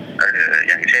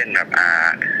อย่างเช่นแบบ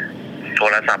โท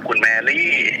รศัพท์คุณแมรี่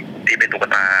ที่เป็นตุ๊ก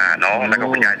ตาเนาะแล้วก็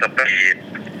คุณยายสปีด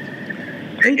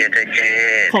KKK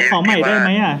ขอใหม่ได้ไห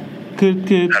ม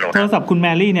คือโทรศัพท์คุณแม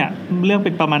รี่เนี่ยเรื่องเ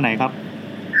ป็นประมาณไหนครับ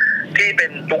ที่เป็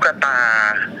นตุ๊กตา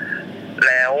แ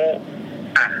ล้ว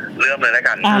เริ่มเลยแล้ว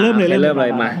กันเริ่มเล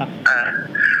ยมา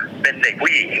เป็นเด็กผู้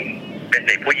หญิ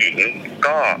ง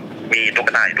ก็มีตุ๊ก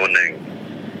ตาอีกตัวหนึ่ง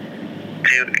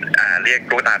ชื่อเรียก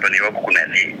ตุ๊กตาตัวนี้ว่าคุณแม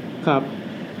รี่ครับ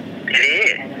ทีนี้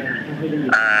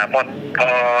พอ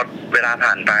เวลา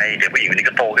ผ่านไปเด็กผู้หญิงคนนี้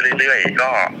ก็โตขึ้นเรื่อยๆก็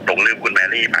หลงลืมคุณแม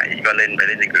รี่ไปก็เล่น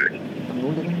อย่างอื่น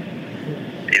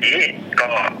ทีนี้ก็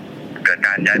เกิดก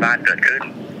ารย้ายบ้านเกิดขึ้น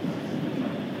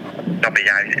ก็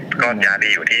ย้ายไป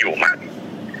อยู่ที่อยู่มา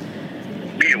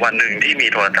มีวันหนึ่งที่มี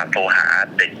โทรศัพท์โทรหา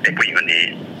เด็กผู้หญิงคนนี้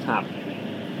ครับ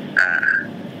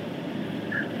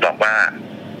บอกว่า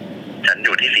ฉันอ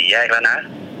ยู่ที่4 แยกแล้วนะ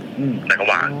แล้วก็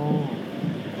วาง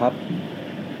ครับ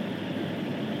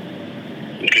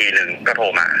อีกทีหนึ่งก็โทร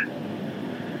มา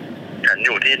ฉันอ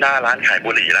ยู่ที่หน้าร้านขาย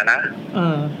บุหรี่แล้วนะ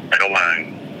แล้วก็วาง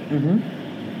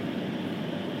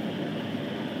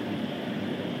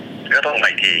ก็ต้องไป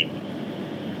ที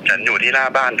ฉันอยู่ที่หน้า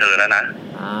บ้านเธอแล้วนะ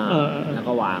แล้ว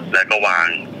ก็วาง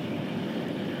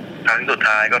ครั้งสุด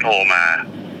ท้ายก็โทรมา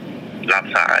รับ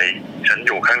สายฉันอ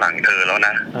ยู่ข้างหลังเธอแล้วน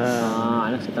ะ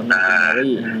นั่นคือตำนาน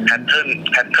แพทเทิ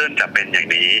ร์นจะเป็นอย่าง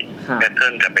นี้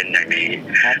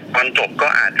ตอนจบก็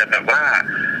อาจจะแบบว่า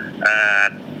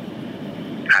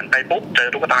หันไปปุ๊บเจอ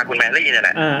ตุ๊กตาคุณแมรี่เนี่ยแห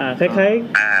ละค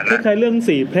ล้ายๆเรื่อง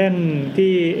สีแพร่ง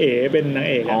ที่เอ๋เป็นนาง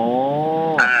เอกอ๋อ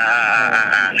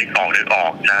นึกออ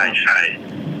กใช่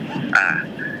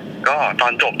ก็ตอ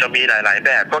นจบจะมีหลายๆแ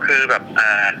บบก็คือแบบ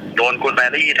โดนคุณแม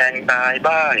รี่แทงตาย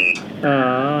บ้าง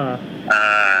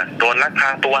โดนลักพา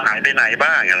ตัวหายไปไหน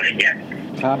บ้างอะไรเงี้ย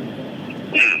ครับ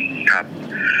ครับ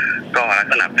ก็ลัก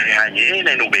ษณะคล้ายๆอย่างนี้ใ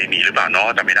นโนเบมีหรือเปล่าเนาะ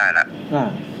จำไม่ได้ละ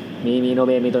มีโนเ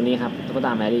บมีตัวนี้ครับตุ๊กต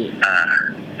าแมรี่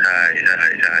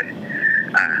ใช่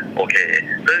โอเค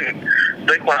ซึ่ง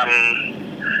ด้วยความ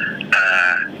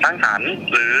สร้างสรรค์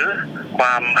หรือคว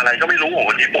ามอะไรก็ไม่รู้ของ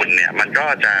คนญี่ปุ่นเนี่ยมันก็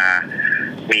จะ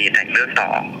มีแต่งเรื่องต่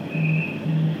อ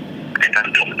ในการ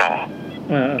จบต่อ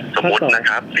สมมตินะ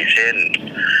ครับอย่างเช่น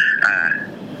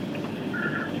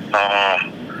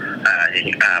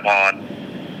พอ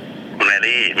คุณแม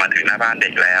รี่มาถึงหน้าบ้านเด็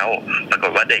กแล้วปราก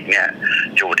ฏว่าเด็กเนี่ย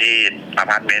อยู่ที่อ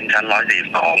พาร์ตเมนต์ชั้น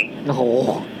142โอ้โห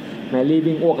แมรี่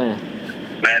วิ่งอ้วกเลย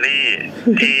แมรี่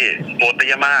ที่ตัวเตี้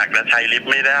ยมากและใช้ลิฟต์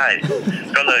ไม่ได้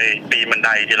ก็เลยปีนบันได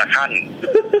ทีละขั้น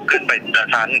ขึ้นไป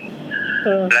ชั้น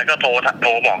แล้วก็โทร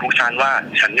บอกทุกชั้นว่า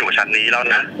ฉันอยู่ชั้นนี้แล้ว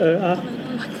นะ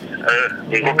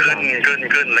มึงก็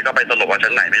ขึ้นแล้วก็ไปสรุปว่า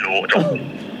ชั้นไหนไม่รู้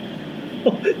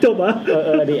จบอ่ะ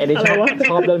ดีอันนี้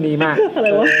ชอบเรื่องนี้มากอะไร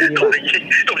วะจบอย่า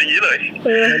งนี้เลย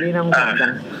นี่น่าสงสารจั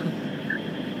ง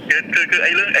คือไ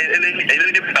อ้เรื่อง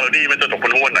ที่เป็นพาโรดี้มันจะจบค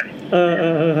นห้วนหน่อย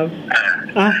ครับ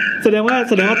แสดงว่า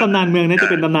ตำนานเมืองนี้จะ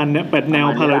เป็นตำนานเนี่ยแนว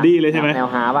พาโรดี้เลยใช่ไหมแนว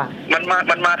หาป่ะมัน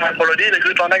มาทางพาโรดี้เลย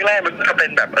คือตอนแรกๆมันก็เป็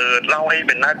นแบบเล่าให้เ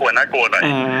ป็นน่ากลัวหน่อย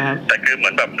แต่คือเหมื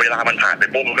อนแบบเวลามันผ่านไป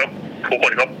ปุ๊บก็ทุกค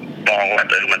นก็มองว่า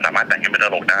มันสามารถแต่งเป็นต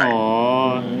ลกได้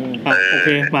โอเค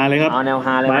มาเลยครับเอาแนวฮ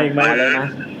าเลยมาเลยนะ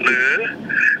หรือ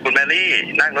คุณแมรี่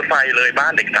นั่งรถไฟเลยบ้า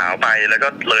นเด็กสาวไปแล้วก็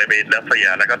เลยไปรัสเซีย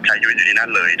แล้วก็ใช้ชีวิตอยู่ที่นั่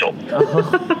นเลยจบ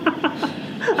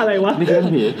อะไรวะนี่เรื่อง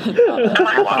ผี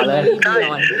เลยใช่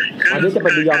อันนี้จะไป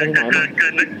ดูยอมไปที่ไหนคื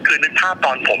อนึกภาพต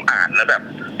อนผมอ่านแล้วแบบ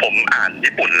ผมอ่าน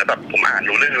ญี่ปุ่นแล้วแบบผมอ่าน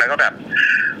รู้เรื่องแล้วก็แบบ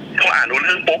พออ่านรู้เ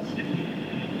รื่องปุ๊บ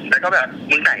แล้วก็แบบ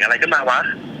มึงแต่งอะไรขึ้นมาวะ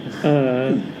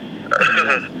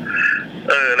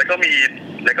แล้วก็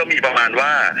มีประมาณว่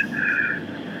า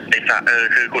เด็กสาว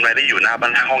คือคุณแมรี่อยู่หน้าบ้า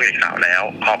นห้องเด็กสาวแล้ว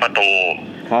เคาะประตู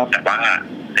แต่ว่า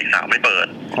เด็กสาวไม่เปิด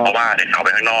เพราะว่าเด็กสาวไป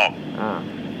ข้างนอก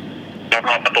แล้ว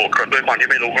ก็ประตูด้วยความที่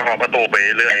ไม่รู้ก็เคาะประตูไป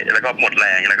เรื่อยแล้วก็หมดแร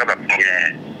งแล้วก็แบบแง่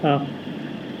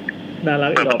น่ารัก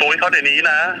เปิดประตูให้เขาเดี๋ยวนี้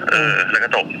นะแล้วก็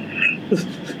จบ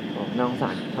น้องสา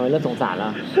รทำไมเริ่มสงสารแล้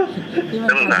วเ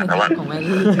ริ่มสงสารแต่ว่าของแม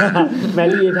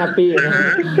รี่แฮปปี้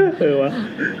วะ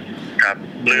ครับ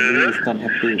หรือ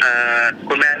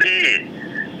คุณแมรี่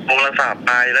โทรศัพท์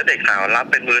ไปแล้วเด็กสาวรับ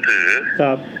เป็นมือถือค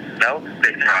รับแล้วเ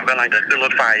ด็กสาวกำลังจะขึ้นร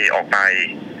ถไฟออกไป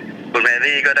คุณแม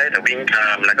รี่ก็ได้แต่วิ่งตา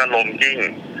มแล้วก็ล้มกิ้ง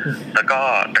แล้วก็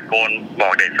ตะโกนบอ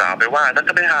กเด็กสาวไปว่าฉันจ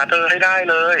ะไปหาเธอให้ได้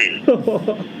เลย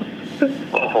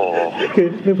โอ้โหคือ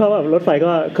นึกภาพแบบรถไฟ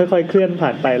ก็ค่อยๆเคลื่อนผ่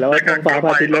านไปแล้วท้องฟ้าพร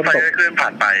ะอาทิตย์รถไฟเคลื่อนผ่า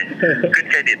นไปขึ้น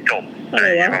เครดิตจบอะไร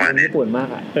ประมาณนี้ปวดมาก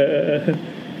อ่ะ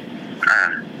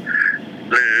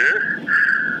หรือ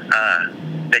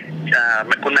เด็ก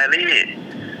คุณแมรี่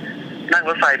นั่ง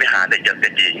รถไฟไปหาเด็ก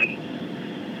หญิง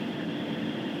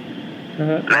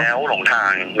แล้วหลงทา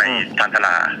งในชานชาล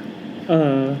า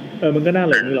มันก็น่า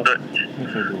หลงหรอก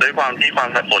ด้วยความที่ความ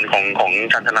สับสนของ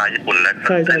ชานชาลาญี่ปุ่นและ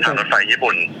เส้นทางรถไฟญี่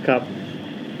ปุ่นค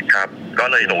รับก็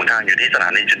เลยหลงทางอยู่ที่สถา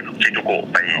นีชินจูกุ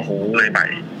ไปเลยไป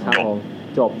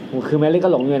จบคือแมรี่ก็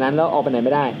หลงอยู่นั้นแล้วออกไปไหนไ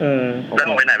ม่ได้แล้ว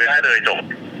ออกไปไหนไม่ได้เลยจบ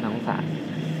น้องสาร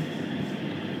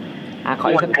ขอ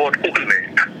อีกโทษพูดเลย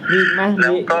มีไหมแล้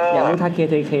วก็อย่างนี้ทาเค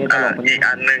เทเคตลกอีก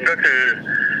อันนึงก็คือ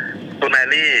คุณแม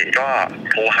รี่ก็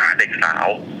โทรหาเด็กสาว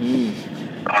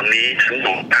ตอนนี้ฉันอ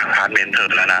ยู่อพาร์ตเมนต์เธ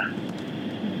อแล้วนะ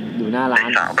อยู่หน้าร้านเด็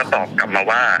กสาวก็ตอบกลับมา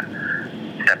ว่า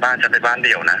แต่บ้านฉันเป็นบ้านเ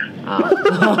ดี่ยวนะ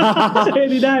ใช่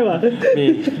นี่ได้ว่ะ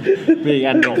มีอีก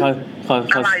อันนึง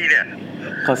อะไรเนี่ย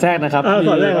ขอแทรกนะครับ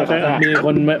มีค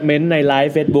นเม้นในไล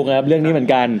ฟ์ Facebook นะครับเรื่องนี้เหมือน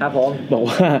กันบอก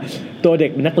ว่าตัวเด็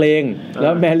กเป็นนักเลงแล้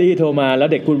วแมรี่โทรมาแล้ว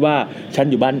เด็กพูดว่าฉัน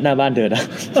อยู่บ้านหน้าบ้านเธอนะ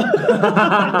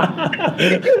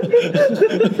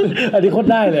อันนี้โคตร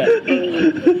ได้เลย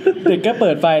เด็กก็เ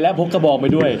ปิดไฟแล้วพกกระบอกไป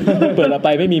ด้วยเปิดไป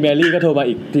ไม่มีแมรี่ก็โทรมา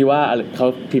อีกทีว่าเขา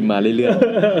พิมพ์มาเรื่อย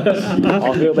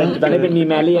ๆคือเป็นตอนนี้เป็นมี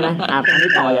แมรี่นะอันนี้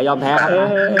ต่ออย่ายอมแพ้ครับ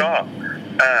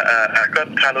ก็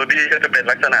พาโรดี้ก็จะเป็น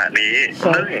ลักษณะนี้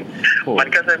ซึ่งมัน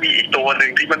ก็จะมีอีกตัวหนึ่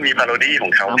งที่มันมีพาโรดี้ขอ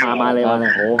งเขาอยู่มาเลย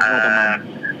โอ้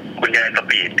คุณยายส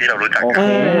ปีดที่เรารู้จักกัน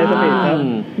สปีดครับ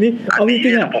นี่เอาจ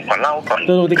ริงๆอ่ะผมขอเล่าก่อน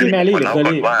ตัวที่แมรี่หรือเคอ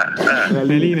รี่ว่าแ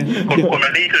มรี่เนี่ยคุณแม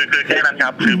รี่คือแค่นั้นครั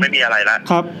บคือไม่มีอะไรละ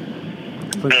ครับ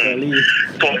คุณเคอรี่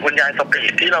ส่วนคุณยายสปี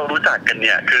ดที่เรารู้จักกันเ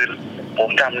นี่ยคือผม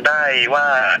จำได้ว่า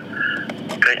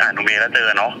เคยอ่านดูเมแล้วเจ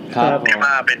อเนาะที่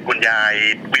ว่าเป็นคุณยาย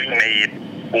วิ่งใน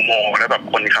อุโมงค์แล้วแบบ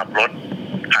คนขับรถ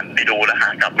หันไปดูแล้วหา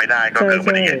กลับไม่ได้ก็คืออุ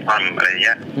บัติเหตุความอะไรเ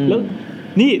งี้ยแล้ว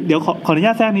นี่เดี๋ยวขออนุญ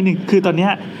าตแทรกนิดนึงคือตอนเนี้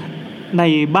ยใน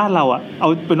บ้านเราอ่ะเอา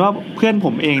เป็นว่าเพื่อนผ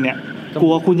มเองเนี่ยกลั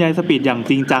วคุณยายสปีดอย่าง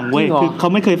จริงจังเว้ยคือเขา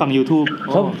ไม่เคยฟัง YouTube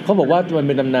เขาบอกว่ามันเ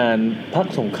ป็นตำนานพัก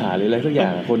สงขลาหรืออะไรสักอย่า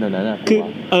งคนนั้นน่ะคือ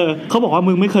เขาบอกว่า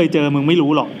มึงไม่เคยเจอมึงไม่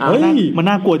รู้หรอกมัน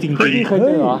น่ากลัวจริงๆเคยเ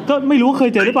จอเหรอก็ไม่รู้เคย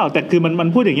เจอหรือเปล่าแต่คือมัน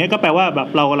พูดอย่างเงี้ยก็แปลว่าแบบ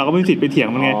เราก็ไม่มีสิทธิ์ไปเถียง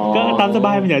มันไงก็ตามสบ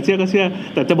ายมันอยากเชื่อก็เชื่อ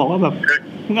แต่จะบอกว่าแบบ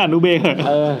มึงอ่านดูเบเหรอ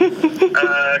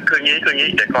คืองี้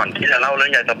แต่ก่อนที่จะเล่าเรื่อ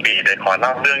งยาสปีดเดี๋ยวขอเล่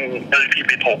าเรื่องที่ไ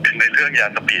ปถกในเรื่องยา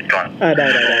สปีดก่อนได้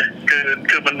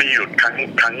คือมันมีอยู่ค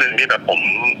รั้งนึงที่แบบผม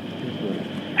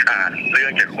อ่านเรื่อ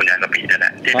งเกี่ยวกับคุณยายสปีดเนี่ยแหล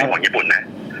ะที่เป็นของญี่ปุ่นนะ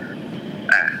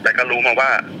แต่ก็รู้มาว่า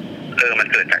มัน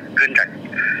เกิดขึ้นจาก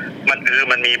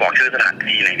มันมีบอกชื่อสถาน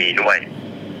ที่ในนี้ด้วย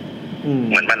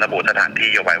เหมือนมันระบุสถานที่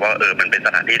เอาไว้ว่ามันเป็นส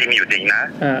ถานที่ที่มีอยู่จริงนะ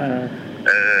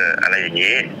อะไรอย่าง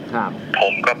นี้ผ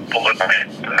มก็โพสต์ไป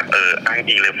อ้าง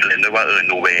อิงเรฟเฟรนซ์ด้วยว่า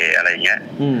นูเวอะไรอย่างเงี้ย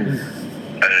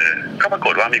ก็ปราก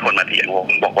ฏว่ามีคนมาเถียงผม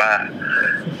บอกว่า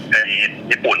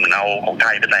ญี่ปุ่นมันเอาของไท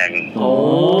ยไปแต่งโอ้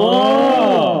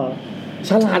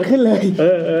ฉลาดขึ้นเลย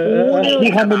มี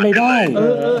ความเป็นไปได้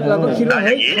เราก็คิดว่าเ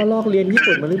ฮ้ยเขาลอกเรียนญี่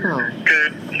ปุ่นมาหรือเปล่าคือ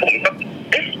ผมก็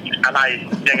อะไร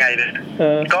ยังไงเนี่ย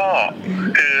ก็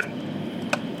คือ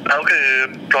แล้วคือ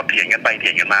เราเถียงกันไปเถี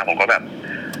ยงกันมาผมก็แบบ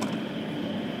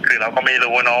คือเราก็ไม่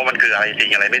รู้เนาะมันคืออะไรจริ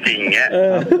งอะไรไม่จริงเงี้ย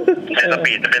ไอ้ส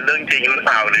ปีดจะเป็นเรื่องจริงหรือเ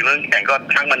ปล่าหรือเรื่องแข่งก็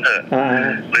ช่างมันเถอะ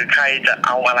หรือใครจะเอ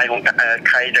าอะไรของ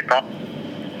ใครจะก๊อป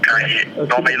ใคร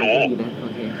ก็ไม่รู้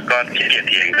ก็ขี้เกียจ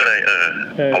เถียงก็เลย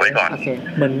เอาไว้ก่อน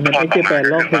มันไม่เกี่ยวกับ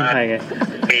โลกเพลงไทยไง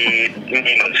มี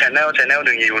เหมือนช่อง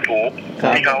นึงใน YouTube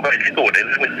ที่เขาไปพิสูจน์ในเ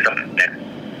รื่องเนี่ย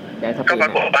ก็ปร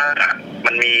ากฏว่า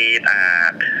มันมี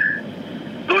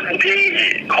รุ่นที่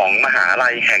ของมหาลั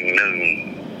ยแห่งหนึ่ง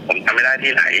ผมจำไม่ได้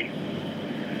ที่ไหน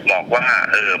บอกว่า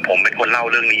ผมเป็นคนเล่า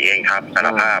เรื่องนี้เองครับสาร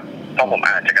ภาพเพราะผม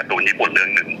อ่านจากการ์ตูนญี่ปุ่นเรื่อ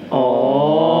งหนึ่ง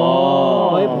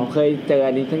เฮ้ยผมเคยเจอ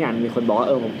อันนี้ทั้งอย่างมีคนบอกว่า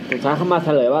ผมสุดท้ายเขามาเฉ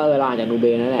ลยว่าเราอ่านจากนูเบ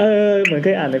นั่นแหละเหมือนเค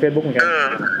ยอ่านใน Facebook เหมือนกัน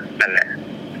นั่นแหละ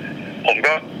ผม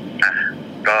ก็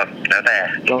แล้วแต่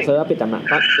ลองเซิร์ชปิดตำน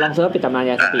าน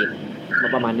ยาสปีดมา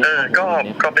ประมาณนี้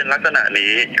ก็เป็นลักษณะ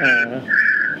นี้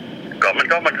ก็มัน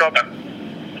ก็แบบ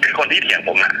คือคนที่เถียงผ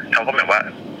มอ่ะเขาก็แบบว่า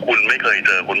คุณไม่เคยเ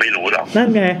จอคุณไม่รู้หรอกนั่น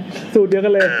ไงสูตรเดียวกั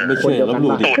นเลยไม่เชื่อแล้ว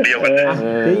สูตรเดียวกัน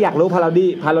นี่อยากรู้พารา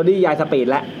ดี้ยายสปีด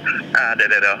แล้วเดี๋ยว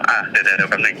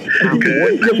แป๊บนึงคือ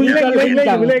อย่าเพิ่งเล่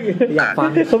นอยากฟัง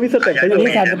เขามีสเต็ปเขาอยู่ใน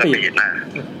การสปีดนะ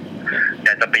ย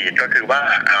ายสปีดก็คือว่า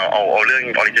เอาเรื่อง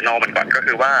ออริจินอลมันก่อนก็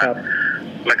คือว่า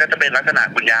มันก็จะเป็นลักษณะ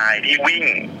คุณยายที่วิ่ง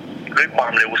ด้วยควา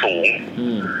มเร็วสูง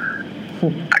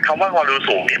คำว่าความเร็ว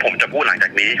สูงที่ผมจะพูดหลังจา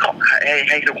กนี้ขอ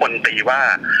ให้ทุกคนตีว่า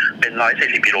เป็น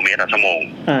140กิโลเมตรต่อชั่วโมง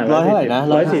100เท่าไหร่นะ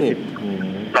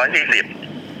140เพราะ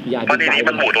ทีนี้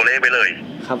มันหมู่ตัวเลขไปเลย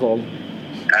ครับผม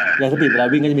ยาสปีดเวลา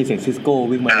วิ่งก็จะมีเสียงซิสโก้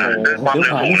วิ่งมาความเร็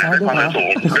วสูงความเร็ว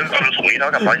สูงนี่เท่า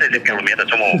กับ140กิโลเมตรต่อ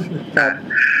ชั่วโมง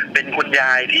เป็นคุณย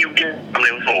ายที่วิ่งความเ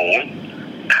ร็วสูง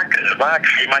ถ้าเกิดว่าใ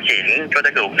ครมาเห็นก็จ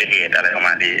ะเกิดอุบัติเหตุอะไรประม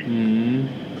าณนี้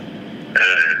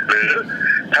หรือ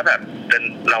ถ้าแบบ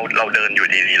เราเดินอยู่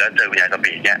ดีๆแล้วเจอคุณยายส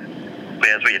ปีดเนี่ยคุณ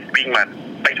ยายสปีดวิ่งมา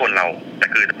ไม่ชนเราแต่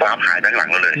คือความหายด้านหลัง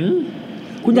เราเลย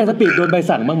คุณยายสปีดโดนใบ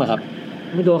สั่งบ้างไหมครับ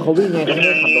ไม่โดนเขาวิ่งไงเขาไม่ไ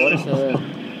ด้ขับรถ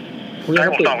คุณยาย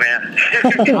สปีดไง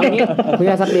คุณ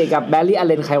ยายสปีดกับแบลลี่อ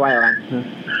เลนใครไวกว่ากัน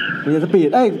คุณยายสปีด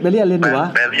แบลลี่อเลนหรือวะ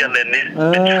แบลลี่อเลนนี่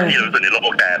ที่รู้สึกในโล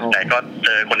กแต่ก็เจ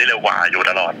อคนที่เร็วกว่าอยู่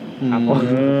ตลอด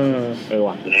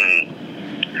ว่ะ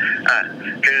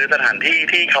คือสถานที่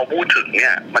ที่เขาพูดถึงเนี่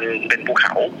ยมันเป็นภูเข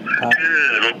าชื่อ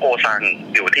รุโกซัง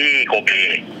อยู่ที่โกเบ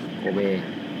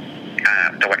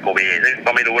จังหวัดโกเบซึ่ง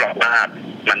ก็ไม่รู้หรอกว่า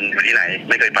มันอยู่ที่ไหน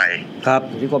ไม่เคยไปครับ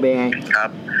ที่โกเบไงครับ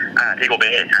ที่โกเบ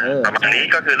ประมาณนี้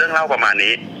ก็คือเรื่องเล่าประมาณ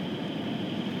นี้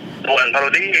ส่วนพาโร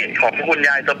ดี้ของคุณย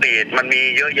ายสปีดมันมี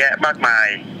เยอะแยะมากมาย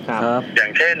อย่า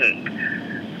งเช่น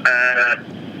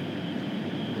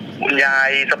คุณยาย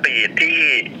สปีดที่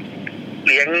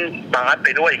เลี้ยงบาสไป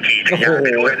ด้วยขี่จักรยานไป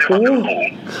ด้วยความเร็วสูง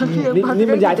นี่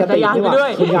มันยายสปีดนี่หว่า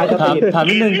คุณยายสปีดถาม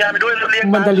นิดนึง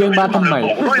มันจะเลี้ยงบาสทำไม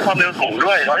ด้วยความเร็วสูง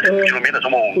ด้วย110กิโลเมตรต่อ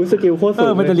ชั่วโมงสกิลโคตรสู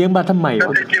งมันจะเลี้ยงบาสทำไมว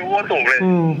ะสกิลโคตรสูงเลย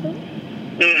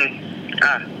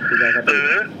หรือ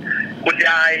คุณย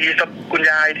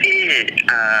ายที่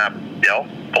เดี๋ยว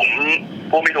ผม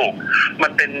พูดไม่ถูกมั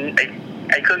นเป็น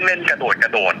ไอ้เครื่องเล่นกระโด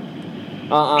ด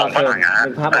ของฝรั่ง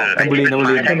ตัมบูริน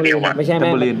ไม่ใช่แม่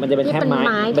มันจะเป็นแท่งไ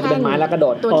ม้มันจะเป็นไม้แล้วกระโด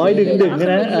ดดึง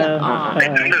ๆนะดึ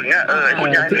งคุณ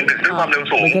ยายดึงด้วยความเร็ว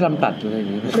สูงไม่ใช่ลำตัดอะไรอย่าง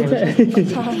งี้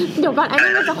เดี๋ยวก่อนไอ้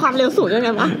นี่มันจะความเร็วสูงยังไง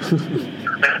วะ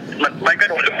มันกระ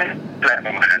โดดแหละป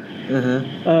ระมาณ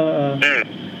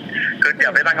คืออย่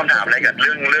าไปตั้งคำถามอะไรกับเ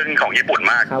รื่องของญี่ปุ่น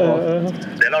มาก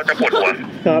เดี๋ยวเราจะปวดหัว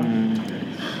ครับ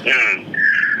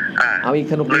เอาอีก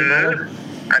สนุกดีนะ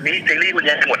อันนี้ซีรีส์คุณแ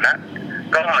ย่หมดแล้ว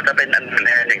ก็จะเป็นอันอื่นแ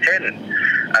ทนอย่างเช่น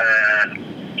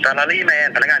ซาลารี่แมน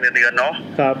พนักงานเดือนเนาะ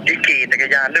ที่ขี่จักร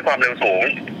ยานด้วยความเร็วสูง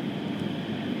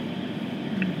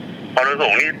ความเร็วสู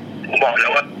งนี่ผมบอกแล้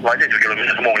วว่า170 กิโลเมตร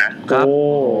ต่อชั่วโมงนะครับ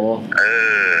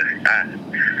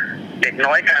เด็ก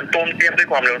น้อยการต้มเตี้ยมด้วย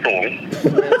ความเร็วสูง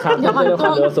ต้มเตี้ยมด้วยคว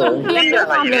ามเร็วสูงนี่อะ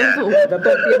ไรเนี่ยจะ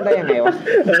ต้มเตี้ยมได้ยังไงวะ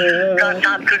การช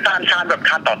านแบบช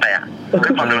านต่อแต่ด้ว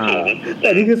ยความเร็วสูงแต่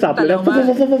นี่คือสับเลยนะ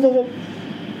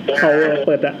เขาเ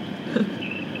ปิดอะ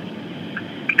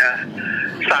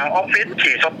สาวออฟฟิศ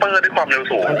ขี่ช็อปเปอร์ด้วยความเร็ว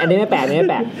สูงอันนี้ไม่แปลก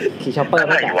ขี่ช็อปเปอร์ไ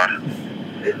ม่แปลกวะ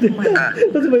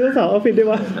แล้วทำไมต้องสาวออฟฟิศด้วย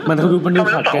วะมันดู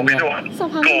ขัดกันเนี่ยส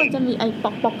ภาพมันจะมีไอ้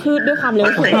ปอกคืดด้วยความเร็ว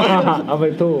สูงเอาไป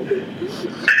ตู้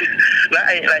และไ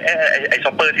อ้ช็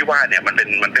อปเปอร์ที่ว่าเนี่ยมันเ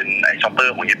ป็นไอ้ช็อปเปอ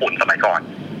ร์ของญี่ปุ่นสมัยก่อน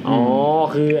อ๋อ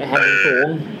คือแฮนด์สูง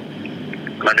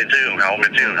มันเป็นชื่อของเขา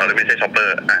เลยไม่ใช่ช็อปเปอ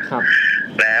ร์ครับ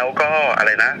แล้วก็อะไร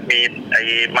นะมีไอ้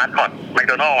มาสคอตแมค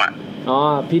โดนัลล์อ๋อ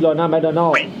พี่โรนัลด์แมคโดนัล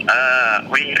ล์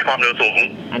วิ่งด้วยความเร็วสูง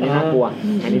อันนี้น่ากลั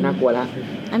วแล้ว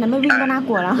อันนั้นไม่วิ่งก็น่าก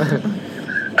ลัวแล้ว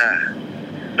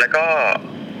แล้วก็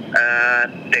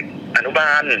เด็กอนุบ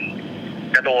าล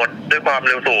กระโดดด้วยความ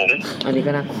เร็วสูงอันนี้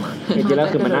ก็น่ากลัวจริงๆแล้ว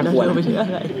คือมันน่ากลัวแล้ว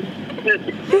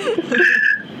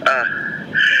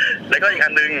ก็อีกอั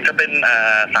นนึงจะเป็น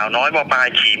สาวน้อยม.ปลาย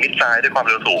ขี่มิดไซด์ด้วยความ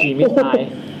เร็วสูงขี่มิดไซด์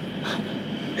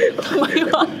ทำไม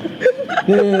วะ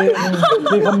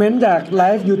มีคอมเมนต์จากไล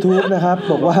ฟ์ YouTube นะครับ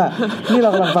บอกว่านี่เรา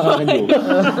กำลังฟังอะไรกันอยู่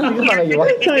นี่ก็ฟังอะไรอยู่วะ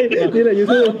ใช่นี่แหละ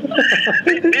YouTube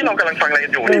นี่เรากำลังฟังอะไรกั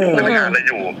นอยู่นี่ผมกำลังอ่านอะไร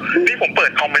อยู่นี่ผมเปิ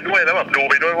ดคอมไปด้วยแล้วแบบดู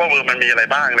ไปด้วยว่ามันมีอะไร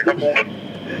บ้างแล้วก็พูด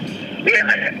นี่อะ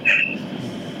ไร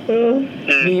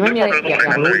มีไม่มีอะไร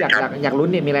อยากรู้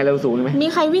เนี่ยมีอะไรเร็วสูงไหมมี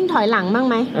ใครวิ่งถอยหลังบ้าง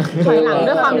ไหมถอยหลัง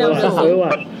ด้วยความเร็วสูง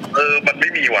มันไม่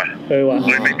มีว่ะว่ะ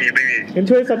ไม่มีงั้น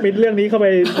ช่วยสปิดเรื่องนี้เข้าไป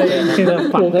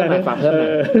ฝากเพิ่มหน่อย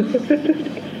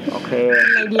โอเค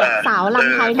ในเดียสาวล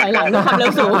ำไทยถอยหลังด้วยความเร็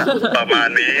วสูงประมาณ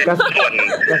นี้ส่วน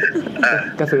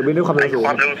กระสือวิ่งด้วยความเร็ว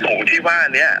สูงที่ว่า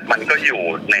เนี้ยมันก็อยู่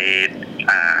ใน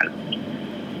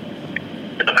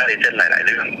ตัวเลเจนด์หลายๆเ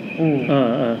รื่อง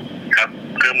ครับ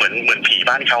คือเหมือนผี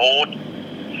บ้านเขา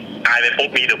ตายไปปุ๊บ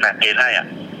มีดูแฟนเพจให้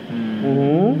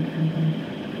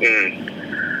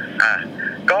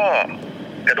ก็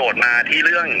กระโดดมาที่เ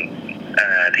รื่อง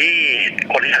ที่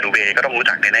คนที่หาดูเบก็ต้องรู้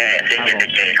จักแน่ๆ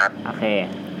KKK ครับโอเค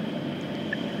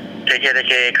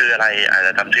KKK คืออะไรอาจจ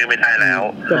ะจำชื่อไม่ได้แล้ว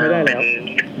เป็น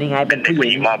นี่ไงเป็นเด็กผู้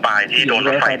หญิงม.ปลายที่โดนร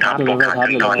ถไฟทับตัวขาดค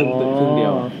รึ่งท่อนครึ่งเดี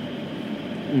ยว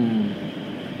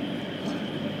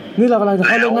นี่เรากำลังจะเ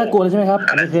ข้าเรื่องน่ากลัวเลยใช่ไหมครับ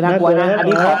อันนี้คือน่ากลัวนะอัน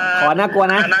นี้ขอน่ากลัว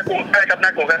นะน่ากลัวใช่ครับน่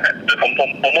ากลัวก็ผม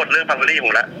หมดเรื่องฟังเรื่องผ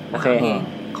มแล้วโอเค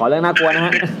ขอเรื่องน่ากลัวนะฮ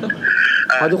ะ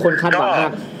เพราะทุกคนคาดหวังมา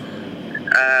ก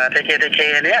KKK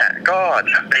เนี่ยก็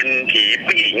จะเป็นผี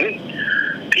ผู้หญิง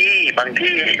ที่บาง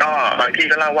ที่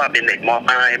ก็เล่าว่าเป็นเด็กม.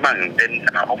ปลายมั่งเป็น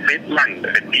ออฟฟิศมั่ง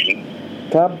เป็นหญิง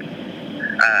ครับ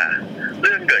เ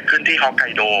รื่องเกิดขึ้นที่ฮอกไก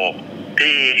โด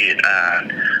ที่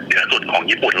เหนือสุดของ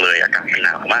ญี่ปุ่นเลยอากาศหน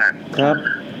าวมากครับ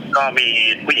ก็มี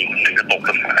ผู้หญิงคนหนึ่งก็ตก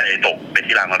ไป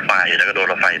ที่รางรถไฟแล้วก็โดน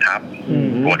รถไฟทับ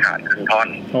ตัวขาดครึ่งท่อน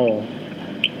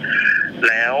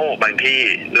แล้วบางที่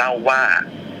เล่าว่า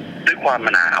ด้วยความ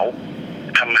หนาว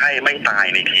ทำให้ไม่ตาย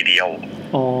ในทีเดียว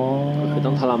คือ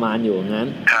ต้องทรมานอยู่งั้น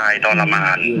ตายทรมา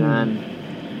นนาน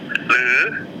หรือ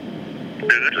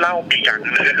เล่าอีกอย่างนึ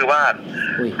งก็คือว่า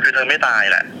คือเธอไม่ตาย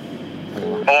แหละ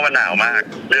เพราะว่ามันหนาวมาก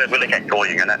เลือดก็เลยแข็งตัว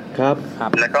อย่างนั้นนะครับ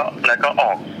แล้วก็อ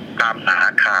อกตามหา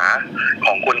ขาข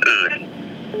องคนอื่น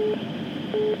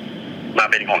มา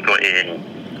เป็นของตัวเอง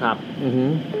ครับ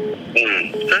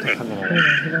ซึ่ง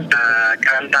ก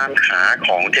ารตามขาข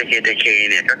อง KKK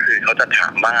เนี่ยก็คือเขาจะถา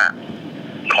มว่า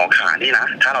ขอขานี่นะ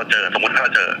ถ้าเราเจอสมมติถ้าเร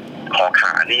าเจอขอข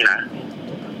านี่นะ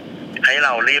ให้เร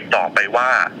ารีบตอบไปว่า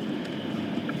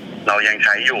เรายังใ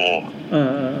ช้อยู่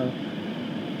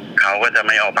เขาก็จะไ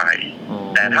ม่เอาไป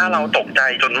แต่ถ้าเราตกใจ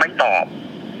จนไม่ตอบ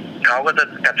เขาก็จะ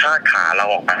กระชากขาเรา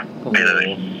ออกไปเลย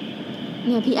เ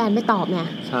นี่ยพี่แอนไม่ตอบเนี่ย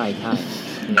ใช่เ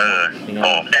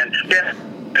นี่ย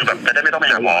คือแบบจะได้ไม่ต้องไป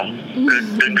หาหมอคือ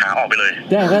ดึงขาออกไปเลย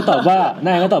แน่ก็ตอบว่า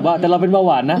แต่เราเป็นเบาห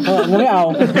วานนะเขาไม่เอา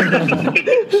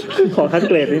ขอคัดเ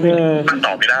กรดนิดนึงมันต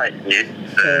อบไม่ได้อย่างนี้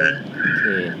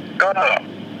ก็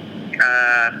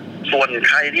ส่วน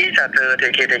ใครที่จะเจอ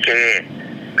KKK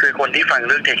คือคนที่ฟังเ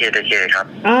รื่อง KKK ครับ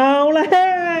เอาแล้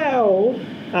ว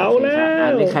อั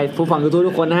นนี้ใครผู้ฟัง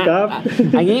ทุกคนนะฮะ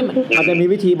อันนี้มันจะมี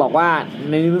วิธีบอกว่า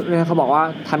ในเขาบอกว่า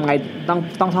ทำไงต้อง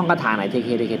ท่องคาถาไหน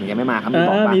KKK ถึงจะไม่มาครับมี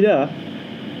บอกว่ามีด้วยเหรอ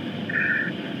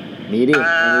มีดิ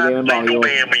มันบอกอยู่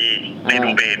ในดู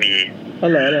เบมี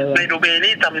ในดูเบ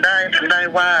นี่จำได้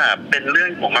ว่าเป็นเรื่อ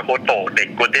งของมาโกโตะเด็ก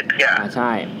โกเตเทียใ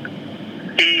ช่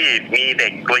ที่มีเด็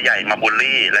กตัวใหญ่มาบูล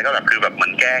ลี่แล้วก็แบบคือแบบเหมื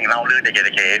อนแกล้งเล่าเรื่องเด็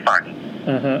กๆให้ฟัง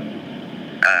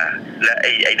และ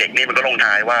ไอเด็กนี่มันก็ลง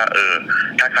ท้ายว่า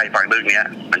ถ้าใครฟังเรื่องนี้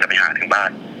มันจะไปหาถึงบ้า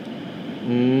น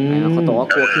เขาบอกว่า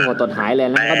กลัวขี้หัวตนหายเลย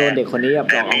แล้วก็โดนเด็กคนนี้แบบ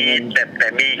หลอกเอาเงินแต่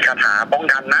มีคาถาป้อง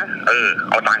กันนะ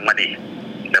เอาตังค์มาดิ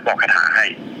เดี๋ยวบอกคาถาให้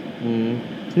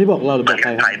นี่บอกเราหรือบอกใคร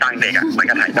ถ่ายตังค์เด็กอ่ะมัน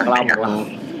ก็ถ่ายตังค์เด็ก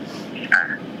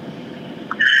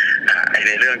ไอใ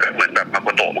นเรื่องก็เหมือนแบบมาโก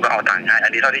โตะมันก็เอาตังค์ให้อั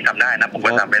นนี้เท่าที่จำได้นะผม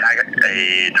ก็จำไม่ได้ก็ไอ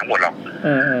ทั้งหมดหรอก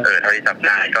เท่าที่จำไ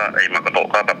ด้ก็ไอมาโกโตะ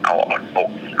ก็แบบเอ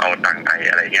าตังค์ไป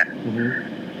อะไรเงี้ย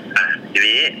ที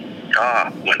นี้ก็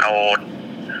เหมือนเอา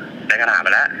ได้คาถาไป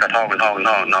แล้วกระท่องป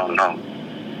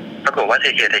รากฏว่าเท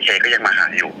เคก็ยังมาหา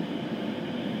อยู่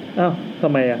อ้าวทำ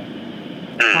ไมอ่ะ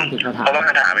เพราะว่าค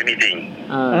าถาไม่มีจริง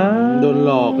โดนห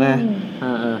ลอกไง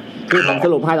คือผมส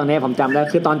รุปให้ตรงนี้ผมจำได้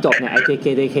คือตอนจบเนี่ยไอ้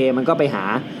เคมันก็ไปหา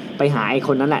ไอ้ค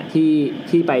นนั้นแหละ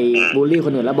ที่ไปบูลลี่ค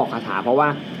นอื่นแล้วบอกคาถาเพราะว่า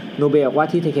โนเบลบอกว่า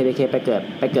ที่เคไปเกิด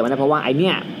มาได้เพราะว่าไอ้เนี่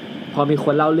ยพอมีค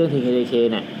นเล่าเรื่องเค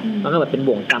เนี่ยมันก็แบบเป็น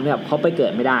บ่วงกรรมที่แบบเขาไปเกิ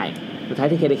ดไม่ได้สุดท้าย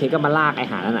เคก็มาลากไอ้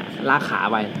หานั่นน่ะลากขา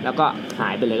ไปแล้วก็หา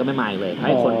ยไปเลยก็ไม่มาอีกเลยใ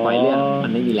ห้คนปล่อยเรื่องมั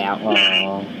นไม่มีแล้ว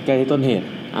แกที่ต้นเหตุ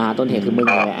ต้นเหตุคือมึง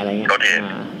อะไรเงี้ย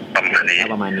ประม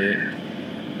าณนี้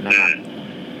นะ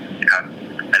ครับ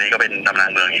อันนี้ก็เป็นตำนา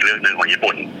นเมืองอีกเรื่องนึงของญี่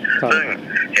ปุ่นซึ่ง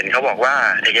เห็นเขาบอกว่า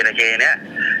เคเนี่ย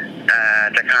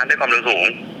จะค้านด้วยความเร็วสูง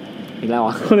อีกแล้ว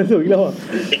ความเร็วสูงอีกแล้ว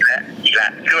อีกแล้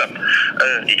วคือแบบ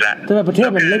อีกแล้วทำไมประเทศ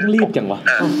มันเร่งรีบจังวะ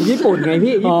ญี่ปุ่นไง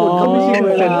พี่ญี่ปุ่นเขาไม่ชินเ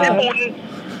วลา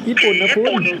ญี่ปุ่นนะ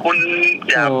คุณ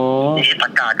อย่ามีตะ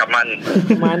กากับมัน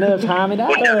มาเนิ่นช้าไม่ได้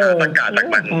คุณอย่าตะกาจาก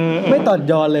มันไม่ต่อน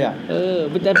ยอนเลย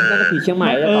ไม่ได้ผีเชียงใหม่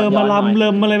มาลำเริ่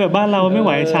มอะไรแบบบ้านเราไม่ไห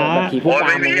วช้าโอ้ไ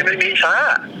ม่มีช้า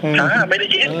ไม่ได้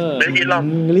กินหรอก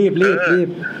รีบ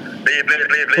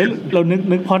เรา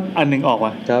นึกพอดอันหนึ่งออกว่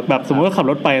ะแบบสมมติว่าขับ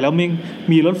รถไปแล้ว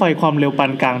มีรถไฟความเร็วปา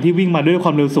นกลางที่วิ่งมาด้วยคว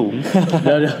ามเร็วสูงเ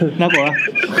ดี๋ยวน่ากลัว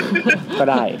ก็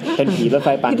ได้เป็นผีรถไฟ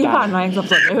ปานกลางที่ผ่านมายังสับ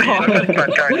สนไม่พอปา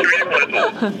นกลางที่วิ่งมาสู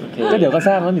งก็เดี๋ยวก็ส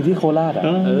ร้างแล้วอยู่ที่โคราช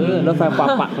รถไฟค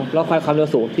วามเร็ว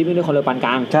สูงที่วิ่งด้วยความเร็วปานก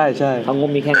ลางใช่เขาง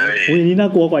มมีแค่นั้นอุ้ยนี่น่า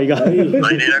กลัวกว่าอีก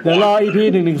เดี๋ยวรอ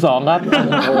EP112 ครับ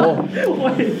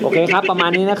โอเคครับประมาณ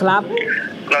นี้นะครับ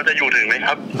เราจะอยู่ถึงไหมค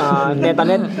รับในตอน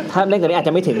เล่นถ้าเล่นกันนี้อาจ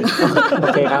จะไม่ถึงโอ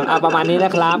เคครับประมาณนี้น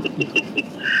ะครับ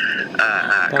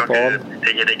ก็คือ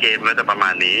ในเกมก็จะประมา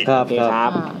ณนี้โอเคครั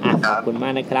บขอบคุณมา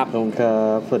กนะครับขอบคุณครั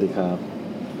บสวัสดีครับ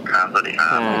สวัสดีครั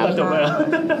บจบแล้ว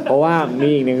เพราะว่ามี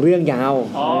อีกหนึ่งเรื่องยาว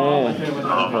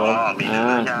มีเ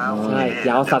รื่องยาวใช่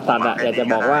ยาวสัสๆอ่ะอยากจะ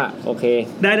บอกว่าโอเค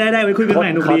ได้ไปคุยกันใหม่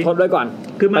หนุกดีขอทบด้วยก่อน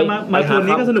คือมาคน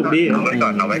นี้ก็สนุกดี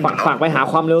ฝากไปหา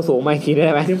ความเร็วสูงมาอีกทีไ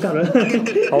ด้ไหมกลับแล้ว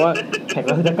เพราะว่าแขกเ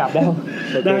ราจะกลับแล้ว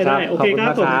ได้โอเคครั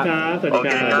บสวัสดีครับสวัสดี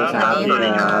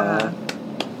ครับ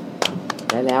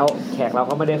ได้แล้วแขกเรา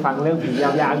ก็ไม่ได้ฟังเรื่องผีย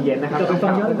าวๆเย็นนะครับต้องฟั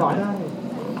งย้อนก่อน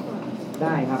ไ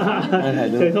ด้ครับ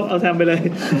เชิญเขาเอาแซมไปเลย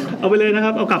เอาไปเลยนะค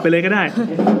รับเอากลับไปเลยก็ได้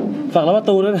ฝั่งแล้วประ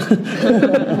ตูด้วย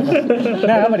ไ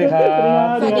ด้ครับสวัสดีครับ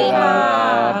สวัสดีค่ะ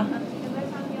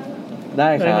ได้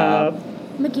ครับ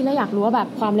เมื่อกี้เราอยากรู้ว่าแบบ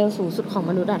ความเร็วสูงสุดของ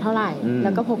มนุษย์เท่าไหร่แ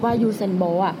ล้วก็พบว่ายูเซนโบ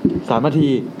ล์3 นาที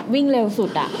วิ่งเร็วสุด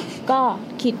ก็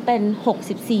คิดเป็น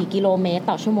64กิโลเมตร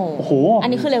ต่อชั่วโมงโอ้โหอัน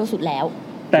นี้คือเร็วสุดแล้ว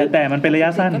แต่มันเป็นระยะ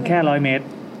สั้นแค่100 เมตร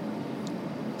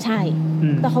ใช่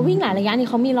แต่เขาวิ่งหลายระยะนี่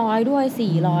เขามี100ด้วย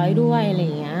400ด้วยอะไรอ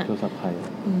ย่างเงี้ยตัวสับไทย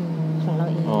ของเรา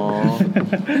เอง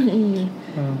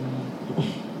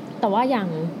แต่ว่าอย่าง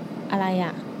อะไร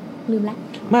ลืมแล้ว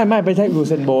ไม่ใช่ยูเ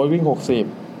ซนโบล์วิ่ง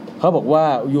60เขาบอกว่า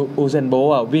ยูเซนโบ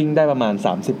ล์วิ่งได้ประมาณ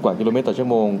30กว่ากิโลเมตรต่อชั่ว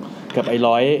โมงกับไอ้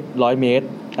100 เมตร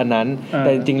อันนั้นแ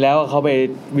ต่จริงๆแล้วเขาไป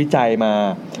วิจัยมา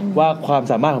ว่าความ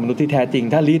สามารถของมนุษย์ที่แท้จริง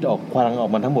ถ้ารีดออกพลังออ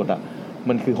กมาทั้งหมด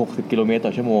มันคือ60กิโลเมตรต่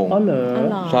อชั่วโมงอ๋อเหรอ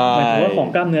ใช่หมายถึงว่าของ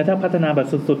กล้ามเนื้อถ้าพัฒนาแบบ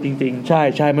สุดๆจริงๆ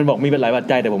ใช่มันบอกมีเป็นหลายปัจ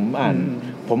จัยแต่ผม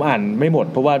อ่านไม่หมด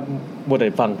เพราะว่ามัวแต่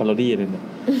ฟังพาโรดี้เลยเนี่ย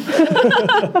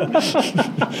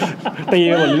ตี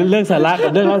กันหมดเรื่องสาระกั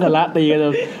บเรื่องไร้สาระตีกัน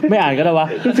ไม่อ่านก็ได้วะ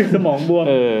รู้สึกสมองบวม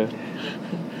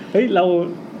เฮ้ยเรา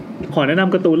ขอแนะน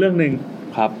ำการ์ตูนเรื่องนึง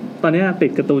ครับตอนนี้ติ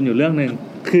ดการ์ตูนอยู่เรื่องนึง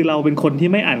คือเราเป็นคนที่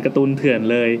ไม่อ่านการ์ตูนเถื่อน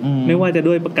เลยไม่ว่าจะ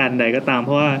ด้วยประการใดก็ตามเพ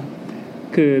ราะว่า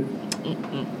คือ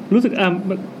รู้สึก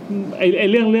ไอ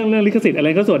เรื่องลิขสิทธิ์อะไร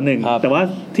ก็ส่วนหนึ่งแต่ว่า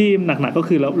ที่หนักๆก็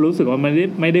คือเรารู้สึกว่ามัน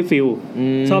ไม่ได้ฟีล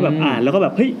ชอบแบบอ่านแล้วก็แบ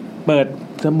บเฮ้ยเปิด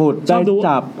สมุดได้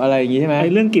จับอะไรอย่างงี้ใช่ไหมไ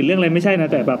อ้เรื่องกลิ่นเรื่องอะไรไม่ใช่นะ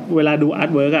แต่แบบเวลาดูอาร์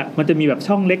ตเวิร์กอ่ะมันจะมีแบบ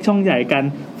ช่องเล็กช่องใหญ่กัน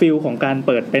ฟีลของการเ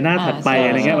ปิดไปหน้าถัดไปอ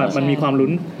ะไรเงี้ยแบบมันมีความลุ้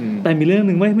นแต่มีเรื่อง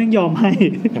นึงไม่ยอมให้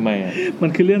ทำไมอ่ะมั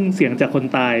นคือเรื่องเสียงจากคน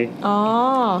ตาย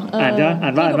อ่า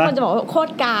นว่าทุกคนจะบอกว่าโคต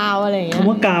รกาวอะไรอย่างเงี้ยคำ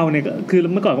ว่ากาวเนี่ยคือ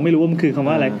เมื่อก่อนก็ไม่รู้ว่ามันคือคำ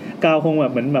ว่าอะไรกาวคงแบ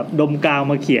บเหมือนแบบดมกาว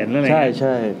มาเขียนอะไรใ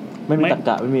ช่ไม่มีตรร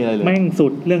กะไม่มีอะไรเลยแม่งสุ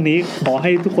ดเรื่องนี้ขอใ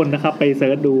ห้ทุกคนนะครับไปเสิ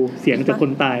ร์ชดูเสียงจากค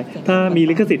นตายถ้ามี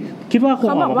ลิขสิทธิ์คิดว่าคง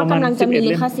ออกมาประมาณ11เ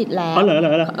ล่มเหรอ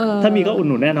ถ้ามีก็อุด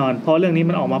หนุนแน่นอนเพราะเรื่องนี้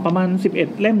มันออกมาประมาณ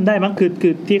11เล่มได้มั้งคื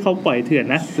อที่เขาปล่อยเถื่อน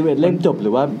นะ11เล่มจบหรื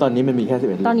อว่าตอนนี้มันมีแค่11เ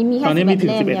ล่มตอนนี้มีถึ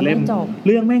ง11เล่มเ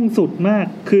รื่องแม่งสุดมาก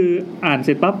คืออ่านเส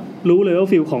ร็จปั๊บรู้เลยว่า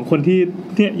ฟีลของคนที่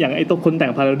เนี่ยอย่างไอ้ตัวคนแต่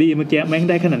งพาโรดี้เมื่อกี้แม่ง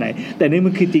ได้ขนาดไหนแต่นี่มั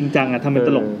นคือจริงจังอ่ะทำเป็นต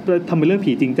ลกทำเป็นเรื่อง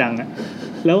ผีจริงจังอ่ะ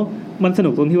แล้วมันสนุ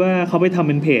กตรงที่ว่าเขาไปทำเ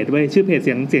ป็นเพจไว้ชื่อเพจเ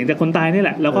สียงจากคนตายนี่แห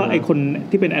ละแล้วก็ไอคน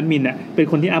ที่เป็นแอดมินอ่ะเป็น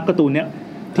คนที่อัพการ์ตูนเนี้ย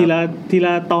ทีล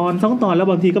ะตอน2ตอนแล้ว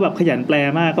บางทีก็แบบขยันแปล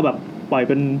มากก็แบบปล่อยเ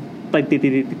ป็นไปติด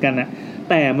กันนะ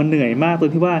แต่มันเหนื่อยมากตร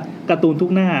งที่ว่าการ์ตูนทุ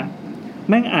กหน้า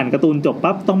แม่งอ่านการ์ตูนจบ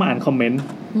ปั๊บต้องมาอ่านคอมเมนต์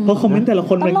เพราะคอมเมนต์แต่ละ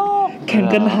คนมันแข่ง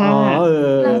กันฮา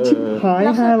ชิบหาย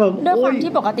ฮาแบบด้วยความ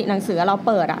ที่ปกติหนังสือเรา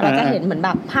เปิดอ่ะเราจะเห็นเหมือนแบ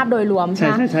บภาพโดยรวมใช่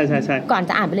ก่อน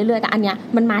จะอ่านไปเรื่อยๆแต่อันเนี้ย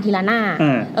มันมาทีละหน้า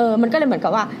มันก็เลยเหมือนกั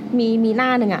บว่ามีหน้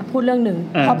านึงอ่ะพูดเรื่องนึง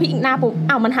พอพี่อีกหน้าปุ๊บ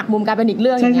อ้าวมันหักมุมกลายเป็นอีกเ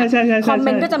รื่องอย่างเงี้ยคอมเม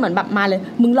นต์ก็จะเหมือนแบบมาเลย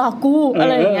มึงหลอกกูอะ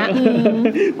ไรอย่างเงี้ย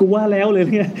กูว่าแล้วเลย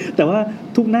เนี่ยแต่ว่า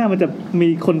ทุกหน้ามันจะมี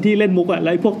คนที่เล่นมุกอ่ะแล้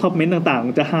วพวกคอมเมนต์ต่าง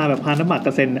ๆจะฮาแบบพาน้ำหมักกร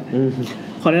ะเซ็นอ่ะ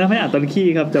ขอแนะนำให้อ่านตอนขี้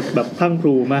ครับจะแบบพรั่งพ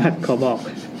รูมากขอบอก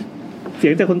เสี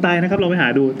ยงจากคนตายนะครับเราไปหา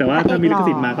ดูแต่ว่าถ้ามีลิข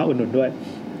สิทธิ์มาก็อุดหนุนด้วย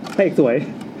พระเอกสวย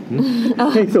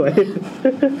พระเอกสวย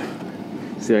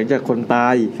เสียงจากคนตา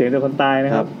ยน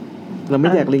ะครับเราไม่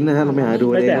แจกลิงก์นะฮะเราไปหาดู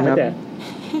เองนะครับ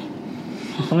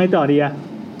ต้องให้ต่อดีอ่ะ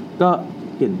ก็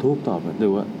เปลี่ยนทูบต่อมาดู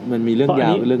ว่ามันมีเรื่องยา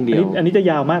วเรื่องเดียวอันนี้จะ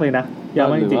ยาวมากเลยนะยาว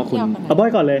มากจริงๆเอาบอ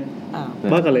ยก่อนเลย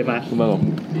บอยก่อนเลยมาคุณมาบอก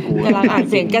กำลังอ่าน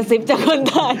เสียงกระซิบจากคน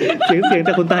ตายเสียงจ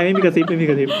ากคนตายไม่มีกระซิบ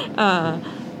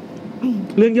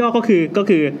เรื่องย่อก็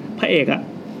คือพระเอกอ่ะ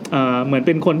เหมือนเ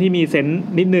ป็นคนที่มีเซนส์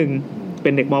นิดนึงเป็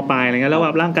นเด็กม.ปลายอะไรเงี้ยแล้วแบ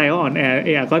บร่างกายก็อ่อนแอ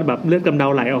ก็แบบเลือดกำเดา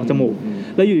ไหลออกจมูก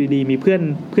แล้วอยู่ดีๆมีเพื่อ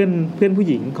นผู้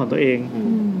หญิงของตัวเอง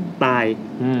ตาย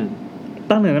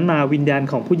ตั้งแต่นั้นมาวิญญาณ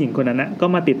ของผู้หญิงคนนั้นนะก็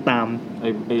มาติดตาม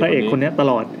พระเอกคนนี้ต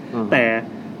ลอดแต่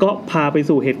ก็พาไป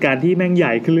สู่เหตุการณ์ที่แม่งให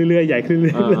ญ่ขึ้นเรื่อย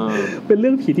ๆเป็นเรื่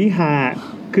องผีที่ฮา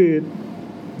คือ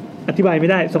อธิบายไม่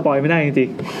ได้สปอยไม่ได้จริง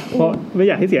ๆเพราะไม่อ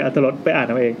ยากให้เสียอรรถรสไปอ่าน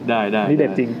เอาเองได้นี่เด็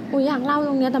ดจริงอยากเล่าต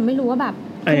รงนี้แต่ไม่รู้ว่าแบบ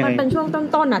มันเป็นช่วง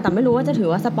ต้นๆอ่ะแต่ไม่รู้ว่าจะถือ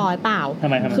ว่าสปอยเปล่า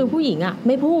คือผู้หญิงอ่ะไ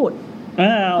ม่พูด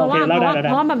เพราะว่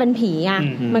ามันเป็นผีอ่ะ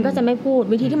มันก็จะไม่พูด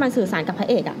วิธีที่มันสื่อสารกับพระ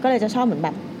เอกอ่ะก็เลยจะชอบเหมือนแบ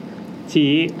บ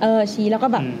ชี้แล้วก็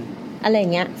แบบอะไรอย่า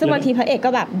งเงี้ยซึ่งบางทีพระเอกก็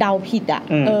แบบเดาผิดอ่ะ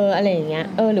อะไรอย่างเงี้ย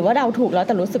หรือว่าเดาถูกแล้วแ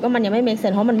ต่รู้สึกว่ามันยังไม่เมคเซ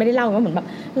นส์เพราะมันไม่ได้เล่าว่าเหมือนแบบ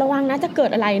ระวังนะจะเกิด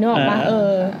อะไรเนอะว่า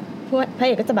พระเ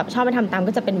อกก็จะแบบชอบไปทำตาม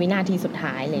ก็จะเป็นวินาทีสุด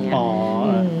ท้ายอะไรเงี้ย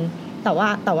แต่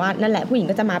ว่านั่นแหละผู้หญิง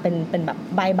ก็จะมาเป็นแบบ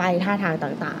ใบท่าทาง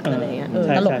ต่างๆอะไรเงี้ย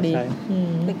ตลกดี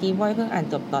เมื่อกี้บอยเพิ่งอ่าน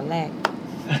จบตอนแรก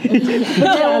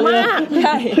เร็วมากใ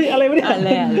ช่อะไรวะเนี่ย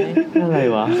อะไร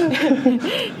วะ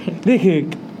นี่คือ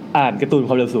อ่านการ์ตูนค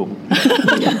วามเร็วสูง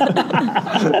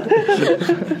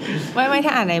ไม่ถ้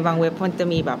าอ่านในบางเว็บมันจะ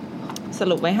มีแบบส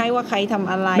รุปไว้ให้ว่าใครทำ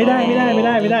อะไรไม่ไ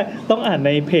ด้ต้องอ่านใ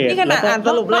นเพจนี่ขนาดอ่าน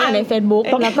สรุปเลยใน Facebook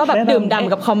แล้วก็แบบดื่มด่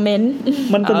ำกับคอมเมนต์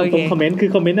มันสนุกตรงคอมเมนต์คือ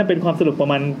คอมเมนต์น่ะเป็นความสนุกประ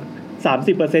มาณ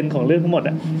 30% ของเรื่องทั้งหมด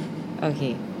อ่ะโอเค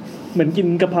เหมือนกิน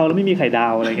กะเพราแล้วไม่มีไข่ดา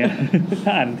วอะไรเงี้ยถ้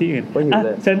าอ่านที่อื่นอ่ะ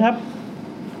เชิญครับ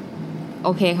โอ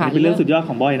เคค่ะเป็นเรื่องสุดยอดข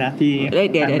องบอยนะที่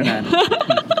เดี๋ยว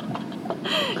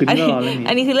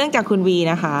อันนี้คือเรื่องจากคุณบี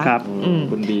นะคะครับ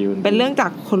คุณบีเป็นเรื่องจา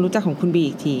กคนรู้จักของคุณบี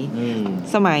อีกที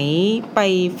สมัยไ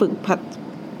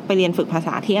ปเรียนฝึกภาษ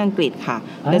าที่อังกฤษค่ะ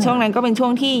แล้วช่วงนั้นก็เป็นช่ว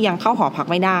งที่ยังเข้าหอพัก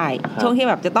ไม่ได้ช่วงที่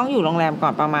แบบจะต้องอยู่โรงแรมก่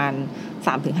อนประมาณ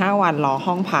 3-5 วันรอ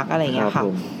ห้องพักอะไรอย่างเงี้ยค่ะ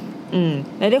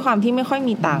แล้วด้วยความที่ไม่ค่อย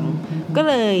มีตังค์ก็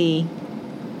เลย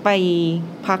ไป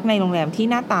พักในโรงแรมที่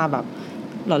หน้าตาแบบ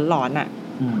หลอนๆอ่ะ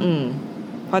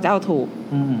พอจะเอาถูก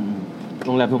โ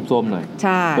รงแรมโซมๆหน่อยใ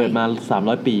ช่เปิดมา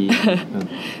300 ปี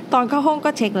ตอนเข้าห้องก็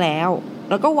เช็คแล้ว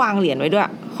ก็วางเหรียญไว้ด้วย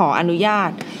ขออนุญาต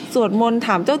สวดมนต์ถ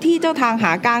ามเจ้าที่เจ้าทางห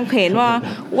ากางเขนว่า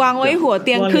วางไว้หัวเ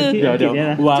ตียงคือเดี๋ยว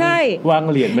ใช่วาง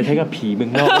เหรียญไม่ใช่กับผีเมือ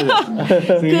งนอกเลย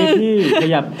ซื้อที่ข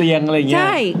ยับเตียงอะไรเงี้ยใ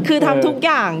ช่คือทำทุกอ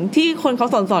ย่างที่คนเขา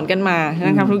สอนกันมา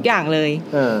ทำทุกอย่างเลย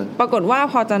ปรากฏว่า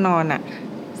พอจะนอนอ่ะ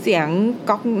เสียง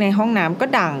ก๊อกในห้องน้ำก็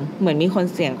ดังเหมือนมี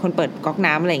คนเปิดก๊อก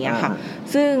น้ำอะไรอย่างเงี้ยค่ะ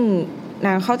ซึ่งน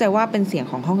างเข้าใจว่าเป็นเสียง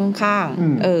ของห้องข้าง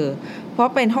ๆเพรา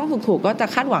ะเป็นห้องถูกๆก็จะ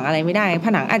คาดหวังอะไรไม่ได้ผ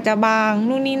นังอาจจะบาง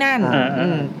นู่นนี่นั่น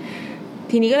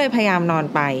ทีนี้ก็เลยพยายามนอน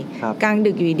ไปกลาง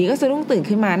ดึกอยู่ดีก็สะดุ้งตื่น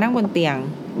ขึ้นมานั่งบนเตียง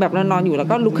แบบนอนอยู่แล้ว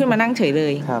ก็ลุกขึ้นมานั่งเฉยเล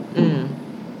ย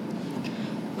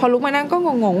พอลุกมานั่งก็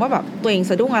งงๆว่าแบบตัวเอง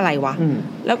สะดุ้งอะไรวะ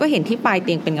แล้วก็เห็นที่ปลายเ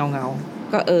ตียงเป็นเงา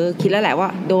ๆก็คิดแล้วแหละว่า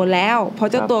โดนแล้วเพราะ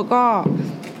เจ้าตัวก็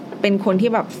เป็นคนที่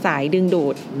แบบสายดึงดู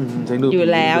ดอยู่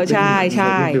แล้วใ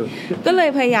ช่ๆก็เลย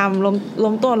พยายาม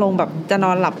ล้มตัวลงแบบจะน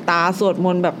อนหลับตาสวดม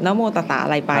นต์แบบนะโมตัสสะอะ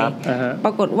ไรไปป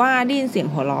รากฏว่าได้ยินเสียง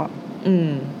หัวเราะ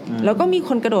แล้วก็มีค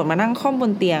นกระโดดมานั่งค่อมบ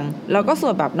นเตียงแล้วก็ส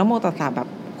วดแบบนะโมตัสสะแบบ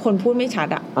คนพูดไม่ชัด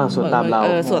สวดตามเรา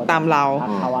สวดตามเรา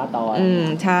ภาวะตอน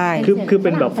ใช่คือเป็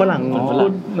นแบบฝรั่งพู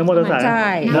ดนะโมตัสสะใช่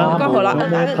ก็หัวเราะอ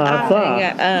ะไรเงี้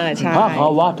ยใช่ภา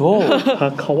วะโธ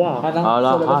ภาวะ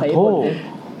โธ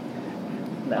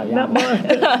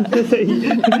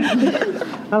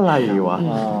อะไรวะ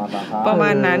ประมา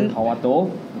ณนั้น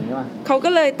เขาก็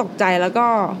เลยตกใจแล้วก็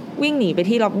วิ่งหนีไป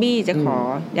ที่ล็อบบี้จะขอ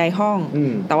ย้ายห้อง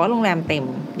แต่ว่าโรงแรมเต็ม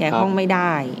ย้ายห้องไม่ไ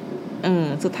ด้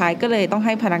สุดท้ายก็เลยต้องใ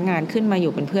ห้พนักงานขึ้นมาอ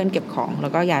ยู่เป็นเพื่อนเก็บของแล้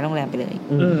วก็ย้ายโรงแรมไปเลย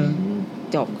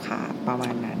จบค่ะประมา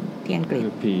ณนั้นที่อังกฤษ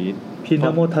ผีน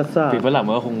ะโมตัสสะผีฝรั่ง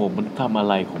มันก็คงงงมันทำอะ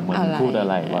ไรของมันพูดอะ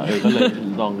ไรวะก็เลย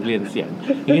ลองเรียนเสียง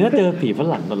อย่างนี้ถ้าเจอผีฝ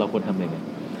รั่งเราควรทำยังไง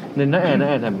น้าแอน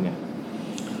ทำไง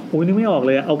โอ้ยนึกไม่ออกเ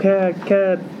ลยเอาแค่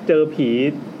เจอผี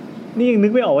นี่ยังนึ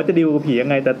กไม่ออกว่าจะดีลกับผียัง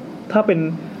ไงแต่ถ้าเป็น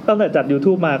ตั้งแต่จัด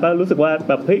YouTube มาก็รู้สึกว่า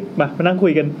แบบเฮ้ยมานั่งคุ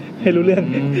ยกันให้รู้เรื่อง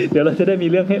เดี๋ยวเราจะได้มี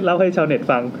เรื่องให้เล่าให้ชาวเน็ต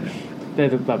ฟังแต่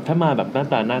แบบถ้ามาแบบหน้า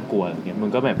ตาน่ากลัวอย่างเงี้ยมัน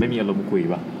ก็แบบไม่มีอารมณ์คุย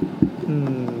ป่ะ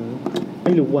ไ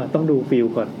ม่รู้ว่ะต้องดูฟีล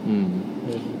ก่อน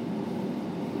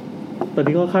ตอน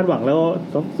นี้ก็คาดหวังแล้ว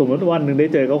สมมติวันนึงได้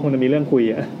เจอก็คงจะมีเรื่องคุย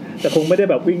อ่ะแต่คงไม่ได้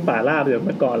แบบวิ่งป่าราบอย่างเ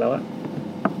มื่อก่อนแล้วอ่ะ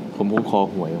ผมคงคอ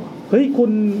หวยว่ะเฮ้ยคุ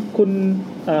ณคน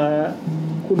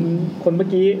เมื่อ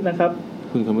กี้นะครับ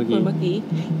คุณคนเมื่อกี้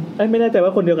ไม่แน่ใจว่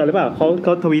าคนเดียวกันหรือเปล่าเข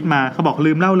าทวีตมาเขาบอก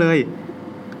ลืมเล่าเลย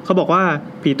เขาบอกว่า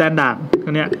ผีแตนด่างค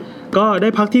นเนี้ยก็ได้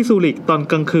พักที่ซูริกตอน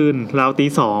กลางคืนราวตี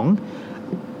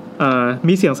 2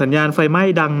มีเสียงสัญญาณไฟไหม้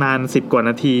ดังนาน10กว่าน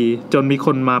าทีจนมีค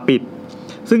นมาปิด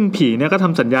ซึ่งผีเนี่ยก็ท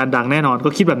ำสัญญาณดังแน่นอนก็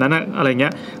คิดแบบนั้นนะอะไรเงี้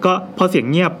ยก็พอเสียง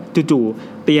เงียบจู่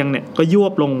ๆเตียงเนี่ยก็ยว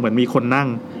บลงเหมือนมีคนนั่ง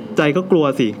ใจก็กลัว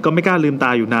สิก็ไม่กล้าลืมต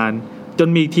าอยู่นานจน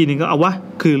มีอีกทีนึงก็เอาวะ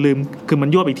คือมัน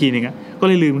ยวบอีกทีนึงอ่ะก็เ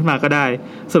ลยลืมขึ้นมาก็ได้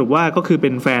สรุปว่าก็คือเป็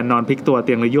นแฟนนอนพลิกตัวเ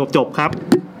ตียงเลยยวบจบครับ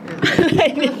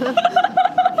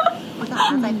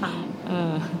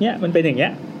เนี่ยมันเป็นอย่างเงี้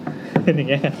ยเป็นอย่าง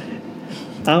เงี้ย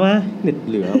เอามาเน็ต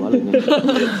เหลือวะอะไรเนี่ย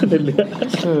เน็ตเหลือ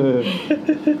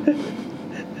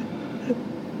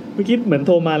เมื่อกี้เหมือนโ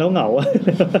ทรมาแล้วเหงา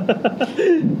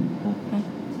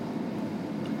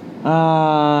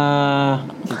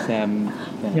แซม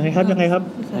ยังไงครับ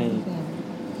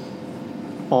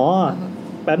อ๋อ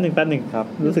แป๊บหนึ่งครับ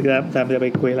รู้สึกแซมจะไป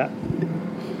คุยละ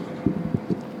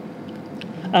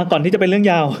ก่อนที่จะเป็นเรื่อง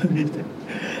ยาว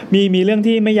มีเรื่อง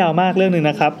ที่ไม่ยาวมากเรื่องนึง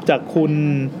นะครับจากคุณ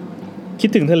คิด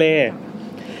ถึงทะเล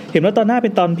เห็นว่าตอนหน้าเป็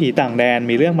นตอนผีต่างแดน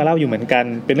มีเรื่องมาเล่าอยู่เหมือนกัน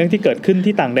เป็นเรื่องที่เกิดขึ้น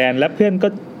ที่ต่างแดนและเพื่อนก็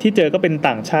ที่เจอก็เป็น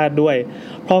ต่างชาติด้วย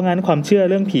เพราะงั้นความเชื่อ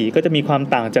เรื่องผีก็จะมีความ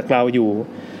ต่างจากเราอยู่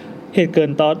เหตุเกิด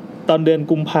ตอนเดือน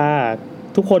กุมภา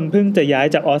ทุกคนเพิ่งจะย้าย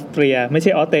จากออสเตรียไม่ใ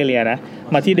ช่ออสเตรเลียนะ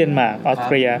มาที่เดนมาร์กออสเ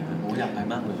ตรียอยากไป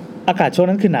มากเลยอากาศช่วง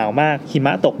นั้นคือหนาวมากหิม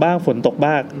ะตกบ้างฝนตก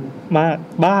บ้า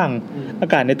งอา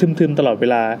กาศเนี่ยทึมๆตลอดเว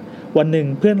ลาวันหนึ่ง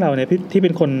เพื่อนเราเนี่ยที่เป็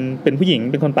นผู้หญิง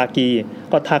เป็นคนปากี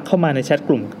ก็ทักเข้ามาในแชทก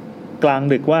ลุ่มกลาง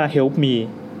ดึกว่า help me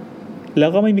แล้ว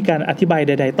ก็ไม่มีการอธิบายใ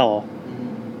ดๆต่อ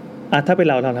ถ้าเป็น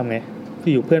เราทำไง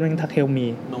อยู่เพื่อนแม่งทัก help me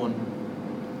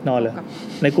นอนเลย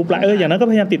ในกลุ่มไลน์อย่างนั้นก็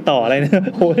พยายามติดต่ออะไรนะ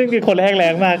โหนี่คือคนแร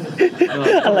งมาก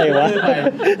อะไรวะ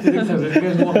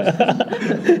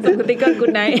ส่งสติ๊กเกอร์กู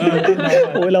ไนท์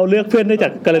โอ้ยเราเลือกเพื่อนได้จา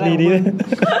กกรณีนี้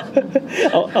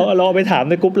เอาเราไปถาม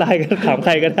ในกลุ่มไลน์กันถามใค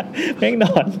รก็ได้แม่งน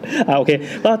อนโอเค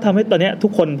ก็ทำให้ตอนนี้ทุ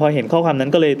กคนพอเห็นข้อความนั้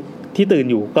นก็เลยที่ตื่น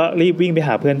อยู่ก็รีบวิ่งไปห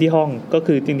าเพื่อนที่ห้องก็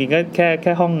คือจริงๆก็แ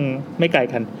ค่ห้องไม่ไกล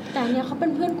กันแต่เนี่ยเขาเป็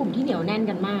นเพื่อนกลุ่มที่เหนียวแน่น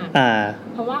กันมาก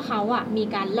เพราะว่าเขาอ่ะมี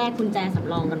การแลกกุญแจส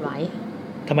ำรองกันไว้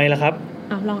ทำไมล่ะครับ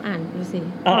ลองอ่านดูสิ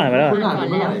อ่านมาแล้ว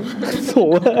โถ่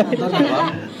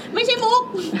ไม่ใช่มุก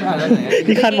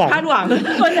ที่คาดหวัง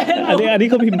อันนี้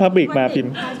เขาพิมพ์ public มาพิม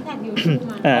พ์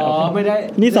ไม่ได้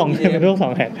นี่2เป็นเรื่อง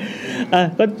2แท็ก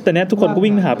ก็แต่เนี้ยทุกคนก็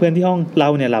วิ่งมาหาเพื่อนที่ห้องเรา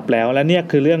เนี่ยหลับแล้วและเนี่ย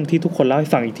คือเรื่องที่ทุกคนเล่าให้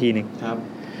ฟังอีกทีนึงครับ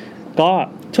ก็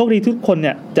โชคดีทุกคนเ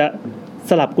นี่ยจะ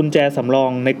สลับกุญแจสำรอ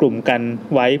งในกลุ่มกัน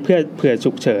ไว้เพื่อเผื่อ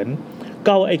ฉุกเฉินก็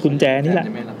เอาไอ้กุญแจนี่แหละ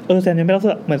แซมยังไม่รับ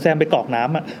เหมือนแซมไปกรอกน้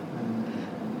ำ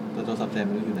โทรศัพท์แซมไ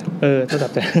ม่รู้อยู่ไหนโทรศัพ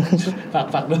ท์แซม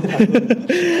ฝากด้วย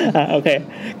โอเค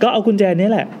ก็เอากุญแจนี้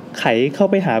แหละไขเข้า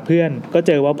ไปหาเพื่อนก็เ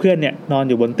จอว่าเพื่อนเนี่ยนอน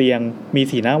อยู่บนเตียงมี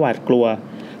สีหน้าหวาดกลัว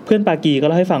เพื่อนปากีก็เ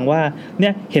ล่าให้ฟังว่าเนี่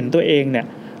ยเห็นตัวเองเนี่ย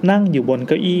นั่งอยู่บนเ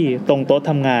ก้าอี้ตรงโต๊ะ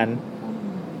ทำงาน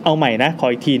เอาใหม่นะขอ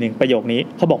อีกทีนึงประโยคนี้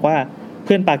เขาบอกว่าเ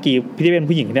พื่อนปากีที่เป็น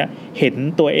ผู้หญิงเนี่ยเห็น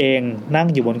ตัวเองนั่ง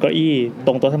อยู่บนเก้าอี้ต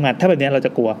รงโต๊ะทำงานถ้าแบบนี้เราจ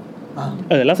ะกลัว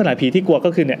ลักษณะผีที่กลัวก็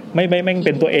คือเนี่ยไม่เ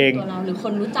ป็นตัวเองหรือ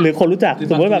คนรู้จัก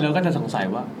สมมติแบบเราก็จะสงสัย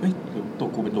ว่าเฮ้ยตัว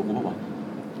กูเป็นตัวกูป่ะวะ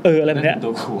อะไรแบบเนี้ย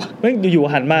ไม่อยู่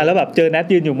หันมาแล้วแบบเจอแนท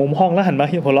ยืนอยู่มุมห้องแล้วหันมา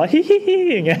หัวเราะฮิฮิ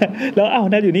อย่างเงี้ยแล้ว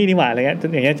แนทอยู่นี่หว่าอะไรเงี้ย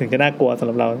อย่างเงี้ยถึงจะน่ากลัวสำห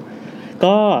รับเรา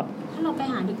ก็ถ้าเราไป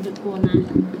หาดึกๆกลัวนะ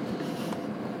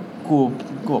กู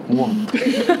บอกง่วง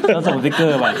แล้วส่งสติ๊กเกอ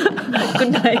ร์ไปคุณ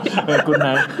นายคุณน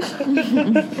าย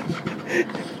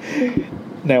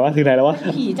ไหนวะถึงไหนแล้ววะ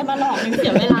ผีจะมาหลอกเสี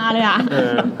ยเวลาเลยอ่ะ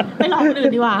ไปหลอกคนอื่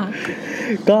นดีกว่า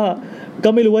ก็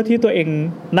ไม่รู้ว่าที่ตัวเอง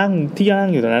นั่ง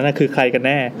อยู่ตรงนั้นนะคือใครกันแ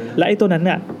น่และไอ้ตัวนั้นเ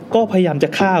นี่ยก็พยายามจะ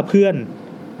ฆ่าเพื่อน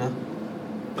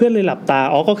เลยหลับตา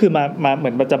ก็คือมาเหมื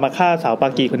อนมันจะมาฆ่าสาวปา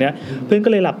กีคนเนี้ยเพื่อนก็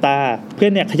เลยหลับตาเพื่อ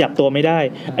นเนี่ยขยับตัวไม่ได้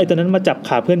ไอ้ตัวนั้นมาจับข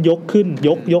าเพื่อนยกขึ้นย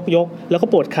กแล้วก็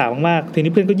ปวดขามากๆที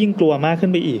นี้เพื่อนก็ยิ่งกลัวมากขึ้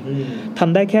นไปอีกท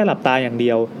ำได้แค่หลับตาอย่างเดี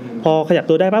ยวพอขยับ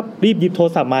ตัวได้ปั๊บรีบหยิบโทร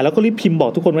ศัพท์มาแล้วก็รีบพิมพ์บอ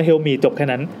กทุกคนว่า help me จบแค่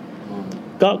นั้น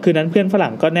ก็คืนนั้นเพื่อนฝรั่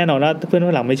งก็แน่นอนว่าเพื่อน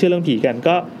ฝรั่งไม่เชื่อเรื่องผีกัน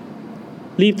ก็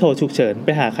รีบโทรฉุกเฉินไป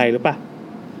หาใครหรือป่ะ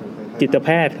จิตแพ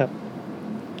ทย์ครับ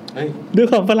ด้วย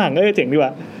ความฝรั่งเจ๋งดีว่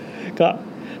ะก็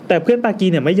แต่เพื่อนปากี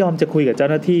เนี่ยไม่ยอมจะคุยกับเจ้า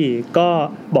หน้าที่ก็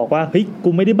บอกว่าเฮ้ยกู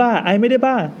ไม่ได้บ้าไอไม่ได้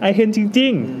บ้าไอเห็นจริ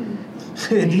ง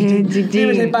ๆไ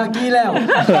ม่ใช่ปากีแล้ว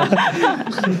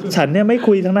ฉันเนี่ยไม่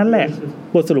คุยทั้งนั้นแหละ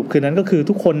บทสรุปคืนนั้นก็คือ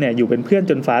ทุกคนเนี่ยอยู่เป็นเพื่อน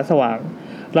จนฟ้าสว่าง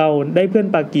เราได้เพื่อน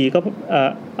ปากีก็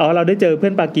เราได้เจอเพื่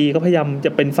อนปากีก็พยายามจ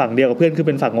ะเป็นฝั่งเดียวกับเพื่อนคือเ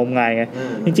ป็นฝั่งงมงายไง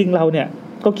จริงๆเราเนี่ย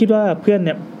ก็คิดว่าเพื่อนเ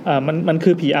นี่ยมัน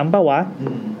คือผีอำป่ะวะ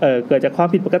เกิดจากความ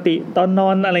ผิดปกติตอนนอ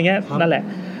นอะไรเงี้ยนั่นแหละ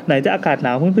ไหนจะอากาศหน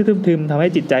าวทึมๆทำให้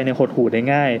จิตใจเนี่ยหดหู่ได้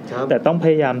ง่ายแต่ต้องพ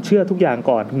ยายามเชื่อทุกอย่าง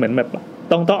ก่อนเหมือนแบบ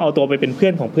ต้องเอาตัวไปเป็นเพื่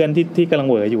อนของเพื่อนที่กำลัง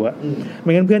เหวออยู่อะไ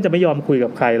ม่งั้นเพื่อนจะไม่ยอมคุยกั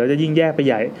บใครเราจะยิ่งแย่ไปใ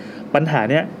หญ่ปัญหา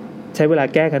เนี้ยใช้เวลา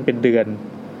แก้กันเป็นเดือน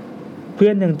เพื่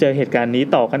อนยังเจอเหตุการณ์นี้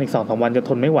ต่อกันอีก 2-3 วันจน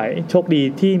ทนไม่ไหวโชคดี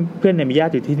ที่เพื่อนเนี่ยมีญา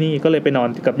ติอยู่ที่นี่ก็เลยไปนอน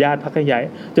กับญาติพักใหญ่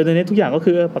จนตอนนี้ทุกอย่างก็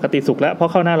คือปกติสุขแล้วเพราะ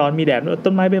เข้าหน้าร้อนมีแดด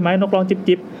ต้นไม้ใบไม้นกร้อง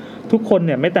จิ๊บทุกคนเ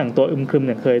นี่ยไม่แต่งตัวอึมครึมอ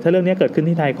ย่างเคยถ้าเรื่องนี้เกิดขึ้น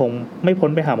ที่ไทยคงไม่พ้น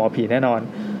ไปหาหมอผีแน่นอน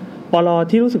ปล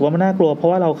ที่รู้สึกว่ามันน่ากลัวเพรา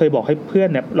ะว่าเราเคยบอกให้เพื่อน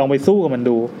เนี่ยลองไปสู้กับมัน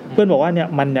ดูเพื่อนบอกว่าเนี่ย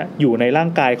มันเนี่ยอยู่ในร่าง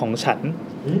กายของฉัน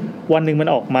วันหนึ่งมัน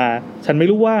ออกมาฉันไม่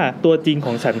รู้ว่าตัวจริงข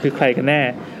องฉันคือใครกันแน่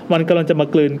มันกำลังจะมา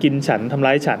กลืนกินฉันทำร้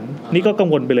ายฉันนี่ก็กัง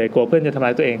วลไปเลยกลัวเพื่อนจะทำร้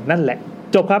ายตัวเองนั่นแหละ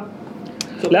จบครับ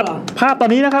แล้วภาพตอน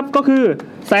นี้นะครับก็คือ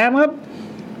แซมครับ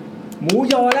หมู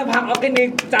ยอและผักออร์แกนิก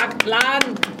จากร้าน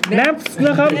แนปน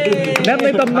ะครับแนปใน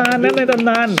ตำ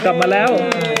นานกลับมาแล้ว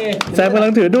แซมกำลั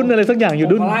งถือดุ้นอะไรสักอย่างอยู่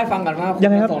ดุ้นขอให้ฟังกันว่ายั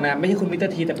งไงครับส่งแนปไม่ใช่คุณมิสเตอ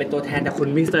ร์ทีแต่เป็นตัวแทนจากคุณ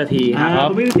มิสเตอร์ทีครับ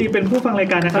คุณมิสเตอร์ทีเป็นผู้ฟังราย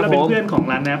การนะครับแล้วเป็นเพื่อนของ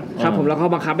ร้านแนปครับผมแล้วเขา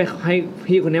บังคับให้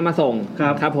พี่คนนี้มาส่ง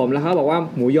ครับผมแล้วเขาบอกว่า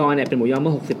หมูยอเนี่ยเป็นหมูยอเ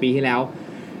มื่อ60 ปีที่แล้ว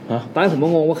ตอนแรกผมก็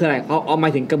งงว่าคืออะไรเอาหมา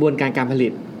ยถึงกระบวนการผลิ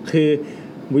ตคือ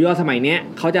หมูยอสมัยเนี้ย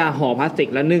เขาจะห่อพลาสติก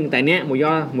แล้วนึ่งแต่เนี้ยหมู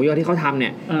ยอที่เขาทำเนี่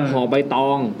ยห่อใบตอ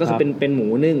งก็คือเป็นหมู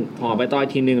นึ่งห่อใบตอง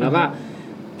ทีนึงแล้วก็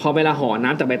พอเวลาห่อน้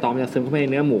ำจากใบตองมันจะซึมเข้าไปใน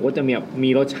เนื้อหมูก็จะมี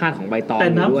รสชาติของใบตองแต่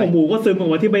น้ำของหมูก็ซึมออก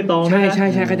มาที่ใบตองใช่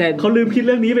เข้าใจเขาลืมคิดเ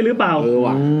รื่องนี้ไปหรือเปล่า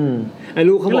ว่ะไอ้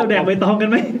ลูกเขาบอกเราแดกใบตองกัน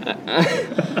ไหม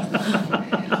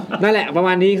นั่นแหละประม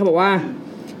าณนี้เขาบอกว่า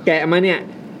แกะมาเนี่ย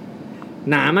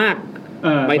หนามาก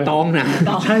ใบตองนะ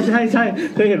ใช่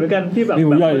เคยเห็นเหมือนกันที่แบบมีห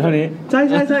มูยออยู่เท่านี้ใช่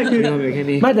คือ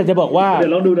ไม่แต่จะบอกว่าเดี๋ย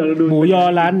วลองดูหมูยอ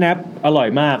ร้านแนปอร่อย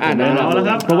มาก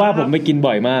เพราะว่าผมไปกิน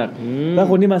บ่อยมากแล้ว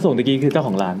คนที่มาส่งตะกี้คือเจ้าข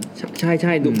องร้านใ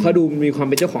ช่ดูเขาดูมีความ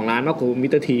เป็นเจ้าของร้านมากกว่ามิส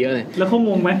เตอร์ทีอะไรแล้วเขาง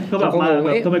งไหมเขาแบบมา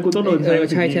ทำไมกูต้องโดนใช่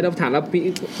แล้วถามแล้วพี่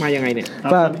มายังไงเนี่ย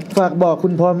ฝากบอกคุ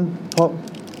ณพร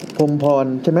พร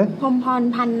ใช่ไหมพรพร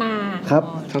พันนาครับ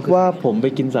ว่าผมไป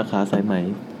กินสาขาสายไหม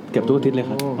เก็บทุกอาทิตย์เลย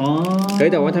ครับ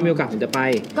แต่ว่าถ้ามีโอกาสผมจะไป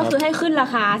ก็คือให้ขึ้นรา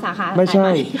คาสาขาไม่ใช่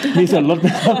มีส่วนลดน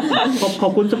ะครับขอ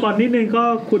บคุณสปอนนิดนึงก็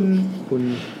คุณ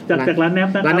จากร้านแนป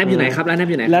นะครับร้านแนปอยู่ไหนครับร้านแนป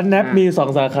อยู่ไหนร้านแนปมี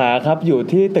2สาขาครับอยู่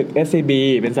ที่ตึก SCB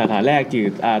เป็นสาขาแรกอยู่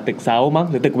ตึกเซาท์มั้ง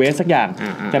หรือตึกเวสสักอย่าง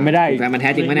จำไม่ได้แต่มันแท้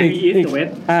จริงมั้ยเนี่ย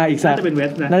อีกสาขาน่าจะเป็นเว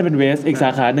สนะน่าจะเป็นเวสอีกสา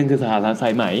ขานึงคือสาขาสา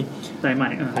ยไหม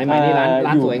นี่ร้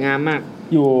านสวยงามมาก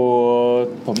อยู่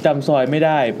ผมจำซอยไม่ไ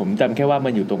ด้ผมจำแค่ว่ามั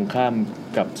นอยู่ตรงข้าม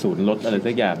กับศูนย์รถอะไร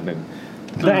สักอย่างหนึ่ง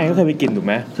แล้วแอนก็เคยไปกินถูกไ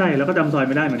หมใช่แล้วก็จำซอย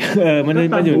ไม่ได้เหมือนกัน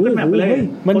มันอยู่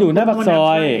มันอยู่หน้าปากซอ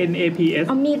ย NAPS เ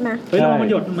อามีดมาเฮ้ยมัน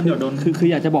หยดโดนคือ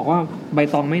อยากจะบอกว่าใบ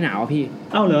ตองไม่หนาวพี่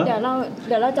เอ้าเหรอเดี๋ยว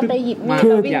เราจะไปหยิบมีด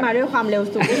วิ่งมาด้วยความเร็ว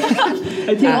สูงไ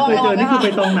อ้ที่เราเคยเจอนี่คือใบ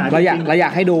ตองหนาเราอยา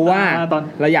กให้ดูว่า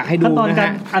เราอยากให้ดูนะฮ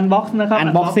ะอันบ็อกซ์นะครับอัน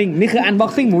บ็อกซิ่งนี่คืออันบ็อ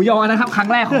กซิ่งหมูยอนะครับครั้ง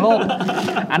แรกของโลก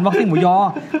อันบ็อกซิ่งหมูยอ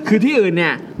คือที่อื่นเนี่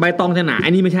ย ใบตองจะหนาอั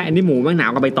นนี้ไม่ใช่อันนี้หมูแม่งหนา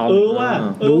กว่าใบตองว่า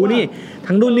ดูนี่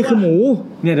ทั้งดุนนี่คือหมู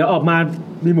เนี่ยเดี๋ยวออกมา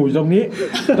มีหมูตรงนี้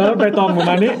แล้วใบตองประ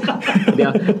มาณนี้เดี๋ย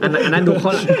วอันนั้นดูเข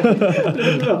า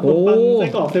โอ้ไส้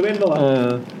กรอกเซเว่นป่ะ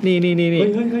นี่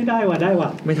เฮ้ยได้ว่ะ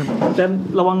ไม่ทำแต่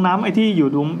ระวังน้ำไอ้ที่อยู่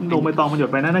ลงใบตองมันหยด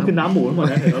ไปนั่นคือน้ำหมูหมด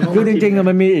นะคือจริงๆ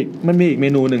มันมีอีกเม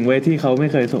นูหนึ่งเว้ยที่เขาไม่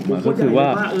เคยส่งมาก็คือว่า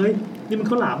นี่มัน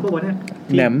ข้าวหลามป่ะวะเนี่ย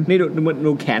แหนมนี่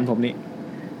ดูแขนผมนี่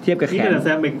เทียบกับแขนนี่เป็นแซ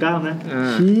มเบงก้าวนะ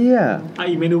เชี่ย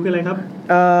อีกเมนูคืออะไรครับ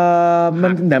มั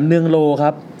นแหนมเนืองโลค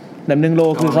รับแหนมเนืองโล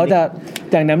คือเขาจะ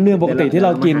จากแหนมเนืองปกติที่เร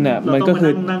ากินน่ะมันก็คื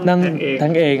อนั่งทั้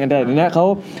งเองแต่เนี้ยเ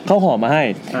ขาห่อมาให้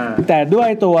แต่ด้วย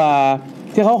ตัว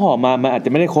ที่เขาห่อมามันอาจจะ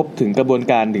ไม่ได้ครบถึงกระบวน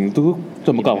การถึงทุก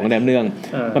ส่วนประกอบของแหนมเนือง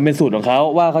มันเป็นสูตรของเขา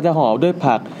ว่าเขาจะห่อด้วย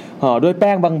ผักห่อด้วยแ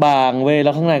ป้งบางๆเว้ยแล้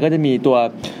วข้างในก็จะมี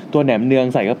ตัวแหนมเนือง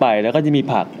ใส่เข้าไปแล้วก็จะมี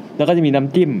ผักแล้วก็จะมีน้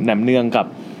ำจิ้มแหนมเนืองกับ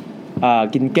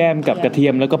กินแก้มกับกระเทีย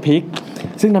มแล้วก็พริก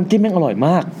ซึ่งน้ำจิ้มแม่งอร่อยม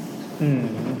าก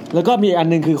แล้วก็มีอัน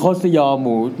นึงคือโคสยอห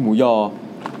มูยอ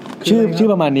ชื่อ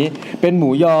ประมาณนี้เป็นหมู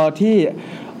ยอที่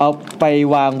เอาไป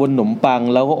วางบนขนมปัง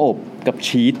แล้วก็อบกับ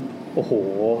ชีสโอ้โห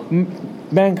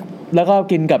แม่งแล้วก็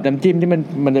กินกับน้ำจิ้มที่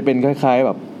มันจะเป็นคล้ายๆแ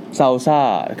บบซาลซ่า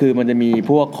คือมันจะมี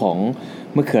พวกของ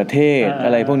มะเขือเทศอ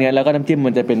ะไรพวกนี้แล้วก็น้ำจิ้ม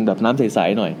มันจะเป็นแบบน้ำใส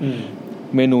ๆหน่อย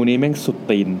เมนูนี้แม่งสุด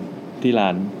ตีนที่ร้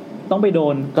านต้องไปโด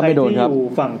นใครที่อยู่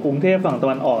ฝั่งกรุงเทพฝั่งตะ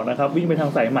วันออกนะครับวิ่งไปทาง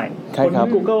สายใหม่คน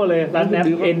ที่ Google เลยร้านแนป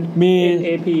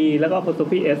NAP แล้วก็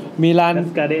apostrophe S มีร้าน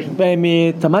ไปมี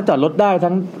สามารถจอดรถได้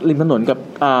ทั้งริมถนนกับ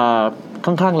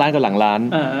ข้างๆร้านกับหลังร้าน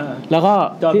แล้วก็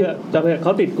จอดเข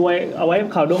าติดกล้วยเอาไว้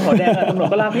ขาวดงขาวแดงตำรวจ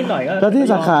ก็ลากนิดหน่อยก็แล้วที่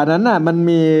สาขานั้นน่ะมัน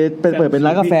มีเปิดเป็นร้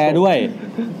านกาแฟด้วย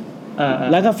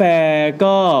ร้านกาแฟ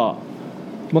ก็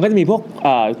มันก็จะมีพวก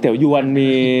เตี๋ยวยวนมี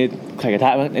ไข่กระท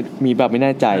ะมีแบบไม่แ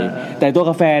น่ใจแต่ตัว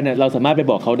กาแฟเนี่ยเราสามารถไป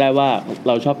บอกเขาได้ว่าเ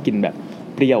ราชอบกินแบบ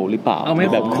เปรี้ยวหรือเปล่า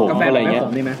แบบขมอะไรเงี้ย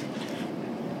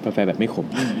กาแฟแบบไม่ขม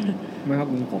ไม่ชอบ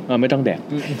กินขมไม่ต้องแดก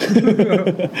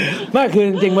ไม่คือ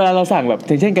จริงๆเวลาเราสั่งแบบ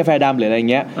เช่นกาแฟดำหรืออะไร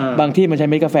เงี้ยบางที่มันใช้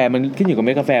เม็ดกาแฟมันขึ้นอยู่กับเ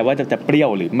ม็ดกาแฟว่าจะเปรี้ยว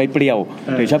หรือไม่เปรี้ยว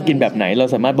หรือชอบกินแบบไหนเรา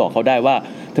สามารถบอกเขาได้ว่า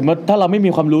ถ้าเราไม่มี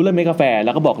ความรู้เรื่องเม็ดกาแฟแ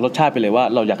ล้วก็บอกรสชาติไปเลยว่า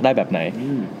เราอยากได้แบบไหน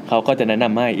เขาก็จะแนะน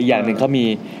ำให้อีกอย่างนึงเขามี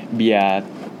เบียร์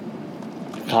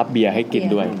ครับเบียร์ให้กิน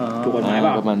ด้วยถูกกฎหมาย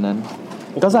ประมาณนั้น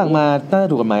ก็สั่งมาน่าจะ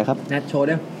ถูกกฎหมายครับแนทโชว์ไ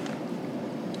ด้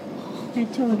แนท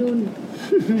โชว์ดุน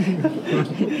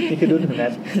นี่คือดุนของแน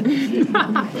ท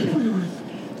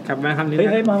ครับมาคำนี้เ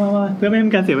ฮ้ยมาเพื่อไม่ให้เป็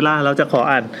นการเสียเวลาเราจะขอ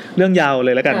อ่านเรื่องยาวเล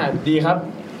ยแล้วกันดีครับ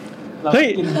เฮ้ย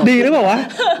ดีหรือเปล่าวะ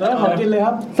แล้วขอกินเลยค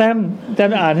รับแซมจะ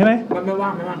อ่านใช่ไหมไม่ว่า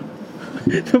ง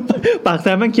ปากแซ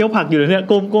มมันเคี้ยวผักอยู่เลยเนี่ย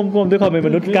ก้มด้วยความเป็นม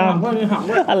นุษย์กล้าม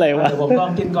อะไรวะผมลอ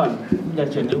งกินก่อนอย่า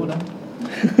เฉื่อยนิ้วนะ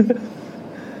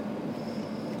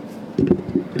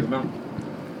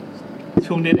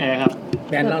ช่วงเดนแอร์ครับ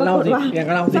แอนเล่าสิแอน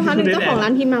ก็เล่าสิสักพักนึงเจ้าของร้า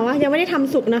นพิมพ์มาว่ายังไม่ได้ท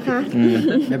ำสุกนะคะ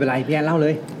ไม่เป็นไรพี่แอนเล่าเล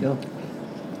ยเดี๋ยว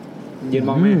ยืนม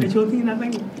องแม่ในช่วงที่นัดแม่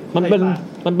งมันเป็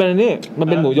นนี่มัน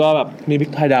เป็นหมูยอแบบมีพริก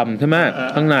ไทยดำใช่ไหม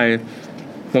ข้างใน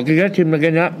เรากินแค่ชิมมาแค่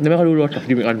นี้ยังไม่ค่อยรู้รส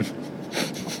กินอีกอัน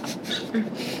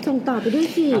ส่งต่อไปด้วย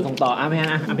สิส่งต่อ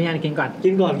พี่แอนกินก่อน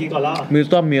แล้วมี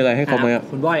ต้มมีอะไรให้เขาไหม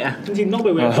คุณบอยจริงๆต้องไป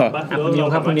เวฟป่ะคุณนิว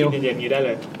ครับคุณนิวเย็นๆนี้ได้เล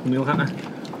ยคุณนิวครับ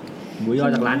หมูยอ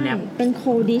จากร้านแนบเป็นโค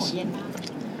ดิช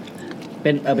เ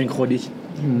ป็นโคดิช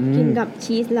กินกับ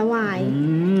ชีสและไวน์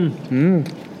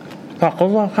ผักเขา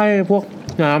ก็ให้พวก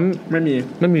น้ำไม่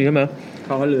มีใช่ไหมเข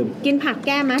าก็ลืมกินผักแ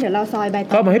ก้มาเดี๋ยวเราซอยใบต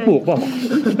องก็มาให้ปลูกเปล่า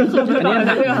อันนี้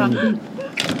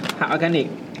ผักออร์แกนิก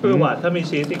ว่าถ้ามี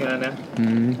ชีสอีกนะ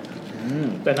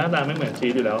แต่หน้าตาไม่เหมือนชี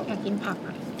สอยู่แล้วอยากกินผัก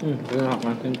ผักม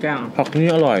าเป็นแก้วผักนี่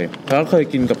อร่อยแล้วเคย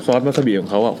กินกับซอสวาซาบิของ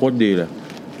เขาโคตรดีเลย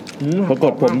ปราก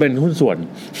ฏผมเป็นหุ้นส่วน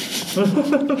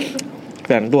แ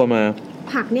ฝงตัวมา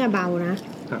ผักเนี่ยเบานะ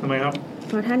ทำไมครับเ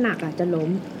พราะถ้าหนักจะล้ม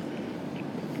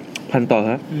พันต่อค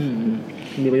รับ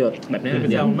มีประโยชน์แบบนี้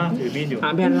เดี๋ยวมากถือมีดอยู่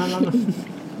แบนแล้ว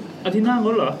อาทิตย์หน้าง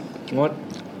ดเหรองด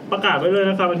ประกาศไว้เลย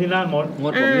นะครับอาทิตย์หน้างดผ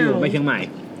มไม่อยู่ไปเชียงใหม่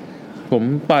ผม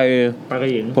ไปกระ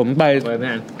หญิงผมไป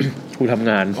กูทำ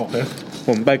งานผ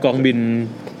มไปกองบิน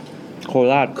โค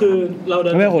ราชคือเราเดิ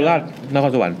นไม่โคราชนค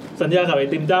รสวรรค์สัญญากับไอ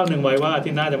ติมเจ้าหนึ่งไว้ว่าอาทิ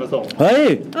ตย์หน้าจะมาส่งเฮ้ย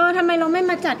ทำไมเราไม่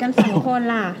มาจัดกัน2คน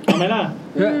ล่ะทำไมล่ะ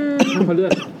เขาเลื่อ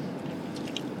น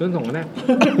ส่งกันแน่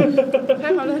ให้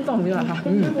เขาเลื่อนส่งดีกว่าค่ะ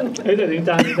เฮ้ยแต่จริง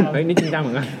จังเฮ้ยนี่จริงจังเห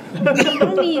มือนกันต้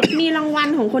องมีรางวัล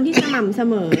ของคนที่สม่ำเส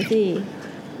มอสิ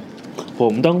ผ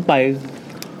มต้องไป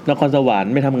นครสวรร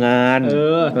ค์ไม่ทำงาน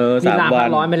3 วัน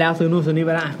ร้อนไปแล้วซื้อนู่นซื้อนี่ไ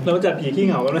ปละเราจัดผีขี้เ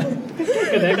หงากันเลย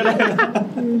กันไหนก็ได้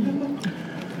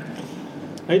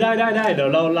เฮ้ยได้เดี๋ยว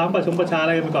เราล้างประชาอะไ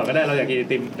รไปก่อนก็ได้เราอยากกินไอ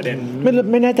ติมประเด็น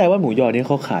ไม่แน่ใจว่าหมูยอนี้เ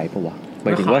ขาขายป่ะวะหม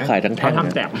ายถึงว่าขายทั้งแท่งเขาท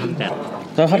ำแจก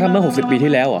แล้วเขาทำเมื่อ60 ปี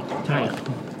ที่แล้วเหรอใช่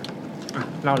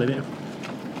เล่าเลยเนี่ย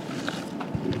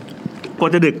กลั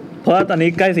วจะดึกเพราะว่าตอนนี้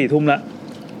ใกล้4 ทุ่มละ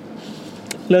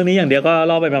เรื่องนี้อย่างเดียวก็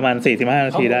ล่อไปประมาณ45 น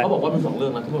าทีได้เขาบอกว่าเป็น2เรื่อ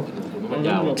งนะที่มันย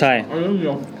าวใช่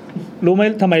รู้ไหม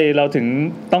ทำไมเราถึง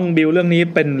ต้องบิวเรื่องนี้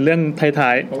เป็นเรื่องท้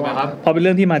ายๆเพราะเป็นเ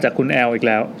รื่องที่มาจากคุณแอลอีกแ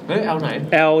ล้วแอลไหน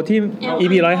แอลที่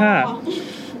EP105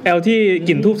 แอลที่ก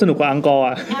ลิ่นทูบสนุกกว่าอังกอร์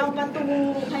อ่ะแอลประตู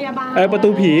พยาบาลประตู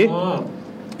ผี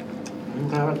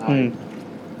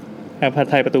แอลผัด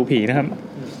ไทยประตูผีนะครับ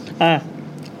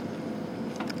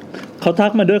เขาทั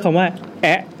กมาด้วยคำว่าแอ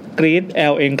ะกรีดแอ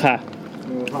ลเองค่ะ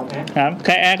ครับแ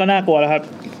ค่แอะก็น่ากลัวแล้วครับ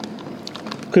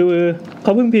คือเข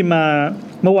าเพิ่งพิมพ์มา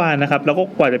เมื่อวานนะครับแล้วก็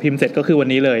กว่าจะพิมพ์เสร็จก็คือวัน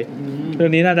นี้เลยเรื่อ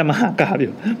งนี้น่าจะมหากาพย์อ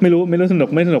ยู่ไม่รู้สนุก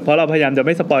ไม่สนุกเพราะเราพยายามจะไ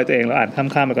ม่สปอยตัวเองเราอ่านข้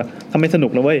ามๆไปก่อนทำไม่สนุ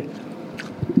กนะเว้ย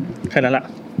แค่นั้นละ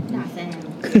ด่าแซง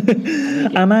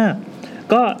อาม่า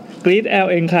ก็กรีดแอล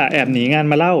เองค่ะแอบหนีงาน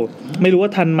มาเล่าไม่รู้ว่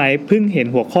าทันไหมเพิ่งเห็น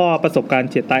หัวข้อประสบการณ์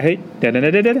เฉียดตายเฮ้ยเดี๋ยว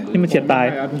นี่มันเฉียดตาย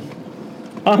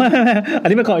อัน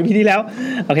นี้เป็นของ EP ที่แล้ว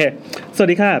โอเคสวัส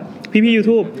ดีค่ะพี่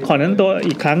YouTube ขอแนะนำตัว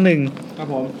อีกครั้งนึงครับ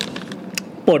ผม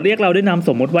โปรดเรียกเราด้วยนามส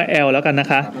มมติว่าแอลแล้วกันนะ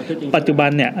คะปัจจุบัน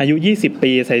เนี่ยอายุ20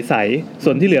 ปีใสๆส่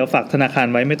วนที่เหลือฝากธนาคาร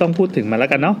ไว้ไม่ต้องพูดถึงมาแล้ว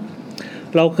กันเนาะ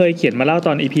เราเคยเขียนมาเล่าต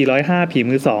อน EP105 ผี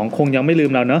มือ2คงยังไม่ลื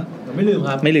มเราเนาะไม่ลืมค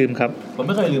รับไม่ลืมครับผมไ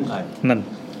ม่เคยลืมใครนั่น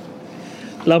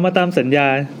เรามาตามสัญญา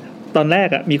ตอนแรก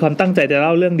มีความตั้งใจจะเล่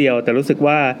าเรื่องเดียวแต่รู้สึก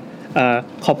ว่า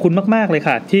ขอบคุณมากๆเลย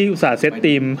ค่ะที่อุตส่าห์เซต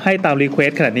ธีมให้ตามรีเคว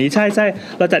สขนาดนี้ใช่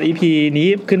ๆเราจัด EP นี้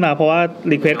ขึ้นมาเพราะว่า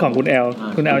รีเควสของคุณแอ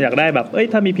ลอยากได้แบบ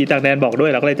ถ้ามีผีต่างแดนบอกด้ว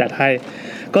ยเราก็เลยจัดให้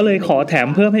ก็เลยขอแถม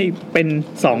เพิ่มให้เป็น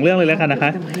2เรื่องเลยแล้วกันนะค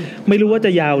ะไม่รู้ว่าจ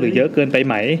ะยาวหรือเยอะเกินไปไ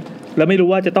หมแล้วไม่รู้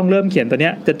ว่าจะต้องเริ่มเขียนตัวเนี้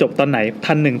ยจะจบตอนไหน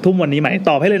ทัน1 ทุ่มวันนี้ไหม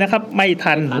ตอบให้เลยนะครับไม่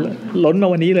ทันล้นมา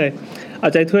วันนี้เลยเอา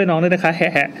ใจช่วยน้องด้วยนะคะแฮ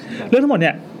ะเรื่องทั้งหมดเ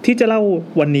นี่ยที่จะเล่า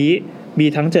วันนี้มี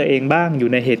ทั้งเจอเองบ้างอยู่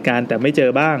ในเหตุการณ์แต่ไม่เจอ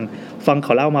บ้างฟังเข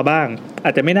าเล่ามาบ้างอ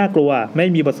าจจะไม่น่ากลัวไม่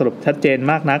มีบทสรุปชัดเจน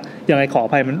มากนักยังไงขออ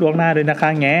ภัยมันล่วงหน้าด้วยนะคะ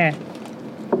แง่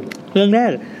เรื่องแร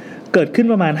กเกิดขึ้น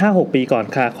ประมาณ 5-6 ปีก่อน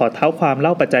ค่ะขอเท้าความเล่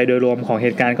าปัจจัยโดยรวมของเห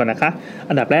ตุการณ์ก่อนนะคะ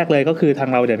อันดับแรกเลยก็คือทาง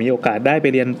เราเดี๋ยวมีโอกาสได้ไป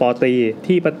เรียนป.ตรี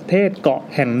ที่ประเทศเกาะ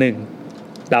แห่งหนึ่ง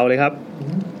เดาเลยครับ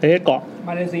ประเทศเกาะ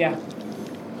มาเลเซีย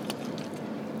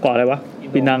เกาะอะไรวะ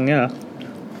ปีนังเนี่ยเหรอ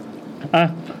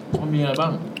มันมีอะไรบ้า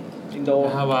งอินโด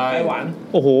ฮาวายไต้หวัน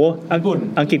โอ้โหอั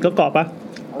งกฤษก็เกาะปะ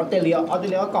ออสเตรเลียก็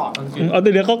เกาะออสเต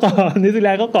รเลียก็เกาะนิวซีแล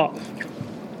นด์ก็เกาะ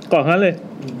ทั้งนั้นเลย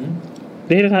ป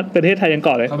ระเทศไทยยังเก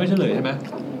าะเลยเขาไม่เฉลยใช่ไหม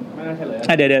ไม่น่าเฉลย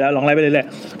เดี๋ยวลองไล่ไปเลยแหละ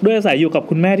ด้วยอาศัยอยู่กับ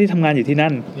คุณแม่ที่ทำงานอยู่ที่นั่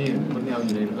นนี่มันเอาอ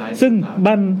ยู่ในไลน์ซึ่ง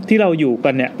บ้านที่เราอยู่กั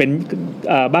นเนี่ยเป็น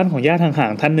บ้านของญาติห่า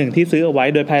งๆท่านหนึ่งที่ซื้อเอาไว้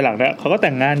โดยภายหลังเนี่ยเขาก็แ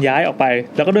ต่งงานย้ายออกไป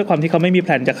แล้วก็ด้วยความที่เขาไม่มีแผ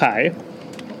นจะขาย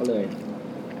ก็เลย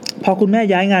พอคุณแม่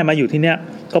ย้ายงานมาอยู่ที่เนี่ย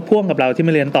ก็พ่วงกับเราที่ม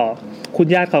าเรียนต่อคุณ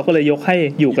ญาติเขาก็เลยยกให้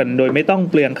อยู่กันโดยไม่ต้อง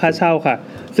เปลืองค่าเช่าค่ะ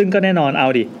ซึ่งก็แน่นอนเอา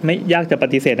ดิไม่ยากจะป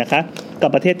ฏิเสธนะคะกับ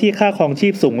ประเทศที่ค่าครองชี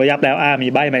พสูงระยับแล้วมี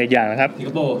ใบมาอีกอย่างนะครับสิงค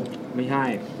โปร์ไม่ใช่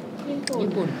ญี่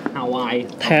ปุ่นฮาวาย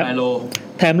แ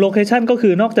ถมโลเคชั่นก็คื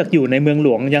อนอกจากอยู่ในเมืองหล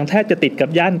วงยังแทบจะติดกับ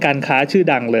ย่านการค้าชื่อ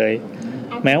ดังเลย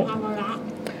ไ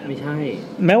ม่ใช่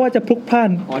แม้ว่าจะพลุกพล่าน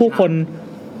ผู้คน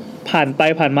ผ่านไป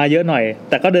ผ่านมาเยอะหน่อย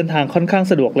แต่ก็เดินทางค่อนข้าง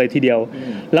สะดวกเลยทีเดียว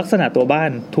ลักษณะตัวบ้า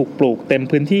นถูกปลูกเต็ม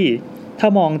พื้นที่ถ้า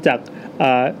มองจาก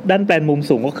ด้านแปลนมุม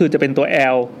สูงก็คือจะเป็นตัว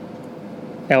L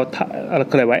อ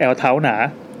ะไรวะ L เท้าหนา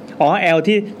L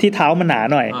ที่เท้ามันหนา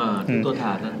หน่อยตัวฐ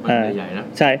านนะมันใหญ่ๆนะ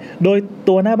ใช่โดย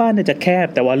ตัวหน้าบ้านเนี่ยจะแคบ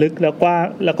แต่ว่าลึกแล้วกว้าง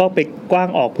แล้วก็ไปกว้าง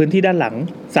ออกพื้นที่ด้านหลัง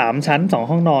3ชั้น2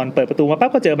ห้องนอนเปิดประตูมาปั๊บ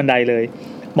ก็เจอบันไดเลย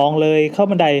มองเลยเข้า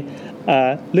บันได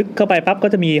ลึกเข้าไปปั๊บก็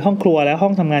จะมีห้องครัวและห้อ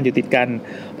งทำงานอยู่ติดกัน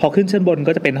พอขึ้นชั้นบน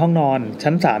ก็จะเป็นห้องนอน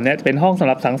ชั้น3เนี่ยจะเป็นห้องสำ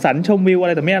หรับสังสรรค์ชมวิวอะไ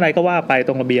รแต่ไม่อะไรก็ว่าไปต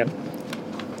รงระเบียง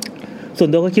ส่วน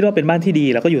ตัวก็คิดว่าเป็นบ้านที่ดี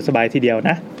แล้วก็อยู่สบายทีเดียว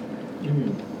นะ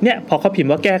เนี่ยพอเขาพิมพ์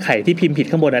ว่าแก้ไขที่พิมพ์ผิด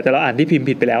ข้างบนแต่เราอ่านที่พิมพ์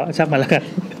ผิดไปแล้วช่างมันแล้วกัน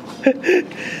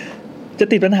จะ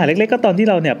ติดปัญหาเล็กๆก็ตอนที่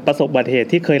เราเนี่ยประสบอุบัติเหตุ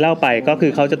ที่เคยเล่าไปก็คื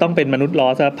อเขาจะต้องเป็นมนุษย์ล้อ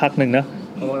สักพักนึงเนาะ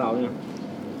เราเนี่ย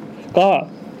ก็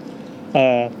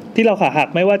ที่เราขาหัก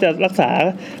ไม่ว่าจะรักษา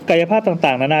กายภาพต่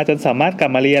างๆนานาจนสามารถกลั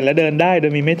บมาเรียนและเดินได้โด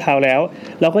ยมีไม้เท้าแล้ว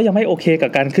เราก็ยังไม่โอเคกั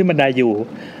บการขึ้นบันไดอยู่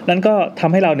นั่นก็ท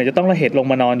ำให้เราเนี่ยจะต้องระเหตุลง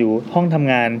มานอนอยู่ห้องท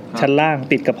ำงานชั้นล่าง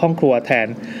ติดกับห้องครัวแทน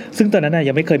ซึ่งตอนนั้น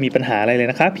ยังไม่เคยมีปัญหาอะไรเลย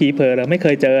นะคะผีเผลอเราไม่เค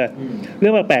ยเจอเรื่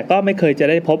องแปลกๆก็ไม่เคยจะ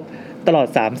ได้พบตลอด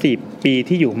 3-4 ปี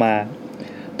ที่อยู่มา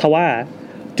ทว่า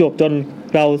จบจน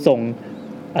เราส่ง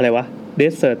อะไรวะ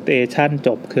dissertation จ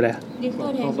บคืออะไร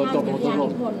dissertation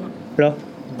เหรอ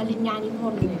ปริญญานิพ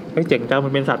นธ์เนี่ยเจ๋งจังมั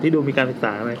นเป็นศัพท์ที่ดูมีการศึกษ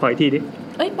าไหมขออีกทีดิ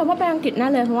แปลว่าไปอังกฤษน่า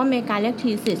เลยเพราะว่าอเมริกาเรียก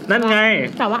thesis นั่นไง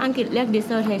แต่ว่าอังกฤษเรียก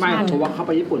dissertation ไม่เพราะว่าเขาไ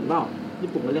ปญี่ปุ่นเปล่าญี่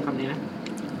ปุ่นเขาเรียกคำนี้นะ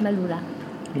ไม่รู้ละ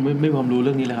ไม่ความรู้เ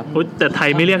รื่องนี้เลยครับแต่ไทย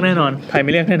ไม่เรียกแน่นอนไทยไ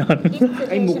ม่เรียกแน่นอน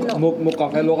ไอ้หมุกกอก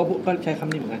ไกโลก็ใช้ค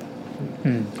ำนี้เหมือนกัน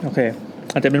โอเค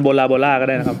อาจจะเป็นโบราก็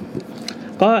ได้นะครับ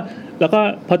ก็ แล้วก็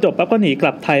พอจบปั๊บก็หนีก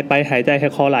ลับไทยไปหายใจหา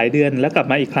ยคอหลายเดือนแล้วกลับ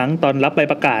มาอีกครั้งตอนรับใบ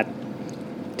ประกาศ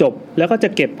จบแล้วก็จะ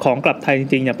เก็บของกลับไทยจ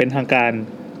ริงๆอย่างเป็นทางการ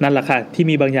นั่นแหละค่ะที่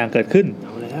มีบางอย่างเกิดขึ้นเอ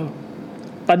าแล้ว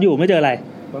ตอนอยู่ไม่เจออะไร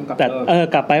แต่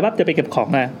กลับไปปั๊บจะไปเก็บของ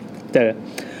มาเจอ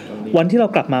วันที่เรา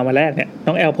กลับมาวันแรกเนี่ย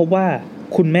น้องแอลพบว่า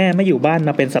คุณแม่ไม่อยู่บ้าน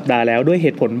มาเป็นสัปดาห์แล้วด้วยเห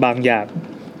ตุผลบางอย่าง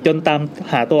จนตาม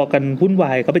หาตัวกันวุ่นว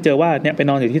ายก็ไปเจอว่าเนี่ยไป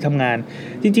นอนอยู่ที่ทำงาน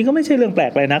จริงๆก็ไม่ใช่เรื่องแปล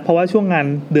กเลยนะเพราะว่าช่วงงาน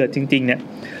เดือดจริงๆเนี่ย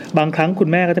บางครั้งคุณ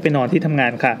แม่ก็จะไปนอนที่ทำงา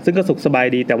นค่ะซึ่งก็สุขสบาย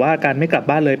ดีแต่ว่าการไม่กลับ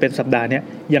บ้านเลยเป็นสัปดาห์เนี่ย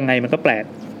ยังไงมันก็แปลก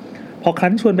พอครั้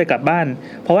นชวนไปกลับบ้าน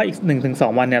เพราะว่าอีก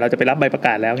 1-2 วันเนี่ยเราจะไปรับใบประก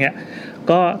าศแล้วเนี่ย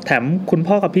ก็แถมคุณ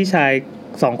พ่อกับพี่ชาย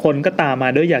2คนก็ตามมา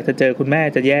ด้วยอยากจะเจอคุณแม่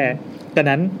จะแย่ดัง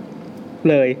นั้น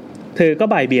เลยเธอก็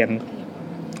บ่ายเบี่ยง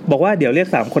บอกว่าเดี๋ยวเรียก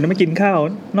3คนนั้นมากินข้าว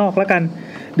นอกแล้วกัน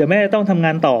เดี๋ยวแม่ต้องทำง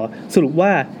านต่อสรุปว่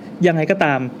ายังไงก็ต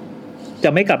ามจะ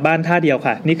ไม่กลับบ้านท่าเดียว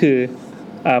ค่ะนี่คือ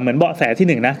เหมือนเบาะแส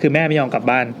ที่1นะคือแม่ไม่ยอมกลับ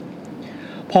บ้าน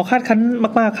พอคาดคั้น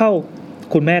มากๆเข้า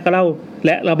คุณแม่ก็เล่าแ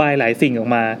ละระบายหลายสิ่งออก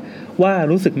มาว่า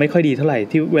รู้สึกไม่ค่อยดีเท่าไหร่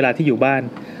ที่เวลาที่อยู่บ้าน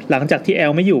หลังจากที่แอ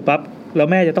ลไม่อยู่ปั๊บแล้ว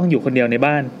แม่จะต้องอยู่คนเดียวใน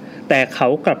บ้านแต่เขา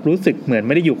กลับรู้สึกเหมือนไ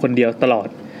ม่ได้อยู่คนเดียวตลอด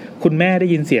คุณแม่ได้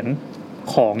ยินเสียง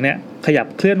ของเนี่ยขยับ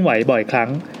เคลื่อนไหวบ่อยครั้ง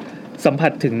สัมผั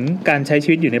สถึงการใช้ชี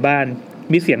วิตอยู่ในบ้าน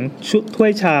มีเสียงถ้ว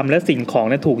ยชามและสิ่งของ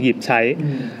เนี่ยถูกหยิบใช้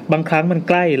บางครั้งมัน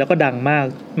ใกล้แล้วก็ดังมาก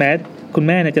แม้คุณแ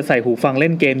ม่เนี่ยจะใส่หูฟังเล่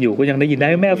นเกมอยู่ก็ยังได้ยินได้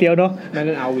แม่เฟี้ยวเนาะแม่เ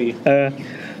ล่น RV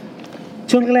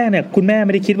ช่วงแรกๆเนี่ยคุณแม่ไ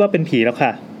ม่ได้คิดว่าเป็นผีแล้วค่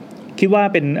ะคิดว่า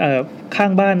เป็นข้า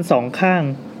งบ้าน2ข้าง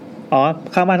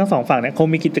ข้างบ้านทั้ง2ฝั่งเนี่ยคง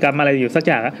มีกิจกรรมอะไรอยู่สัก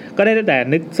อย่างก็ได้แต่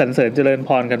นึกสรรเสริญเจริญพ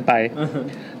รกันไป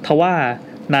ทว่า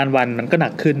นานวันมันก็หนั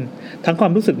กขึ้นทั้งควา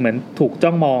มรู้สึกเหมือนถูกจ้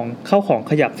องมองเข้าของ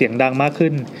ขยับเสียงดังมาก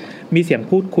ขึ้นมีเสียง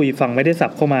พูดคุยฟังไม่ได้สั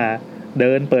บเข้ามาเ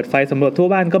ดินเปิดไฟสำรวจทั่ว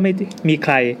บ้านก็ไม่มีใค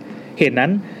รเหตุนั้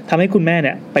นทำให้คุณแม่เ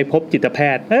นี่ยไปพบจิตแพ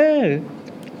ทย์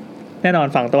แน่นอน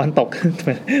ฝั่งตะวันตก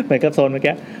เหมือนกับโซนเมื่อ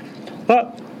กี้ก็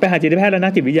ไปหาจิตแพทย์แล้วน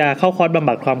ะจิตวิทยาเข้าคอร์สบำ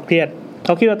บัดความเครียดเข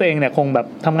าคิดว่าตัวเองเนี่ยคงแบบ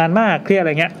ทำงานมากเครียดอะไ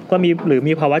รเงี้ยก็มีหรือ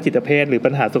มีภาวะจิตเภทหรือ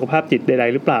ปัญหาสุขภาพจิตใด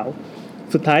ๆหรือเปล่า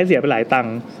สุดท้ายเสียไปหลายตัง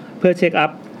ค์เพื่อเช็คอั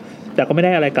พแต่ก็ไม่ไ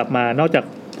ด้อะไรกลับมานอกจาก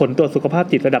ผลตรวจสุขภาพ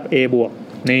จิตระดับ A บวก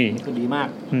นี่ก็ดีมาก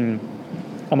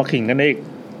เอามาขิงกันได้อีก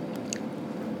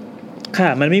ค่ะ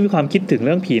มันไม่มีความคิดถึงเ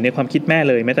รื่องผีในความคิดแม่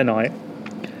เลยแม้แต่น้อย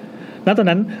ณตอน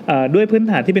นั้นด้วยพื้น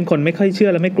ฐานที่เป็นคนไม่ค่อยเชื่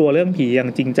อและไม่กลัวเรื่องผีอย่าง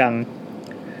จริงจัง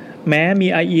แม้มี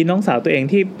IEน้องสาวตัวเอง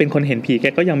ที่เป็นคนเห็นผีแก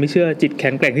ก็ยังไม่เชื่อจิตแข็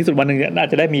งแกร่งที่สุดวันนึงอาจ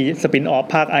จะได้มีสปินออฟ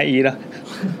ภาคIEนะ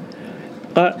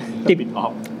ก็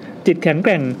จิตแข็งแก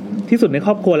ร่งที่สุดในค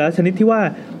รอบครัวแล้วชนิดที่ว่า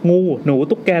งูหนู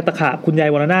ตุ๊กแกตะขาบคุณยาย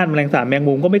วรนาถแมลงสาบแมง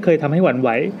มุมก็ไม่เคยทำให้หวั่นไหว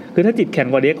คือถ้าจิตแข็ง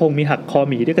กว่านี้คงมีหักคอ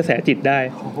หมีด้วยกระแสจิตได้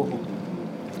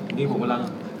นี่ผมกำลัง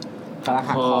หัก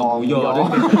คอยอด้วย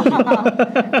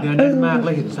เนื้อแน่นมากแ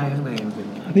ล้วเห็นไส้ข้างใน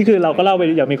นี่คือเราก็เล่าไป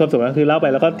อย่างมีความสุขนะคือเล่าไป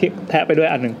แล้วก็แทะไปด้วย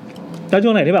อันนึงแล้วช่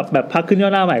วงไหนที่แบบพักขึ้นย่อ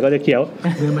หน้าใหม่ก็จะเคี้ยว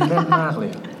เนื้อมันแน่นมากเลย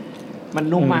มัน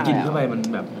นุ่มมากกินเข้าไปมัน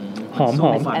แบบหอม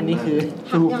อันนี้คือ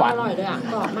ชูฟันอร่อยด้วยอ่ะ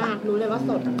กรอบมากรู้เลยว่าส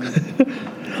ด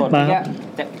มา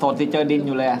สดที่เจอดินอ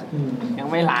ยู่เลยอ่ะยัง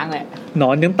ไม่ล้างเลยนอ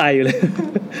นยังไตอยู่เลย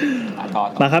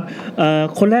มาครับ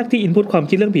คนแรกที่อินพุตความ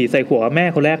คิดเรื่องผีใส่หัวแม่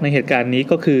คนแรกในเหตุการณ์นี้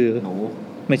ก็คือ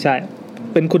ไม่ใช่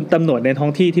เป็นคุณตำรวจในท้อ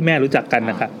งที่ที่แม่รู้จักกัน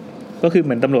นะครับก็คือเห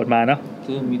มือนตำรวจมาเนาะ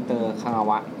ชื่อมิสเตอร์คา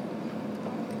วะ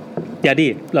อย่าดิ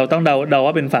เราต้องเดา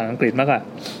ว่าเป็นฝั่งอังกฤษมากกว่า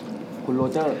คุณโร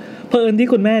เจอร์เพิ่นที่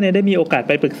คุณแม่เนี่ยได้มีโอกาสไ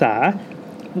ปปรึกษา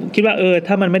คิดว่า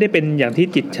ถ้ามันไม่ได้เป็นอย่างที่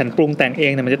จิตฉันปรุงแต่งเอ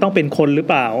งเนี่ยมันจะต้องเป็นคนหรือ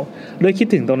เปล่าด้วยคิด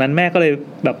ถึงตรงนั้นแม่ก็เลย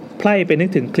แบบไพร่ไปนึก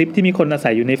ถึงคลิปที่มีคนอาศั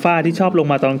ยอยู่ในฝ้าที่ชอบลง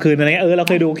มาตอนกลางคืนอะไรเงี้ยเรา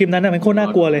เคยดูคลิปนั้นนะมันโคตรน่า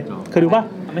กลัวเลยเคยดูปะ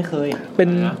ไม่เคยเป็น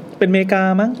อเมริกา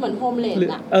มั้งเหมือนโฮมเลด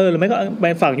อ่ะหรือไม่ก็ไป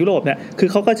ฝั่งยุโรปเนี่ยคือ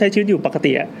เขาก็ใช้ชีวิตอยู่ปก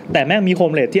ติแต่แม่งมีโฮ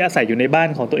มเลดที่อาศัยอยู่ในบ้าน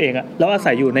ของตัวเองแล้วอา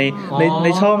ศัยอยู่ใน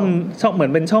ช่องเหมือ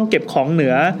นเป็นช่องเก็บของเหนื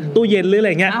อตู้เย็นหรืออะไร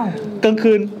เงี้ยกลาง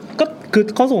คืนก็คือ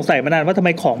เขาสงสัยมานานว่าทำไม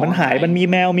ของมันหายมันมี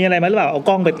แมวมีอะไรมาหรือเปล่าเอา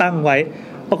กล้องไปตั้งไว้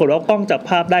ปรากฏว่ากล้องจับ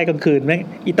ภาพได้กลางคืนแม่ง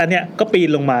อีตาเนี่ยก็ปีน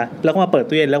ลงมาแล้วก็มาเปิด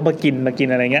ตู้เย็นแล้วมากิน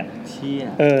อะไรเงี้ยเชี่ย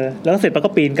แล้วเสร็จปั๊บ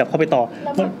ก็ปีนกลับเข้าไปต่อแ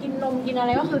ล้วมันกินนมกินอะไ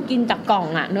รก็คือกินจากกล่อง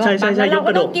อ่ะใช่แล้วเรา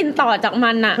ก็ต้องกินต่อจาก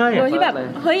มันอ่ะโดยที่แบบ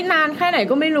เฮ้ยนานแค่ไหน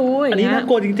ก็ไม่รู้อันนี้น่า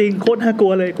กลัวจริงๆโคตรน่ากลั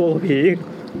วเลยกลัวผี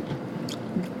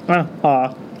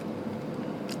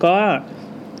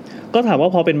ก็ถามว่า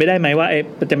พอเป็นไปได้ไหมว่า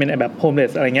จะเป็นแบบโฮมเล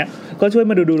สอะไรเงี้ยก็ช่วย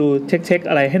มาดูเช็ค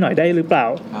อะไรให้หน่อยได้หรือเปล่า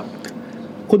ครับ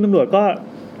คุณตำรวจก็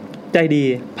ใจดี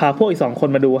พาพวกอีก2คน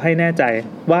มาดูให้แน่ใจ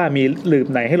ว่ามีหลืบ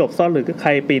ไหนให้หลบซ่อนหรือใคร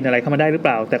ปีนอะไรเข้ามาได้หรือเป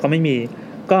ล่าแต่ก็ไม่มี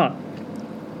ก็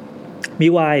มี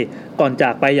วายก่อนจา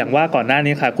กไปอย่างว่าก่อนหน้า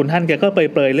นี้ค่ะคุณท่านแกก็เป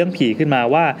รยเรื่องผีขึ้นมา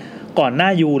ว่าก่อนหน้า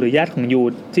ยูหรือญาติของยู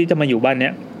ที่จะมาอยู่บ้านเนี้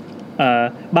ย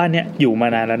บ้านเนี้ยอยู่มา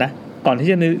นานแล้วนะก่อนที่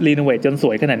จะรีโนเวทจนส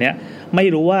วยขนาดเนี้ยไม่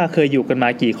รู้ว่าเคยอยู่กันมา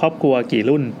กี่ครอบครัวกี่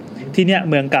รุ่นที่เนี้ย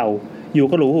เมืองเก่า ยู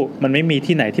ก็รู้มันไม่มี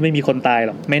ที่ไหนที่ไม่มีคนตายห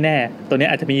รอกไม่แน่ตัวนี้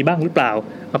อาจจะมีบ้างหรือเปล่า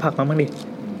เอาผักมาบ้างดิ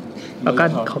เอา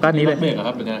ก้านนี้เลยค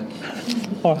รับเป็นไง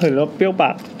พอเห็นแล้วเปรี้ยวป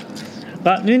าก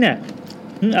ก็นี่เนี่ย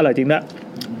อร่อยจริงนะ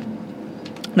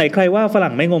ไหนใครว่าฝ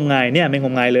รั่งไม่งมงายเนี่ยไม่ง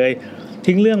มงายเลย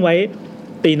ทิ้งเรื่องไว้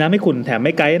ตีน้ำไม่ขุ่นแถมไ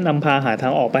ม่ไกด์นำพาหาทา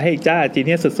งออกไปให้จ้าจีเ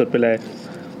นี่ยสุดๆไปเลย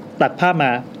ตัดภาพม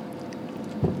า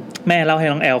แม่เล่าให้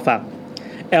น้องแอล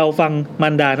ฟังมั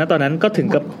นดานะตอนนั้นก็ถึง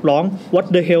กับร้อง what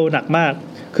the hell หนักมาก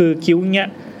คือคิ้วเงี้ย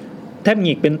แทบห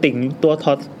งิกเป็นติ่งตัว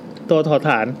ถอฐ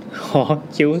าน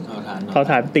คิ้วถอ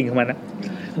ฐานติ่งของมันนะ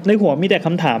ในหัวมีแต่ค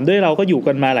ำถามด้วยเราก็อยู่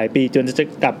กันมาหลายปีจนจะ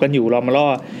กลับกันอยู่รอมาล่อ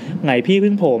ไงพี่เ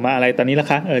พิ่งโผล่มาอะไรตอนนี้ล่ะ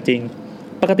คะจริง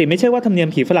ปกติไม่ใช่ว่าธรรมเนียม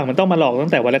ผีฝรั่งมันต้องมาหลอกตั้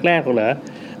งแต่วันแรกๆหรอกเหรอ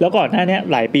แล้วก่อนหน้านี้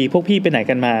หลายปีพวกพี่ไปไหน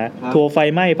กันมาทัวร์ไฟ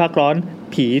ไหม้ภาคร้อน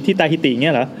ผีที่ตาฮิติเ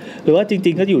งี้ยเหรอหรือว่าจ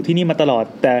ริงๆก็อยู่ที่นี่มาตลอด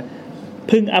แต่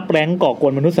เพิ่งอัพแรงก่อกว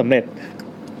นมนุษย์สำเร็จ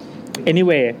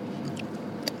anyway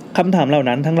คำถามเหล่า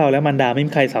นั้นทั้งเราและมันดาไม่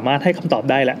มีใครสามารถให้คำตอบ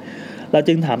ได้แหละเรา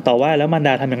จึงถามต่อว่าแล้วมันด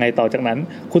าทำยังไงต่อจากนั้น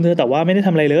คุณเธอตอบว่าไม่ได้ท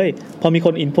ำอะไรเลยพอมีค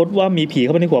นอินพุตว่ามีผีเ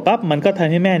ข้าไปในหัวปั๊บมันก็ท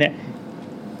ำให้แม่เนี่ย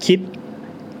คิด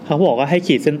เขาบอกว่าให้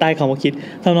ขีดเส้นใต้คำว่าคิด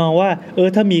ทำนองว่า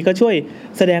ถ้ามีก็ช่วย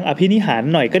แสดงอภินิหาร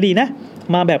หน่อยก็ดีนะ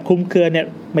มาแบบคลุมเครือเนี่ย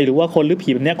ไม่รู้ว่าคนหรือผี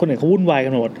แบบเนี้ยคนอื่นเขาวุ่นวายกั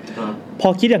นหมดพอ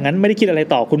คิดอย่างนั้นไม่ได้คิดอะไร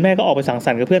ต่อคุณแม่ก็ออกไปสังส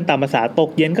รรค์กับเพื่อนตามภาษาตก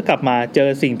เย็นก็กลับมาเจอ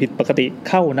สิ่งผิดปกติ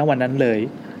เข้าณวันนั้นเลย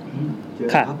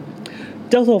ค่ะ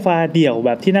เจ้าโซฟาเดี่ยวแบ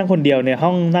บที่นั่งคนเดียวในห้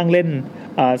องนั่งเล่น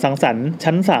สังสรรค์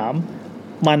ชั้น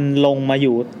3มันลงม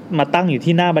าตั้งอยู่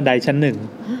ที่หน้าบันไดชั้น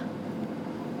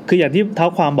1คืออย่างที่เท้า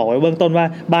ความบอกไว้เบื้องต้นว่า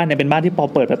บ้านเนี่ยเป็นบ้านที่พอ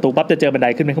เปิดประตูปั๊บจะเจอบันได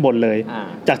ขึ้นไปข้างบนเลย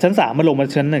จากชั้น3มันลงมา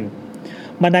ชั้น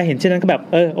1บันไดเห็นเช่นนั้นก็แบบ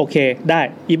โอเคได้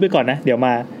อีฟไว้ก่อนนะเดี๋ยวม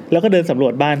าแล้วก็เดินสำรว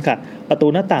จบ้านค่ะประตู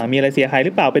หน้าต่างมีอะไรเสียหายห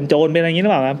รือเปล่าเป็นโจรเป็นอะไรอย่างนี้หรื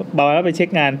อเปล่าบอกว่าไปเช็ค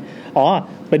งาน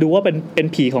ไปดูว่าเป็น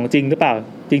ผีของจริงหรือเปล่า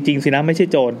จริงๆสินะไม่ใช่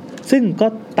โจรซึ่งก็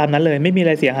ตามนั้นเลยไม่มีอะ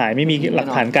ไรเสียหายไม่มีหลัก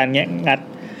ฐานการงัด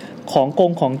ข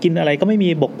องกินอะไรก็ไม่มี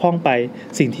บกพร่องไป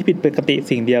สิ่งที่ผิดปกติ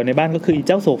สิ่งเดียวในบ้านก็คือเ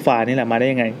จ้าโซฟานี่แหละมาได้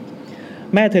ยังไง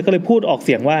แม่เธอก็เลยพูดออกเ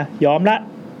สียงว่ายอม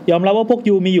รับว่าพวก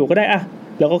ยูมีอยู่ก็ได้อะ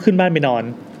แล้วก็ขึ้นบ้านไปนอน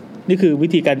นี่คือวิ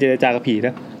ธีการเจรจากับผีน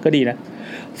ะก็ดีนะ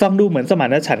ฟังดูเหมือนสมา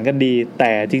นฉันท์กันดีแ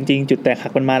ต่จริงๆจุดแตกหั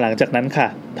กมันมาหลังจากนั้นค่ะ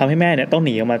ทำให้แม่เนี่ยต้องห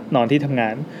นีออกมานอนที่ทำงา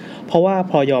นเพราะว่า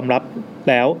พอยอมรับ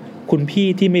แล้วคุณพี่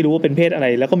ที่ไม่รู้ว่าเป็นเพศอะไร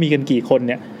แล้วก็มีกันกี่คนเ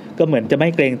นี่ยก็เหมือนจะไม่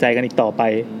เกรงใจกันอีกต่อไป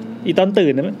อีตอนตื่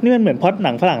นนี่มันเหมือนพล็อตห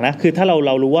นังฝรั่งนะคือถ้าเ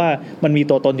รารู้ว่ามันมี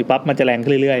ตัวตนอยู่ปั๊บมันจะแรงขึ้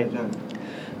นเรื่อย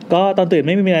ๆก็ตอนตื่นไ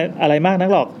ม่มีอะไรมากนั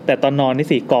กหรอกแต่ตอนนอนนี่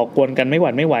สิก่อกวนกันไม่ห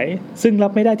วั่นไม่ไหวซึ่งรั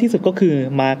บไม่ได้ที่สุดก็คือ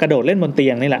มากระโดดเล่นบนเตี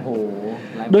ยงนี่แหละ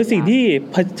โดยสิ่งที่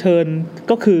เผชิญ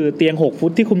ก็คือเตียง6ฟุ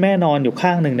ตที่คุณแม่นอนอยู่ข้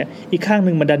างนึงเนี่ยอีกข้าง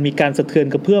นึงมันดันมีการสะเทือน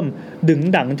กระเพื่อมดึง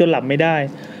ดังจนหลับไม่ได้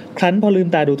ครั้นพอลืม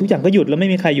ตาดูทุกอย่างก็หยุดแล้วไม่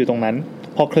มีใครอยู่ตรงนั้น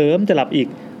พอเคลิ้มจะหลับอีก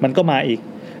มันก็มาอีก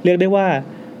เรียกได้ว่า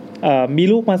มี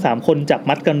ลูกมา3คนจับ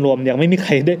มัดกันรวมยังไม่มีใค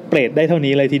รได้เปรตได้เท่า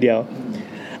นี้เลยทีเดียว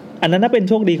อันนั้นน่าเป็น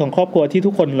โชคดีของครอบครัวที่ทุ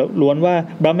กคนล้วนว่า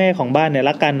พระแม่ของบ้านเนี่ย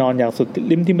รักการนอนอย่างสุด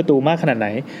ริมที่ประตูมากขนาดไหน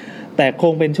แต่ค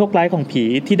งเป็นโชคร้ายของผี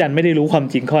ที่ดันไม่ได้รู้ความ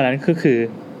จริงข้อนั้นก็คือ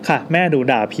ค่ะแม่ดู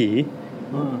ด่าผี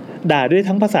ด่าด้วย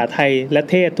ทั้งภาษาไทยและ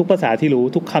เทศทุกภาษาที่รู้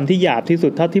ทุกคำที่หยาบที่สุ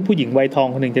ดเท่าที่ผู้หญิงวัยทอง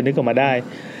คนหนึ่งจะนึกออกมาได้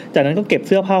จากนั้นก็เก็บเ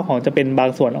สื้อผ้าของจะเป็นบาง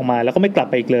ส่วนออกมาแล้วก็ไม่กลับ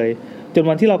ไปอีกเลยจน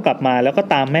วันที่เรากลับมาแล้วก็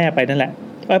ตามแม่ไปนั่นแหละ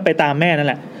ไปตามแม่นั่น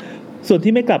แหละส่วน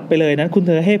ที่ไม่กลับไปเลยนั้นคุณเ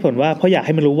ธอให้ผลว่าเพราะอยากใ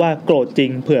ห้มันรู้ว่าโกรธจริง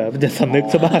เผื่อมันจะสำนึก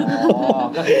ซะบ้าง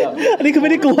อันนี้คือไ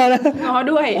ม่ได้กลัวนะ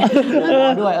ด้วย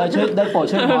ช่วยได้โปรด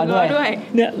ช่วยด้วย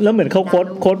เนี่ยแล้วเหมือนเขา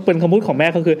โค้ดเป็นคำพูดของแม่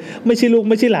เขาคือไม่ใช่ลูก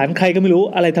ไม่ใช่หลานใครก็ไม่รู้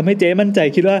อะไรทำให้เจ๊มั่นใจ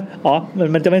คิดว่า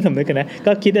มันจะไม่สำนึกกันนะ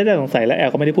ก็คิดได้แต่สงสัยแล้วแอล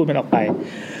ก็ไม่ได้พูดมันออกไป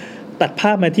ตัดภ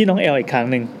าพมาที่น้องแอลอีกครั้ง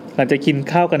นึงหลังจากกิน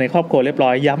ข้าวกันในครอบครัวเรียบร้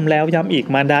อยย้ำแล้วย้ำอีก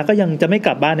มารดาก็ยังจะไม่ก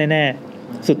ลับบ้านแน่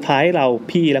ๆสุดท้ายเรา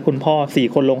พี่และคุณพ่อ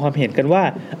4คนลงความเห็นกันว่า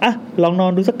ลองนอ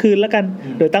นดูสักคืนแล้วกัน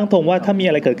โดยตั้งธงว่าถ้ามี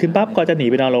อะไรเกิดขึ้นปั๊บก็จะหนี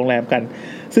ไปนอนโรงแรมกัน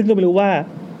ซึ่งก็ไม่รู้ว่า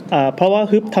เพราะว่า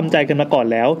ฮึบทำใจกันมาก่อน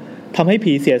แล้วทำให้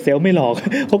ผีเสียเซลล์ไม่หลอก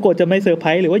เพราะกลัวจะไม่เซอร์ไพร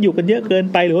ส์หรือว่าอยู่กันเยอะเกิน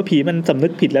ไปหรือว่าผีมันสำนึ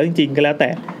กผิดแล้วจริงๆก็แล้วแต่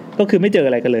ก็คือไม่เจออ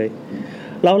ะไรกันเลย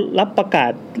เรารับประกา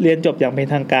ศเรียนจบอย่างเป็น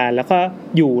ทางการแล้วก็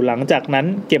อยู่หลังจากนั้น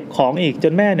เก็บของอีกจ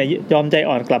นแม่เนี่ยยอมใจ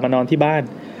อ่อนกลับมานอนที่บ้าน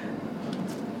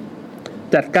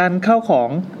จัดการข้าวของ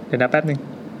เดี๋ยวนะแป๊บนึง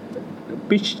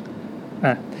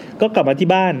ก็กลับมาที่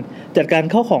บ้านจัดการ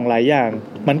ข้าวของหลายอย่าง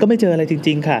มันก็ไม่เจออะไรจ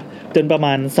ริงๆค่ะจนประม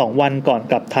าณ2วันก่อน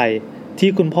กลับไทยที่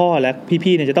คุณพ่อและ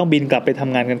พี่ๆเนี่ยจะต้องบินกลับไปท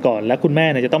ำงานกันก่อนและคุณแม่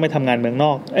เนี่ยจะต้องไปทำงานเมืองน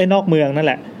อกเมืองนั่นแ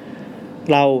หละ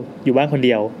เราอยู่บ้านคนเ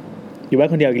ดียวอี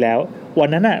กแล้ววัน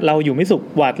นั้นน่ะเราอยู่ไม่สุข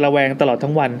หวาดระแวงตลอด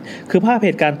ทั้งวันคือภาพเห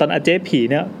ตุการณ์ตอนอาเจ๊ผี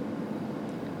เนี่ย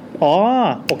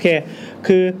โอเค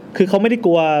คือเขาไม่ได้ก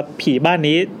ลัวผีบ้าน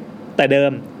นี้แต่เดิ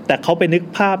มแต่เขาไปนึก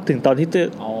ภาพถึงตอนที่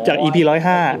จาก EP105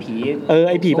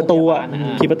 ไอ้ผีประตู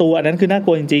ผีประตูอันนั้นคือน่าก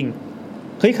ลัวจริง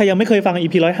ๆ เฮ้ยใครยังไม่เคยฟัง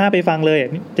EP105 ไปฟังเลย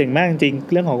เจ๋งมากจริง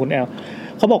เรื่องของคุณแอล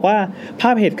เขาบอกว่าภ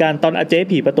าพเหตุการณ์ตอนอาเจ๊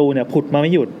ผีประตูเนี่ยผุดมาไ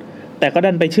ม่หยุดแต่ก็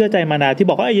ดันไปเชื่อใจมานาที่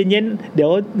บอกว่าเย็นๆเดี๋ย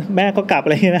วแม่ก็กลับอะ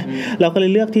ไรเงี้ยนะเราก็เล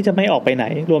ยเลือกที่จะไม่ออกไปไหน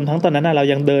รวมทั้งตอนนั้นเรา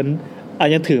ยังเดิน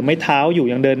ยังถือไม้เท้าอยู่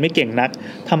ยังเดินไม่เก่งนัก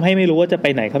ทำให้ไม่รู้ว่าจะไป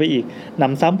ไหนเข้าไปอีกน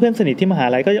ำซ้ำเพื่อนสนิทที่มหา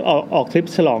ลัยก็ออกทริป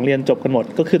ฉลองเรียนจบกันหมด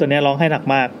ก็คือตอนนี้ร้องไห้หนัก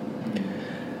มาก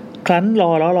ครั้นร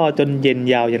อจนเย็น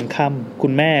ยาวยันค่ำคุ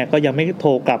ณแม่ก็ยังไม่โท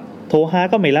รกลับโทรหา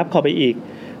ก็ไม่รับเข้าไปอีก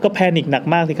ก็แพนิคหนัก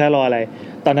มากสิคะรออะไร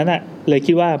ตอนนั้นเลย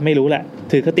คิดว่าไม่รู้แหละ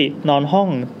ถือคตินอนห้อง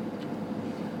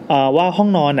ว่าห้อง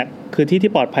นอนคือ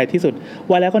ที่ปลอดภัยที่สุด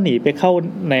ว่าแล้วก็หนีไปเข้า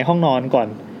ในห้องนอนก่อน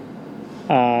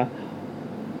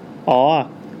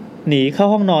หนีเข้า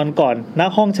ห้องนอนก่อนณ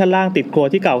ห้องชั้นล่างติดครัว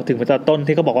ที่เก่าถึงมาตอนต้น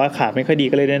ที่เขาบอกว่าขาไม่ค่อยดี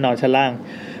ก็เลยได้นอนชั้นล่าง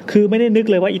คือไม่ได้นึก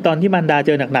เลยว่าอีตอนที่มันดาเจ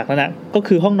อหนักๆนั่นก็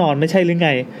คือห้องนอนไม่ใช่หรือไง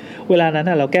เวลานั้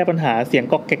นเราแก้ปัญหาเสียง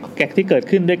ก๊อกแก๊กที่เกิด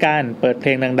ขึ้นด้วยการเปิดเพล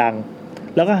งดัง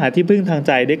ๆแล้วก็หาที่พึ่งทางใ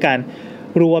จด้วยการ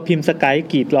รัวพิมพ์สกาย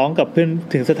กรีดร้องกับเพื่อน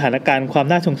ถึงสถานการณ์ความ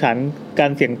น่าสงสารกา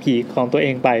รเสี่ยงผีของตัวเอ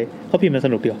งไปเพราะพิมพ์มันส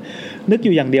นุกเดียวนึกอ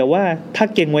ยู่อย่างเดียวว่าถ้า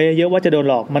เก่งไว้เยอะว่าจะโดน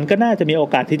หลอกมันก็น่าจะมีโอ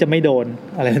กาสที่จะไม่โดน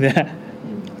อะไรเนี่ย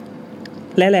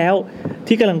และแล้ว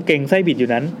ที่กำลังเก่งไส้บิดอยู่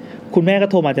นั้นคุณแม่ก็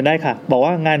โทรมาจนได้ค่ะบอก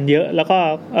ว่างานเยอะแล้วก็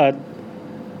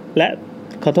และ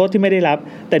ขอโทษที่ไม่ได้รับ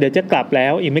แต่เดี๋ยวจะกลับแล้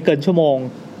วอีกไม่เกินชั่วโมง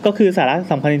ก็คือสาระ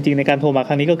สำคัญจริงๆในการโทรมาค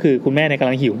รั้งนี้ก็คือคุณแม่กำ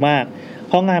ลังหิวมากเ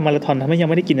พราะงานมาราธอนทำให้ยัง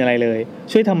ไม่ได้กินอะไรเลย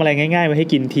ช่วยทำอะไรง่ายๆไว้ให้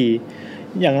กินที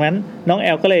อย่างนั้นน้องแอ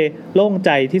ลก็เลยโล่งใ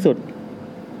จที่สุด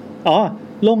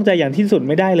โล่งใจอย่างที่สุด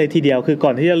ไม่ได้เลยทีเดียวคือก่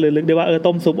อนที่จะลึกได้ว่า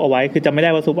ต้มซุปเอาไว้คือจำไม่ได้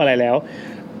ว่าซุปอะไรแล้ว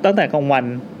ตั้งแต่กลางวัน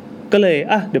ก็เลย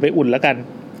เดี๋ยวไปอุ่นแล้วกัน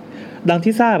ดัง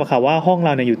ที่ทราบค่ะว่าห้องเร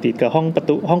าเนี่ยอยู่ติดกับ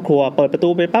ห้องครัวเปิดประตู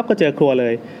ไปปั๊บก็เจอครัวเล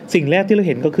ยสิ่งแรกที่เรา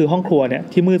เห็นก็คือห้องครัวเนี่ย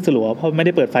ที่มืดสลัวเพราะไม่ไ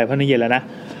ด้เปิดไฟเพราะเย็นแล้วนะ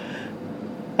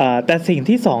แต่สิ่ง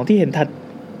ที่สองที่เห็นถัด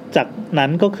จากนั้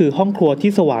นก็คือห้องครัว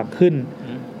ที่สว่างขึ้น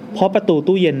เพราะประตู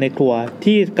ตู้เย็นในครัว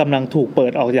ที่กำลังถูกเปิ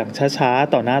ดออกอย่างช้า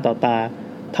ๆต่อหน้าต่อตา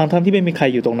ทั้งที่ไม่มีใคร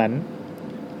อยู่ตรงนั้น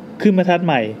ขึ้นมาทัดใ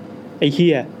หม่ไอ้เหี้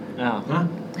ย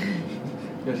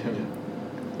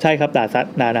ใช่ครับ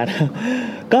ด่านะ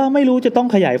ก็ไม่รู้จะต้อง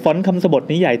ขยายฟอนต์คำสบท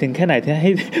นี้ใหญ่ถึงแค่ไหนที่ใ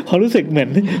ห้ความรู้สึกเหมือน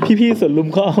พี่ๆส่วนลุม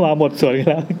เขาเอามาหมดส่วนกัน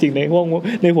แล้วจริงใ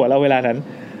นหัวเราเวลานั้น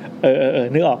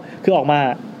นึกออกคือออกมา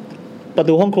ประ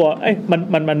ตูห้องครัว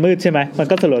มันมืดใช่ไหมมัน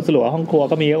ก็สลัวห้องครัว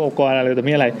ก็มีอุปกรณ์อะไรแต่ไ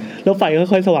ม่อะไรแล้วไฟ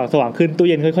ค่อยๆสว่างขึ้นตู้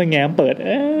เย็นค่อยๆแง้มเปิด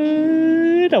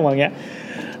แต่ว่าอย่างเงี้ย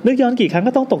นึกย้อนกี่ครั้ง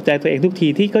ก็ต้องตกใจตัวเองทุกที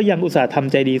ที่ก็ยังอุตส่าห์ท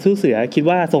ำใจดีสู้เสือคิด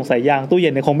ว่าสงสัยยางตู้เย็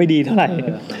นเนี่ยคงไม่ดีเท่าไหร่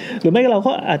หรือไม่เรา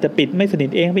ก็อาจจะปิดไม่สนิท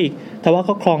เองไปอีกแต่ว่า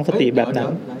ก็คลองสติแบบนั้น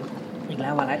อีกแล้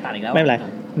ววันไร้ตัดอีกแล้วไม่เป็นไร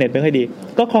เน็ตไม่ค่อยดี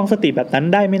ก็คลองสติแบบนั้น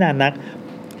ได้ไม่นานนัก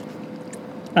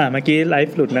เมื่อกี้ไล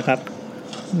ฟ์หลุดนะครับ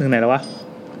ถึงไหนแล้ววะ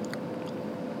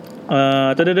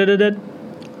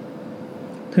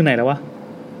ถึงไหนแล้ววะ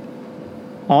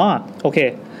โอเค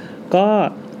ก็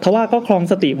ทว่าก็คลอง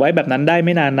สติไว้แบบนั้นได้ไ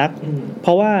ม่นานนักเพ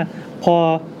ราะว่าพอ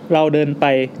เราเดินไป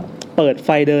เปิดไฟ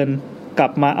เดินกลั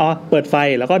บมาเปิดไฟ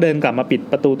แล้วก็เดินกลับมาปิด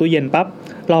ประตูตู้เย็นปั๊บ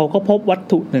เราก็พบวัต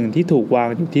ถุหนึ่งที่ถูกวาง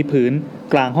อยู่ที่พื้น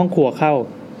กลางห้องครัวเข้า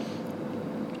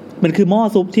มันคือหม้อ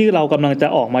ซุปที่เรากำลังจะ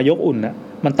ออกมายกอุ่น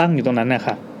มันตั้งอยู่ตรงนั้นนะค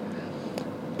ะ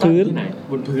พื้นที่ไหน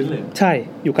บนพื้นเลยใช่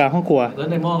อยู่กลางห้องครัวแล้ว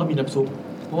ในหม้อก็มีน้ำซุป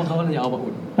เพราะว่าเขาจะเอามา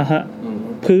อุ่น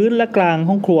พื้นและกลาง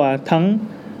ห้องครัว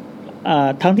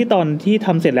ทั้งที่ตอนที่ท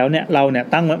ำเสร็จแล้วเนี่ยเราเนี่ย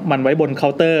ตั้งมันไว้บนเคา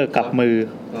น์เตอร์กับมือ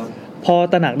พอ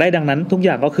ตระหนักได้ดังนั้นทุกอ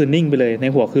ย่างก็คือนิ่งไปเลยใน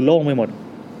หัวคือโล่งไปหมด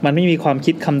มันไม่มีความ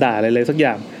คิดคำด่าอะไรเลยสักอ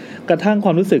ย่างกระทั่งคว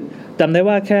ามรู้สึกจำได้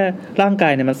ว่าแค่ร่างกา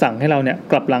ยเนี่ยมันสั่งให้เราเนี่ย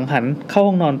กลับหลังหันเข้า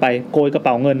ห้องนอนไปโกยกระเ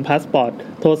ป๋าเงินพาสปอร์ต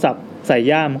โทรศัพท์ใส่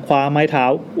ย่ามคว้าไม้เท้า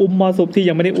อุ้มหม้อซุปที่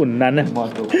ยังไม่ได้อุ่นนั้นนะ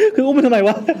คืออุ้มมันทำไมว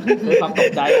ะความตก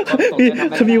ใจ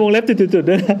คือมีวงเล็บจุดๆ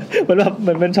ด้วยนะมันแบบ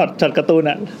มันเป็นช็อตการ์ตูน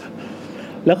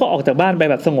แล้วก็ออกจากบ้านไป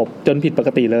แบบสงบจนผิดปก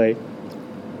ติเลย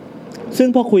ซึ่ง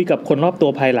พอคุยกับคนรอบตัว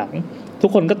ภายหลังทุก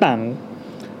คนก็ต่าง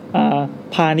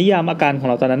พานิยามอาการของ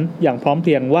เราตอนนั้นอย่างพร้อมเพ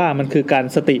รียงว่ามันคือการ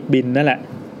สติบินนั่นแหละ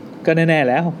ก็แน่ๆ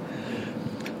แล้ว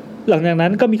หลังจากนั้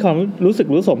นก็มีความรู้สึก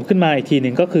รู้สมขึ้นมาอีกทีนึ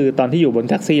งก็คือตอนที่อยู่บน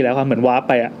แท็กซี่แล้วครับเหมือนวาร์ป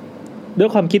ไปด้วย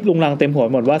ความคิดลุงลังเต็มหัว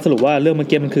หมดว่าสรุปว่าเรื่องเมื่อ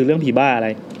กี้มันคือเรื่องผีบ้าอะไร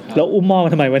แล้วอุ้มหม้อม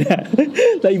าทำไมวะเนี่ย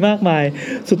แล้วอีกมากมาย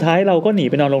สุดท้ายเราก็หนี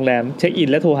ไปนอนโรงแรมเช็คอิน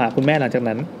และโทรหาคุณแม่หลังจาก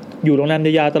นั้นอยู่โรงแรมย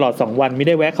าวๆตลอด2วันไม่ไ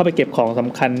ด้แวะเข้าไปเก็บของส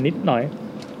ำคัญนิดหน่อย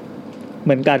เห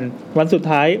มือนกันวันสุด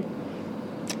ท้าย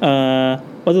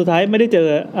ไม่ได้เจอ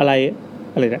อะไร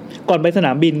นะก่อนไปสน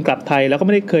ามบินกลับไทยแล้วก็ไ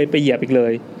ม่ได้เคยไปเหยียบอีกเล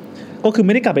ยก็คือไ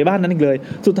ม่ได้กลับไปบ้านนั้นอีกเลย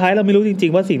สุดท้ายเราไม่รู้จริ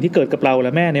งๆว่าสิ่งที่เกิดกับเราแล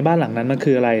ะแม่ในบ้านหลังนั้นมัน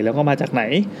คืออะไรแล้วก็มาจากไหน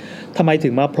ทำไมถึ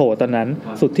งมาโผล่ตอนนั้น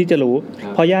สุดที่จะรู้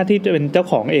เพราะญาติที่เป็นเจ้า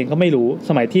ของเองก็ไม่รู้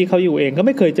สมัยที่เขาอยู่เองก็ไ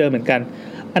ม่เคยเจอเหมือนกัน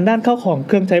อันด้านเข้าของเ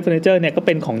ครื่องใช้เฟอร์นิเจอร์เนี่ยก็เ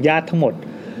ป็นของญาติทั้งหมด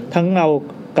ทั้งเรา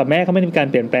กับแม่เขาไม่ได้มีการ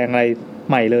เปลี่ยนแปลงอะไร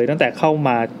ใหม่เลยตั้งแต่เข้าม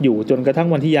าอยู่จนกระทั่ง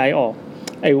วันที่ย้ายออก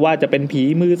ไอ้ว่าจะเป็นผี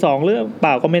มือสองหรือเป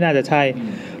ล่าก็ไม่น่าจะใช่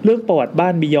เรื่องประวัติบ้า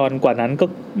นบียอนกว่านั้นก็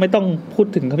ไม่ต้องพูด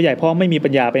ถึงขยายเพราะไม่มีปั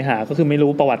ญญาไปหาก็คือไม่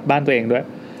รู้ประวัติบ้านตัวเองด้วย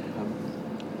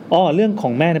เรื่องขอ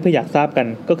งแม่เนี่ยเพื่ออยากทราบกัน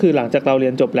ก็คือหลังจากเราเรี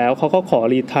ยนจบแล้วเขาก็ขอ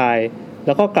รีไทร์แ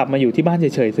ล้วก็กลับมาอยู่ที่บ้านเ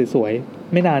ฉยๆสวย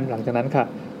ๆไม่นานหลังจากนั้นค่ะ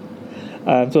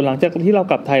ส่วนหลังจากที่เรา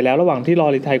กลับไทยแล้วระหว่างที่รอ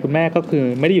รีไทร์คุณแม่ก็คือ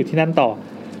ไม่ได้อยู่ที่นั่นต่อ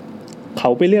เขา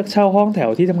ไปเลือกเช่าห้องแถว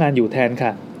ที่ทำงานอยู่แทนค่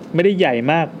ะไม่ได้ใหญ่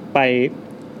มากไป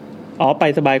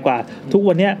สบายกว่าทุก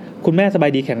วันเนี้ยคุณแม่สบา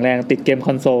ยดีแข็งแรงติดเกมค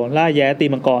อนโซลล่าแย้ตี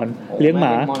มังกรเลี้ยงหม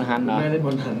า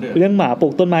เลี้ยงหมาปลู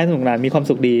กต้นไม้สนุกสนานมีความ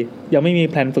สุขดียังไม่มี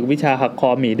แพลนฝึกวิชาหักคอ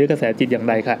หมีด้วยกระแสจิตอย่าง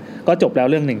ใดค่ะก็จบแล้ว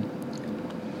เรื่องหนึ่ง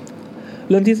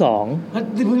เรื่องที่สอง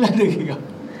นี่เพิ่งเรื่องหนึ่งครับ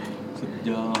สุด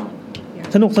ยอด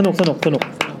สนุก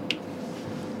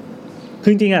คื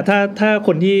อจริงๆอ่ะถ้าค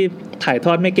นที่ถ่ายท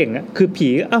อดไม่เก่งอ่ะคือผี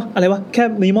อะไรวะแค่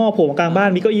มีหม้อโผล่กลางบ้าน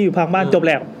มีเก้าอี้อยู่ข้างบ้านจบแ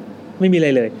ล้วไม่มีอะไร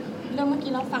เลยเรื่องเมื่อ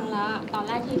กี้เราฟังแล้วตอนแ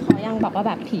รกที่เขายังบอกว่าแ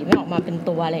บบผีไม่ออกมาเป็น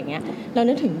ตัวอะไรอย่างเงี้ยเรา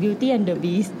นึกถึง Beauty and the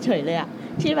Beast เฉยเลยอ่ะ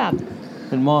ที่แบบ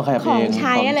เป็นหม้อขยับเองของใ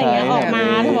ช้อะไรอย่างเงี้ยออกมา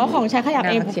เพราะว่าของใช้ขยับ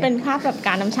เองเป็นภาพแบบก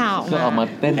ารน้ำชาออกมา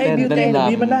เต้น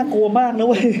นี่มันน่ากลัวมากนะ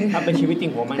เว้ยถ้าเป็นชีวิตจริ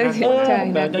งผมมันน่ากลัว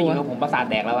แบบเจ้าหญิงของผมประสาท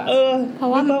แตกแล้วอะเพรา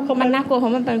ะว่ามันน่ากลัวเพรา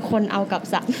ะมันเป็นคนเอากับ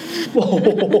สัตว์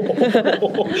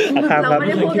เราไม่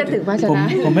ได้พูดกันถึงภาชนะ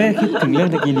ผมไม่คิดถึงเรื่อง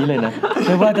ตะกี้นี้เลยนะไ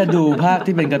ม่ว่าจะดูภาค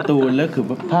ที่เป็นการ์ตูนแล้วคือ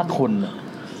ภาคคน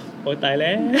โอ้ยตายแ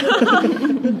ล้ว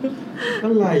อะ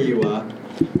ไรวะ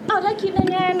ถ้าคิดใน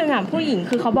แง่นึงอ่ะผู้หญิง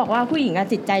คือเขาบอกว่าผู้หญิงอ่ะ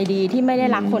จิตใจดีที่ไม่ได้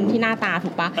รักคนที่หน้าตาถู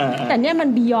กปะแต่เนี่ยมัน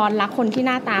บียอนรักคนที่ห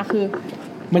น้าตาคือ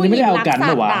มันยังไม่ได้เอากันห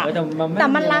รอวะแต่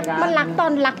มันรักตอ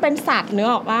นรักเป็นสัตว์เนื้อ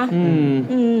ออกปะ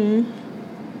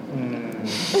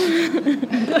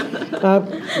ครับ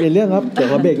มีเรื่องครับเดี๋ยว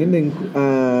ขอเบรกนิดนึง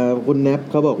คุณแนป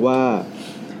เขาบอกว่า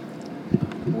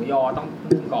หมูยอต้อง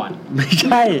นึ่งก่อนไม่ใ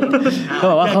ช่เขา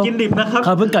บอกว่าเขากินดิบนะครับเข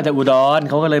าเพิ่งกลับจากอุดร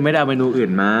เขาก็เลยไม่ได้เอาเมนูอื่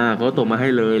นมาเขาส่งมาให้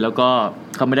เลยแล้วก็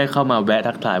เขาไม่ได้เข้ามาแวะ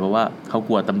ทักทายเพราะว่าเขาก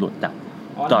ลัวตำรวจจับ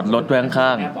จอดรถไว้ข้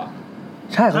าง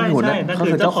ๆใช่เขาอยู่นะเขา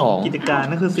คือเจ้าของกิจการ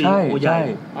นั่นคือซีโอใหญ่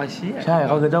ใช่เ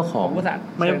ขาคือเจ้าของไ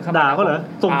ม่ด่าเขาเหรอ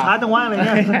ส่งช้าจังว่าอะไรเ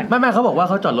งี้ยไม่เขาบอกว่า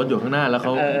เขาจอดรถอยู่ข้างหน้าแล้วเข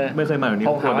าไม่เคยมาแบบนี้เ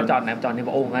ขาหาว่าจอดนี่บ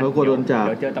อกโอ้งั้นเขากลัวโดนจับเ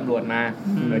ดี๋ยวเจอตำรวจมา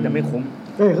เดี๋ยวจะไม่คุ้ม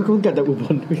เขาคุ้มกันจากอุบ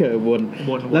ลไม่ใช่อุบล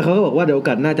แล้วเขาก็บอกว่าเดี๋ยวโอก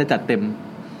าสหน้าจะจัดเต็ม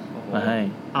มาให้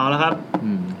เอาละครับ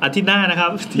อาทิตย์หน้านะครั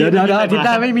บเดี๋ยวอาทิตย์ห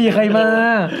น้าไม่มีใครมา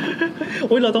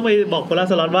อุ้ยเราต้องไปบอกคนละ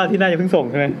สล็อตว่าที่หน้าอย่าเพิ่งส่ง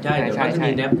ใช่ไหมใช่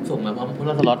มีแนบส่งมาพร้อมคน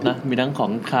ละสล็อตนะมีทั้งขอ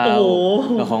งคาว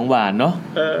กับของหวานเนาะ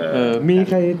มี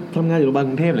ใครทำงานอยู่โรงพยาบาลก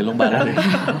รุงเทพหรือโรงพยาบาลอะไร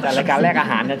แต่รายการแลกอา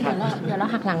หารจะเดี๋ยวเรา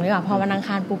หักหลังดีกว่าพอวันอังค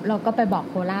ารปุ๊บเราก็ไปบอก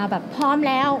โคราแบบพร้อม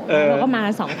แล้วเราก็มา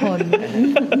2คน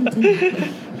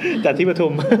จัดที่ปทุ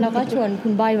มแล้วก็ชวนคุ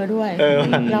ณบอยมาด้วย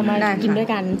เรามากินด้วย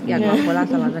กันอยากบอกโครา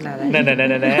สล็อตเป็นอะไร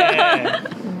แน่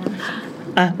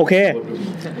โอเค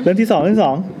เรื่องที่2เ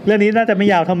รื่องนี้น่าจะไม่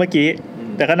ยาวเท่าเมื่อกี้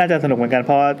แต่ก็น่าจะสนุกเหมือนกันเพ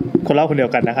ราะคนเล่าคนเดีย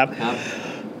วกันนะครับ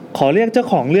ขอเรียกเจ้า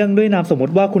ของเรื่องด้วยนามสมมุ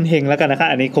ติว่าคุณเฮงแล้วกันนะครับ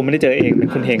อันนี้คงไม่ได้เจอเองเป็น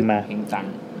คุณเฮงมาเฮงจัง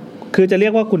คือจะเรีย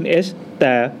กว่าคุณเอชแ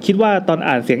ต่คิดว่าตอน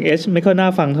อ่านเสียงเอชไม่ค่อยน่า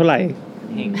ฟังเท่าไหร่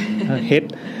เฮด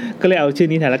ก็เลยเอาชื่อ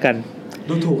นี้แทนแล้วกัน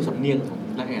ดูถูกสำเนียงของ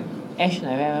นักแอนเอชไหน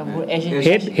แม่พูดเอชเฮ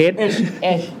ดไ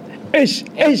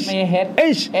ม่เฮด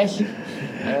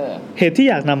เหตุที่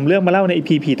อยากนำเรื่องมาเล่าใน EP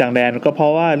ผีต่างแดนก็เพรา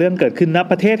ะว่าเรื่องเกิดขึ้นณ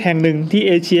ประเทศแห่งหนึ่งที่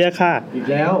เอเชียค่ะอีก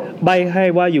แล้วใบให้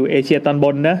ว่าอยู่เอเชียตอนบ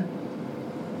นนะ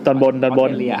ตอนบน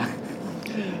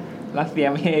รัสเซีย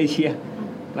ไม่ใช่เอเชีย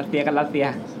รัสเซียกันรัสเซีย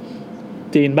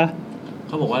จีนปะเ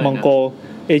ขาบอกว่าม องโก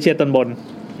เอเชียตอนบน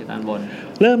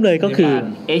เริ่มเลยก็คือ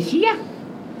เอเชีย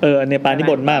เนปาลนี่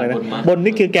บนมากเลยนะบน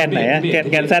นี่คือแกนไหนอะ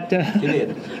แกนแซดใช่ไหม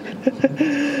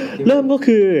เริ่มก็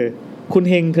คือคุณ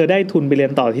เฮงเธอได้ทุนไปเรีย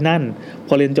นต่อที่นั่นพ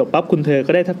อเรียนจบปั๊บคุณเธอ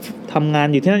ก็ได้ทำงาน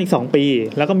อยู่ที่นั่นอีก2ปี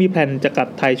แล้วก็มีแพลนจะกลับ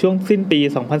ไทยช่วงสิ้นปี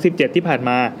2017ที่ผ่าน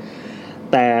มา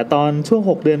แต่ตอนช่วง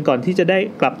6เดือนก่อนที่จะได้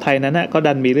กลับไทยนั้นน่ะก็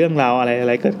ดันมีเรื่องราวอะไ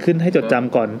รเกิดขึ้นให้จดจ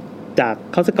ำก่อนจาก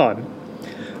เขาซะก่อน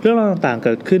เรื่องราวต่างๆเ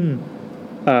กิดขึ้น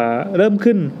เริ่ม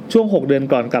ขึ้นช่วง6เดือน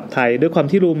ก่อนกลับไทยด้วยความ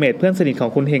ที่รูเมทเพื่อนสนิทขอ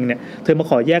งคุณเฮงเนี่ยเธอมา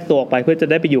ขอแยกตัวออกไปเพื่อจะ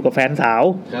ได้ไปอยู่กับแฟนสาว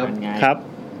ครับ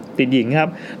ติดหญิงครับ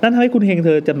นั่นทำให้คุณเฮงเธ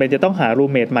อจำเป็นจะต้องหารู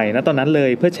เมทใหม่นะตอนนั้นเล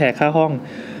ยเพื่อแชร์ค่าห้อง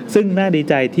ซึ่งน่าดี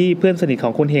ใจที่เพื่อนสนิทข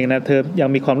องคุณเฮงนะเธอยัง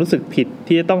มีความรู้สึกผิด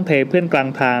ที่จะต้องเทเพื่อนกลาง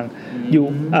ทางอยู่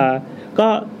ก็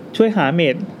ช่วยหาเม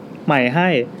ทใหม่ให้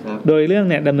โดยเรื่อง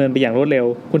เนี่ยดำเนินไปอย่างรวดเร็ว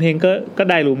คุณเฮงก็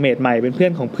ได้รูเมทใหม่เป็นเพื่อ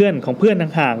นของเพื่อน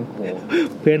ห่าง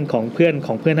ๆเพื่อนของเพื่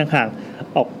อนห่าง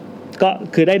ๆออกก็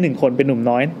คือได้1คนเป็นหนุ่ม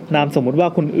น้อยนามสมมุติว่า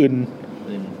คุณอึน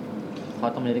เขา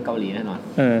ต้องไม่ได้เกาหลีแน่นอน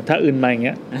ถ้าอึนมาอย่างเ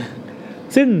งี้ย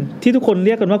ซึ่งที่ทุกคนเ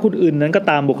รียกกันว่าคุณอื่นนั้นก็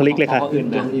ตามบุคลิกเลยค่ะ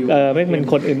ไม่เป็น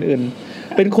คนอื่น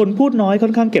เป็นคนพูดน้อยค่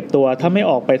อนข้างเก็บตัวถ้าไม่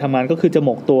ออกไปทำงานก็คือจะหม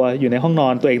กตัวอยู่ในห้องนอ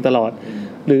นตัวเองตลอด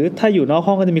หรือถ้าอยู่นอก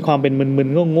ห้องก็จะมีความเป็นมึน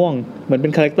ๆง่วงๆเหมือนเป็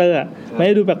นคาแรคเตอร์ไม่ไ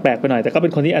ด้ดูแปลกๆไปหน่อยแต่ก็เป็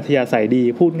นคนที่อัธยาศัยดี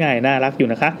พูดง่ายน่ารักอยู่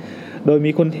นะคะโด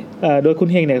ยคุณ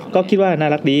เฮงเนี่ยก็คิดว่าน่า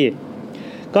รักดี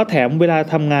ก็แถมเวลา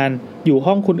ทำงานอยู่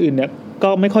ห้องคนอื่นเนี่ยก็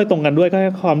ไม่ค่อยตรงกันด้วยก็ใ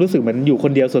ห้ความรู้สึกเหมือนอยู่ค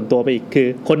นเดียวส่วนตัวไปอีกคือ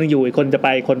คนนึงอยู่อีกคนจะไป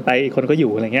คนไปอีกคนก็อ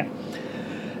ยู่อะไรเงี้ย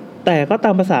แต่ก็ต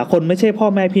ามภาษาคนไม่ใช่พ่อ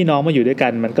แม่พี่น้องมาอยู่ด้วยกั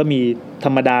นมันก็มีธร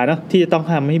รมดาเนาะที่จะต้อง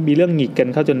ทำให้มีเรื่องหงิกกัน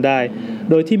เข้าจนได้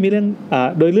โดยที่มีเรื่อง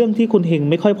โดยเรื่องที่คุณเฮง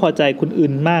ไม่ค่อยพอใจคุณอื่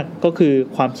นมากก็คือ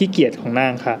ความขี้เกียจของนา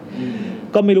งค่ะ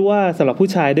ก็ไม่รู้ว่าสำหรับผู้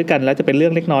ชายด้วยกันแล้วจะเป็นเรื่อ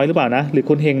งเล็กน้อยหรือเปล่านะหรือ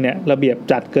คุณเฮงเนี่ยระเบียบ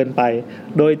จัดเกินไป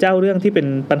โดยเจ้าเรื่องที่เป็น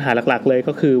ปัญหาหลักๆเลย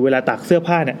ก็คือเวลาตากเสื้อ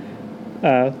ผ้าเนี่ย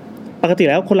ปกติ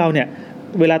แล้วคนเราเนี่ย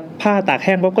เวลาผ้าตากแ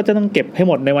ห้งปั๊บก็จะต้องเก็บให้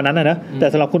หมดในวันนั้นนะแต่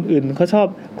สำหรับคนอื่นเขาชอบ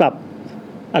กลับ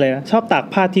อะไรนะชอบตาก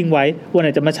ผ้าทิ้งไว้วันไหน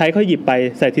จะมาใช้ค่อยหยิบไป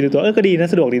ใส่ทีละตัวก็ดีนะ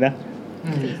สะดวกดีนะ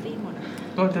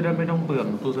ก็จะได้ไม่ต้องเปลือง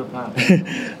ตู้เสื้อผ้า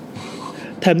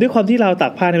แถมด้วยความที่เราตา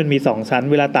กผ้าเนี่ยมันมี2ชั้น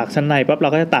เวลาตากชั้นในปั๊บเรา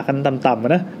ก็จะตากกันต่ำ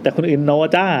ๆนะแต่คนอื่นโน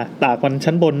จ้าตากกัน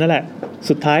ชั้นบนนั่นแหละ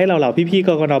สุดท้ายเราพี่ๆก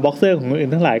กน.บ็อกเซอร์ของคนอื่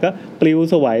นทั้งหลายก็ปลิว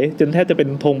สวยจนแทบจะเป็น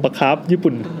ธงประคับญี่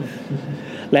ปุ่น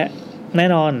และแน่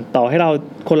นอนต่อให้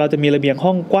คนเราจะมีระเบียงห้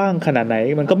องกว้างขนาดไหน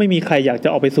มันก็ไม่มีใครอยากจะ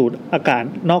ออกไปสูดอากาศ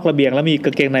นอกระเบียงแล้วมีก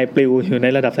างเกงในปลิวอยู่ใน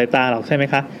ระดับสายตาหรอกใช่ไหม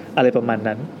คะอะไรประมาณ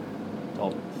นั้น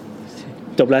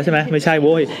จบแล้วใช่ไหมไม่ใช่โ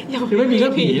ว้ยยังไม่มีเรื่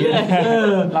องผีเลย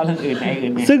เราเรื่องอื่น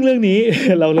ซึ่งเรื่องนี้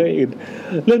เราเรื่องอื่น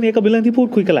เรื่องนี้ก็เป็นเรื่องที่พูด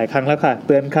คุยกันหลายครั้งแล้วค่ะเ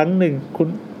ตือนครั้งหนึ่งคุณ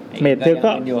เมดเธอ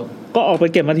ก็ออกไป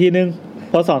เก็บมาทีนึง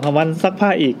พอ2-3 วันซักผ้า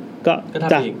อีกก็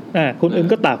จัดคุณอื่น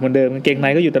ก็ตากเหมือนเดิมกางเกงใน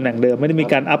ก็อยู่ตำแหน่งเดิมไม่ได้มี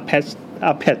การอัพ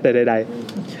แพทใด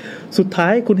ๆสุดท้า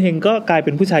ยคุณเฮงก็กลายเ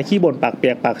ป็นผู้ชายขี้บ่นปากเปี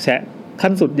ยกปากแฉะขั้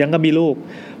นสุดยังก็มีลูก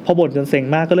พอบ่นจนเซ็ง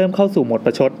มากก็เริ่มเข้าสู่โหมดป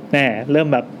ระชดแน่เริ่ม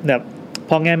แบบ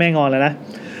พอแง่แม่งอนแล้วนะ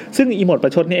ซึ่งอีโหมดปร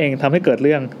ะชดนี่เองทำให้เกิดเ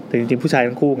รื่องแต่จริงๆผู้ชาย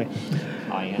ทั้งคู่ไง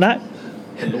นะ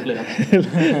ลุกเลยครับ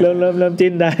เริ่มจิ้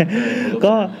นได้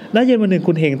ก็ณเย็นวันหนึ่ง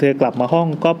คุณเฮงเธอกลับมาห้อง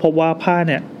ก็พบว่าผ้า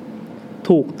เนี่ย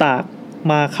ถูกตาก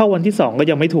มาเข้าวันที่2ก็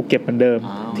ยังไม่ถูกเก็บเหมือนเดิม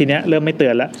ทีเนี้ยเริ่มไม่เตื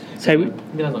อนแล้วใช้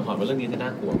มีหลังสังหรณ์ว่าเรื่องนี้จะน่า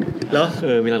กลัวแล้ว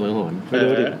มีหลังสังหรณ์ไม่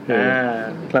รู้ดิ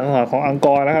หลังสังหรณ์ของอังก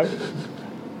อร์นะครับ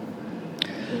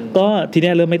ก็ทีเ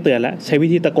นี้ยเริ่มไม่เตือนแล้วใช้วิ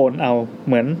ธีตะโกนเอาเ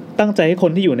หมือนตั้งใจให้ค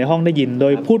นที่อยู่ในห้องได้ยินโด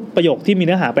ยพูดประโยคที่มีเ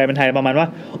นื้อหาแปลเป็นไทยประมาณว่า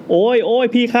โอ้ย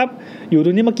พี่ครับอยู่ต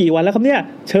รงนี้มากี่วันแล้วครับเนี่ย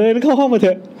เชิญเข้าห้องมาเถ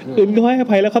อะอื่นก็ให้อ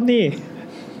ภัยแล้วครับนี่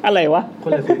อะไรวะ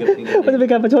มันจะเป็น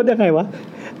การประชดยังไงวะ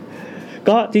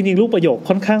ก็จริงๆรูปประโยค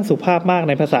ค่อนข้างสุภาพมาก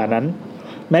ในภาษานั้น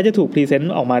แม้จะถูกพรีเซน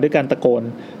ต์ออกมาด้วยการตะโกน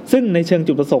ซึ่งในเชิง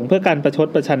จุดประสงค์เพื่อการประชด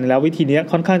ประชันแล้ววิธีนี้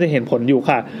ค่อนข้างจะเห็นผลอยู่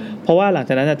ค่ะเพราะว่าหลังจ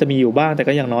ากนั้นจะมีอยู่บ้างแต่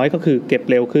ก็อย่างน้อยก็คือเก็บ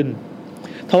เร็วขึ้น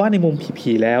เพราะว่าในมุม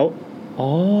ผีๆแล้ว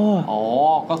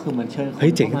ก็คือมันเชิญเฮ้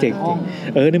ยเจ๋ง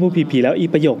ในมุมผีๆแล้วอี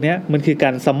ประโยคนี้มันคือกา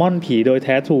รซัมมอนผีโดยแ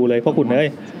ท้ทรูเลยเพราะคุณเอ้ย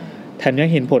แถมยัง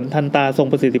เห็นผลทันตาทรง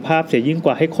ประสิทธิภาพเสียยิ่งก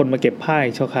ว่าให้คนมาเก็บผ้า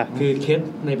เชียวค่ะคือเคส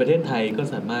ในประเทศไทยก็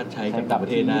สามารถใช้กับต่างประ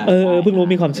เทศได้เพิ่งรู้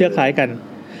มีความเชื่อคล้ายกัน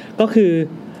ก็คือ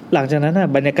หลังจากนั้น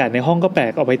บรรยากาศในห้องก็แปล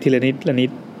กออกไปทีละนิด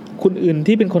คุณอื่น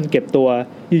ที่เป็นคนเก็บตัว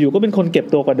อยู่ๆก็เป็นคนเก็บ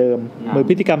ตัวกว่าเดิมมือ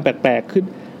พฤติกรรมแปลกๆ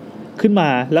ขึ้นมา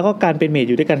แล้วก็การเป็นเมท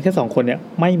อยู่ด้วยกันแค่2คนเนี่ย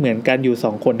ไม่เหมือนกันอยู่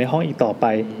2คนในห้องอีกต่อไป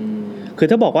คือ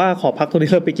ถ้าบอกว่าขอพักตรงนี้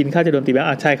เราไปกินข้าวจะโดนตีไหม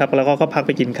ใช่ครับแล้วก็พักไ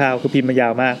ปกินข้าวคือพิมพ์มายา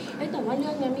วมากแต่ว่าเ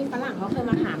รื่องนี้มีฝรั่งเขาเคย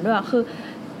มาถามด้วยคือ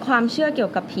ความเชื่อเกี่ย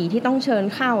วกับผีที่ต้องเชิญ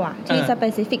เข้าที่สเป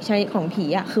ซิฟิกชนิดของผี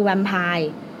คือแวมไพ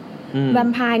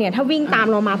ร์เนี่ยถ้าวิ่งตาม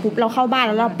เรามาปุ๊บเราเข้าบ้านแ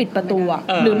ล้วเราปิดประตู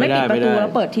หรือไม่ปิดประตูแล้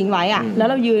วเปิดทิ้งไว้แล้ว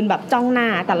เรายืนแบบจ้องหน้า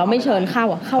แต่เราไม่เชิญเข้า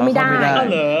เข้าไม่ได้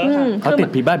เขาติด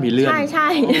ผีบ้านผีเรือนใช่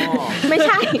ไม่ใ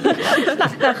ช่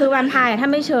แต่คือแวมไพร์ถ้า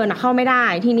ไม่เชิญเข้าไม่ได้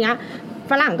ทีเนี้ย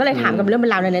ฝรั่งก็เลยถามกันเรื่องเป็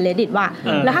นราวใน Reddit ว่า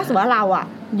แล้วถ้าสมมติว่าเรา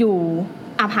อยู่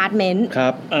อพาร์ตเมนต์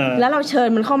แล้วเราเชิญ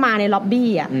มันเข้ามาในล็อบบี้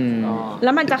แ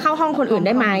ล้วมันจะเข้าห้องคนอื่นไ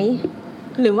ด้ไหม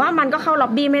หรือว่ามันก็เข้าล็อ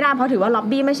บบี้ไม่ได้เพราะถือว่าล็อบ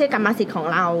บี้ไม่ใช่กรรมสิทธิ์ของ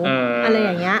เราอะไรอ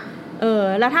ย่างเงี้ย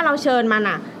แล้วถ้าเราเชิญมัน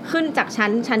ขึ้นจาก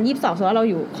ชั้น22สมมุติว่าเรา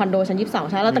อยู่คอนโดชั้น22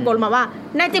ใช่เราตะโกนมาว่า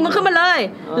แน่จริงมันขึ้นมาเลย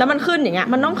แล้วมันขึ้นอย่างเงี้ย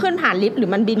มันต้องขึ้นผ่านลิฟต์หรือ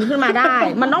มันบินขึ้นมาได้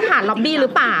มันต้องผ่านล็อบบี้หรื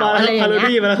อเปล่าอะไรอย่างเงี้ย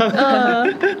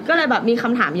ก็เลยแบบมีค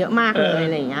ำถามเยอะมากเลยอ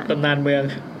ะไรอย่างเงี้ยตำนานเมือง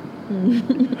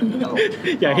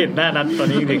อยากเห็นหน้านั้นตอน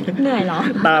นี้จริงเหนื่อยเหรอ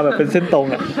ตาแบบเป็นเส้นตรง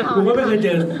คุณก็ไม่เคยเจ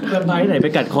อแวมไพร์ไหนไป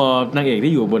กัดคอนางเอก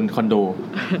ที่อยู่บนคอนโด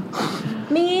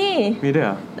มีด้วยเห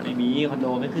รอไม่มีคอนโด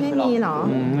ไม่ขึ้นไปหรอกไม่มีหรอ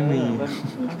ไม่มี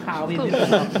ข่าวไม่มี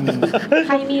ใ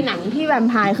ครมีหนังที่แวม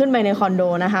ไพร์ขึ้นไปในคอนโด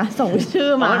นะคะส่งชื่อ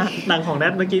มาหนังของแน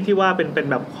ทเมื่อกี้ที่ว่าเป็น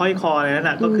แบบห้อยคออะไรนั่น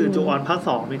น่ะก็คือจูออนภาค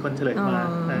2มีคนเฉลยมา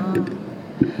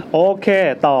โอเค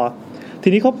ต่อที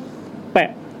นี้เขาแปะ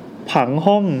ผัง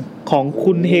ห้องของ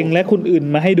คุณเฮงและคุณอื่น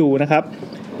มาให้ดูนะครับ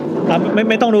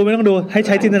ไม่ต้องดูให้ใ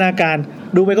ช้จินตนาการ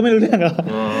ดูไปก็ไม่รู้เรื่องหรอก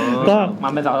ก็มั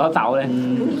นเป็นเสาเลย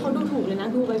เขาดูถูกเลยนะ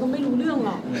ดูไปก็ไม่รู้เรื่องหร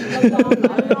อก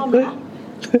ยอม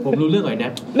ผมรู้เรื่องหน่อยน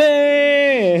ะเน่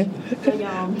ย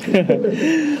อม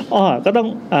ก็ต้อง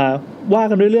ว่า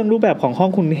กันด้วยเรื่องรูปแบบของห้อง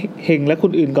คุณเฮงและคุ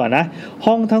ณอื่นก่อนนะ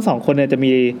ห้องทั้ง2คนเนี่ยจะ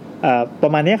มีปร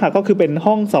ะมาณนี้ค่ะก็คือเป็น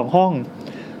ห้อง2ห้อง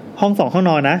2ห้อง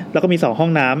นอนนะแล้วก็มี2ห้อ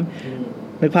งน้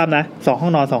ำนึกภาพนะ2ห้อ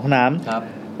งนอน2ห้องน้ำครับ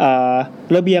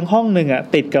ระเบียงห้องนึงอ่ะ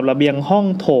ติดกับระเบียงห้อง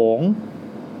โถง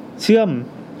เชื่อม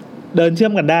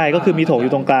กันได้ก็คือมีโถงอ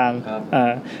ยู่ตรงกลาง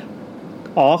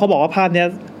เขาบอกว่าภาพเนี้ย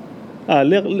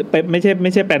เลือกไม่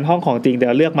ใช่เป็นห้องของจริงแต่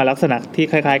เลือกมาลักษณะที่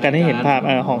คล้ายๆกันให้เห็นภาพ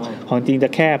ของจริงจะ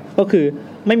แคบก็คือ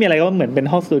ไม่มีอะไรก็เหมือนเป็น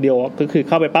ห้องสตูดิโอก็คือเ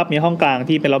ข้าไปปั๊บมีห้องกลาง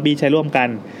ที่เป็นล็อบบี้ใช้ร่วมกัน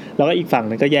แล้วก็อีกฝั่ง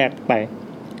นึงก็แยกไป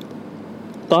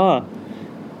ก็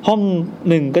ห้อง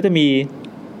หนึ่งก็จะมี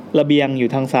ระเบียงอยู่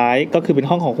ทางซ้ายก็คือเป็น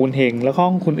ห้องของคุณเฮงแล้วห้อ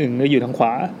งคุณอึ่งอยู่ทางขว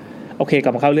าโอเคก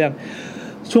ลับมาเข้าเรื่อง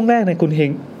ช่วงแรกในคุณเฮ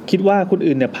งคิดว่าคุณ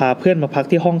อื่นเนี่ยพาเพื่อนมาพัก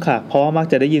ที่ห้องค่ะเพราะว่ามัก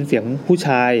จะได้ยินเสียงผู้ช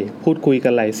ายพูดคุยกั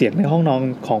นหลายเสียงในห้องนอน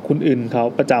ของคุณอื่นเขา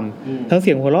ประจำทั้งเ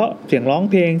สียงหัวเราะเสียงร้อง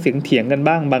เพลงเสียงเถียงกัน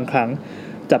บ้างบางครั้ง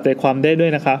จับใจความได้ด้ว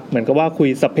ยนะคะเหมือนกับว่าคุย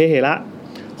สัพเพเหระ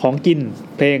ของกิน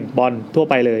เพลงบอลทั่ว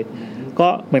ไปเลยก็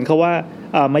เหมือนเขาว่า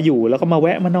มาอยู่แล้วก็มาแว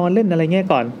ะมานอนเล่นอะไรเงี้ย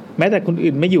ก่อนแม้แต่คน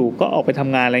อื่นไม่อยู่ก็ออกไปท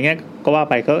ำงานอะไรเงี้ยก็ว่า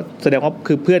ไปก็แสดงว่า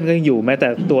คือเพื่อนก็ยังอยู่แม้แต่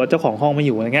ตัวเจ้าของห้องไม่อ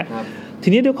ยู่อะไรเงี้ยที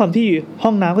นี้ด้วยความที่ห้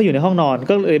องน้ำก็อยู่ในห้องนอน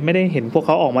ก็เลยไม่ได้เห็นพวกเข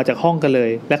าออกมาจากห้องกันเล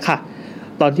ยและค่ะ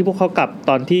ตอนที่พวกเขากลับ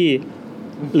ตอนที่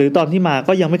หรือตอนที่มา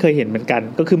ก็ยังไม่เคยเห็นเหมือนกัน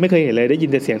ก็คือไม่เคยเห็นเลยได้ยิน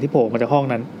แต่เสียงที่โผล่มาจากห้อง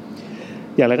นั้น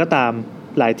อย่างไรก็ตาม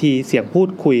หลายทีเสียงพูด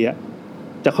คุย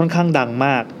จะค่อนข้างดังม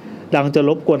ากดังจะร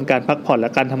บกวนการพักผ่อนและ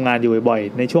การทำงานอยู่บ่อย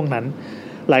ๆในช่วงนั้น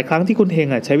หลายครั้งที่คุณเฮง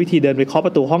ใช้วิธีเดินไปเคาะป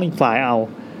ระตูห้องอีกฝ่ายเอา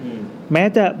แม้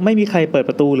จะไม่มีใครเปิด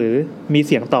ประตูหรือมีเ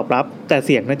สียงตอบรับแต่เ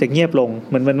สียงน่าจะเงียบลง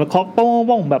เหมือนมาเคาะป้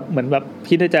องแบบเหมือนแบบ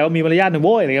คิดในใจว่ามีมารยาทหน่อยโ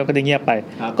ว้ยอะไรก็จะเงียบไป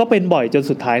ก็เป็นบ่อยจน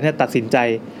สุดท้ายเนี่ยตัดสินใจ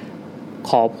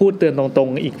ขอพูดเตือนตรง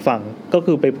ๆอีกฝั่งก็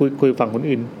คือไปคุยฝั่งคน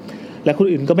อื่นและคน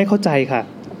อื่นก็ไม่เข้าใจค่ะ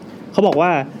เขาบอกว่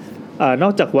าน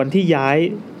อกจากวันที่ย้าย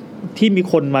ที่มี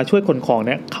คนมาช่วยขนของเ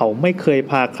นี่ยเขาไม่เคย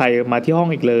พาใครมาที่ห้อง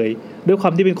อีกเลยด้วยควา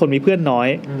มที่เป็นคนมีเพื่อนน้อย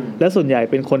และส่วนใหญ่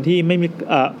เป็นคนที่ไม่มี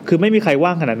คือไม่มีใครว่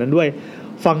างขนาดนั้นด้วย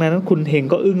ฟังนั้นคุณเฮง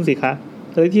ก็อึ้งสิคะ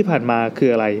แล้วที่ผ่านมาคือ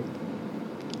อะไร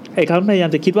เขาพยายา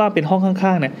มจะคิดว่าเป็นห้องข้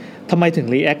างๆเนี่ยทำไมถึง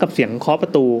รีแอคกับเสียงเคาะปร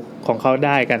ะตูของเขาไ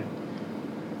ด้กัน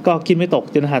ก็คิดไม่ตก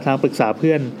จนหาทางปรึกษาเ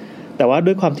พื่อนแต่ว่า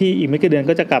ด้วยความที่อีกไม่กี่เดือน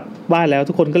ก็จะกลับบ้านแล้ว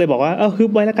ทุกคนก็เลยบอกว่าฮึบ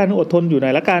ไว้แล้วกันอดทนอยู่หน่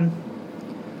อยละกัน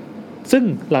ซึ่ง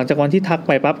หลังจากวันที่ทักไ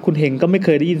ปปั๊บคุณเฮงก็ไม่เค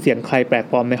ยได้ยินเสียงใครแปลก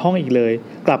ปลอมในห้องอีกเลย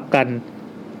กลับกัน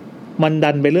มัน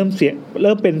ดันไปเริ่ม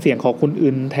เป็นเสียงของคน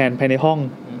อื่นแทนภายในห้อง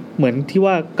เหมือนที่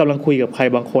ว่ากำลังคุยกับใคร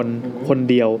บางคนคน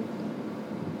เดียว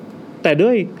แต่ด้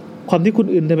วยความที่คุณ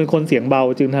อื่นเป็นคนเสียงเบา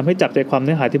จึงทำให้จับใจความเ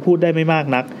นื้อหาที่พูดได้ไม่มาก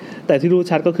นักแต่ที่รู้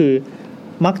ชัดก็คือ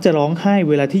มักจะร้องไห้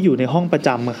เวลาที่อยู่ในห้องประจ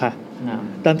ำอะค่ะ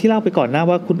ดังที่เล่าไปก่อนหน้า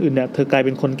ว่าคุณอื่นเนี่ยเธอกลายเ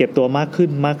ป็นคนเก็บตัวมากขึ้น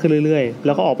เรื่อยๆแ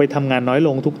ล้วก็ออกไปทำงานน้อยล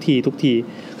งทุกที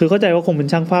คือเข้าใจว่าคงเป็น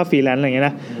ช่างภาพฟรีแลนซ์อะไรอย่างเงี้ย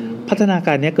นะพัฒนาก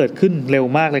ารนี้เกิดขึ้นเร็ว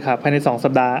มากเลยค่ะภายใน2-3 สั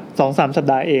ปด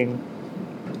าห์เอง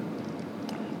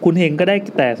คุณเฮงก็ได้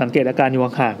แต่สังเกตอาการอยู่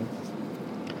ห่าง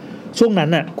ๆช่วงนั้น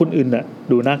น่ะคุณอื่นน่ะ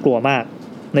ดูน่ากลัวมาก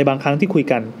ในบางครั้งที่คุย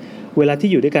กันเวลาที่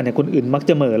อยู่ด้วยกันเนี่ยคนอื่นมัก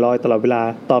จะเหม่อลอยตลอดเวลา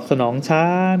ตอบสนองช้า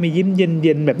มียิ้มเ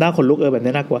ย็นๆแบบหน้าขนลุกแบบ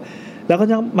นี้น่ากลัวแล้วก็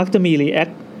มักจะมีรีแอค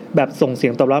แบบส่งเสี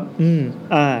ยงตอบรับ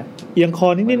เอียงคอ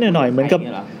นิดๆหน่อยๆเหมื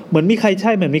อนมีใคร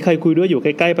เหมือนมีใครคุยด้วยอยู่ใก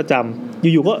ล้ๆประจำ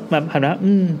อยู่ๆก็แบบหันมา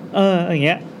อย่างเ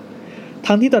งี้ย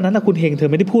ทั้งที่ตอนนั้นคุณเฮงเธอ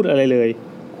ไม่ได้พูดอะไรเลย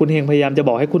คุณเฮงพยายามจะบ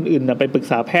อกให้คุณอื่นไปปรึก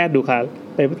ษาแพทย์ดูค่ะ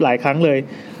ไปหลายครั้งเลย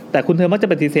แต่คุณเธอมักจะ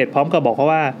ปฏิเสธพร้อมกับบอกเขา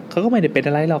ว่าเขาก็ไม่ได้เป็น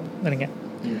อะไรหรอกอะไรเงี้ย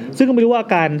ซึ่งก็ไม่รู้ว่าอา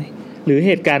การหรือเ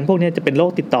หตุการณ์พวกนี้จะเป็นโร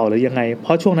คติดต่อหรือยังไงเพร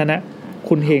าะช่วงนั้นนะ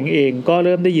คุณเฮงเองก็เ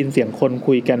ริ่มได้ยินเสียงคน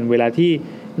คุยกันเวลาที่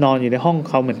นอนอยู่ในห้อง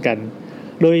เขาเหมือนกัน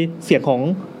โดยเสียงของ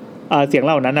เสียงเ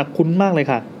หล่านั้นคุ้นมากเลย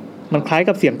ค่ะมันคล้าย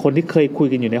กับเสียงคนที่เคยคุย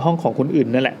กันอยู่ในห้องของคนอื่น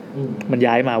นั่นแหละมัน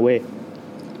ย้ายมาเว้ย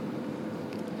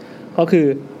ก็คือ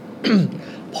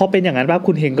พอเป็นอย่างนั้นปั๊บ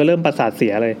คุณเฮงก็เริ่มประสาทเสี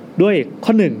ยเลยด้วยข้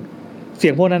อ1เสี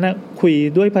ยงพวกนั้นคุย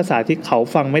ด้วยภาษาที่เขา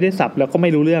ฟังไม่ได้สับแล้วก็ไม่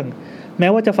รู้เรื่องแม้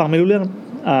ว่าจะฟังไม่รู้เรื่อง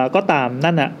ก็ตาม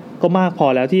นั่นก็มากพอ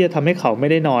แล้วที่จะทำให้เขาไม่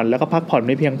ได้นอนแล้วก็พักผ่อนไ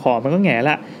ม่เพียงพอมันก็แง่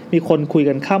ละมีคนคุย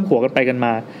กันข้ามหัวกันไปกันม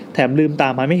าแถมลืมตา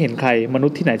มาไม่เห็นใครมนุษ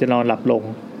ย์ที่ไหนจะนอนหลับลง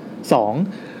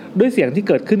2ด้วยเสียงที่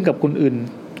เกิดขึ้นกับคนอื่น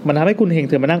มันทำให้คุณเฮง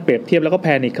เธอมานั่งเปรียบเทียบแล้วก็แพ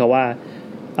นิคค่ะว่า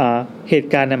เหตุ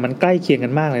การณ์มันใกล้เคียงกั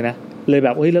นมากเลยนะเลยแบ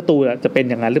บแล้วตูจะเป็น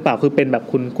อย่างนั้นหรือเปล่าคือเป็นแบบ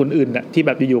คุณอื่นที่แ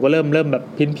บบอยู่ๆก็เริ่มแบบ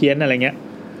เพี้ยนอะไรเงี้ย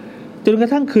จนกร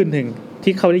ะทั่งคืนหนึ่ง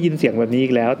ที่เขาได้ยินเสียงแบบนี้อี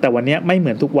กแล้วแต่วันนี้ไม่เห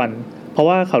มือนทุกวันเพราะ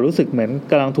ว่าเขารู้สึกเหมือน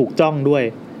กำลังถูกจ้องด้วย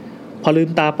พอลืม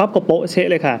ตาปั๊บก็โป๊ะเชะ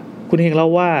เลยค่ะคุณเฮงเล่า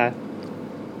ว่า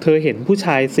เธอเห็นผู้ช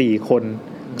าย4 คน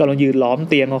กำลังยืนล้อม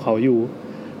เตียงของเขาอยู่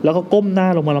แล้วก็ก้มหน้า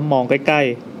ลงมามองใกล้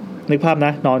ๆนึกภาพน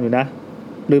ะนอนอยู่นะ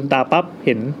ลืมตาปั๊บเ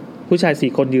ห็นผู้ชาย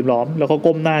4คนยืนล้อมแล้วก็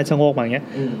ก้มหน้าชะโงกมาอย่างเงี้ย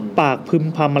ปากพึม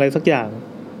พำอะไรสักอย่าง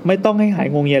ไม่ต้องให้หาย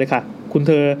งงเงียเลยค่ะคุณเ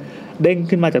ธอเด้ง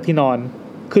ขึ้นมาจากที่นอน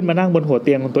ขึ้นมานั่งบนหัวเ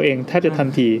ตียงของตัวเองแทบจะทัน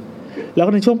ทีแล้ว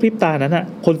ก็ในช่วงพริบตานั้นน่ะ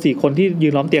คน4คนที่ยื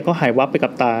นล้อมเตียงก็หายวับไปกั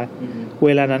บตาเว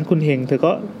ลานั้นคุณเฮงเธอ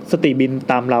ก็สติบิน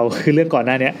ตามเราคือเรื่องก่อนห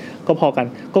น้านี้ก็พอกัน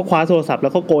ก็คว้าโทรศัพท์แล้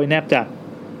วก็โกยแนบจาก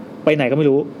ไปไหนก็ไม่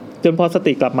รู้จนพอส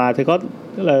ติกลับมาเธอก็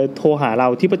เลยโทรหาเรา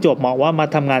ที่ประจวบเหมาะว่ามา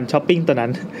ทำงานช้อปปิ้งตอนนั้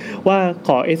นว่าข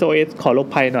อ SOS ขอลบ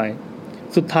ภัยหน่อย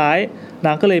สุดท้ายน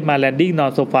างก็เลยมาแลนดิ้งนอ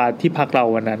นโซฟาที่พักเรา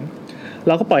วันนั้นเ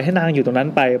ราก็ปล่อยให้นางอยู่ตรงนั้น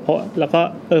ไปเพราะแล้วก็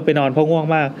ไปนอนเพราะง่วง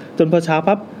มากจนพอเช้า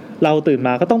ปั๊บเราตื่นม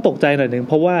าก็ต้องตกใจหน่อยนึงเ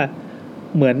พราะว่า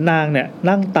เหมือนนางเนี่ย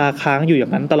นั่งตาค้างอยู่อย่า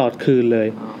งนั้นตลอดคืนเลย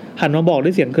หันมาบอกด้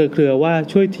วยเสียงเครือๆว่า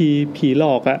ช่วยทีผีหล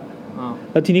อกอะ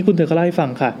แล้วทีนี้คุณเธอก็เล่าให้ฟัง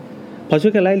ค่ะพอช่ว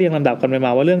ยกันไล่เรียงลำดับกันไปม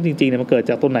าว่าเรื่องจริงๆเนี่ยมันเกิด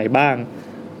จากตรงไหนบ้าง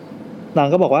นาง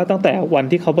ก็บอกว่าตั้งแต่วัน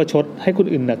ที่เขาประชดให้คน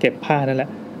อื่นเก็บผ้านั่นแหละ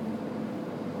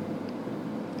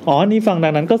นี่ฟังดั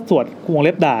งนั้นก็สวดวงเ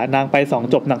ล็บด่านางไป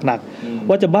2จบหนักๆ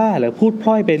ว่าจะบ้าเหรอพูดพ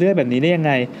ล่อยไปเรื่อยแบบนี้ได้ยังไ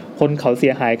งคนเขาเสี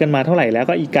ยหายกันมาเท่าไหร่แล้ว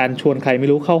ก็อีกการชวนใครไม่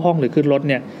รู้เข้าห้องหรือขึ้นรถ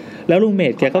เนี่ยแล้วลุงเม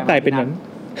ธแกก็กลายเป็นเหมือน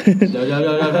เดี๋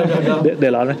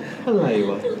ยวร้อนนะอะไร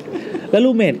วะแล้วลุ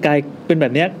งเมธกลายเป็นแบ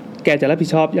บเนี้ยแกจะรับผิด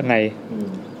ชอบยังไง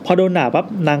พอโดนด่าปั๊บ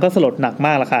นางก็สลดหนักม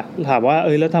ากละค่ะถามว่า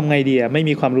แล้วทำไงดีไม่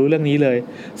มีความรู้เรื่องนี้เลย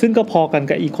ซึ่งก็พอกัน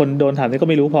กับอีกคนโดนถามนี่ก็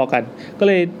ไม่รู้พอกันก็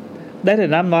เลยได้แต่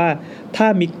น้ำว่า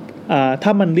ถ้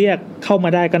ามันเรียกเข้ามา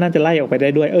ได้ก็น่าจะไล่ออกไปได้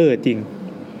ด้วยจริง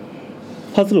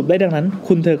พอสรุปได้ดังนั้น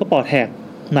คุณเธอก็ปอดแหก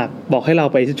หนักบอกให้เรา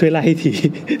ไปช่วยไล่ที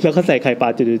แล้วก็ใส่ไข่ปลา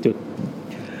จุด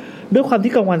ๆด้วยความ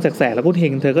ที่กลางวันแสกๆแล้วคุณเฮ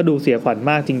งเธอก็ดูเสียขวัญ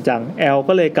มากจริงจังแอล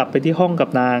ก็เลยกลับไปที่ห้องกับ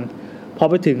นางพอ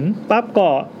ไปถึงปั๊บก็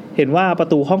เห็นว่าประ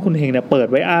ตูห้องคุณเฮงเนี่ยเปิด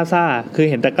ไว้อ้าซ่าคือ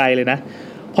เห็นแต่ไกลเลยนะ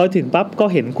พอถึงปั๊บก็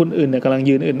เห็นคนอื่นเนี่ยกำลัง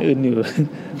ยืนอื่นๆอยู่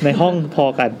ในห้องพอ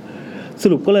กันส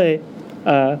รุปก็เลย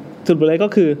ก็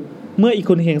คือเมื่ออีก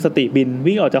คุณเฮงสติบิน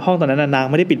วิ่งออกจากห้องตอนนั้นนาง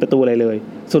ไม่ได้ปิดประตูอะไรเลย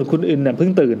ส่วนคุณอื่นเนี่ยเพิ่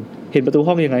งตื่นเห็นประตู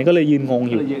ห้องอย่างไรก็เลยยืนงง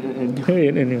อยู่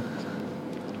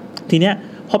ทีเนี้ย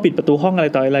พอปิดประตูห้องอะไร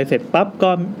ต่ออะไรเสร็จปั๊บก็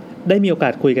ได้มีโอกา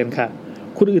สคุยกันค่ะ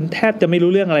คุณอื่นแทบจะไม่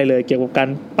รู้เรื่องอะไรเลยเกี่ยวกับการ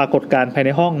ปรากฏการณ์ภายใน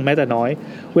ห้องแม้แต่น้อย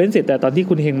เว้นเสร็จแต่ตอนที่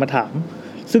คุณเฮงมาถาม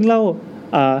ซึ่งเล่า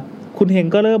คุณเฮง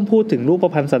ก็เริ่มพูดถึงรูป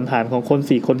พรรณสันฐานของคน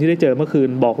4คนที่ได้เจอเมื่อคืน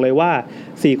บอกเลยว่า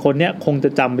4คนเนี้ยคงจะ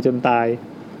จำไปจนตาย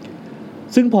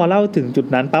ซึ่งพอเล่าถึงจุด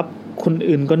นั้นปั๊บคน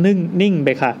อื่นก็นิ่งไป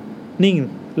ค่ะนิ่ง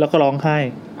แล้วก็ร้องไห้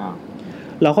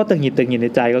เราก็ตังหงิดใน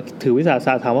ใจก็ถือวิสาส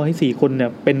ะถามว่าให้4คนเนี่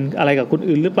ยเป็นอะไรกับคน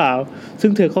อื่นหรือเปล่าซึ่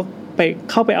งเธอก็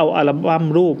เข้าไปเอาอัลบั้ม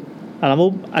รูป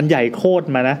อันใหญ่โคตร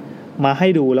มาให้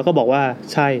ดูแล้วก็บอกว่า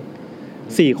ใช่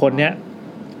4คนเนี้ย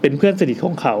เป็นเพื่อนสนิทข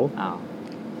องเขา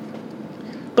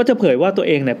ก็จะเผยว่าตัวเ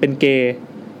องเนี่ยเป็นเกย์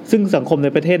ซึ่งสังคมใน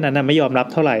ประเทศนั้นไม่ยอมรับ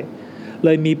เท่าไหร่เล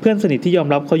ยมีเพื่อนสนิทที่ยอม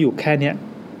รับเขาอยู่แค่เนี้ย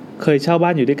เคยเช่าบ้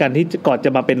านอยู่ด้วยกันที่ก่อนจะ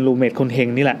มาเป็นรูมเมทคนเฮง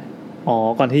นี่แหละ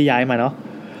ก่อนที่ย้ายมาเนาะ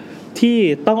ที่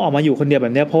ต้องออกมาอยู่คนเดียวแบ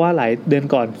บนี้เพราะว่าหลายเดือน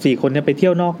ก่อน4คนเนี่ยไปเที่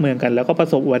ยวนอกเมืองกันแล้วก็ประ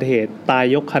สบอุบัติเหตุตาย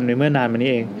ยกคันไปเมื่อนานมานี้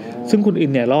เองซึ่งคุณอื่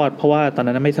นเนี่ยรอดเพราะว่าตอน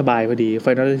นั้นไม่สบายพอดี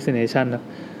Final Destination นะ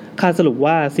ค่าสรุป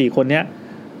ว่า4คนเนี้ย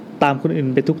ตามคนอื่น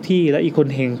ไปทุกที่แล้วอีกคน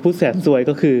เฮงผู้แสนสวย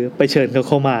ก็คือไปเชิญเขาเ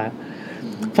ข้ามา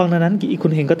ฟังนั้นอีกค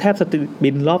นเฮงก็แทบสติ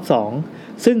บินรอบ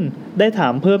2ซึ่งได้ถา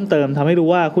มเพิ่มเติมทำให้รู้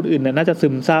ว่าคนอื่นน่าจะซึ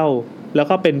มเศร้าแล้ว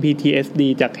ก็เป็น PTSD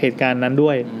จากเหตุการณ์นั้นด้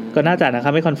วยก็น่าจะนะครั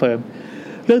บไม่คอนเฟิร์ม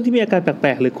เรื่องที่มีอาการแป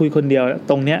ลกๆหรือคุยคนเดียว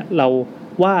ตรงเนี้ยเรา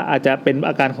ว่าอาจจะเป็น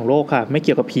อาการของโรคค่ะไม่เ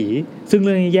กี่ยวกับผีซึ่งเ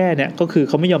รื่องแย่เนี่ยก็คือเ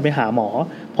ขาไม่ยอมไปหาหมอ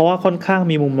เพราะว่าค่อนข้าง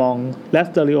มีมุมมองและส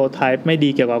เตอริโอไทป์ไม่ดี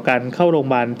เกี่ยวกับการเข้าโรงพย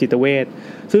าบาลจิตเวช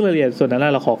ซึ่งรายละเอียดส่วนนั้น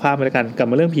เราขอข้ามไปแล้วกันกลับ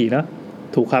มาเรื่องผีเนาะ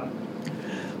ถูกครับ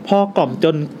พอกล่อมจ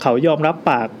นเขายอมรับ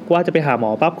ปากว่าจะไปหาหม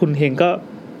อปั๊บคุณเฮงก็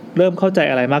เริ่มเข้าใจ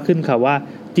อะไรมากขึ้นค่ะว่า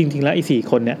จริงๆแล้วอี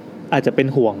4คนเนี่ยอาจจะเป็น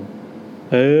ห่วง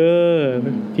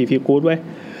ผีกู๊ดไว้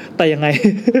แต่ยังไง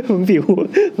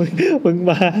มึง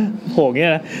มาโหงเนี่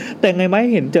ยนะแต่ไงไม่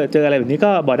เห็นเจออะไรแบบนี้ก็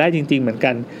บอกได้จริงๆเหมือน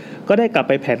กันก็ได้กลับไ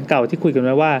ปแผนเก่าที่คุยกันไ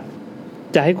ว้ว่า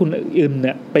จะให้คุณอื่นเ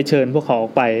นี่ยไปเชิญพวกเขาออ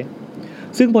กไป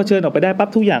ซึ่งพอเชิญออกไปได้ปั๊บ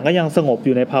ทุกอย่างก็ยังสงบอ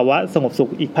ยู่ในภาวะสงบสุ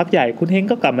ขอีกพักใหญ่คุณเฮง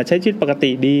ก็กลับมาใช้ชีวิตปก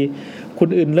ติดีคุณ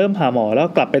อื่นเริ่มหาหมอแล้ว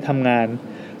กลับไปทำงาน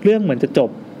เรื่องเหมือนจะจบ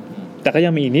แต่ก็ยั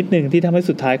งมีอีกนิดนึงที่ทำให้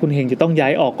สุดท้ายคุณเฮงจะต้องย้า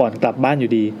ยออกก่อนกลับบ้านอ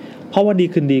ยู่ดีเพราะวันดี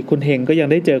คืนดีคุณเฮงก็ยัง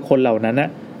ได้เจอคนเหล่านั้นนะ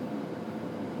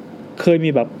เคยมี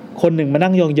แบบคนหนึ่งมา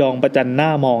นั่งยองๆประจันหน้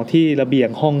ามองที่ระเบียง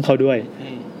ห้องเขาด้วย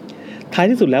ท้าย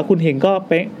ที่สุดแล้วคุณเฮงก็ไ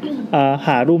ปห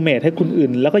ารูมเมทให้คุณอื่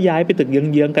นแล้วก็ย้ายไปตึกเ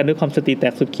ยื้องๆกันด้วยความสติแต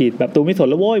กสุดขีดแบบตัวไม่สน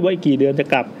แล้วโว้ยว่าอีกกี่เดือนจะ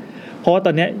กลับเพราะว่าต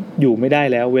อนนี้อยู่ไม่ได้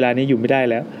แล้วเวลานี้อยู่ไม่ได้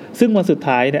แล้วซึ่งวันสุด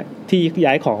ท้ายเนี่ยที่ย้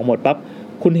ายของหมดปั๊บ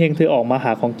คุณเฮงเธอออกมาห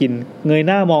าของกินเงยห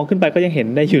น้ามองขึ้นไปก็ยังเห็น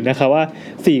ได้อยู่นะคะว่า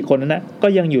4คนนั้นนะก็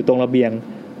ยังอยู่ตรงระเบียง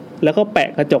แล้วก็แปะ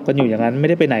กระจกกันอยู่อย่างนั้นไม่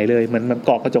ได้ไปไหนเลยเหมือนเก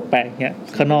าะกระจกแปะอย่างเงี้ย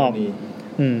ข้างนอก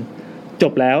จ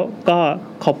บแล้วก็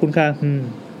ขอบคุณค่ะ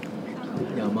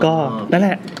ก็นั่นแห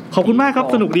ละขอบคุณมากครับ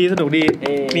สนุกดี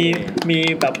มี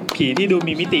แบบผีที่ดู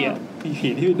มีมิติอ่ะมีผี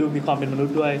ที่ดูมีความเป็นมนุษ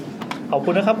ย์ด้วยขอบคุ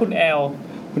ณนะครับคุณแอล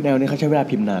นี่เขาใช้เวลา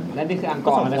พิมพ์นานและนี่คืออังก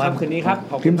อร์นะครับคืนนี้ครับ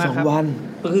พิมพ์2 วัน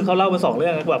ก็คือเขาเล่ามา2เรื่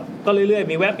องแบบก็เรื่อย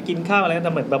ๆมีแวะไปกินข้าวอะไรกันแ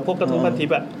ต่เหมือนแบบพวกกระทู้พันทิป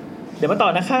อ่ะเดี๋ยวมาต่อ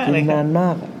นะคะอะไรนานมา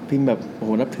กพิมพ์แบบโอ้โห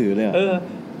นับถือเลย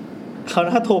เขา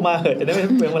น่าโทรมาเหอะจะได้ไม่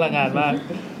เปลืองพลังงานมาก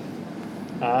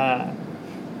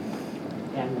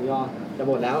แกงหมูยอจะห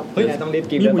มดแล้วต้องรีบ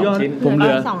กินเลย2 ชิ้นผมเ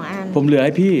หลือใ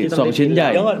ห้พี่2 ชิ้นใหญ่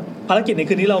เดี๋ยวก่อนภารกิจใน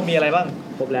คืนนี้เรามีอะไรบ้าง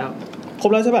ครบแล้ว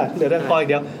ใช่ป่ะเหลือแต่คอย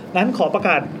เดียวงั้นขอประก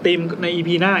าศธีมใน EP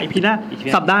หน้า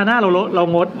สัปดาห์หน้าเรา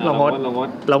ง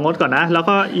ดก่อนนะแล้ว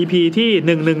ก็ EP ที่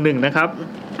111นะครับ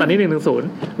ตอนนี้110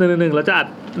เราจะอัด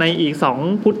ในอีก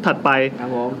2พุธถัดไป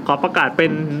ขอประกาศเป็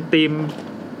นธีม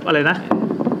อะไรนะ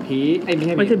ผี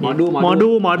ไม่ใช่หมอ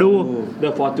ดู The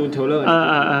Fortune Teller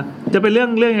จะเป็นเรื่อ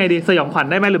งไงดีสยองขวัญ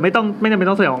ได้ไหมหรือไม่จำเป็น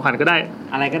ต้องสยองขวัญก็ได้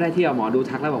อะไรก็ได้ที่หมอดู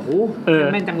ทักแล้วบอกโอ้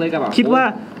แม่นจังเลยกับแบบคิดว่า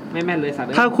ไม่แม่นเลยสัต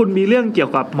ว์ถ้าคุณมีเรื่องเกี่ย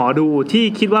วกับหมอดูที่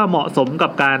คิดว่าเหมาะสมกั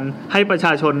บการให้ประช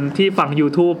าชนที่ฟัง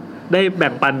YouTube ได้แ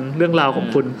บ่งปันเรื่องราวของ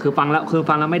คุณคือฟังแล้ว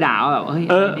ไม่ด่าแบบเฮ้ย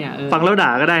เนี่ยฟังแล้วด่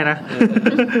าก็ได้นะ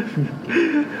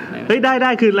เฮ้ยได้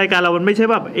คือรายการเรามันไม่ใช่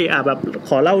แบบแบบข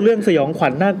อเล่าเรื่องสยองขวั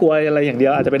ญน่ากลัวอะไรอย่างเดีย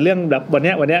วอาจจะเป็นเรื่องแบบวันเ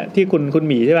นี้ยที่คุณ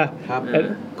หมีใช่ป่ะครับ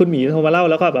คุณหมีโทรมาเล่า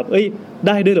แล้วก็แบบไ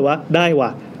ด้ด้วยหรือวะได้ว่ะ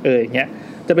อย่างเงี้ย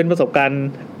จะเป็นประสบการณ์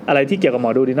อะไรที่เกี่ยวกับหม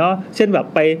อดูดีเนาะเช่นแบบ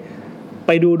ไ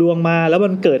ปดูดวงมาแล้วมั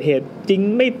นเกิดเหตุจริง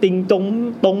ไม่จริงตร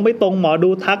งไม่ตรงหมอดู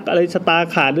ทักอะไรชะตา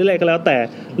ขาดหรืออะไรก็แล้วแต่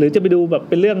หรือจะไปดูแบบ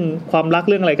เป็นเรื่องความรัก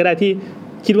เรื่องอะไรก็ได้ที่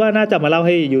คิดว่าน่าจะมาเล่าใ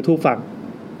ห้ YouTube ฟัง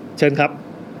เชิญครับ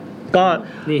ก็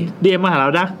นี่ DM มาหาเรา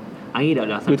นะอันนี้เดี๋ยว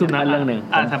YouTube นะเรื่องนึง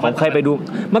ผมเคยไปดู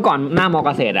เมื่อก่อนหน้ามอเก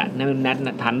ษตรอ่ะในแนท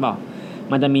ทันบอก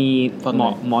มันจะมี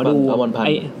หมอดูไ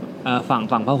อ้ฝั่ง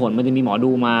พหลมันจะมีหมอ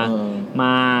ดูม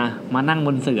านั่งบ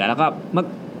นเสื่อแล้วก็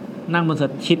นั่งบน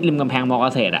ชิดริมกำแพงมอเก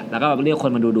ษตรอ่ะแล้วก็เรียกค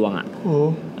นมาดูดวงอ่ะ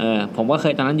ผมก็เค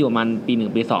ยตอนนั้นอยู่มันปี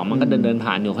1ปี2มันก็เดิน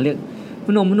ผ่านอยู่เขาเรียก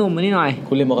หนุ่มมานี่หน่อย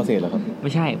คุณเรียนมอเกษตรเหรอครับไ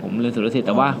ม่ใช่ผมเรียนสุรศิลป์แ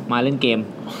ต่ว่ามาเล่นเกม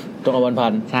ต้องเอา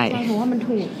1,000ใช่ผมว่ามัน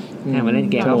ถูกใช่มาเล่น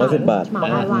เกม110 บาทมา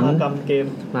กรรมเ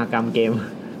กม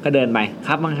ก็เดินไปค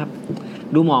รับมั้งครับ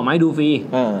ดูหมอไหมดูฟรี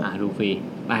ดูฟรี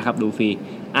นะครับดูฟรี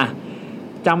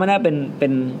จำไม่ได้เ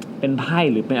ป็นไพ่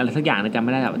หรือเป็นอะไรสักอย่างนะจำไ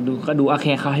ม่ได้แบบดูโอเค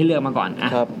เขาให้เลือกมาก่อน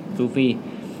ดูฟรี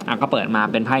ก็เปิดมา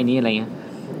เป็นไพ่นี้อะไรเงี้ย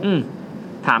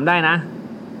ถามได้นะ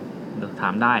ถา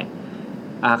มได้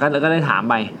ก็ได้ถาม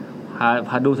ไปพ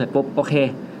อดูเสร็จปุ๊บโอเค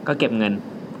ก็เก็บเงิน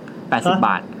80 บ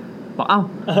าทบอก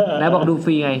แล้วบอกดูฟ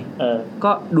รีไง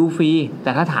ก็ดูฟรีแ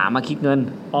ต่ถ้าถามมาคิดเงิน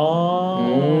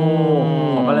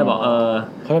ผมก็เลยบอก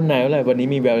เขาทำนายว่าอะไรวันนี้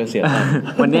มีแววจะเสีย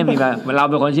วันนี้มีแบบเรา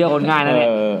เป็นคนเชื่อคนง่ายนั่นแหละ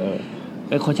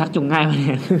เป็นคนชักจูงง่ายมาเนี่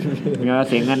ยเรา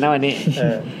เสียเงินนะวันนี้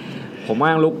ผมก็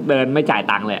ยังลุกเดินไม่จ่าย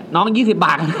ตังค์เลยน้อง20 บ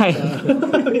าทก็ได้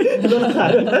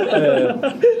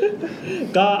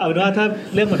ก็เอาเป็นว่าถ้า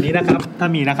เรื่องแบบนี้นะครับถ้า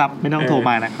มีนะครับไม่ต้องโทรม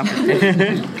านะครับ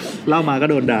เล่ามาก็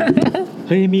โดนด่าเ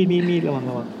ฮ้ยมีระวังแ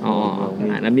ล้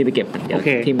วมีไปเก็บโอเค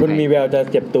คุณมีแววจะ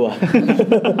เจ็บตัว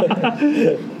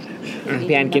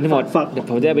พี่แอนกินให้หมดเดี๋ยว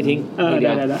ผมจะไปทิ้งเดี๋ย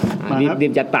วรี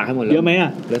บจัดปากให้หมดเลยเยอะไหมเ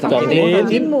หลือ2 ชิ้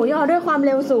นกินหมูยอด้วยความเ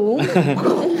ร็วสูง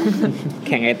แ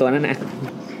ข่งไอ้ตัวนั้นนะ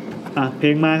เพล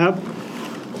งมาครับ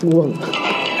ง่วง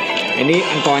อันนี้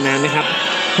อังกอร์นานไหมครับ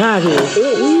5 ที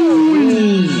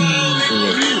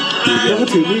แล้วก็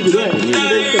ถือมีดอยู่ด้วย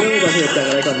จะเริ่มอุบัติเหตุจากอ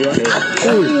ะไรก่อนดีวะ5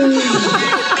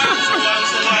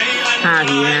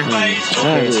 ทีนะ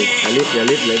เดี๋ยว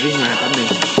รีบวิ่งมาแป๊บนึง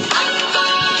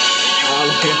เอาเ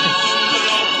ลย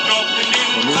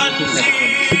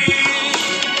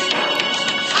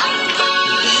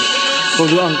ผม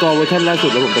ดูอังกอร์เวอร์ชันล่าสุด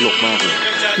แล้วผมตลกมากเลย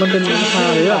มันเป็นฮา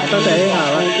เลยตั้งแต่ให้หา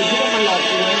ว่า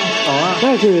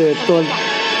ก็คือ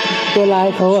ตัวร้าย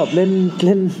เขาแบบเ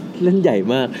ล่นใหญ่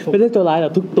มากไม่ได้ตัวร้ายหรอ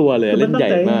กทุกตัวเลยเล่นใหญ่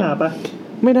มาก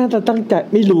ไม่น่าจะตั้งใจ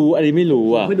ไม่รู้อันนี้ไม่รู้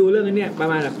อ่ะไปดูเรื่องนี้ประ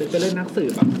มาณแบบเป็นเรื่องนักสื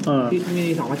บที่มี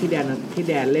2ว่าที่แดน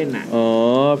เล่นน่ะ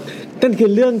นั่นคือ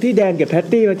เรื่องที่แดนกับแพต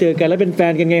ตี้มาเจอกันแล้วเป็นแฟ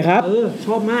นกันไงครับช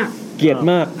อบมากเกลียด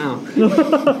มาก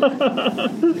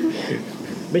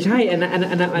ไม่ใช่อัน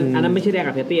นั้นไม่ใช่แดน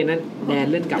กับแพตตี้อันนั้นแดน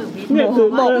เล่นกับเนี่ยคือ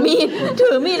บอกมีดถื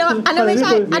อมีดแล้วอันนั้นไม่ใ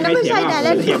ช่แดนเ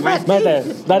ล่นไม่แต่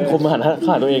ด้านคมหันข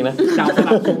าตัวเองนะจับส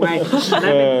ลับคงไป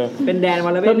เป็นแดนวั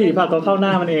นละก็ผีผักก็เข้าหน้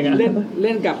ามันเองเ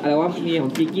ล่นกับอะไรว่ามีขอ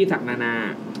งกิกกี้ศักดิ์นา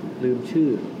ลืมชื่อ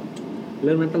เ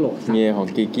รื่องนั้นตลกเมียของ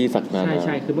กิกกี้ศักดิ์นาใ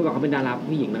ช่คือเมื่อก่อนเขาเป็นดารา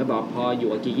ผู้หญิงแล้วก็บอกพออยู่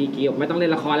กับกิกกี้ไม่ต้องเล่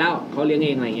นละครแล้วเขาเลี้ยงเอ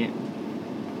งอะไรเงี้ย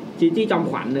จีจี้จอม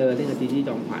ขวัญเล่นกับจีจี้จ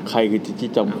อมขวัญใครคือจีจี้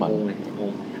จอมขวัญ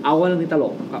เอาว่าเรื่องนี้ตล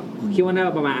กคิดว่าน่า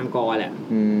ประมาณอังกอร์แหละ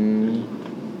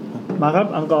มาครับ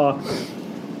อังกอร์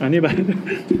อันนี้ไป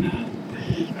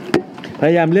พ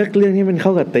ยายามเลือกเรื่องที่มันเข้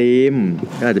ากับธีม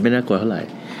อาจจะไม่น่ากลัวเท่าไหร่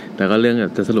แต่ก็เรื่องแบ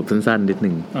บจะสรุปสั้นๆนิดนึ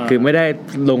งคือไม่ได้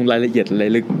ลงรายละเอียดอะไร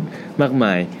ลึกมากม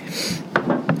าย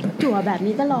จั่วแบบ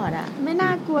นี้ตลอดอ่ะไม่น่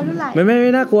ากลัวเท่าไหร่ไ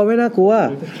ม่น่ากลัว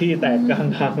ขี้แตกกลาง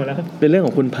ทางมาแล้วเป็นเรื่องข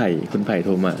องคุณไผ่โท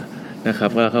รมานะครับ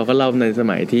เขาก็เล่าในส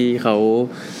มัยที่เขา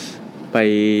ไป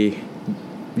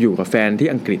อยู่กับแฟนที่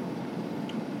อังกฤษ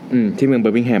ที่เมืองเบอ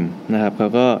ร์มิงแฮมนะครับเขา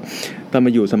ก็ตอนม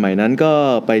าอยู่สมัยนั้นก็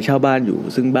ไปเช่าบ้านอยู่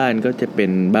ซึ่งบ้านก็จะเป็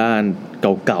นบ้าน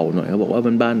เก่าๆหน่อยเขาบอกว่า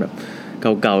มันบ้านแบบ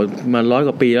เก่าๆมา100 ก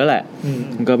ว่าปีแล้วแหละ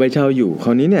ก็ไปเช่าอยู่คร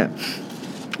าวนี้เนี่ย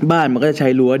บ้านมันก็จะใช้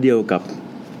รั้วเดียวกับ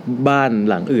บ้าน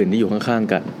หลังอื่นที่อยู่ข้าง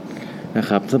ๆกันนะ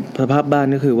ครับสภาพบ้าน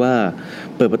ก็คือว่า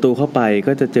เปิดประตูเข้าไป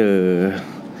ก็จะเจอ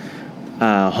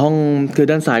ห้องคือ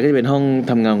ด้านซ้ายก็จะเป็นห้อง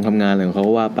ทำงานอะไรของเขา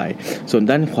ก็ว่าไปส่วน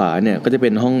ด้านขวาเนี่ยก็จะเป็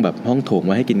นห้องแบบห้องโถงไ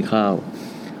ว้ให้กินข้าว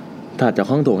ถัดจาก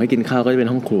ห้องโถงให้กินข้าวก็จะเป็น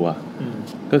ห้องครัว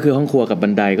ก็คือห้องครัวกับบั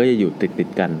นไดก็จะอยู่ติด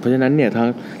กันเพราะฉะนั้นเนี่ย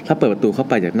ถ้าเปิดประตูเข้า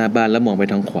ไปจากหน้าบ้านแล้วมองไป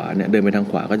ทางขวาเนี่ยเดินไปทาง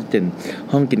ขวาก็จะเป็น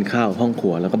ห้องกินข้าวห้องครั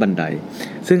วแล้วก็บันได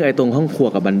ซึ่งไอ้ตรงห้องครัว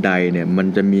กับบันไดเนี่ยมัน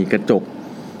จะมีกระ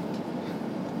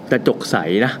จกใส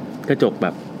นะกระจกแบ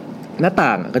บหน้า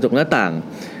ต่างกระจกหน้าต่าง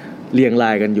เรียงร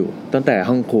ายกันอยู่ตั้งแต่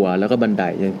ห้องครัวแล้วก็บันได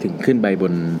จนถึงขึ้นไป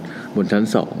บนชั้น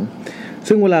2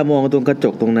ซึ่งเวลามองตรงกระจ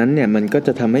กตรงนั้นเนี่ยมันก็จ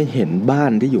ะทำให้เห็นบ้า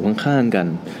นที่อยู่ข้างๆกัน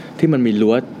ที่มันมี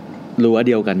รั้วเ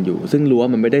ดียวกันอยู่ซึ่งรั้ว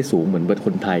มันไม่ได้สูงเหมือนค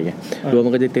นไทยไงรั้วมั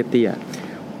นก็จะเตี้ย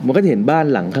ๆมันก็จะเห็นบ้าน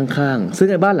หลังข้างๆซึ่ง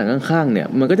ไอ้บ้านหลังข้างๆเนี่ย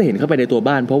มันก็จะเห็นเข้าไปในตัว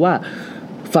บ้านเพราะว่า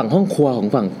ฝั่งห้องครัวของ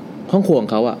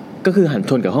เขาอ่ะก็คือหัน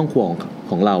ชนกับห้องครัว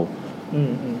ของเรา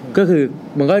ก็คือ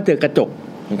มันก็เจอกระจก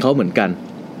ของเขาเหมือนกัน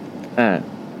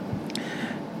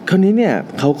คราวนี้เนี่ย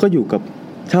เขาก็อยู่กับ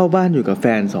เช่าบ้านอยู่กับแฟ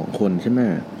น2 คนใช่ไหม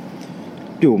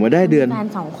อยู่มาได้เดือนแฟน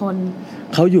2 คน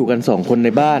เขาอยู่กัน2 คนใน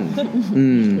บ้าน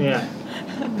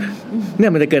เนี่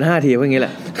ยมันจะเกิน5 ทีว่าอย่างงี้แหล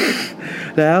ะ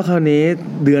แล้วคราวนี้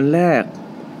เดือนแรก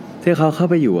ที่เขาเข้า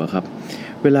ไปอยู่อะครับ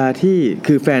เวลาที่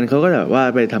คือแฟนเขาก็แบบว่า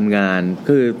ไปทำงาน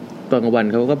คือตอนกลางวัน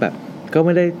เขาก็แบบก็ไ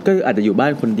ม่ได้ก็อาจจะอยู่บ้า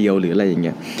นคนเดียวหรืออะไรอย่างเ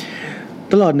งี้ย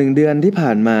ตลอด1 เดือนที่ผ่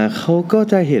านมาเขาก็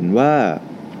จะเห็นว่า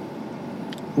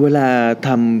เวลาท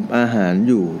ำอาหาร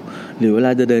อยู่หรือเวล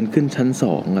าจะเดินขึ้นชั้น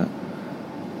2อ่ะ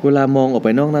เวลามองออกไป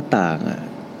นอกหน้าต่างอ่ะ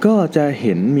ก็จะเ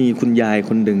ห็นมีคุณยาย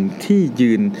คนหนึ่งที่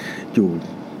ยืนอยู่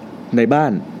ในบ้า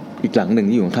นอีกหลังหนึ่ง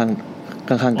ที่อยู่ข้าง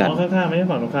กันข้างๆไม่ใช่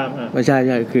ฝั่งตรงข้ามไม่ใช่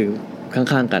คือข้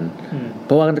างๆกันเพ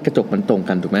ราะว่ากระจกมันตรง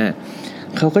กันถูกไหม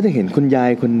เขาก็จะเห็นคุณยาย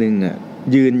คนหนึ่งอ่ะ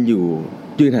ยื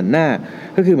นหันหน้า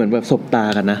ก็คือเหมือนแบบสบตา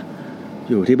กันนะ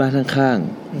อยู่ที่บ้านข้าง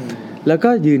ๆแล้วก็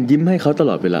ยืนยิ้มให้เขาต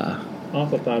ลอดเวลา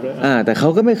สบตาด้วยแต่เขา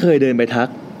ก็ไม่เคยเดินไปทัก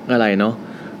อะไรเนาะ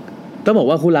ต้องบอก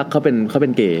ว่าคู่รักเขาเป็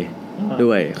นเกย์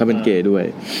ด้วยเขาเป็นเกย์ด้วย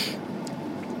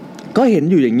ก็เห็น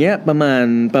อยู่อย่างเงี้ยประ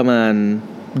มาณ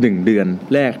1 เดือน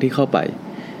แรกที่เข้าไป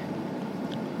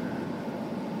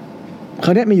เข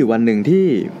าเนี่ยมีอยู่วันหนึ่งที่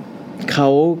เขา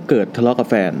เกิดทะเลาะกับ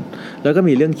แฟนแล้วก็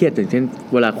มีเรื่องเครียดอย่างเช่น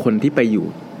เวลาคนที่ไปอยู่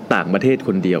ต่างประเทศค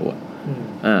นเดียว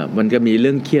มันก็มีเ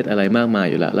รื่องเครียดอะไรมากมาย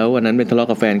อยู่แล้ววันนั้นเป็นทะเลาะ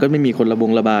กับแฟนก็ไม่มีคน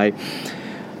ระบาย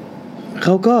เข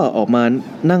าก็ออกมา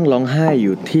นั่งร้องไห้อ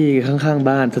ยู่ที่ข้างๆ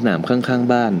บ้านสนามข้าง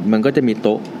ๆบ้านมันก็จะมีโ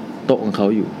ต๊ะของเขา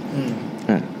อยู่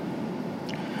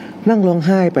นั่งร้องไ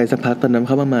ห้ไปสักพักตอนนั้นเ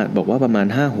ขาบอกว่าประมาณ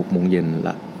 5-6 โมงเย็น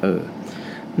ละ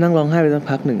นั่งร้องไห้ไปสัก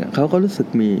พักหนึ่งเขาก็รู้สึก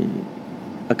มี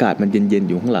อากาศมันเย็นๆ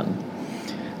อยู่ข้างหลัง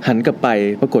หันกลับไป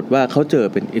ปรากฏว่าเขาเจอ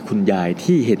เป็นไอ้คุณยาย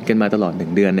ที่เห็นกันมาตลอด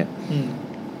1 เดือนเนี่ย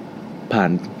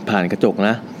ผ่านกระจกน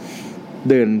ะ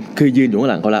เดินคือยืนอยู่ข้า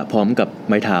งหลังเขาละพร้อมกับ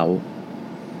ไม้เท้า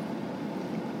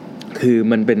คือ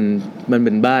มันเ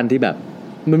ป็นบ้านที่แบบ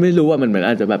มันไม่รู้ว่ามันเหมือน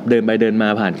อาจจะแบบเดินไปเดินมา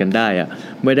ผ่านกันได้อะ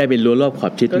ไม่ได้เป็นรั้วรอบขอ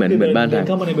บชิดเหมือนบ้านไทย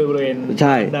เข้ามาในบริเวณใ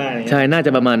ช่น่าจ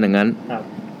ะประมาณอย่างนั้น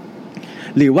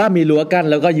หรือว่ามีรั้วกั้น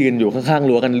แล้วก็ยืนอยู่ข้างๆ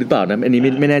รั้วกันหรือเปล่านะอันนี้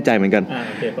ไม่แน่ใจเหมือนกัน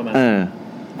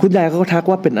คุณยายเขาก็ทัก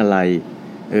ว่าเป็นอะไร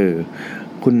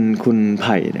คุณไ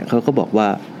ผ่เนี่ยเขาก็บอกว่า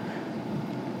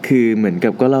คือเหมือนกั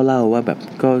บก็เล่าว่าแบบ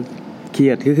ก็เครี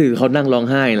ยดก็คือเขานั่งร้อง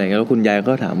ไห้อะไรเงี้ยแล้วคุณยาย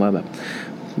ก็ถามว่าแบบ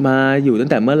มาอยู่ตั้ง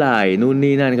แต่เมื่อไหร่นู่น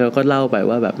นี่นั่นเขาก็เล่าไป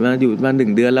ว่าแบบมาอยู่มา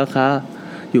1 เดือนแล้วคะ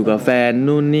อยู่กับแฟน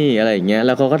นู่นนี่อะไรอย่างเงี้ยแ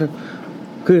ล้วเขาก็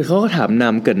ถา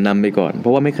มเกินนำไปก่อนเพรา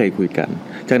ะว่าไม่เคยคุยกัน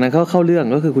จากนั้นเขาเข้าเรื่อง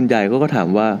ก็คือคุณยายก็ถาม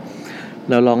ว่า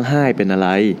เราร้องไห้เป็นอะไร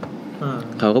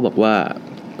เขาก็บอกว่า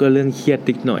ก็เรื่องเครียด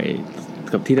นิดหน่อย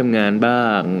กับที่ทำงานบ้า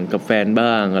งกับแฟน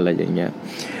บ้างอะไรอย่างเงี้ย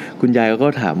คุณยายก็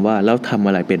ถามว่าแล้วทำอ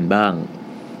ะไรเป็นบ้าง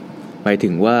หมายถึ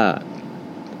งว่า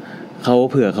เขา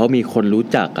เผื่อเขามีคนรู้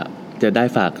จักอ่ะจะได้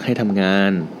ฝากให้ทำงา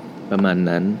นประมาณ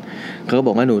นั้นเขาก็บ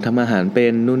อกว่าหนูทำอาหารเป็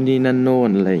นนู่นนี่นั่นโน่น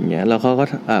อะไรอย่างเงี้ยแล้วเขาก็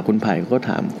คุณไผ่ก็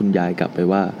ถามคุณยายกลับไป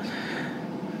ว่า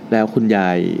แล้วคุณยา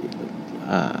ย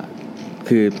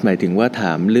คือหมายถึงว่าถ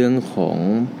ามเรื่องของ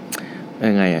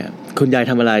ยังไงอ่ะคุณยาย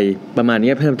ทำอะไรประมาณ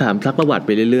นี้เพิ่มถามซักประวัติไป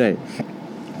เรื่อย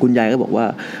ๆคุณยายก็บอกว่า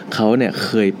เขาเนี่ยเค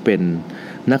ยเป็น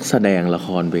นักแสดงละค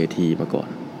รเวทีมาก่อน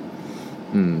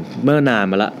เมื่อนาน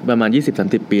มาละประมาณ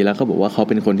 20-30 ปีแล้วเขาบอกว่าเขา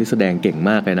เป็นคนที่แสดงเก่ง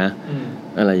มากเลยนะ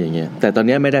อะไรอย่างเงี้ยแต่ตอน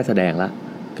นี้ไม่ได้แสดงละ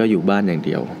ก็อยู่บ้านอย่างเ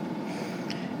ดียว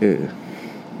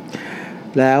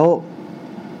แล้ว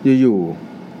อยู่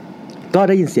ๆก็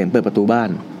ได้ยินเสียงเปิดประตูบ้าน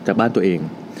จากบ้านตัวเอง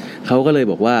เขาก็เลย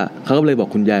บอก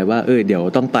คุณยายว่าเดี๋ยว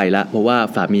ต้องไปละเพราะว่า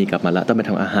สามีกลับมาละต้องไป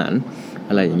ทำอาหาร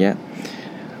อะไรอย่างเงี้ย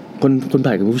คุณไ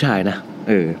ผ่คือผู้ชายนะ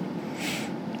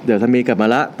เดี๋ยวสามีกลับมา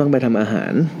ละต้องไปทำอาหา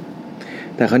ร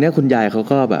แต่คราวนี้คุณยายเขา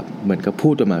ก็แบบเหมือนกับพู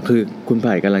ดออกมาคือคุณไ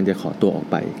ผ่กำลังจะขอตัวออก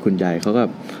ไปคุณยายเขาก็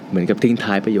เหมือนกับทิ้ง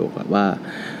ท้ายประโยคว่า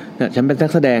ฉันเป็นนั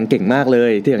กแสดงเก่งมากเล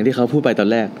ยที่อย่างที่เขาพูดไปตอน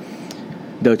แรก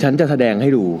เดี๋ยวฉันจะแสดงให้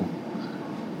ดู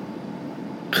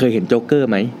เคยเห็นโจ๊กเกอร์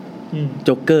ไหมโ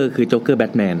จ๊กเกอร์คือโจ๊กเกอร์แบ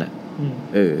ทแมนอ่ะ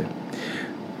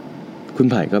คุณ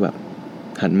ไผ่ก็แบบ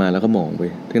หันมาแล้วก็มองไป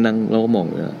ทั้งนั่งแล้วก็มอง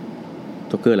เลย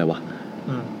โจ๊กเกอร์อะไรวะ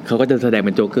เขาก็จะแสดงเ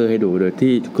ป็นโจ๊กเกอร์ให้ดูโดย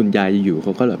ที่คุณยายอยู่เข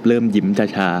าก็แบบเริ่มยิ้ม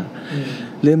ช้า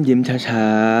ๆเริ่มยิ้มช้า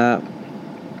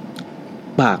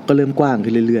ๆปากก็เริ่มกว้าง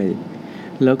ขึ้นเรื่อย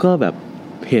ๆแล้วก็แบบ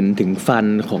เห็นถึงฟัน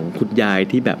ของคุณยาย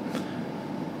ที่แบบ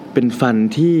เป็นฟัน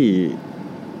ที่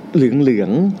เหลือ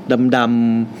งๆดำ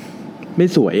ๆไม่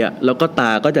สวยอ่ะแล้วก็ต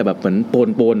าก็จะแบบเหมือน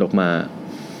โปนๆออกมา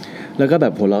แล้วก็แบ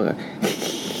บหัวเราะ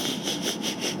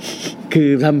คือ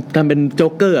ทำเป็นโจ๊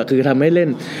กเกอร์อ่ะคือทำให้เล่น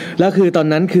แล้วคือตอน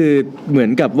นั้นคือเหมือ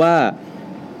นกับว่า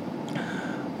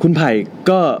คุณไผ่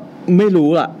ก็ไม่รู้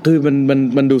อ่ะคือ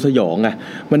มันดูสยองอ่ะ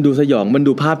มันดูสยองมัน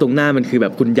ดูภาพตรงหน้ามันคือแบ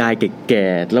บคุณยายแก่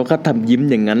ๆแล้วก็ทำยิ้ม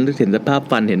อย่างนั้นเห็นสภาพ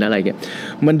ฟันเห็นอะไรแก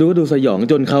มันดูสยอง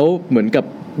จนเขาเหมือนกับ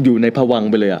อยู่ในภวังค์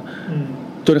ไปเลยอ่ะ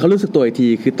จนเขารู้สึกตัวอีกที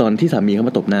คือตอนที่สามีเขา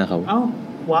มาตบหน้าเขาเอ้า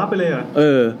ว้าไปเลยเหรอ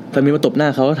สามีมาตบหน้า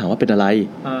เขาถามว่าเป็นอะไร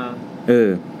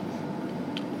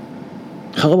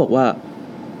เขาก็บอกว่า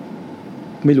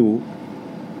ไม่รู้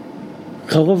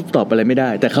เขาก็ตอบอะไรไม่ได้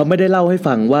แต่เขาไม่ได้เล่าให้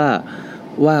ฟังว่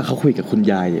าเขาคุยกับคุณ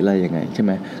ยายอะไรยังไงใช่ไห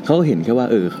มเขาก็เห็นแค่ว่า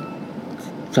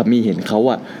สามีเห็นเขา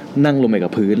อะนั่งลงไปกั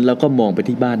บพื้นแล้วก็มองไป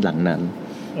ที่บ้านหลังนั้น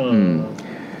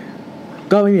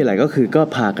ก็ไม่มีอะไรก็คือก็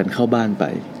พากันเข้าบ้านไป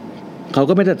เขา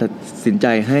ก็ไม่ได้ตัดสินใจ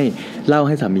ให้เล่าใ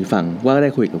ห้สามีฟังว่าได้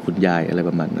คุยกับคุณยายอะไร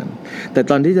ประมาณนั้นแต่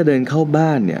ตอนที่จะเดินเข้าบ้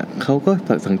านเนี่ยเขาก็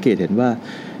สังเกตเห็นว่า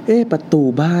ประตู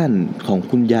บ้านของ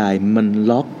คุณยายมัน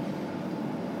ล็อก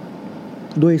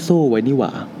ด้วยโซ่ไว้นี่หว่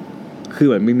าคือ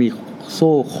แบบไม่มีโ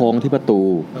ซ่คล้องที่ประตู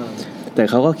แต่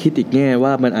เขาก็คิดอีกแง่ว่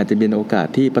ามันอาจจะเป็นโอกาส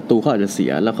ที่ประตูเขาอาจจะเสี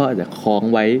ยแล้วก็อาจจะคล้อง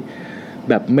ไว้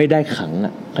แบบไม่ได้ขังอ่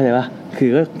ะเข้าใจป่ะคือ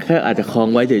ก็แค่อาจจะคล้อง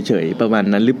ไว้เฉยๆประมาณ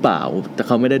นั้นหรือเปล่าแต่เ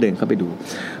ขาไม่ได้เดินเข้าไปดู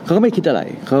เขาก็ไม่คิดอะไร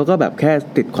เขาก็แบบแค่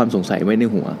ติดความสงสัยไว้ใน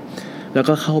หัวแล้ว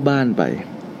ก็เข้าบ้านไป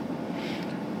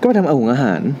ก็ไปทำอาห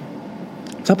าร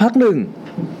สักพักหนึ่ง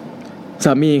ส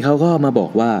ามีเขาก็มาบอ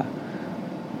กว่า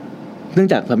เนื่อง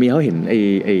จากสามีเขาเห็นไ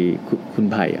อ้คุณ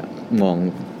ไผ่อ่ะมอง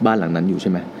บ้านหลังนั้นอยู่ใช่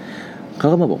ไหมเขา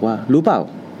ก็มาบอกว่ารู้เปล่า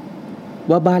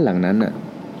ว่าบ้านหลังนั้นน่ะ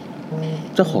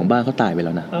เจ้าของบ้านเขาตายไปแ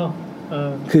ล้วนะ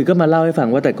คือก็มาเล่าให้ฟัง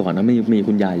ว่าแต่ก่อนมี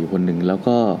คุณยายอยู่คนหนึ่งแล้ว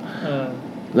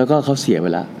ก็เขาเสียไป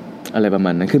แล้วอะไรประมา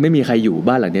ณนั้นคือไม่มีใครอยู่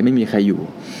บ้านหลังนี้ไม่มีใครอยู่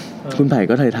คุณไผ่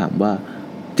ก็เลยถามว่า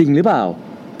จริงหรือเปล่า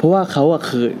เพราะว่าเขา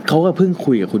ก็เพิ่ง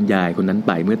คุยกับคุณยายคนนั้นไ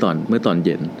ปเมื่อตอนเ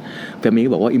ย็นแต่มีก็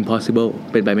บอกว่า impossible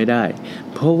เป็นไปไม่ได้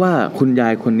เพราะว่าคุณยา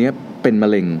ยคนนี้เป็นมะ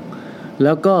เร็งแ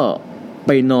ล้วก็ไ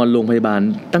ปนอนโรงพยาบาล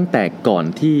ตั้งแต่ก่อน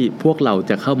ที่พวกเรา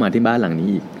จะเข้ามาที่บ้านหลังนี้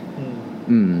อีก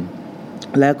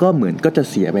แล้วก็เหมือนก็จะ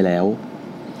เสียไปแล้ว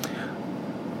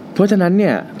เพราะฉะนั้นเ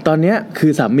นี่ยตอนนี้คื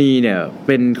อสามีเนี่ยเ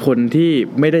ป็นคนที่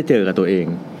ไม่ได้เจอกับตัวเอง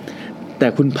แต่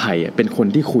คุณไผ่เป็นคน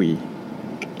ที่คุย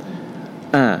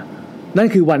นั่น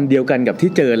คือวันเดียวกันกับที่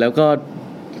เจอแล้วก็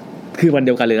คือวันเ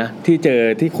ดียวกันเลยนะที่เจอ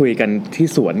ที่คุยกันที่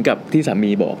สวนกับที่สา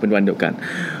มีบอกเป็นวันเดียวกัน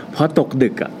เพราะตกดึ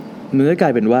กอ่ะมันก็กลา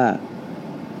ยเป็นว่า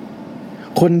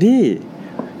คนที่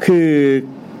คือ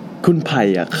คุณไผ่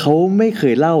อ่ะเขาไม่เค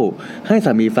ยเล่าให้ส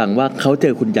ามีฟังว่าเขาเจ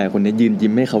อคุณยายคนนี้ยืน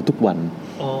ยิ้มให้เขาทุกวัน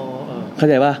เข้า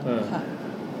ใจป่ะ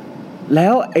แล้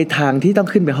วไอ้ทางที่ต้อง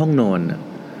ขึ้นไปห้องนอน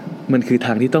มันคือท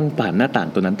างที่ต้องผ่านหน้าต่าง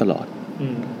ตัวนั้นตลอด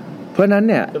เพราะนั้น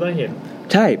เนี่ยก็ต้องเห็น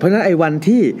ใช่เพราะฉะนั้นไอ้วัน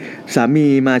ที่สามี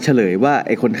มาเฉลยว่าไ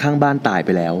อ้คนข้างบ้านตายไป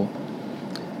แล้ว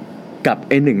กับ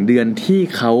ไอ้1 เดือนที่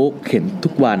เขาเห็นทุ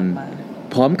กวัน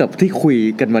พร้อมกับที่คุย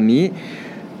กันวันนี้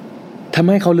ทำ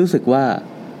ให้เขารู้สึกว่า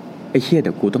ไอ้เหี้ยเ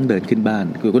ดี๋ยวกูต้องเดินขึ้นบ้าน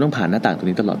กูต้องผ่านหน้าต่างตรง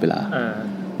นี้ตลอดเวลา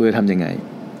กูจะทำยังไง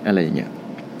อะไรอย่างเงี้ย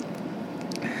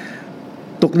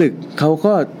ตกดึกเขา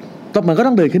ก็มันก็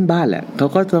ต้องเดินขึ้นบ้านแหละเขา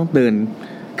ก็ต้องเดิน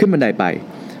ขึ้นบันไดไป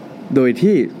โดย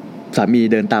ที่สามี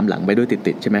เดินตามหลังไปด้วย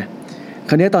ติดๆใช่ไหม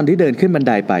คราวนี้ตอนที่เดินขึ้นบันไ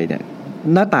ดไปเนี่ย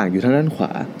หน้าต่างอยู่ทางด้านขว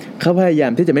าเขาพยายา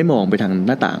มที่จะไม่มองไปทางห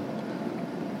น้าต่าง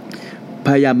พ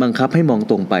ยายามบังคับให้มอง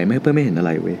ตรงไปเพื่อไม่เห็นอะไ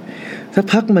รเว้ยสัก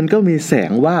พักมันก็มีแส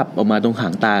งวาบออกมาตรงหา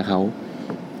งตาเขา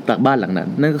จากบ้านหลังนั้น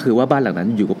นั่นก็คือว่าบ้านหลังนั้น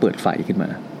อยู่ก็เปิดไฟขึ้นมา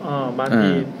บ้าน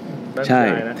ที่ใช่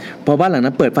พอบ้านหลัง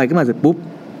นั้นเปิดไฟขึ้นมาเสร็จปุ๊บ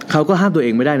เขาก็ห้ามตัวเอ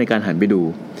งไม่ได้ในการหันไปดู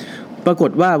ปราก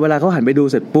ฏว่าเวลาเขาหันไปดู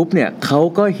เสร็จปุ๊บเนี่ยเขา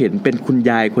ก็เห็นเป็นคุณ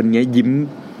ยายคนนี้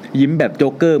ยิ้มแบบโจ๊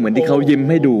กเกอร์เหมือนที่เขายิ้ม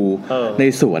ให้ดูใน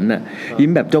สวนน่ะยิ้ม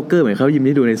แบบโจ๊กเกอร์เหมือนเขายิ้มใ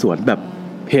ห้ดูในสวนแบบ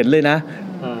เห็นเลยนะ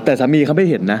แต่สามีเขาไม่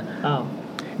เห็นนะ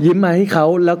ยิ้มมาให้เขา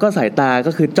แล้วก็สายตา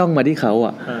ก็คือจ้องมาที่เขา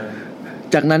อ่ะ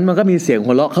จากนั้นมันก็มีเสียง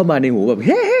หัวเราะเข้ามาในหูแบบเ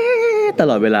ฮ้ต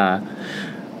ลอดเวลา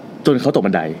จนเขาตก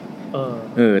บันได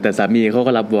แต่สามีเขา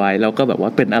ก็รับไว้แล้วก็แบบว่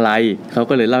าเป็นอะไรเขา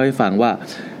ก็เลยเล่าให้ฟังว่า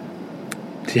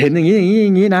เห็นอย่าง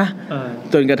นี้นะ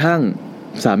จนกระทั่ง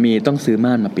สามีต้องซื้อ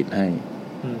ม่านมาปิดให้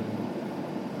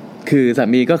คือสา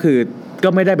มีก็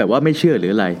ไม่ได้แบบว่าไม่เชื่อหรื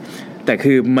ออะไรแต่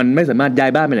คือมันไม่สามารถย้า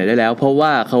ยบ้านไปไหนได้แล้วเพราะว่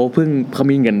าเขา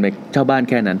มีเงินไปเช่าบ้าน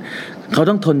แค่นั้นเขา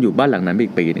ต้องทนอยู่บ้านหลังนั้นอี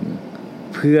กปีนึง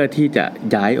เพื่อที่จะ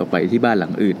ย้ายออกไปที่บ้านหลั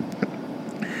งอื่น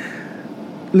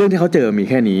เรื่องที่เขาเจอมี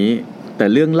แค่นี้แต่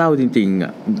เรื่องเล่าจริงๆอ่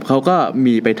ะเขาก็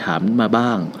มีไปถามมาบ้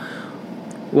าง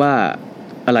ว่า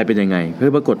อะไรเป็นยังไงคื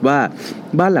อปรากฏว่า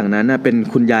บ้านหลังนั้นน่ะเป็น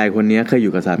คุณยายคนนี้เคยอ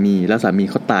ยู่กับสามีแล้วสามี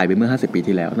เขาตายไปเมื่อ50 ปี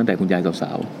ที่แล้วตั้งแต่คุณยายส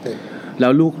าวๆแล้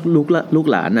วลูก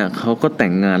หลานน่ะเขาก็แต่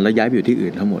งงานแล้วย้ายไปอยู่ที่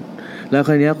อื่นทั้งหมดแล้วค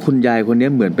ราวนี้คุณยายคนนี้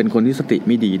เหมือนเป็นคนที่สติไ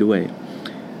ม่ดีด้วย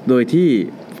โดยที่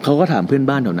เขาก็ถามเพื่อน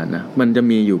บ้านแถวนั้นนะมันจะ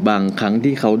มีอยู่บางครั้ง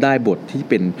ที่เขาได้บทที่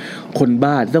เป็นคน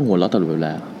บ้าที่ต้องหัวเราะตลอดเวล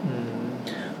า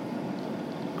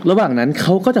ระหว่างนั้นเข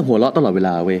าก็จะหัวเราะตลอดเวล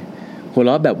าเว้ยหัวเ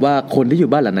ราะแบบว่าคนที่อยู่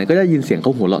บ้านหลังนั้นก็ได้ยินเสียงเข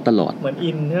าหัวเราะตลอดเหมือน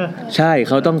อินใช่ไหมใช่เ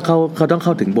ขาต้องเข้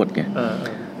าถึงบทไง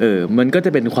มันก็จะ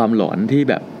เป็นความหลอนที่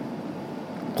แบบ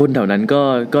คนแถวนั้น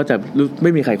ก็จะไ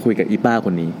ม่มีใครคุยกับอีป้าค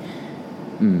นนี้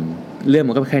เรื่อง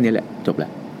มันก็แค่นี้แหละจบแหล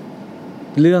ะ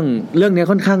เรื่องนี้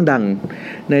ค่อนข้างดัง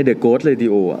ใน The Ghost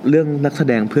Radio อ่ะเรื่องนักแส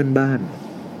ดงเพื่อนบ้าน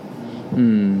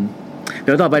เ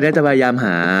ดี๋ยวต่อไปเนี่ยจะพยายามห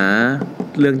า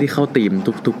เรื่องที่เข้าธีม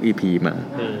ทุก EP มา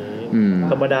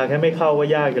ธรรมดาแค่ไม่เข้าก็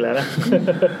ยากอยู่แล้วนะ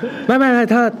ไม่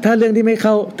ถ้าเรื่องที่ไม่เ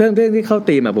ข้าเรื่องที่เข้า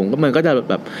ธีมอ่ะผมก็มันก็จะ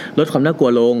แบบลดความน่ากลั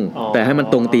วลงแต่ให้มัน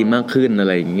ตรงธีมมากขึ้นอะ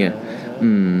ไรอย่างเงี้ย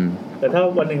แต่ถ้า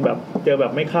วันนึงแบบเจอแบ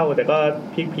บไม่เข้าแต่ก็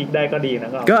พลิกได้ก็ดีนะ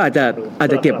ก็อาจ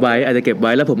จะเก็บไว้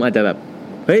แล้วผมอาจจะแบบ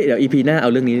เฮ้ยเดี๋ยว EP หน้าเอา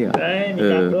เรื่องนี้ดีกว่ามี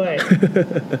การด้วย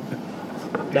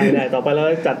ได้ต่อไปแล้ว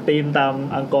จัดธีมตาม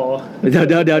อังกอร์เ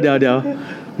ดี๋ยว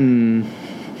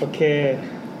โอเค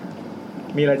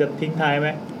มีอะไรจะทิ้งท้ายไหม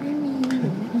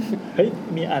เฮ้ย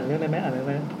มีอ่านเรื่องอะไรไหม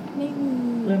ไม่มี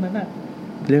เรื่องนั้นน่ะ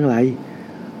เรื่องอะไร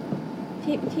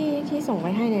ที่ส่งไ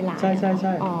ว้ให้ในไลน์ใ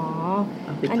ช่อ๋อ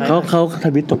เขาท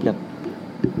วิตจบยัง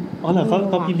อ๋อเหรอ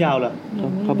เขาพิมพ์ยาวเหรอ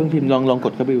เขาเพิ่งพิมพ์ลองก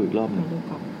ดเข้าไปอีกรอบนึง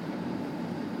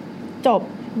จบ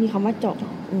มีคำว่าจบ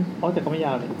แต่ก็ไม่ย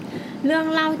าวเลยเรื่อง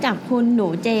เล่าจากคุณหนู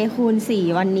เจคูณ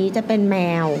4วันนี้จะเป็นแม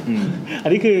วอัน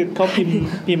นี้คือเขาพิ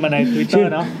มพ์มาใน Twitter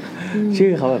เนาะชื่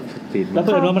อเขาแบบติดแล้วเ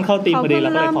พิ่นว่ามันเข้าธีมพอดีแล้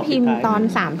วก็เลยขอพิมพ์ตอน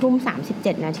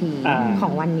 3:37 นาทีขอ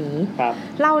งวันนี้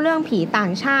เล่าเรื่องผีต่า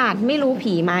งชาติไม่รู้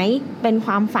ผีไหมเป็นค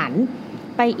วามฝัน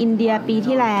ไปอินเดียปี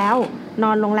ที่แล้วน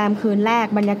อนโรงแรมคืนแรก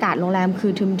บรรยากาศโรงแรมคื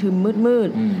อทึมๆมืด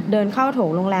ๆเดินเข้าโถง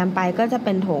โรงแรมไปก็จะเ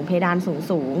ป็นโถงเพดาน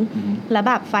สูงๆแล้ว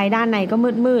แบบไฟด้านในก็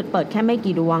มืดๆเปิดแค่ไม่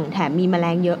กี่ดวงแถมมีแมล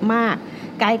งเยอะมาก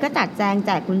ไกด์ก็จัดแจงแจ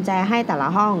กกุญแจให้แต่ละ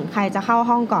ห้องใครจะเข้า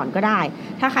ห้องก่อนก็ได้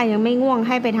ถ้าใครยังไม่ง่วงใ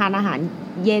ห้ไปทานอาหาร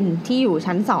เย็นที่อยู่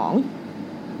ชั้น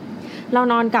2เรา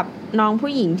นอนกับน้อง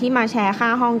ผู้หญิงที่มาแชร์ค่า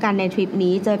ห้องกันในทริป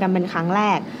นี้เจอกันเป็นครั้งแร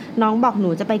กน้องบอกหนู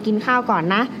จะไปกินข้าวก่อน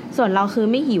นะส่วนเราคือ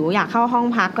ไม่หิวอยากเข้าห้อง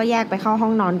พักก็แยกไปเข้าห้อ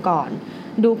งนอนก่อน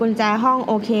ดูกุญแจห้อง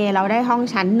โอเคเราได้ห้อง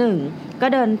ชั้น1ก็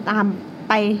เ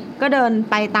ดิน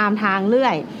ไปตามทางเรื่อ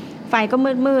ยไฟก็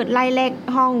มืดไล่เลข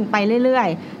ห้องไปเรื่อย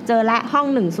ๆเจอและห้อง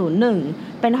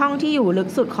101เป็นห้องที่อยู่ลึก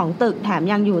สุดของตึกแถม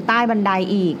ยังอยู่ใต้บันได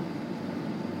อีก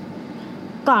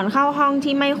ก่อนเข้าห้อง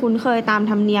ที่ไม่คุ้นเคยตาม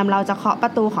ธรรมเนียมเราจะเคาะปร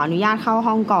ะตูขออนุญาตเข้า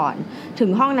ห้องก่อนถึง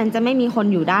ห้องนั้นจะไม่มีคน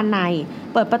อยู่ด้านใน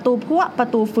เปิดประตูพัวประ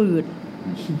ตูฝืด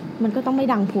มันก็ต้องไม่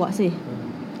ดังพัวสิ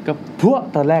ก็พัว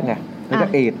ตอนแรกไงแล้วก็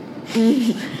เอ็ด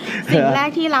สิ่งแรก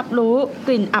ที่รับรู้ก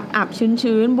ลิ่นอับๆ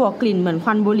ชื้นๆบวกกลิ่นเหมือนค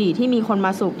วันบุหรี่ที่มีคนม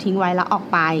าสูบทิ้งไว้แล้วออก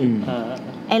ไป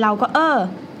ไอเราก็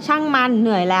ช่างมันเห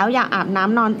นื่อยแล้วอยากอาบน้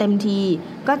ำนอนเต็มที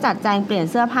ก็จัดแจงเปลี่ยน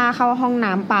เสื้อผ้าเข้าห้อง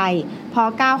น้ำไปพอ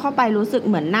ก้าวเข้าไปรู้สึก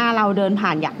เหมือนหน้าเราเดินผ่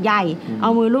านหยักใหญ่เอา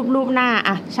มือลูบหน้า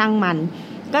ช่างมัน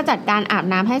ก็จัดการอาบ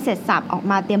น้ำให้เสร็จสับออก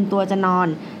มาเตรียมตัวจะนอน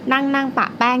นั่งปะ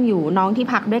แป้งอยู่น้องที่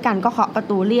พักด้วยกันก็เคาะประ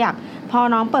ตูเรียกพอ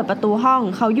น้องเปิดประตูห้อง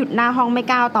เขาหยุดหน้าห้องไม่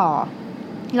ก้าวต่อ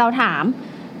เราถาม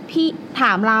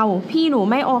เราพี่หนู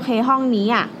ไม่โอเคห้องนี้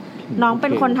น้องเป็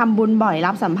นคนทำบุญบ่อย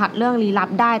รับสัมผัสเรื่องลี้ลับ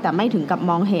ได้แต่ไม่ถึงกับ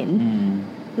มองเห็น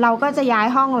เราก็จะย้าย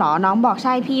ห้องหรอน้องบอกใ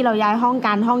ช่พี่เราย้ายห้อง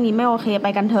กันห้องนี้ไม่โอเคไป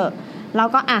กันเถอะเรา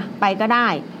ก็อ่ะไปก็ได้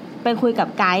ไปคุยกับ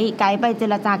ไกด์ไปเจ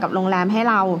รจากับโรงแรมให้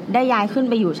เราได้ย้ายขึ้น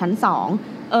ไปอยู่ชั้น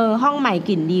2ห้องใหม่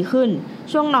กลิ่นดีขึ้น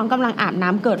ช่วงน้องกำลังอาบน้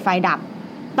ำเกิดไฟดับ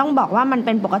ต้องบอกว่ามันเ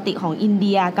ป็นปกติของอินเ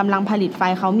ดียกำลังผลิตไฟ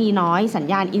เขามีน้อยสัญ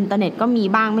ญาณอินเทอร์เน็ตก็มี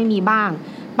บ้างไม่มีบ้าง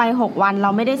ไป6วันเรา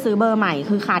ไม่ได้ซื้อเบอร์ใหม่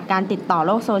คือขาดการติดต่อโ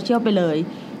ลกโซเชียลไปเลย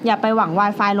อย่าไปหวัง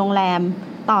Wi-Fi โรงแรม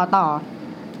ต่อ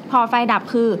พอไฟดับ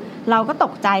คือเราก็ต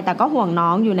กใจแต่ก็ห่วงน้อ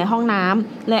งอยู่ในห้องน้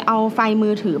ำเลยเอาไฟมื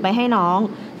อถือไปให้น้อง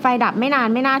ไฟดับไม่นาน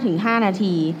ไม่น่าถึง5นา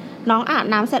ทีน้องอาบ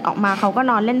น้ำเสร็จออกมาเขาก็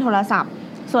นอนเล่นโทรศัพท์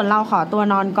ส่วนเราขอตัว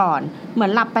นอนก่อนเหมือ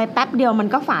นหลับไปแป๊บเดียวมัน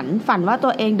ก็ฝันว่าตั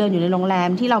วเองเดินอยู่ในโรงแรม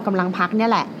ที่เรากำลังพักเนี่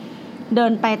ยแหละเดิ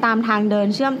นไปตามทางเดิน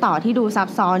เชื่อมต่อที่ดูซับ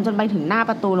ซ้อนจนไปถึงหน้า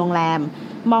ประตูโรงแรม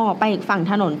มองออกไปอีกฝั่ง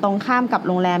ถนนตรงข้ามกับโ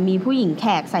รงแรมมีผู้หญิงแข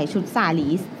กใส่ชุดสาลี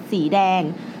สีแดง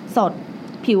สด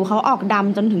ผิวเขาออกด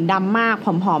ำจนถึงดำมาก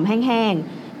ผอมๆแห้ง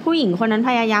ๆผู้หญิงคนนั้น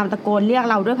พยายามตะโกนเรียก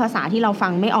เราด้วยภาษาที่เราฟั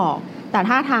งไม่ออกแต่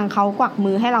ท่าทางเขากวัก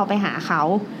มือให้เราไปหาเขา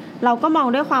เราก็มอง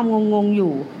ด้วยความงงๆอ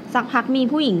ยู่สักพักมี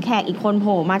ผู้หญิงแขกอีกคนโผ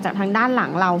ล่มาจากทางด้านหลั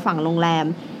งเราฝั่งโรงแรม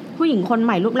ผู้หญิงคนให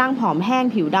ม่รูปร่างผอมแห้ง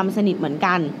ผิวดำสนิทเหมือน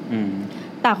กัน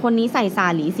แต่คนนี้ใส่สา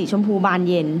ลีสีชมพูบาน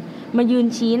เย็นมายืน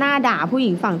ชี้หน้าด่าผู้ห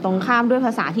ญิงฝั่งตรงข้ามด้วยภ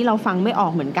าษาที่เราฟังไม่ออ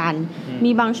กเหมือนกัน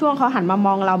มีบางช่วงเขาหันมาม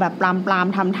องเราแบบปลาม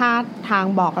ทำท่าทาง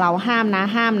บอกเราห้ามน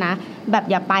ะแบบ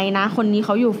อย่าไปนะคนนี้เข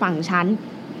าอยู่ฝั่งฉัน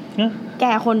แก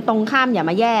คนตรงข้ามอย่า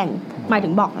มาแย่งหมายถึ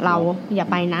งบอกเราอย่า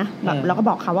ไปนะแบบเราก็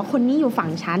บอกเขาว่าคนนี้อยู่ฝั่ง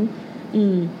ฉัน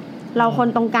เราคน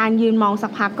ตรงกลางยืนมองสั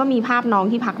กพักก็มีภาพน้อง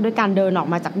ที่พักด้วยกันเดินออก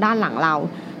มาจากด้านหลังเรา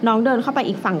น้องเดินเข้าไป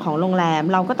อีกฝั่งของโรงแรม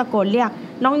เราก็ตะโกนเรียก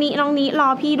น้องนี้รอ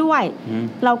พี่ด้วย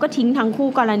เราก็ทิ้งทั้งคู่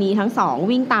กรณีทั้งสอง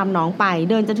วิ่งตามน้องไป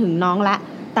เดินจะถึงน้องแล้ว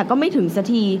แต่ก็ไม่ถึงสัก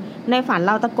ทีในฝันเ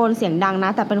ราตะโกนเสียงดังน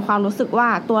ะแต่เป็นความรู้สึกว่า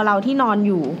ตัวเราที่นอนอ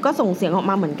ยู่ก็ส่งเสียงออก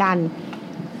มาเหมือนกัน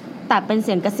แต่เป็นเ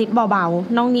สียงกระซิบเบา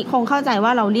ๆน้องนี้คงเข้าใจว่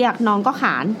าเราเรียกน้องก็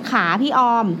ขาพี่อ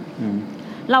อม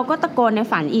เราก็ตะโกนใน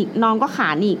ฝันอีกน้องก็ขา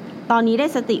นอีกตอนนี้ได้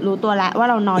สติรู้ตัวแล้วว่า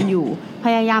เรานอนอยู่พ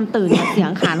ยายามตื่นจากเสีย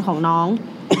งขานของน้อง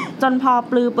จนพอ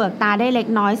ปลือเปลือกตาได้เล็ก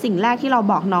น้อยสิ่งแรกที่เรา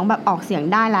บอกน้องแบบออกเสียง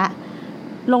ได้ละ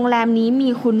โรงแรมนี้มี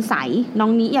คุณใสน้อ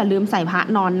งนี้อย่าลืมใส่พระ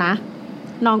นอนนะ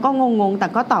น้องก็งงแต่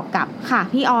ก็ตอบกลับค่ะ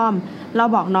พี่ออมเรา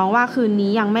บอกน้องว่าคืน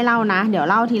นี้ยังไม่เล่านะเดี๋ยว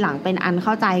เล่าทีหลังเป็นอันเ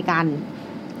ข้าใจกัน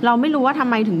เราไม่รู้ว่าทำ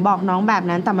ไมถึงบอกน้องแบบ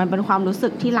นั้นแต่มันเป็นความรู้สึ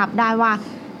กที่รับได้ว่า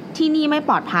ที่นี่ไม่ป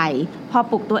ลอดภัยพอ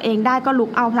ปลุกตัวเองได้ก็ลุก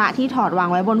เอาพระที่ถอดวาง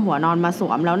ไว้บนหัวนอนมาส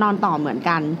วมแล้วนอนต่อเหมือน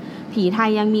กันผีไทย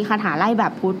ยังมีคาถาไล่แบ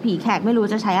บพุทธผีแขกไม่รู้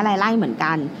จะใช้อะไรไล่เหมือน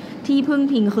กันที่พึ่ง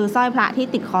พิงคือสร้อยพระที่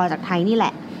ติดคอจากไทยนี่แหล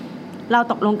ะเรา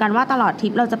ตกลงกันว่าตลอดทริ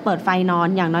ปเราจะเปิดไฟนอน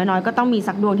อย่างน้อยๆก็ต้องมี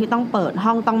สักดวงที่ต้องเปิดห้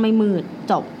องต้องไม่มืด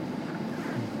จบ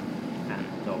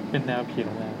เป็นแนวผีโร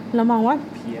งแรมเรามองว่า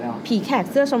ผีแขก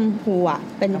เสื้อชมพูอ่ะ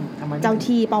เป็นเจ้า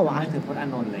ที่เปล่าวะถึงพจน์อา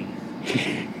นนท์อะไร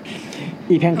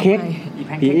อีแพนเค้ก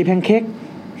ผีอีแพนเค้ก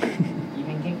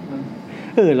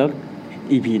แล้ว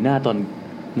EP หน้าตอน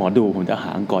หมอดูผมจะหา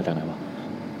อังกอร์จากไหนวะ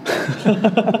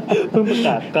เพิ่งประก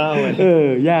าศก้าวเลย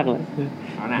ยากเลย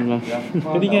เอานะ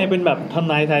ก็นี่ไงเป็นแบบท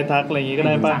ำนายทายทักอะไรอย่างงี้ก็ไ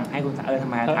ด้ป่ะให้คุณท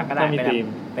ำนายทักก็ได้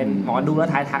เป็นหมอดูแล้ว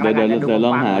ทายทักแล้วเดี๋ยวล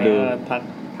องหาดู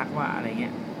ทักว่าอะไรเงี้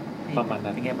ยประมาณ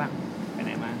นั้นเป็นไงบ้างไปไ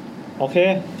หนมาโอเค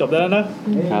จบแล้วนะ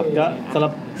ครับก็สำหรั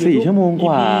บ4 ชั่วโมงก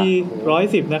ว่า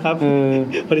 110นะครับ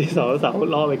พอดีสาว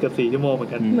รอไปเกือบ4ชั่วโมงเหมือ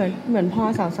นกันเหมือนพอ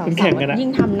สาวยิ่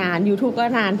งทำนาน YouTube ก็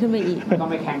นานขึ้นไปอีกต้อง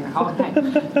ไปแข่งเขาได้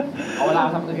เอาเวลา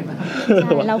ทำอื่นใช่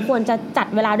เราควรจะจัด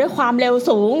เวลาด้วยความเร็ว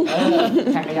สูง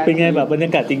เป็นไงแบบบรรยา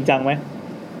กาศจริงจังไหม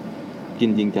กิน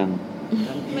จริงจัง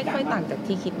ไม่ค่อยต่างจาก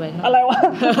ที่คิดไว้อะไรวะ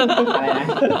อะไรนะ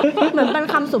เหมือนเป็น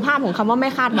คำสุภาพของคำว่าไม่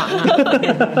คาดหวัง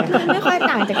ไม่ค่อย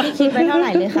ต่างจากที่คิดไว้เท่าไห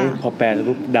ร่เลยค่ะพอแปลแล้ว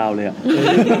ปุ๊บดาวเลยอ่ะ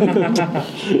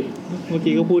เมื่อ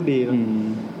กี้ก็พูดดีนะ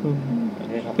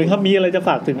เป็นครับมีอะไรจะฝ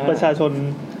ากถึงประชาชน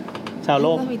ชาวโล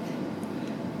ก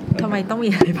ทำไมต้องมี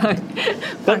อะไรบ้าง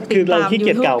ก็คือเราขี้เ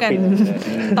กียจเก่าปิด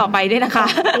ต่อไปด้วยนะคะ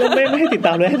ไม่ให้ติดต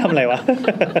ามเลยให้ทำอะไรวะ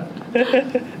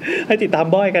ให้ติดตาม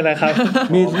บ่อยกันนะครับ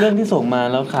มีเรื่องที่ส่งมา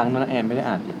แล้วครั้งนั้นแอนไม่ได้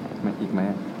อ่านอีกไหม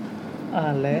อ่า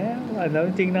นแล้ว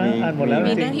จริงนะอ่านหมดแล้ว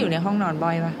มีเรื่องที่อยู่ในห้องนอนบ่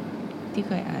อยปะที่เ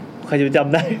คยอ่านใครจะจ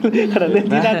ำได้ขนาดเรื่อง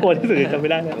ที่น่ากลัวที่สุดจำไม่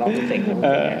ได้เราคุณเสก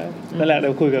นั่นแหละเดี๋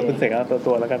ยวคุยกับคุณเสก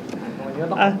ตัวแล้วกัน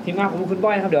ทีมงานของคุณก้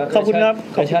อยนะครับเดี๋ยวขอบคุณครับ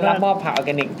เชิญรับมอบผักออร์แ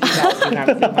กนิกที่เราทีมงาน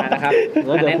ซื้อมานะครับ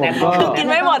เดี๋ยวผมก็กิน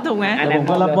ไม่หมดถูกไหมผม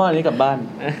ก็รับมอบอันนี้กลับบ้าน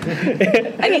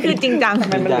อันนี้คือจริงจัง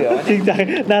มันเหลือจริงจัง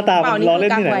หน้าตามันล้อเล่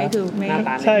นที่ไหน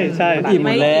ใช่อิ่มหม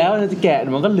ดแล้วจะแกะ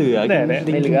มันก็เหลือ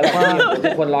ไม่เหลือหรอกทุ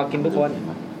กคนรอกินทุกคน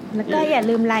แล้วก็อย่า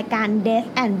ลืมรายการ Death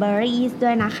and Berries ด้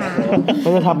วยนะคะ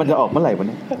มันจะออกเมื่อไหร่วะเ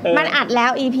นี่ยมันอัดแล้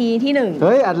ว EP ที่1เ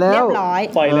ฮ้ยอัดแล้วเรียบร้อย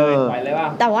ปล่อยเลยป่ะ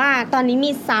แต่ว่าตอนนี้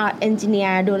มี Sound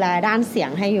Engineer ดูแลด้านเสียง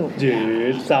ให้อยู่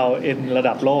Sound N ระ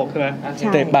ดับโลกใช่ไหม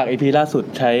แต่ปาก EP ล่าสุด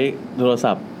ใช้โทร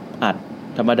ศัพท์อัด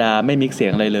ธรรมดาไม่มิกเสีย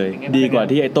งอะไรเลยดีกว่า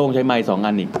ที่ไอ้โต้งใช้ไมค์2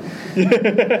อันอีก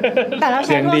แต่เราใ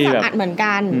ช้โทรศัพท์อัดเหมือน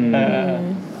กัน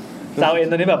ซาวเอ็น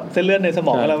ตอนนี้แบบเส้นเลือดในสม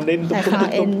องเราเล่นตุ๊บตุ๊บ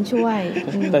ตุ๊บช่วย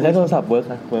แต่ใช้โทรศัพท์เวิร์ก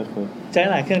นะเวิร์กใช้อ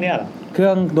ะไรเครื่องนี้เหรอเครื่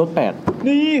องโน้ต8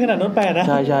นี่ขนาดโน้ต8นะใ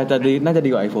ช่ๆแต่ดีน่าจะดี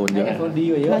กว่า iPhone เยอะ iPhone ดี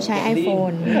กว่าเยอะเราใช้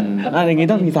iPhone อย่างงี้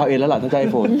ต้องมีซาวเอ็นแล้วล่ะถ้าใช้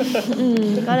iPhone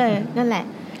ก็เลยนั่นแหละ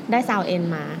ได้ซาวเอ็น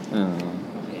มา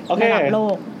โอเค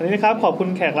วันนี้นะครับขอบคุณ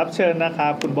แขกรับเชิญนะครั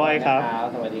บคุณบอยครับ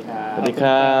สวัสดีครับสวัสดีค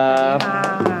รับ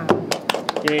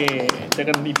เย้เจอ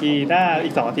กัน EP หน้าอี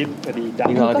ก2 อาทิตย์สวัสดีจ้ะ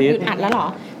อีก2 อาทิตย์อัดแล้วเหรอ